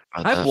 watched talk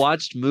about I've that.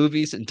 watched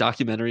movies and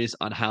documentaries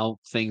on how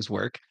things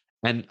work,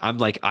 and I'm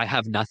like, I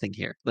have nothing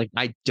here. Like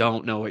I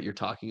don't know what you're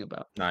talking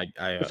about. I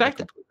In fact,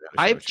 completely understand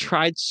I've what you mean.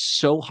 tried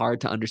so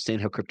hard to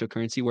understand how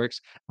cryptocurrency works,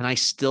 and I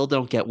still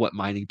don't get what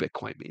mining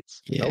Bitcoin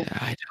means. Yeah, Nope.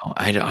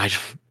 I don't.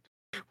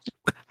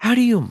 How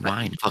do you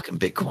mine fucking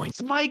Bitcoin?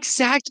 It's my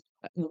exact.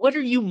 What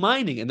are you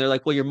mining? And they're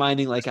like, well, you're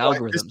mining like This is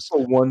algorithms. the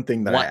one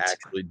thing that I What?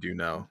 actually do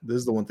know. This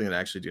is the one thing that I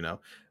actually do know.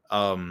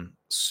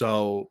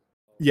 So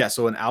yeah,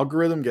 so an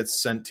algorithm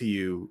gets sent to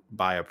you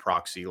by a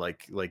proxy,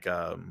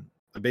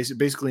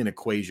 basically an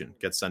equation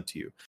gets sent to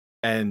you,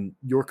 and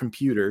your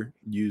computer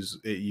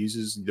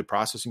uses the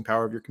processing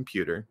power of your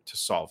computer to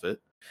solve it,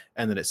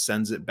 and then it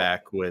sends it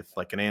back with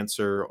like an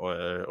answer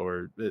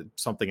or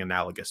something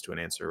analogous to an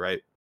answer,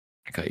 right?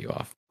 I cut you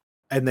off.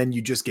 And then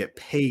you just get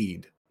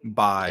paid Yeah,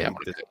 by I'm gonna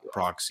this cut you off.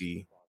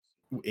 proxy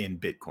in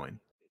Bitcoin.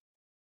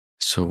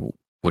 So,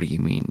 what do you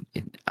mean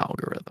an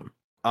algorithm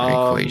or Um,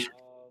 equation?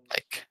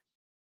 Like,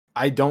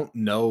 I don't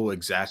know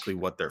exactly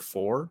what they're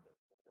for.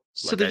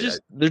 So Like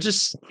they're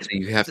just so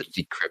you have to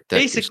decrypt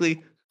that yourself. basically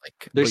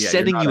Like, they're But yeah, you're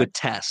sending not you a actually,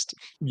 test.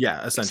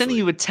 yeah, They're sending essentially,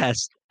 you a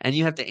test, and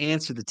you have to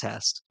answer the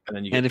test. and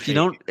then you And get if you paid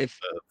don't, if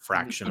a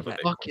fraction of a what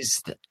the that, fuck Bitcoin.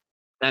 is that?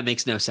 that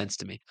makes no sense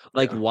to me.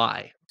 Like, Yeah.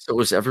 why? So,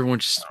 is everyone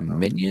just I don't know.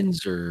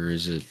 minions, or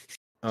is it?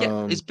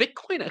 Yeah, is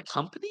Bitcoin a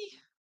company?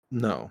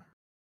 No.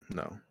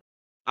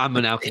 I'm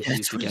But now that's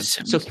confused what it again.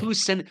 sounds So like. who's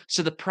sending?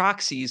 So the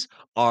proxies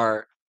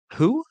are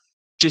who?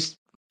 Just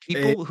It,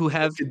 people who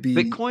have it could be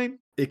Bitcoin?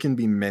 it can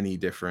be many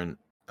different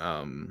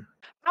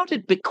How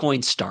did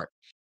Bitcoin start?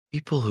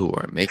 People who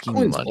are making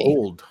Bitcoin's money.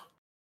 old.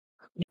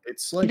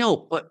 It's I like know,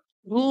 but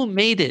who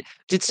made it?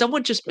 Did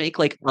someone just make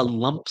like a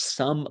lump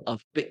sum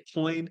of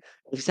Bitcoin?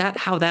 Is that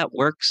how that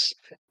works?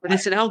 But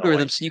it's an no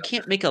algorithm, so you idea.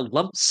 can't make a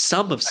lump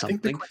sum of I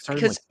think something Bitcoin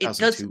started in like because it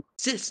does 2002.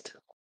 exist.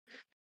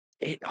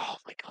 Oh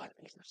my god, it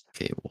makes no sense.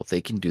 Okay, well,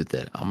 they can do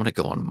that. I'm gonna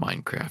go on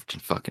Minecraft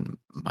and fucking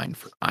mine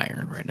for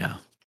iron right now.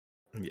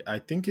 Yeah, I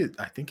think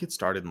it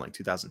started in like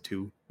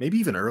 2002, maybe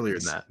even earlier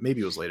than that.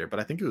 Maybe it was later, but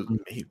I think it was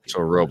maybe. So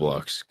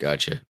Roblox,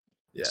 gotcha.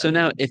 Yeah. So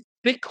now, if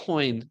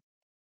Bitcoin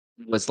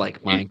was like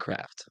You-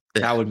 Minecraft,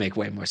 that would make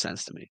way more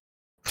sense to me.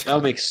 That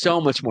would make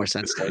so much more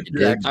sense to me. You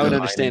You're did I would actually though.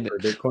 mining understand it. for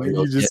Bitcoin.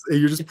 Well, yeah,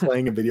 You're just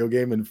playing a video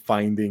game and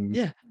finding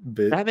Yeah,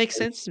 bit. that makes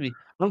sense to me.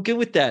 I'm good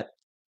with that.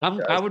 Yeah,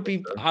 I I would suppose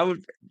be, so. I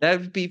would, that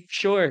would be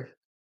sure.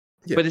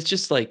 Yeah. But it's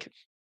just like,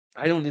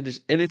 I don't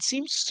understand. And it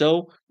seems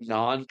so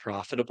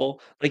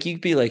non-profitable. Like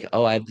you'd be like,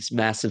 oh, I have this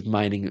massive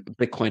mining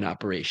Bitcoin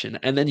operation.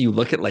 And then you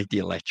look at like the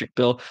electric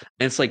bill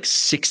and it's like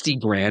 60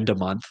 grand a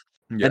month.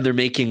 Yeah. And they're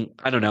making,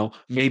 I don't know,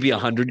 maybe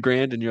 100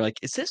 grand. And you're like,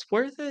 is this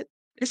worth it?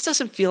 This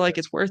doesn't feel like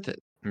it's worth it.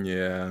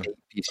 Yeah.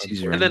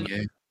 PCs are And in then the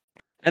game.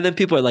 and then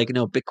people are like,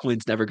 no,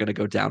 Bitcoin's never going to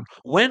go down.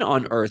 When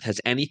on earth has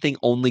anything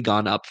only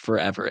gone up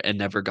forever and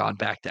never gone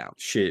back down?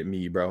 Shit,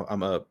 me, bro.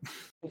 I'm up.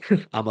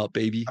 I'm up,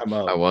 baby. I'm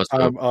I up. was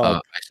I'm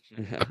up.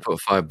 I put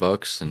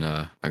 $5 and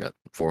I got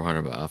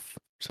 400 off.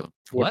 So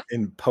What What?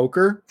 in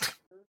poker?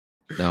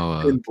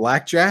 now In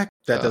blackjack?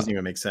 That uh, doesn't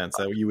even make sense.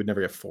 That you would never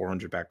get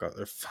 400 back or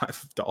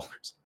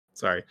 $5.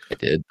 Sorry. I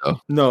did though.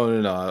 No.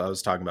 I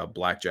was talking about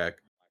blackjack.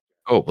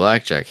 Oh,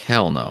 blackjack,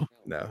 hell no.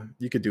 No,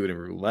 you could do it in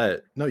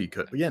roulette. No, you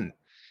could. Again,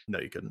 no,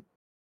 you couldn't.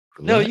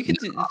 No, Roulette? you can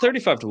do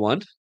 35 to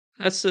 1.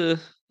 There's a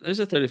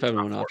 35 to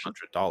 1 option.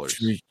 $400.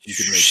 You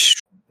could make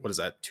what is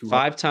that? 200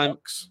 5 times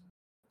bucks?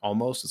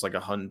 Almost. It's like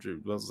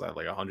 100. What was that?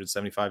 Like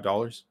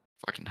 $175.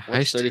 Fucking high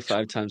what's stakes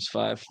 35 times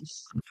 5?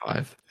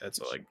 5. That's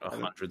like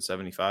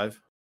 175.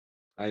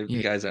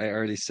 Yeah. Guys, I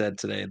already said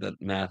today that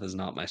math is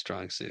not my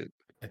strong suit.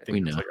 I We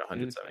think it's know. like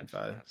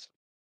 175.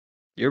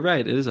 You're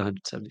right, it is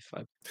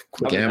 175. I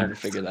would Gamble. never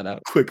figure that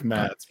out. Quick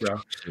maths, bro.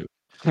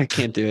 I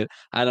can't do it.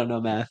 I don't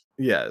know math.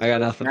 Yeah, I got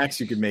the nothing. max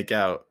you could make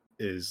out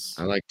is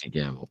I like to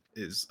gamble.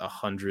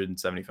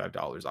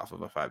 $175 off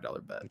of a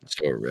 $5 bet.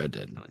 So Red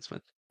Dead. No, it's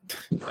fine.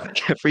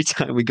 Every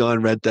time we go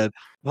on Red Dead,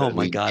 oh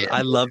my We god, I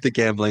gamble. love the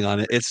gambling on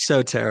it. It's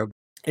so terrible.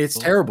 It's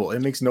terrible.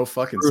 It makes no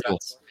fucking Brutal.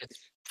 sense. It's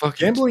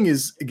fucking Gambling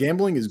is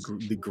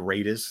the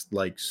greatest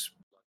like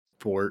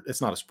sport.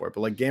 It's not a sport,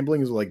 but like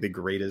gambling is like the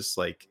greatest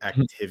like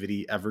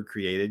activity ever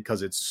created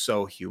because it's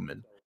so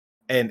human.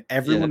 And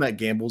everyone that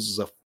gambles is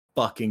a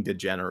fucking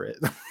degenerate.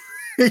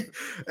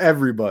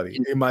 Everybody,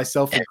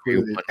 myself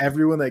included,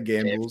 everyone that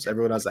gambles,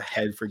 everyone has a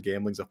head for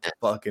gambling is a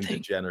fucking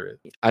degenerate.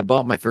 I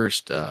bought my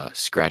first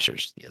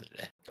scratchers the other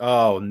day.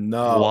 Oh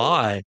no.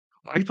 Why?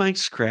 Why are you buying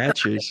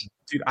scratchers?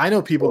 Dude, I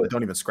know people that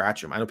don't even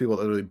scratch them. I know people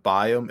that literally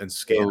buy them and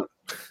scam them.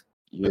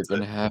 You're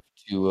gonna have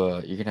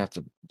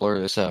to blur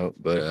this out,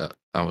 but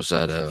I was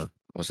at a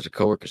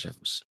coworker's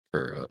house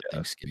for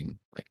Thanksgiving,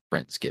 like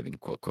Friendsgiving,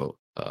 quote quote.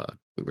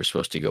 We were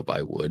supposed to go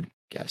buy wood.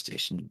 Gas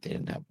station, they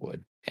didn't have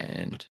wood,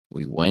 and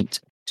we went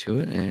to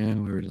it,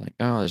 and we were like,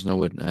 "Oh, there's no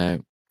wood." And I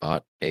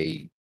bought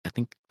I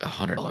think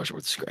 $100 worth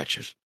of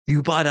scratchers.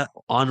 You bought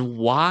on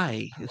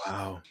why?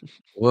 Wow.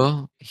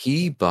 Well,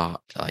 he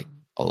bought like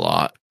a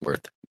lot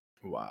worth.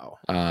 Wow.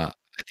 I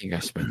think I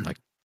spent like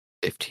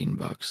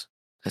 $15.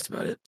 That's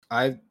about it.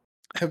 I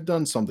have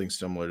done something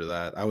similar to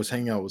that. I was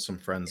hanging out with some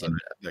friends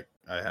that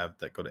I have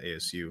that go to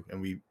ASU, and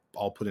we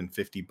all put in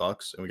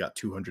 $50, and we got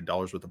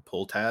 $200 worth of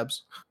pull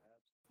tabs.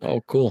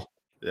 Oh, cool.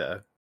 Yeah,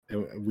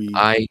 and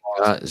I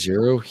got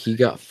 0. He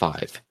got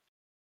 5.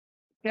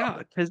 Yeah,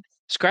 because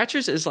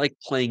scratchers is like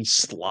playing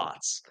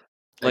slots.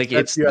 Like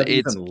Except you have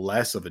it's even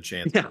less of a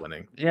chance yeah, of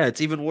winning. yeah,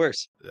 it's even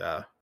worse.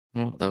 Yeah,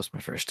 Well, that was my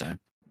first time.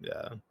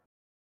 yeah.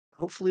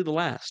 Hopefully the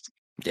last.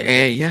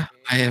 Yeah.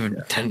 I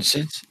haven't 10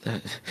 cents.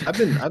 I've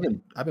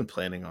been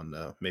planning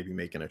on maybe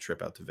making a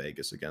trip out to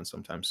Vegas again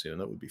sometime soon.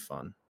 That would be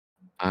fun.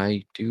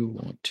 I do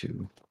want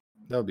to.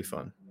 That would be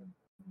fun.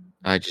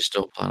 I just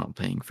don't plan on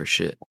paying for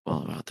shit while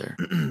I'm out there.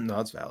 No,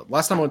 that's valid.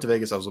 Last time I went to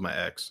Vegas, I was with my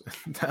ex.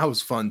 That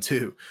was fun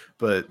too.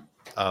 But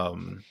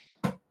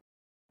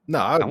no,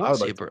 I I want would to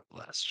see like a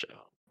burlesque show.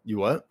 You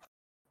what?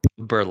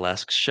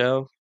 Burlesque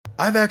show.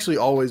 I've actually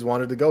always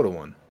wanted to go to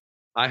one.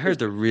 I heard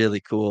they're really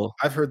cool.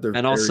 I've heard they're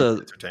And very also,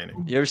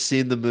 entertaining. you ever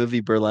seen the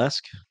movie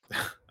Burlesque?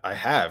 I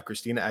have.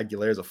 Christina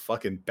Aguilera is a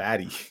fucking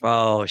baddie.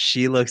 Oh,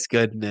 she looks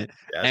good in it.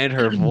 Yeah, And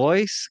her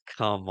voice,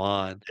 come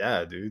on.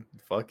 yeah, dude.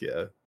 Fuck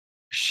yeah.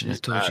 Shit, I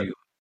She's told bad. you.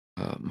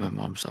 My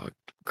mom saw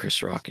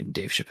Chris Rock and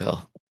Dave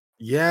Chappelle.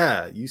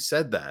 Yeah, you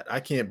said that. I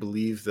can't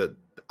believe that.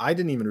 I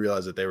didn't even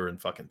realize that they were in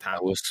fucking town.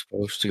 I was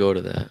supposed to go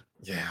to that.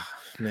 Yeah,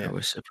 I man.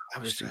 was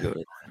supposed to go to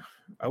that.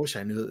 I wish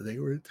I knew that they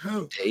were in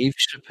town. Dave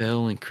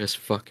Chappelle and Chris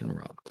fucking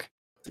Rock.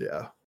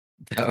 Yeah,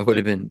 That would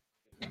have been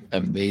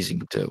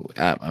amazing to.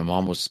 My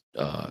mom was.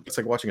 it's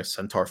like watching a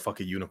centaur fuck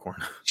a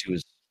unicorn.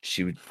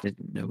 She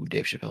didn't know who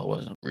Dave Chappelle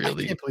was. I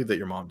Really, can't believe that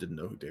your mom didn't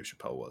know who Dave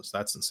Chappelle was.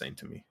 That's insane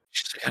to me.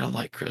 she's like, I don't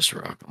like Chris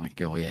Rock. I'm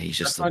like, oh yeah, he's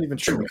just That's not even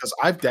true because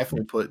I've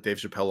definitely put Dave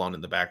Chappelle on in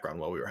the background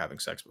while we were having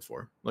sex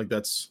before. Like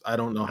I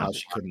don't know how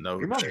she couldn't know.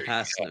 Your mom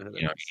has to know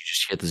You know, you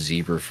just get the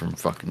zebra from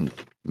fucking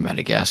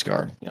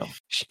Madagascar. You know,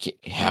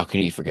 how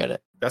can you forget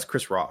it? That's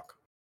Chris Rock.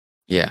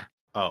 Yeah,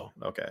 Oh,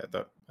 okay. I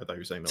thought you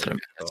were saying no. That's what I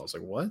meant. I was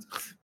like,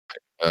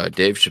 what?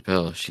 Dave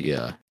Chappelle. She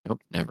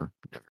nope, never.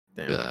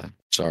 Damn.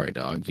 Sorry,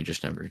 dog. You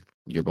just never.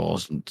 Your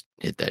balls didn't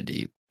hit that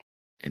deep.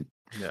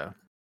 Yeah.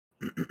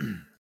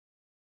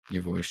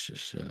 Your voice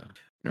just.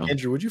 No.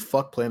 Andrew, would you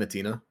fuck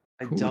Planetina?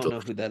 I Who don't the- know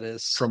who that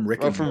is. From Rick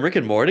Oh, and from Morty. Rick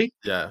and Morty?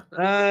 Yeah,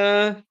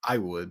 Uh, I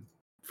would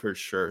for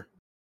sure.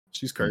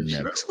 She's crazy.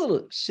 Never.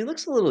 she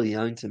looks a little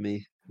young to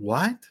me.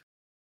 What?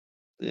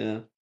 Yeah.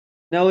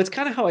 No, it's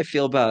kind of how I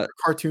feel about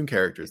Cartoon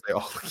characters, they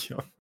all look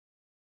young.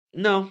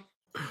 no.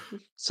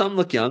 Some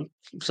look young,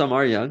 some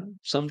are young,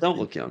 some don't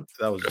look young.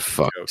 That was Would've just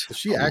a joke. fucked Does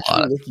she a actually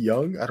lot. look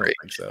young? I don't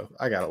think so.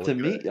 I gotta look To at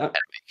me, it.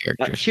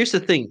 Characters. here's the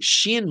thing: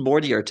 she and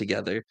Morty are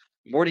together.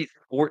 Morty's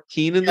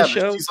 14 in Yeah, the but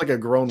show. she's like a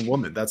grown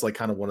woman. That's like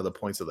kind of one of the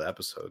points of the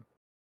episode.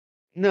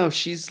 No,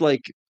 she's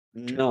like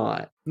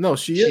not. No,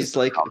 she She's is.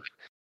 like,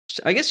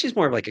 I guess she's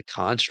more of like a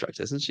construct,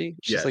 isn't she?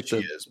 She's Yeah, like she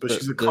is. But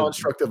she's a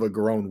construct of a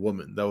grown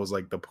woman. That was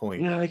like the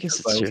point. Yeah, I guess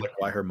That it's was true. like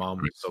why her mom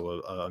was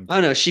so. I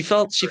don't know. She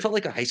felt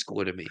like a high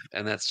schooler to me,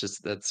 and it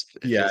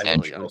Yeah, feels a and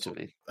little she's young also- to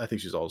me. I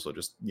think she's also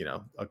just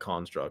a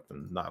construct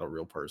and not a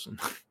real person.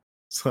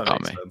 So that Oh,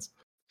 makes man. sense.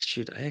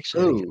 Shoot, I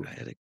actually Ooh. I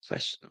had a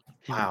question.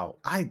 Wow,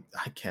 I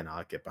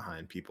cannot get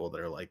behind people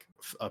that are like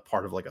a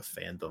part of like a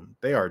fandom.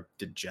 They are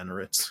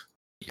degenerates.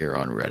 You're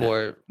on Reddit.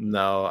 Or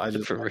No, I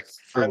just for I Rick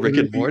literally-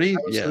 and Morty? I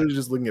was Yeah. literally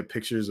just looking at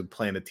pictures of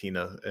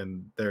Planetina,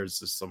 and there's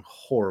just some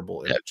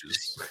horrible Yeah.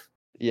 images.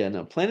 Yeah,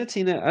 no,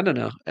 Planetina, I don't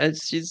know.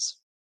 She's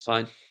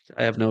fine.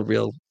 I have no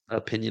real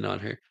opinion on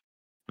her.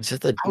 Is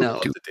that the I would No.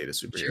 love to date a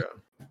superhero.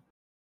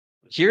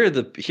 Here are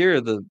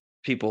the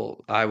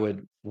people I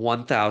would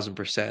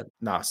 1000%,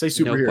 Nah, say no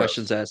superheroes.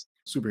 questions asked.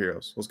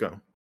 Superheroes. Let's go.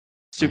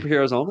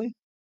 Superheroes only?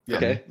 Yeah,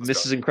 Okay. let's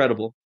go. Mrs.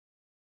 Incredible.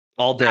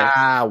 All day.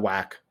 Ah,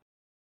 whack.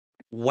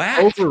 Whack.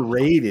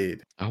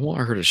 Overrated. I want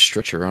her to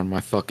stretch around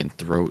my fucking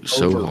throat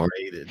so hard.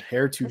 Overrated.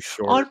 Hair too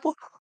short. On what?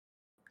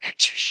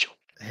 Too short.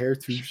 Hair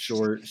too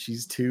short.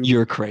 She's too.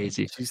 You're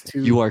crazy. She's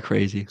too. You are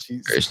crazy.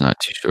 She's It's not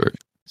too short.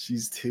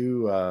 she's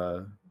too.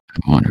 I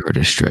want her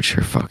to stretch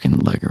her fucking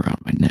leg around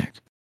my neck.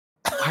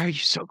 Why are you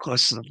so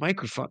close to the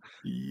microphone?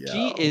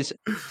 Yeah.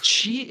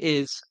 She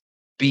is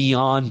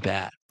beyond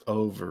bad.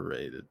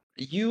 Overrated.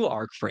 You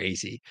are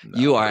crazy. No,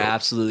 You are no.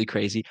 absolutely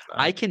crazy. No.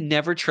 I can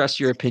never trust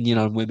your opinion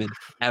on women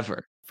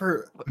ever.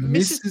 For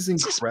Mrs. Mrs.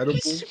 Incredible,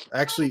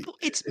 Actually,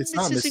 it's it's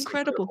not Mrs. Mrs.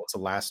 Incredible. It's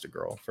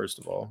Elastigirl. First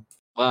of all,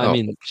 Well, I Oh,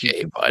 mean,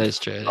 okay, bud. that's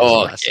true. It is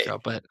Oh, Elastigirl,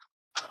 okay.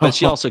 but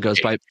she also goes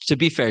by. To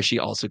be fair, she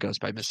also goes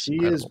by Mrs. she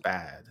Incredible. is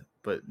bad,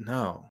 but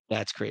no,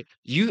 That's great.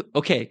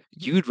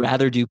 You'd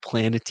rather do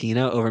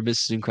Planetina over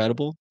Mrs.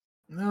 Incredible?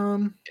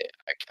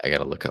 I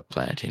gotta look up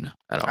Planetina.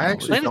 I don't I know.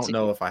 actually don't Planetina-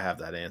 know if I have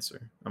that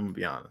answer. I'm gonna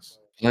be honest.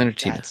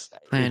 Planetina. That's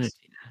Planetina.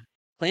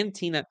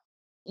 Planetina,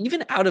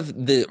 even out of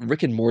the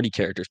Rick and Morty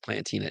characters,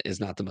 Planetina is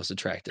not the most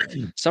attractive.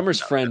 Summer's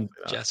No, friend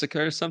definitely not.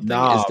 Jessica or something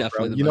Nah, is bro.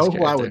 definitely the You most know who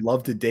I character. would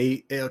love to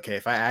date? Okay,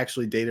 if I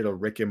actually dated a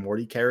Rick and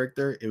Morty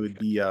character, it would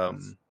be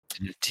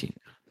Tina.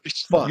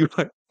 fuck. You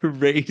are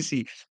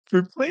crazy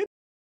for Planetina.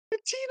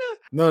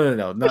 No.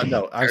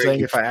 I'm Are saying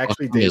you if I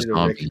actually fucking a dated a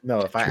Rick, zombie?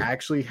 no, if I True.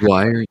 actually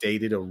Why are you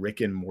dated a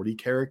Rick and Morty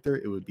character,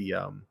 it would be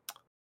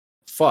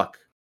fuck.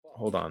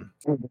 Hold on.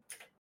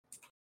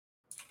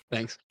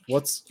 Thanks.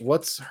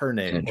 What's her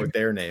name Andrew? or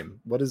their name?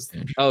 What is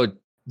Andrew? Oh, the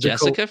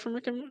Jessica from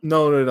Rick and Morty?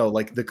 no,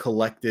 like the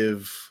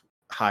collective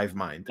hive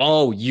mind.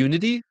 Oh,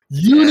 Unity?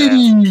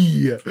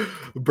 Unity,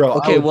 bro. I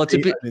Okay, would well, to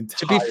date be an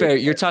to be entire fair,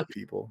 you're planet of talking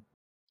people.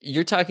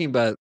 you're talking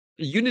about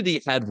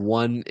Unity had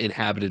one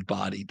inhabited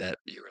body that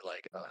you were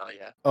like, oh hell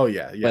yeah. Oh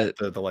yeah.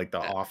 But The like the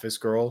uh, office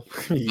girl.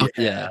 Yeah.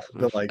 yeah,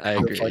 I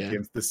agree. Yeah.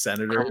 Fucking the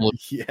senator. I'm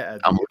looking, Yeah,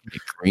 I'm dude. looking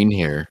at green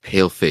hair,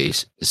 pale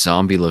face,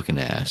 zombie looking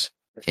ass,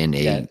 and a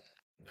Yeah.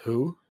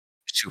 Who?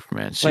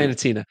 Superman suit.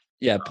 Planetina.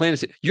 Yeah,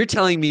 Planetina. You're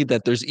telling me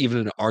that there's even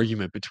an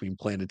argument between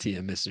Planetina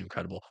and Mr.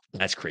 Incredible.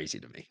 That's crazy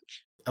to me.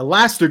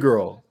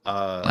 Elastigirl.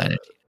 Planet.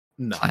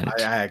 No, Planet.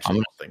 I I'm actually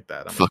gonna don't think that.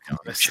 I'm gonna fucking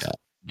be honest. chat.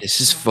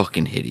 This is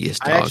fucking hideous,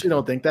 I dog. actually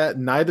don't think that.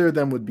 Neither of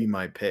them would be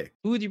my pick.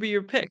 Who would you be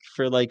your pick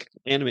for like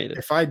animated?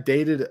 If I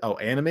dated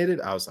animated,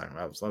 I was thinking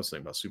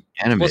about super.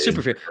 Well, Animated.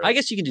 superhero. I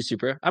guess you can do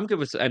super. I'm good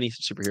with any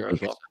superhero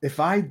as well. If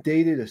I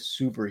dated a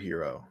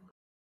superhero,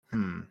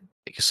 I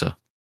guess so.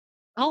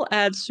 I'll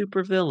add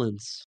super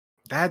villains.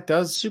 that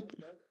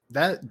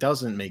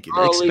doesn't make it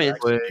easy. Harley It actually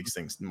Quinn. makes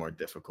things more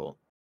difficult.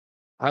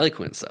 Harley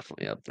Quinn's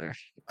definitely up there.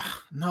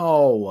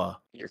 No,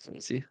 You're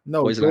crazy.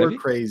 no, Poison you're Ivy?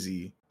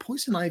 crazy.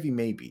 Poison Ivy,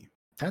 maybe.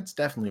 That's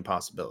definitely a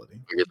possibility.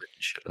 Really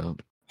shut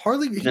up.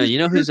 Harley. No, you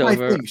know here's who's my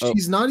over? thing. Oh.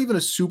 She's not even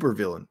a super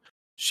villain.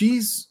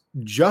 She's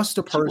just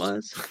a She person.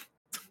 was.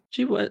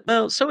 She was.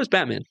 Well, so is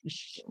Batman.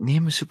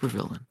 Name a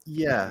supervillain.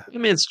 Yeah,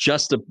 Batman's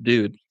just a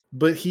dude.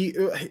 but he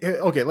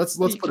okay. Let's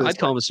put it. I'd this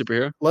call way. him a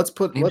superhero. Let's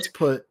put Name-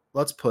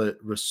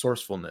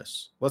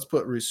 resourcefulness. Let's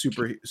put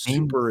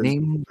super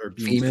Name or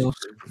being female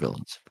super.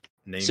 supervillains.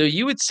 Name. So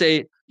you would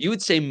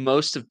say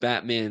most of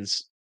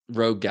Batman's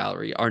rogue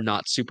gallery are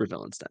not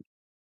supervillains then?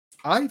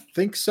 I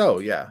think so.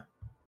 Yeah,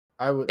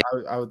 I would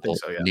think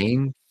so. Yeah.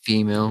 Name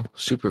female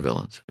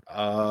supervillains.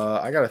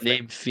 I gotta think.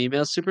 Name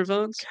female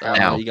supervillains.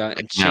 Now, You got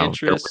like now,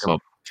 Enchantress. come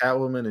up.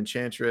 Catwoman,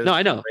 Enchantress. No,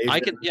 I know. I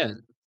Raven. can. Yeah.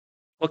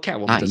 Well,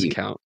 Catwoman Not doesn't you.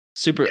 count.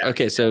 Super. Yeah,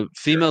 okay, so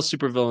female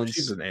supervillains.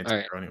 She's an All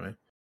anti-hero right. anyway.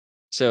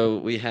 So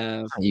we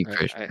have. Not you, all right,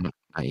 Christian.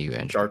 Not you,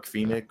 Andrew. Dark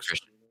Phoenix.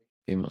 Christian.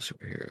 Female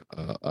superhero.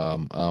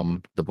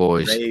 The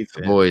boys. The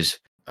Raven. boys.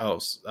 Oh,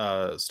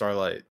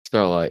 Starlight,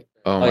 Starlight.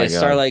 Oh Oh my yeah, god.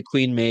 Starlight,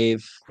 Queen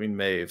Maeve. Queen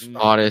Maeve. Mm. Oh my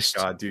Hottest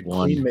God, dude,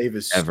 one Queen Maeve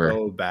is ever.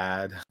 so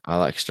bad. I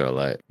like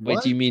Starlight. Wait,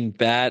 What? do you mean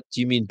bad?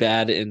 Do you mean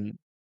bad in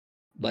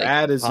like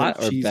bad as in hot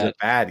or she's bad?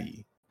 a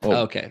baddie. Oh,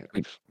 okay.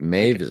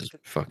 Maeve Okay. is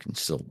fucking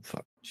still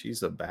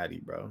She's a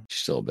baddie, bro.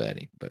 she's still a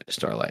baddie, but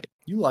Starlight.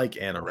 You like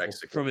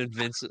anorexic. From women.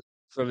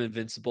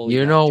 Invincible.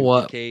 You got know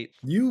what? Duplicate.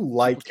 You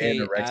like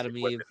Duplicate, anorexic Adam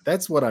women. Eve.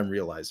 That's what I'm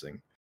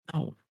realizing.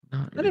 No,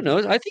 not I don't know.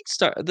 I think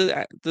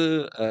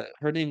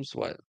her name's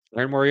what?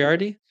 Erin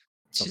Moriarty.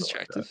 Something She's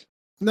like that. attractive.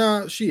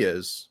 No, she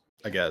is.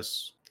 I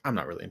guess I'm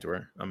not really into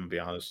her. I'm gonna be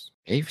honest.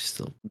 Maeve's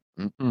still.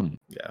 Mm-mm.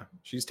 Yeah,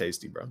 she's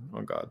tasty, bro.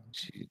 Oh God.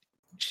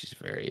 She's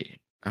very.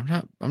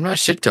 I'm not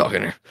shit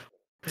talking her.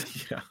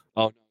 Yeah.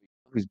 Oh,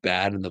 who's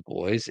bad in The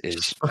Boys is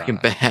She's fucking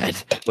bad.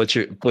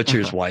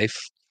 Butcher's wife.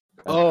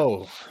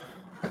 Oh.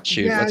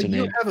 Shoot, yeah, what's her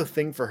you name? have a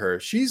thing for her.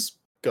 She's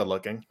good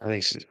looking. I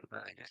think she's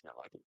not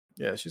like it.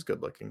 Yeah, she's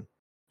good looking.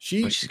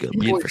 She's good she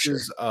looking for sure.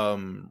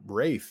 voices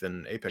Wraith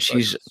in Apex.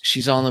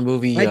 She's on the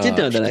movie. I did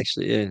know that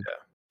actually. Yeah.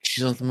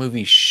 She's on the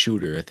movie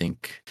Shooter, I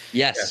think.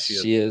 Yes, she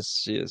is. she is.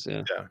 She is.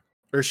 Yeah. Yeah.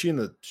 Or is she in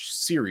the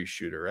series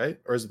Shooter, right?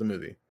 Or is it the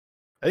movie?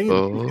 I think in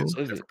the movie it's a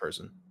Oh. different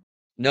person.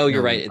 No,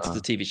 you're No, right. It's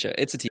the TV show.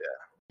 It's a TV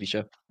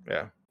show.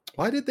 Yeah.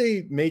 Why did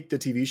they make the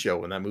TV show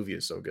when that movie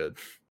is so good?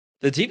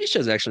 The TV show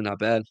is actually not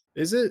bad.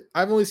 Is it?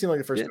 I've only seen like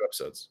the first Yeah. 2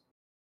 episodes.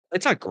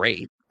 It's not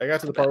great. I got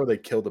to the part where they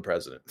killed the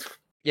president.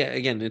 Yeah,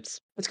 again,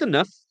 it's good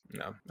enough.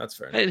 No, that's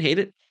fair. I didn't hate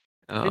it.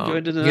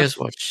 enjoyed it You guys enough.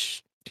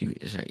 watch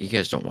TV? You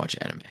guys don't watch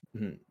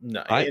anime.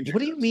 No, What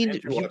do you mean?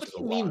 Andrew What watches do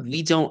a you mean lot.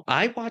 we don't?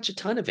 I watch a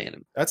ton of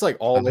anime. That's like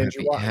all have,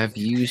 Andrew watches. have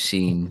you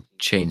seen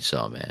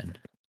Chainsaw Man?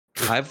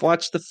 I've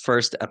watched the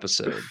first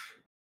episode.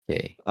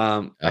 Okay.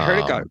 I heard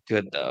it got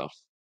good though.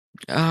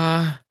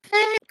 Uh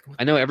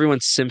I know everyone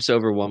simps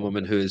over one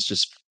woman who is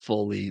just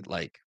fully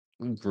like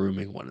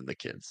grooming one of the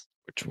kids,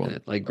 which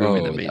one? like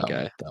grooming the Oh, main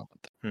that guy.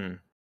 one.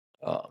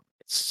 Hmm.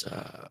 It's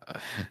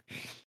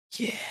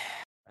yeah,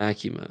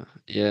 Akima.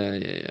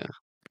 Yeah.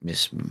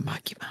 Miss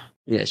Makima.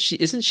 Yeah,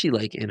 isn't she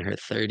like in her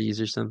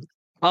 30s or something?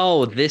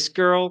 Oh, this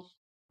girl.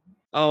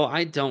 Oh,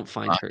 I don't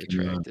find her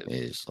Makima attractive.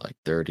 is like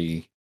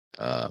 30.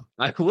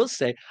 I will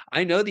say,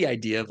 I know the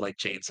idea of like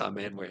Chainsaw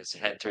Man, where his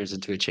head turns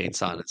into a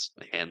chainsaw and his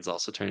hands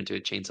also turn into a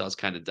chainsaw is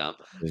kind of dumb.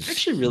 I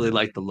actually really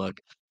like the look.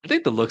 I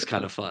think the look's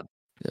kind of fun.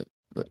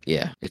 But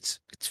yeah, it's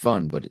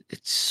fun, but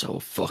it's so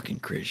fucking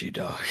cringy,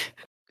 dog.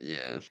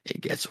 Yeah,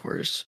 It gets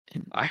worse.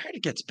 And I heard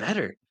it gets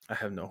better. I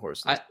have no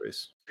horse in this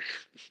race.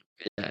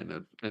 Yeah, I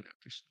know. it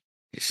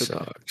It's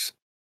okay. sucks.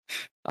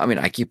 I mean,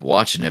 I keep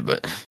watching it,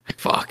 but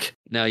fuck.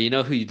 Now you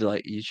know who you'd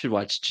like. You should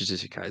watch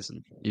Jujutsu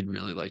Kaisen. You'd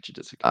really like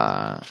Jujutsu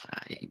Kaisen.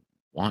 I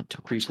want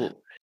to watch that.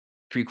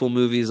 Prequel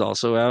movie is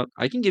also out.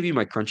 I can give you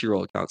my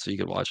Crunchyroll account so you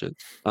can watch it.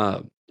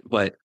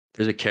 But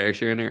there's a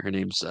character in it. Her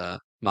name's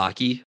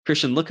Maki.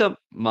 Christian, look up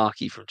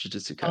Maki from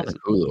Jujutsu On Kaisen.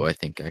 Hulu, I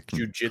think I can.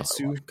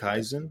 Jujutsu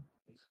Kaisen?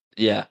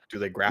 Yeah. Do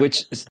they grapple?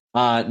 Which is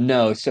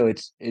no, so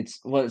it's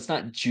well, it's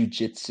not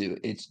jujitsu,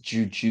 it's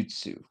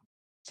jujutsu.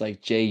 It's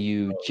like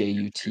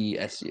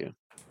Jujutsu.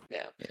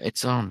 Yeah.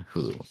 It's on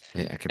Hulu.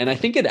 Yeah, I could And I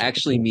probably think it check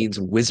actually means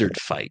wizard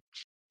fight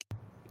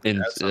in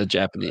that sounds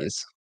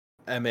Japanese.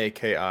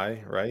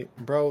 Maki, right?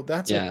 Bro,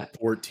 that's Yeah. a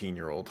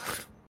 14-year-old.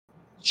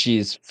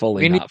 She's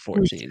fully Meaning- not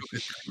 14.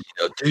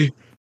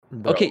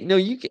 Bro. Okay, no,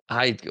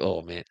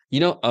 oh man. You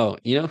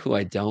know who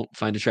I don't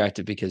find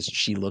attractive because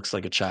she looks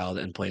like a child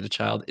and played a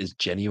child is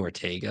Jenny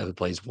Ortega, who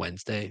plays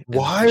Wednesday in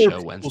Why the are show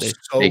people Wednesday.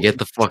 so Hey, get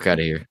the fuck out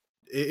of here.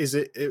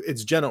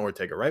 It's Jenna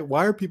Ortega, right?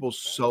 Why are people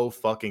so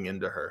fucking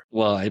into her?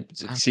 Well, it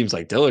seems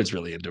like Dillard's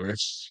really into her.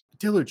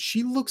 Dillard,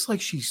 she looks like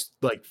she's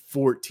like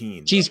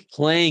 14. She's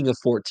playing a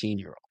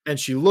 14-year-old. And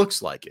she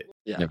looks like it.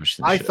 Yeah. Never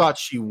seen the I show. thought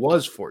she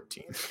was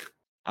 14.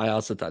 I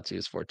also thought she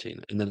was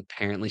 14. And then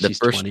apparently The she's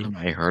first 20. time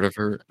I heard of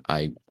her,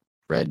 I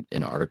read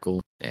an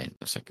article and I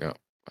was like, oh,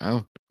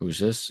 wow, who's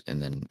this?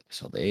 And then I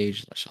saw the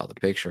age, I saw the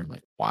picture. I'm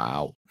like,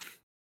 wow.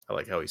 I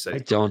like how he said I he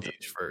put don't-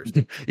 age first.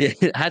 Yeah,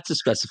 it had to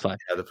specify.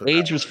 Had to put that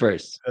Age was one.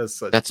 first.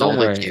 That's All Don't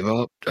they worry. gave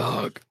up,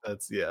 dog.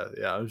 That's yeah,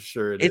 I'm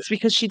sure it It's is.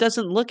 because she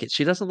doesn't look it.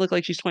 She doesn't look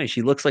like she's 20.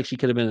 She looks like she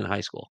could have been in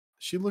high school.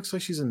 She looks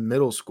like she's in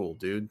middle school,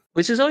 dude.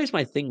 Which is always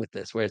my thing with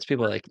this, where it's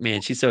people are like,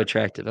 man, she's so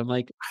attractive. I'm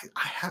like,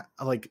 I have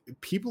like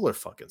people are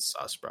fucking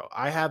sus, bro.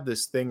 I have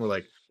this thing where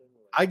like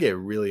I get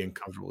really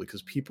uncomfortable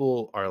because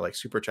people are like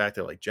super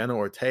attractive, like Jenna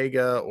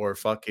Ortega or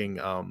fucking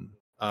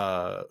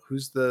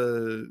who's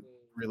the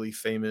really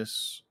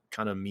famous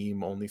kind of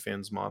meme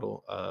OnlyFans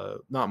model?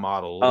 Not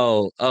model.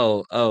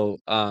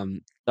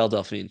 Belle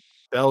Delphine.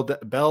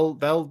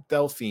 Belle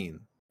Delphine.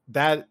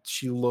 That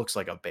she looks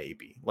like a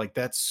baby. Like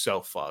that's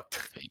so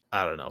fucked.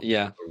 I don't know.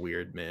 Yeah. People are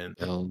weird, man.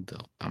 I'm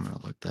gonna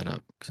look that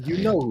up. 'cause You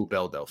I know who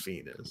Belle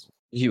Delphine is.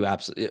 You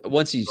absolutely,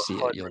 once you see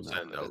it, you'll 100% know.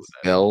 who it know is. who that is.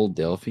 Belle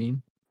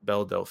Delphine.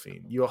 Belle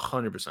Delphine. You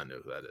 100% know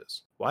who that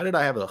is. Why did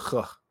I have the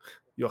huh?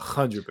 You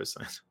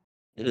 100%.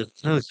 Put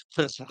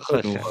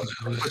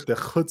the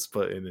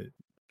chutzpah in it.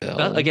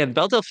 Again,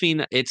 Belle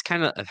Delphine, it's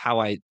kind of how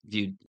I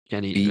view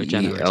Jenna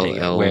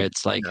Ortega, where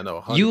it's like, Yeah, no,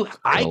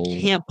 I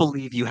 100%. can't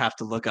believe you have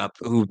to look up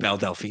who Belle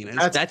Delphine is.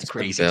 That's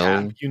crazy.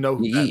 Belle. You know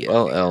who that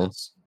B-E-L-L. fucking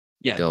is.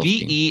 Yeah,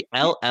 Delphine.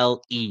 Belle.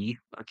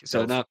 Okay,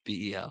 so Delphine. not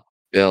BEL.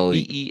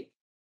 Belly. BE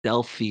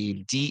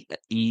Delphine.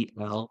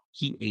 DELPHINE.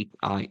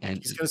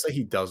 He's gonna say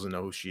he doesn't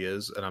know who she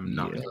is, and I'm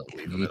not gonna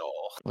believe him at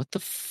all. What the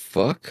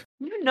fuck?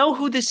 You know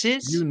who this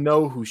is? You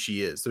know who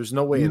she is. There's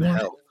no way in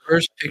hell.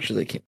 First picture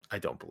they came. I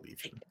don't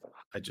believe him.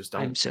 I just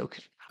don't. I'm so.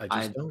 I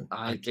just don't.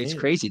 It's can't.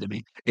 crazy to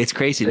me. It's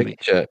crazy to me.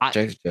 Check I-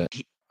 the chat.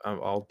 I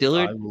will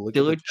Dillard look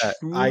at the chat.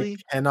 truly. I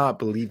cannot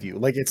believe you.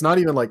 Like it's not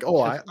even like,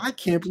 oh, I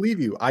can't believe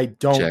you. I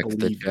don't Check the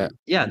believe you. chat.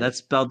 Yeah, that's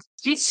spelled.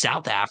 She's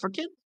South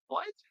African.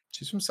 What?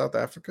 She's from South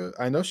Africa.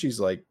 I know she's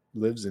like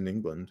lives in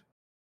England.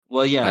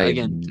 Well, yeah. I-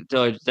 Again,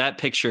 Dillard, that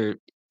picture.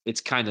 It's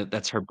kind of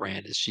that's her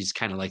brand. Is she's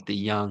kind of like the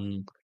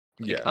young.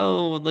 Like, Yeah.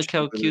 oh, look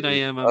how cute I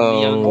am. I'm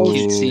Oh, young,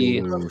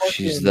 cutesy.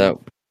 she's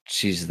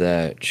she's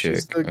that chick.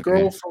 She's the okay.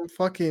 girl from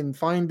fucking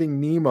Finding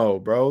Nemo,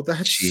 bro.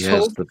 That's She so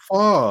has the-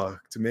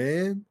 fucked,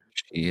 man.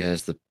 She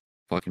has the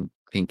fucking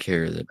pink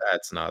hair. That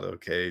That's not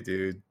okay,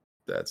 dude.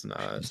 That's she not.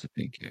 has the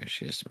pink hair.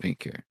 She has the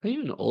pink hair. How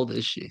even old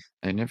is she?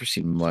 I never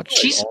see much.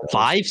 She's almost-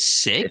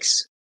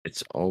 5'6",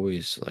 It's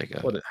always like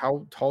a. What?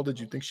 How tall did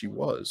you think she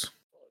was?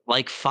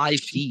 like 5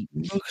 feet.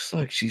 Looks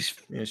like she's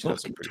Yeah, she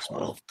does fucking look pretty small.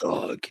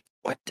 12, dog.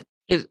 What?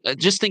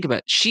 Just think about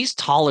it. She's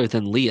taller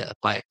than Leah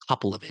by a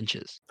couple of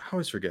inches. I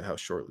always forget how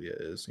short Leah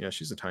is. Yeah,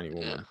 she's a tiny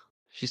woman. Yeah,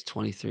 she's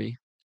 23.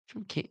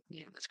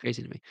 Yeah, that's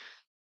crazy to me.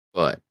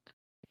 But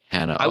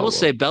Hannah. I will Owo.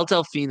 say Belle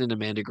Delphine and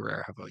Amanda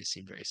Guerrero have always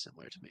seemed very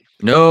similar to me.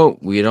 No,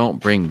 we don't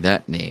bring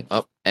that name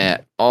up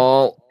at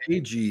all.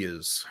 AG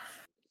is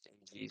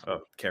a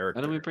character.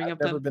 Why don't we bring I've up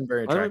never that? been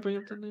very Why don't we attracted. bring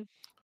up that name?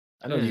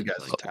 I know Yeah, you guys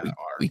it's like like- that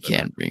are. We but-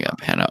 can't bring up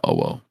Hannah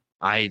Owo.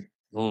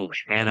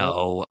 Hannah.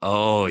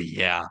 Oh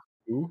yeah.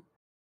 Who?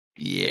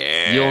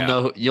 Yeah.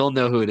 You'll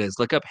know who it is.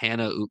 Look up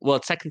Hannah. Well,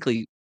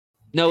 technically,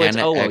 no, it's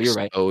Hannah Owo. X You're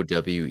right.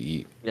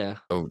 O-W-E. Yeah,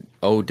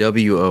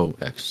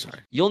 O-W-O-X. Sorry.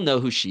 you'll know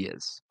who she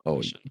is.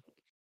 Oh, She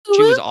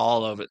was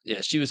all over.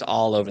 Yeah, she was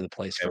all over the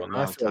place Okay, for well, a now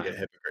I long feel like a time.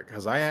 hypocrite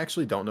because I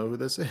actually don't know who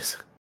this is.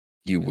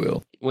 you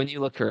will. When you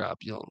look her up,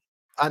 you'll.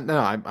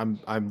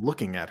 I'm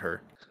looking at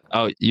her.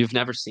 Oh, you've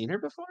never seen her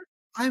before?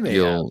 I may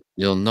have.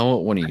 You'll know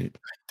it when you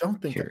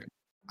Don't think hear it.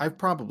 I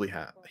probably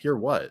have. Hear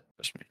what?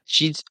 Trust me.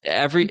 She's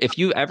if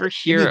you ever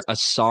hear need a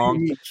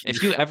song,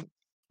 Please.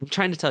 I'm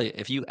trying to tell you,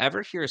 if you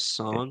ever hear a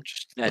song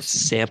Just that listen.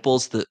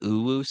 samples the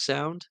uwu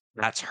sound,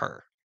 that's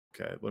her.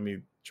 Okay, let me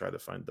try to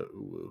find the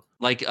uwu.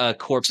 Like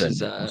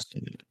Corpse's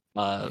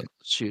Yeah.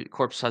 shoot,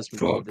 Corpse husband.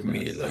 Fuck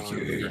me like you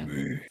hate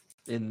me.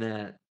 In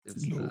that,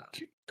 it's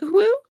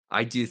Well,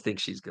 I do think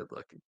she's good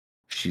looking.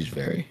 she's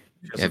very.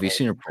 She has Have an you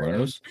seen her old man.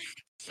 pornos?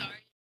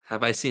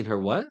 Have I seen her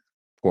what?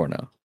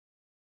 Porno.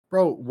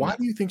 Bro, why No.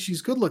 do you think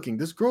she's good looking?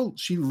 This girl,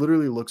 she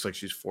literally looks like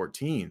she's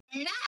 14.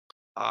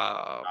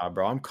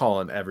 Bro, I'm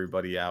calling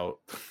everybody out.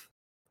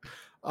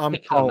 I'm I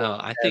don't calling know.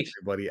 I think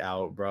everybody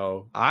out,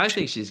 bro. I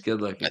think she's good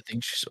I looking.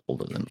 think she's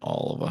older than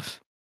all of us.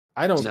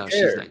 I don't No,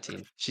 care. she's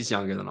 19. She's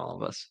younger than all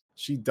of us.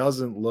 She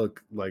doesn't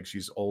look like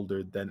she's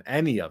older than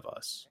any of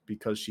us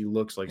because she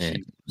looks like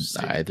And she's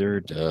neither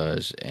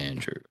does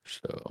Andrew.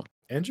 So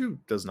Andrew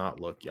does not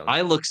look young.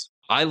 I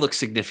look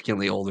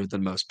significantly older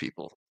than most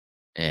people.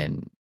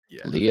 and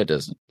Yeah, Leah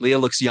doesn't. Leah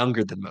looks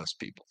younger than most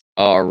people.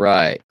 All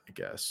right. I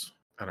guess.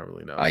 I don't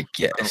really know. I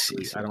guess.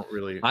 I don't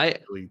really.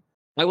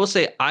 I will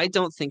say I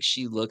don't think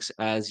she looks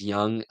as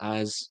young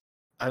as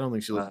I don't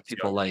think she looks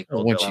people young. like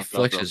When she Belle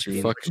flexes her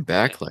Delphine. fucking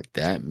back like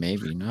that,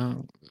 maybe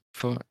no.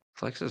 Fuck.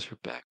 Flexes her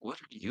back. What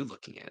are you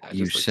looking at? I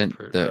You just looked sent up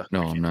her- the.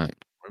 No, I'm not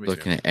Let me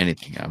looking see. at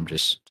anything. I'm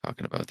just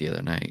talking about the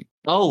other night.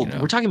 Oh, you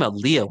know. we're talking about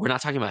Leah. We're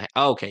not talking about.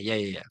 Oh, okay, yeah. Oh,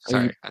 you-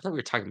 Sorry, I thought we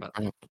were talking about.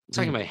 We're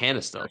talking about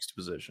Hannah still. Next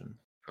position.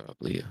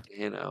 Probably.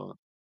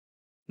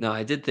 No,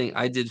 I did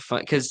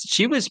find because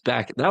she was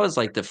back. That was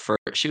like the first.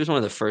 She was one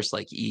of the first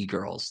like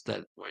girls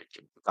that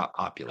got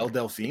popular. El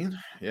Delphine?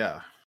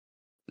 Yeah.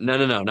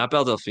 No, not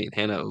Belle Delphine.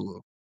 Hannah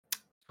Uwu.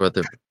 But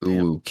the Damn.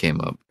 Uwu came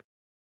up.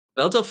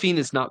 Belle Delphine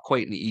is not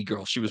quite an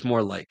girl. She was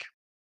more like.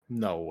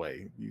 No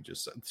way. You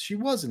just said she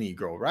was an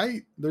girl,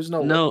 right? There's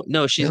no way.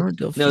 No, she's Sarah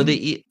no Delphine?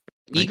 the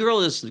Like- girl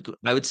is.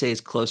 I would say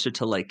is closer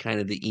to like kind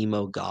of the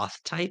emo goth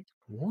type,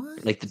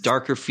 What? like the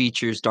darker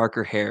features,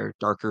 darker hair,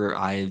 darker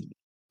eye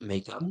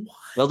makeup. What?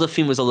 Belle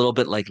Delphine was a little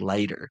bit like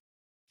lighter.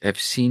 I've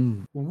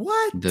seen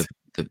What?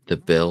 the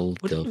Belle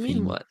What do you Delphine,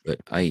 mean, what? but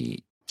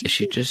is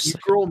she just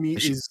like, girl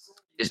meet is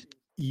is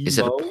is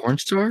it a emo? porn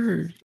star?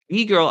 Or?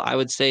 Girl, I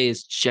would say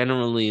is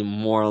generally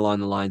more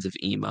along the lines of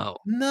emo.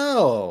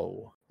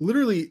 No.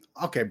 Literally,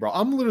 okay, bro.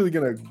 I'm literally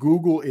gonna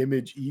Google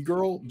image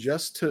e-girl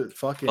just to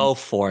fucking Go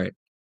for it.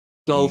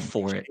 Go Mm.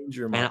 for it. change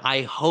your And mind.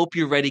 I hope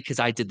you're ready because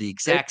I did the They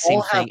exact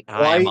all same have thing. And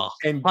I am white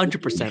and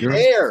 100% green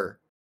ready. hair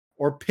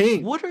or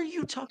pink. What are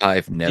you talking?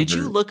 I've never. Did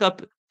you look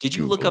up? Did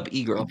you look Googled up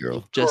e-girl?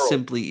 e-girl. Just Girl.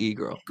 simply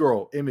e-girl.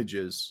 Girl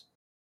images.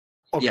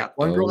 Okay, Yeah.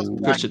 one girl has Oh.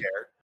 black Christian.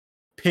 hair,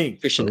 pink.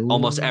 Christian,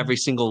 almost Oh. every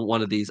single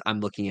one of these I'm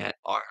looking at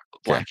are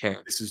black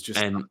hair This is just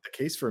and not the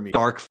case for me.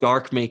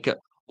 dark makeup.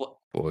 What?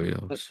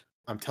 Boyos.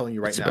 I'm telling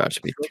you right It's now. about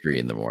to be this girl- 3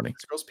 in the morning.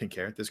 This girl's pink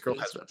hair. This girl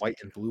It's has about to white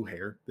and blue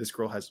hair. This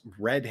girl has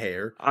red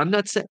hair. I'm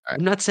not saying.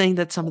 I'm not saying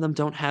that some of them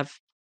don't have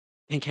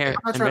pink hair I'm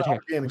not and trying red to hair.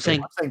 argue I'm anything.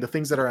 saying I'm saying the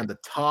things that are on the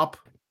top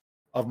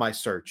of my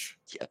search.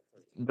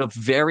 the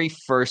very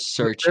first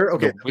search, The the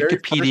very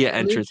first Wikipedia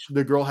image, entrance.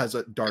 the girl has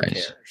a dark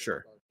Nice. hair.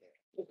 Sure.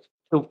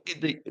 The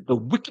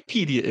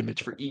Wikipedia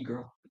image for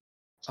e-girl.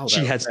 Oh,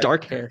 She has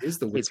dark hair. Is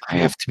the It's I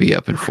have to be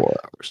up in 4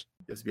 hours.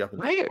 has to be up in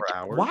Why 4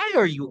 hours. why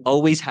are you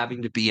always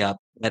having to be up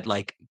at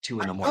like 2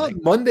 in the I morning?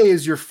 thought Monday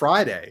is your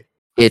Friday.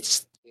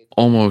 It's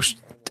almost.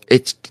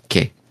 It's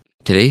okay.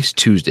 Today's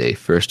Tuesday.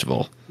 First of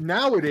all.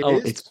 Now it is. Oh,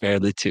 it's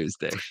barely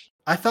Tuesday.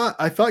 I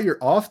thought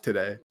you're off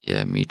today.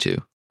 Yeah, me too.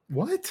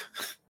 What?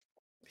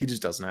 He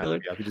just doesn't have to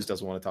be up. He just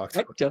doesn't want to talk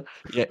to me.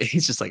 Yeah,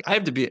 he's just like, I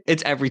have to be.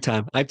 It's every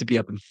time. I have to be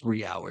up in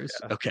 3 hours.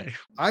 Yeah. Okay.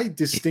 I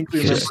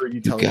distinctly Because remember you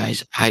you telling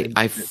guys, me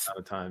I amount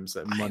of times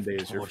that Monday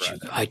is your Friday.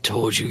 I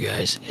told you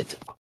guys. It's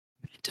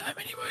time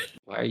anyway.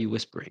 Why are you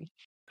whispering?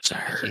 So I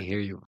I can't heard. hear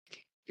you.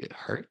 It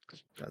hurt.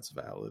 That's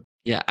valid.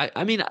 Yeah,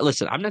 I mean,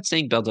 listen, I'm not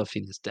saying Belle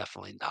Delphine is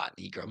definitely not an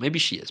e-girl. Maybe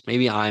she is.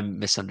 Maybe I'm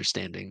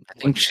misunderstanding. I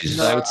think what you she's. mean.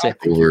 But I would say I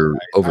think you're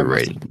right.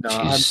 overrated.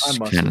 I must She's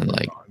have kind of been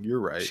like. wrong. You're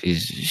right.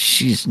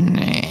 She's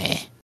nah.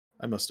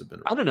 I must have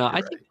been. I don't know.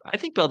 You're I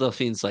think Belle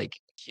Delphine's like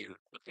cute.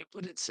 I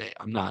wouldn't say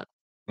I'm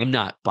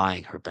not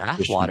buying her bath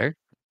Christian, water.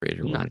 Rate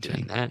her I'm 1 not to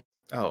doing 10. that.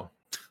 Oh,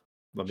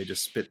 let me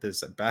just spit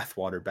this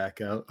bathwater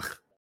back out.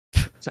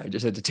 So I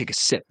just had to take a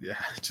sip. Yeah,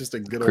 just a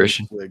good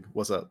Christian. old swig.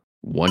 What's up?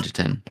 1 to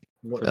 10.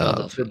 What,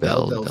 Belle for Delphine.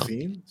 Belle Belle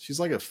Delphine? She's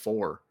like a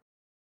 4.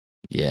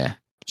 Yeah.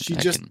 She I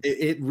just can-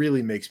 it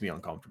really makes me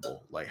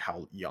uncomfortable, like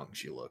how young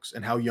she looks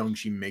and how young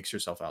she makes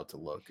herself out to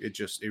look. It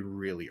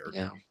really irks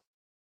Yeah. me.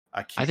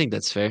 I can't. I think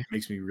that's fair. It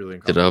makes me really It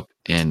uncomfortable. up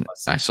and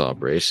I saw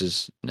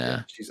braces.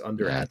 Nah. She's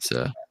under. That's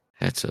a.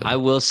 I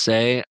will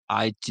say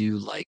I do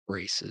like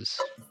braces.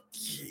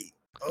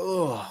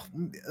 Oh,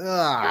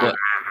 But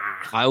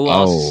I will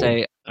also Oh,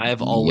 say I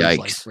have always yikes.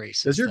 liked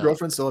braces. does your though.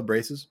 girlfriend still have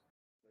braces?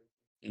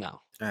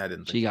 No, I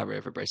didn't she think. got rid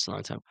of her braces a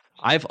long time.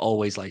 I've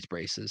always liked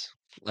braces.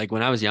 Like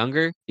when I was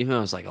younger, even when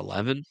I was like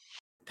 11,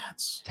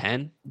 That's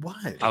 10, what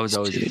I was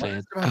always a Dude,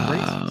 fan.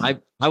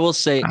 I will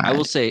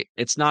say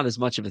it's not as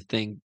much of a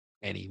thing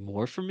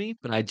anymore for me,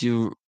 but I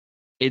do.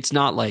 It's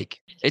not like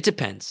it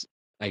depends,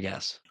 I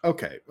guess.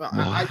 Okay, well,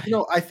 Why?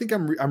 I think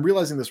I'm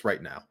realizing this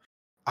right now.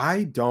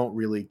 I don't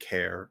really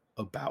care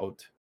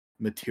about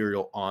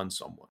material on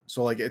someone.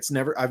 So like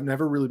I've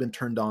never really been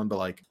turned on by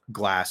like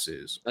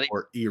glasses Not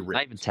or even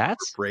earrings or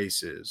tats?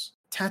 braces.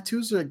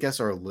 Tattoos, I guess,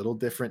 are a little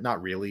different.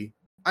 Not really.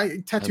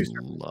 I Tattoos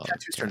love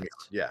turn me on.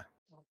 tats. Yeah.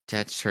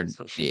 Tats turn,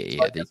 So- So I they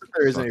guess if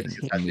there is anything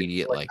fucking attached to it,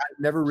 immediate like like I've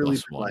never really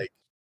been +1. like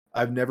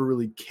I've never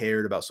really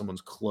cared about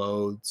someone's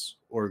clothes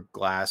or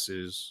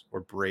glasses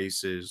or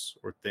braces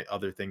or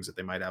other things that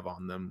they might have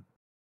on them.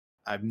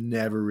 I've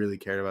never really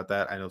cared about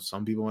that. I know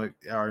some people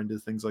are into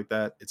things like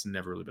that. It's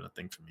never really been a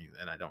thing for me,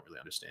 and I don't really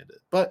understand it.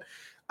 But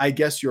I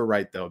guess you're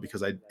right though,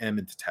 because I am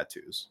into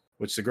tattoos,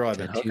 which the girl I've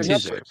been hooking up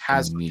Tattoos with are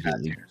has some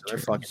immediately tattoos, and they're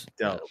fucking turns.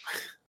 dope.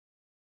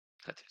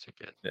 Tattoos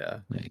are good. Yeah.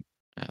 Like,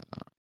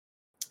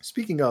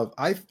 Speaking of,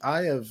 I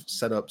have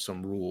set up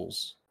some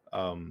rules.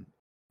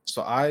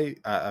 So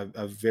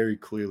I've very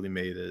clearly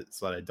made it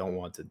so that I don't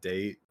want to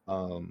date.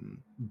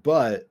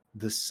 But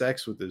the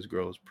sex with this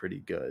girl is pretty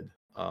good.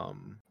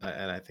 And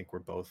I think we're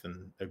both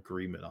in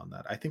agreement on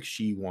that. I think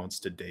she wants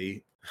to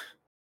date,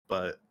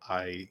 but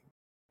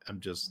I'm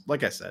just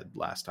like I said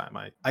last time.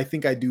 I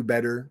think I do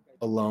better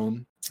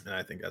alone, and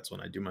I think that's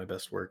when I do my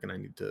best work. And I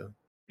need to.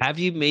 Have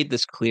you made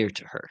this clear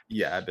to her?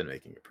 Yeah, I've been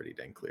making it pretty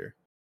dang clear.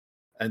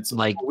 And so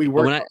Like, we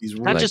work when on I these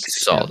not rules like just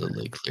together.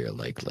 solidly clear.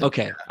 Like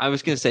okay, I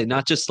was gonna say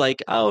not just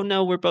like, oh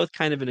no, we're both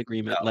kind of in No,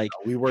 agreement. Like,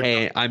 we worked on.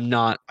 hey, I'm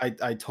not. I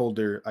told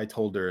her,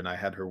 and I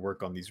had her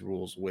work on these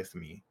rules with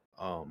me.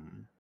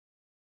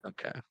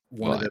 Okay,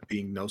 One of Right. them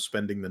being no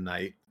spending the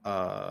night.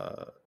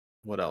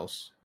 What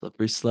else?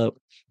 slippery slope.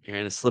 You're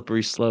in a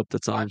slippery slope.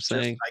 That's all I'm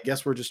saying. I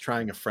guess we're just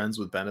trying a friends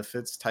with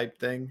benefits type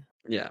thing.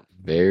 Yeah,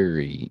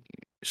 very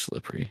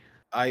slippery.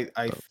 I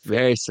Oh, think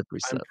very slippery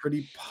I'm slope.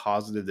 pretty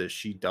positive that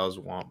she does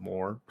want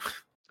more.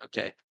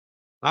 Okay,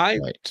 I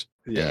Right.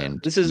 Yeah. And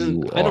this isn't.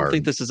 you I don't are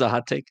think this is a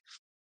hot take.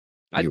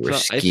 I you are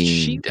thought if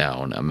she skiing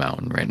down a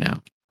mountain right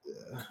now.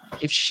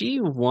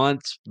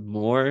 wants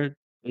more,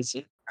 is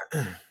it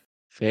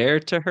fair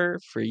to her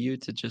for you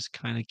to just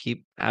kind of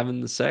keep having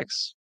the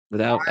sex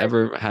without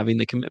ever having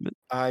the commitment?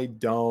 I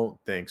don't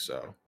think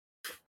so.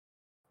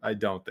 I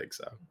don't think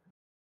so.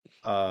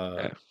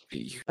 Okay.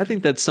 You- I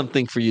think that's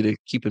something for you to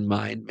keep in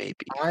mind,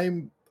 maybe.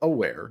 I'm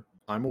aware.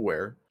 I'm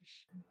aware.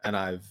 And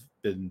I've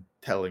been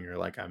telling her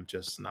like I'm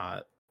just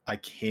not I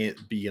can't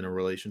be in a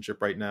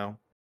relationship right now.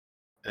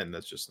 And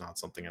that's just not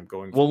something I'm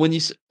going for. Well, when you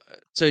so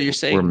you're We're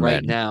saying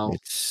right men. now,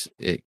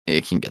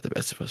 It can get the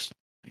best of us.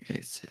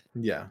 It's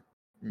Yeah.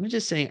 I'm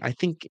just saying,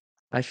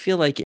 I feel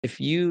like if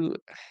you,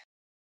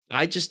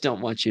 I just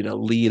don't want you to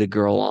lead a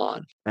girl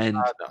on, and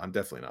No, I'm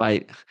definitely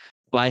not.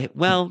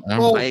 well,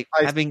 Well, by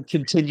having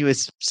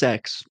continuous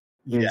sex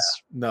yeah,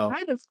 is no,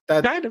 kind of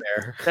that's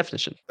fair.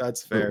 definition.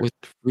 That's fair. with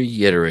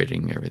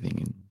reiterating everything.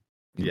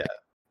 And, Yeah.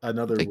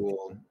 Another like,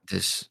 rule.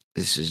 this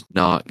is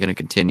not going to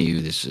continue.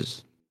 This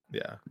is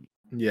Yeah.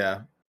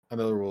 Yeah.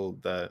 Another rule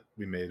that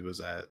we made was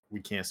that we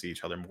can't see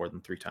each other more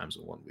than 3 times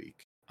in 1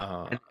 week.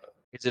 And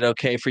is it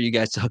okay for you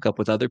guys to hook up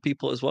with other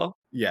people as well?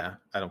 Yeah,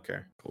 I don't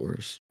care. of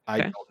course. I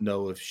Okay. don't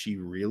know if she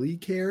really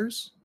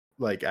cares.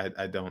 Like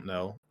I don't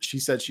know. She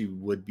said she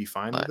would be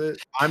fine with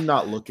it. I'm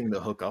not looking to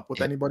hook up with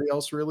It- anybody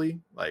else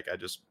really. Like I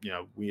just,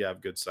 we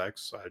have good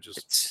sex. So I just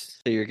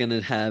It's So you're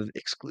gonna have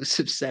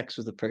exclusive sex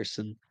with a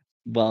person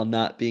while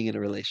not being in a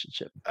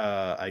relationship.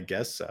 I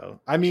guess so.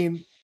 I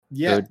mean,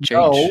 yeah, could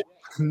change.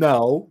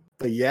 no,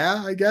 but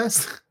yeah, I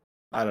guess.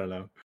 I don't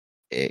know.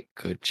 It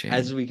could change.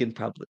 As we can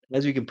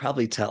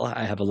probably tell,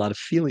 I have a lot of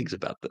feelings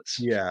about this.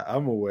 Yeah,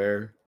 I'm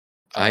aware.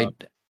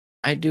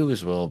 I do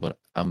as well, but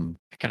I kind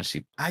of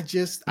see. I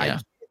Yeah,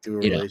 can't do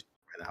a you know. relationship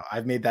right now.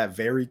 I've made that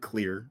very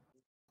clear.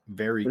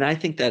 And I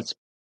think that's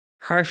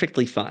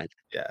perfectly fine.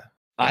 Yeah.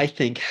 I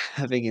think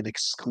having an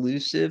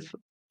exclusive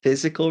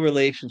physical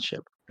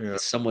relationship Yeah.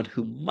 with someone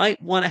who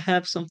might want to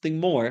have something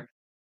more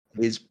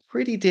is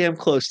pretty damn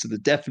close to the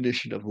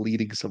definition of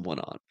leading someone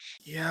on.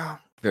 Yeah.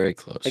 Very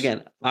close.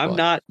 Again, I'm but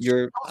not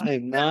your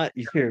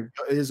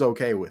Is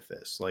okay with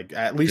this. Like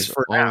at there's least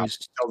for now, always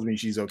she tells me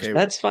she's okay with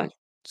that's fine.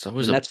 it's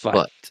always And a that's fine.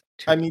 but.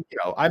 I mean,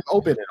 I'm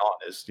open and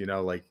honest,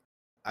 like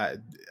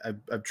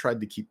I've tried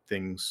to keep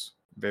things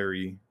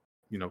very,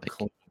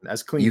 clean,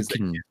 as clean you as they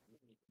can.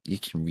 you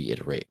can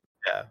reiterate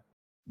Yeah.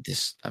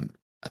 this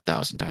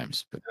 1,000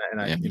 times, but And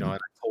I, and I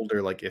told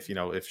her like if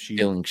she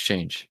feelings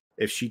change.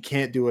 if she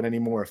can't do it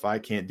anymore, if I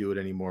can't do it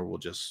anymore, we'll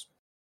just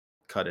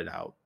cut it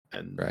out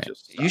and Right.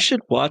 just You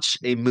should watch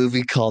a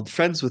movie called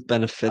Friends with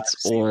Benefits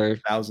I've seen it or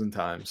 1,000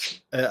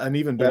 times. An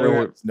even better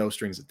one or is No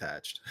Strings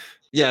Attached.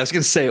 yeah, I was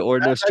gonna say or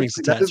No That's Strings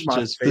actually that is Attached, my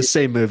which is the favorite.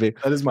 same movie.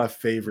 That is my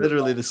favorite.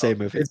 Literally the same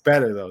movie. It's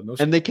better though. No And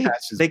Strings they came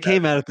Attached is they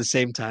came better. out at the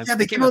same time. Yeah,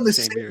 they came out out the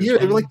same year.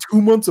 They were like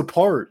 2 months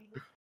apart.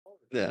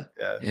 Yeah.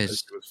 Yeah, that Yes,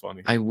 shit was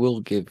funny. I will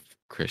give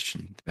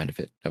Christian the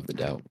benefit of the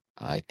doubt.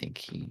 I think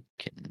he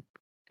can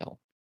tell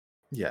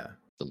Yeah,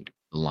 the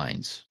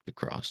lines to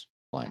cross,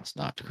 lines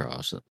not to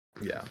cross.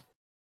 yeah.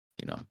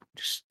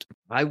 Just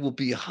I will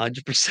be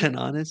 100%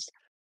 honest.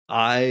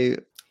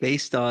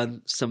 Based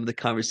on some of the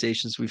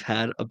conversations we've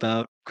had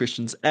about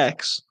Christian's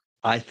ex,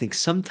 I think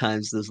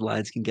sometimes those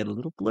lines can get a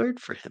little blurred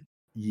for him.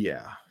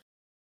 Yeah.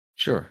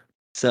 sure.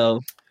 So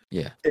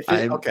Yeah.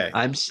 Okay,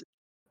 I'm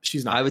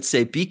she's I not. would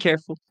say be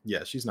careful.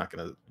 Yeah, she's not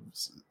gonna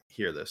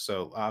hear this.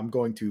 So I'm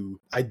going to.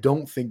 I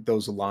don't think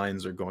those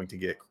lines are going to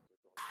get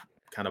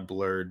kind of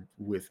blurred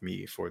with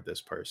me for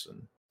this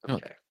person. No,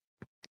 Okay.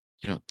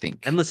 you don't think?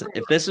 And listen,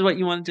 if this is what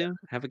you want to do,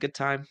 have a good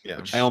time.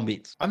 Yeah, By all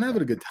means. I'm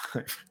having a good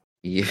time.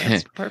 Yeah,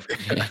 That's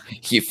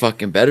perfect. you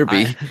fucking better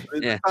be.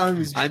 Yeah.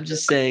 Time is I'm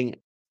just saying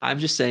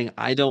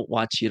I don't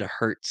want you to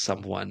hurt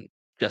someone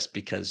just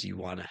because you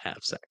want to have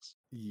sex.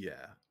 Yeah.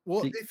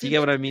 Well, Do if you it get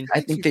what makes- I mean? if it I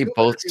makes think you they feel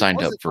both better, it signed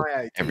up wasn't for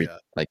my every idea.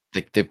 like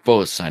they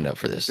both signed up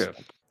for this. True.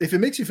 If it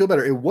makes you feel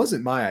better, it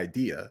wasn't my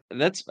idea. And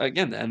that's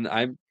again, and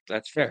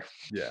that's fair.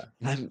 Yeah.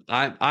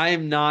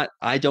 I'm not.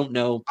 I don't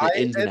know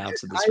the ins and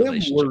outs of this I am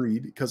relationship.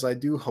 worried because I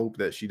do hope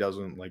that she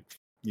doesn't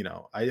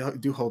I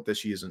do hope that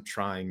she isn't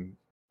trying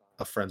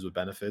a friends with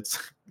benefits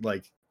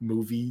like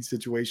movie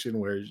situation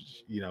where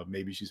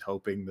maybe she's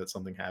hoping that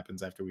something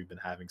happens after we've been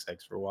having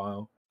sex for a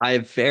while. I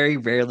have very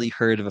rarely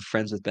heard of a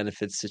friends with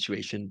benefits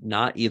situation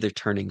not either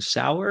turning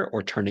sour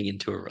or turning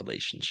into a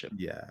relationship.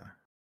 Yeah.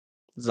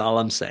 That's all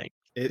I'm saying.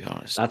 To It be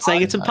honest, Not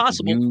saying it's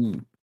impossible.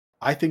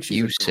 I think she's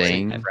you a great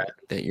saying friend.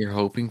 that you're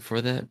hoping for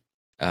that.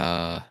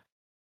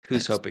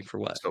 Who's That's hoping for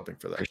what? Just hoping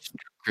for that.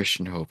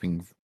 Christian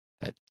hoping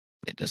that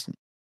it doesn't.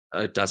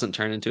 It doesn't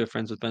turn into a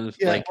friends with benefits.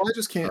 Yeah, Like well, I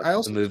just can't. the I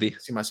also movie.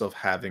 can't see myself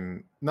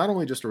having not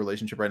only just a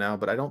relationship right now,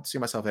 but I don't see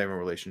myself having a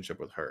relationship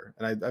with her.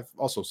 And I've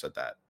also said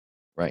that.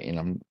 Right, and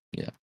I'm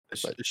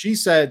She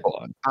said,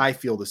 but I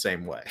feel the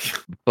same way.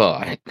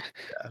 but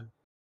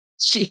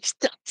She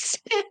does.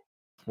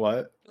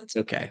 What? It's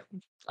okay.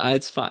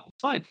 It's fine.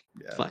 Fine.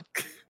 Yeah. Fine.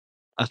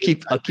 I'll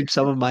keep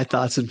some of my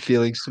thoughts and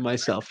feelings to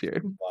myself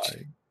here.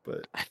 Lying,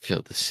 but I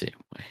feel the same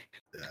way.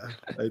 yeah,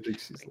 I think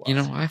she's lying. You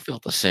know, I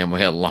felt the same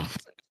way a long.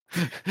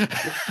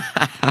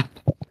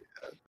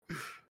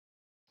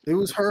 It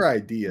was her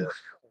idea.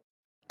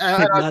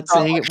 I'm not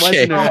saying it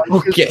wasn't her.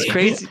 Okay. It's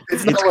crazy.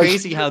 It's It's not like-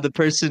 crazy how the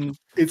person.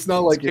 It's not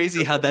like It's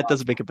crazy how that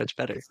doesn't make it much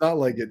better. It's not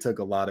like it took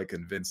a lot of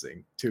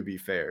convincing, to be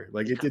fair.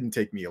 Like it didn't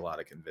take me a lot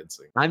of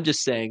convincing. I'm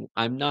just saying,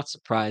 I'm not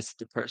surprised that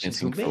the person who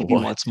Convincing for maybe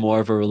what? wants more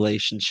of a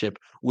relationship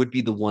would be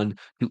the one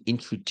who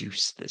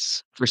introduced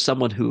this for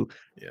someone who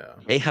Yeah.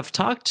 they have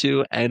talked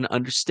to and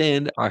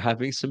understand are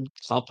having some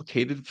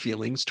complicated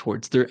feelings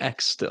towards their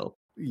ex still.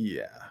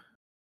 Yeah.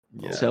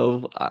 Yeah.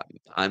 So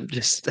I'm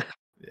just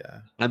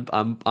Yeah.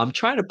 I'm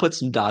trying to put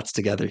some dots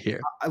together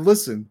here.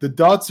 Listen, the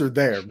dots are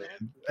there,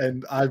 man.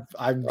 And I'm Dots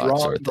are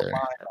drawing the there.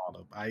 line on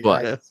them. I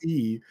But-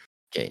 see.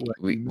 Okay, What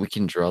we you-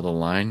 can draw the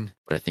line,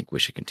 but I think we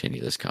should continue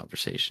this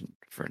conversation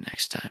for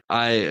next time.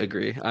 I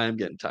agree. I am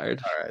getting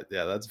tired. All right.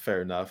 Yeah, that's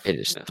fair enough. It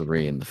is Yeah.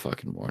 3 in the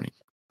fucking morning.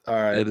 All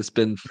right. It has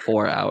been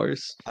 4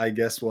 hours. I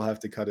guess we'll have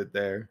to cut it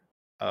there.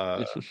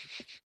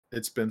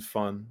 It's been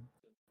fun.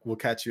 We'll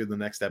catch you in the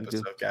next Thank you.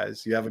 episode,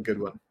 guys. You have a good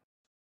one.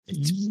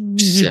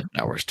 7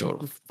 hours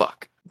total.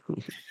 Fuck.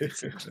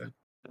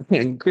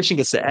 And Christian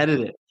gets to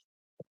edit it.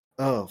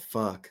 Oh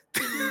fuck.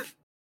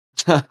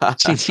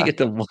 You get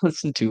to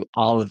listen to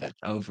all of it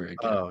over again.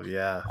 Oh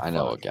yeah. I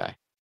know a fuck. guy.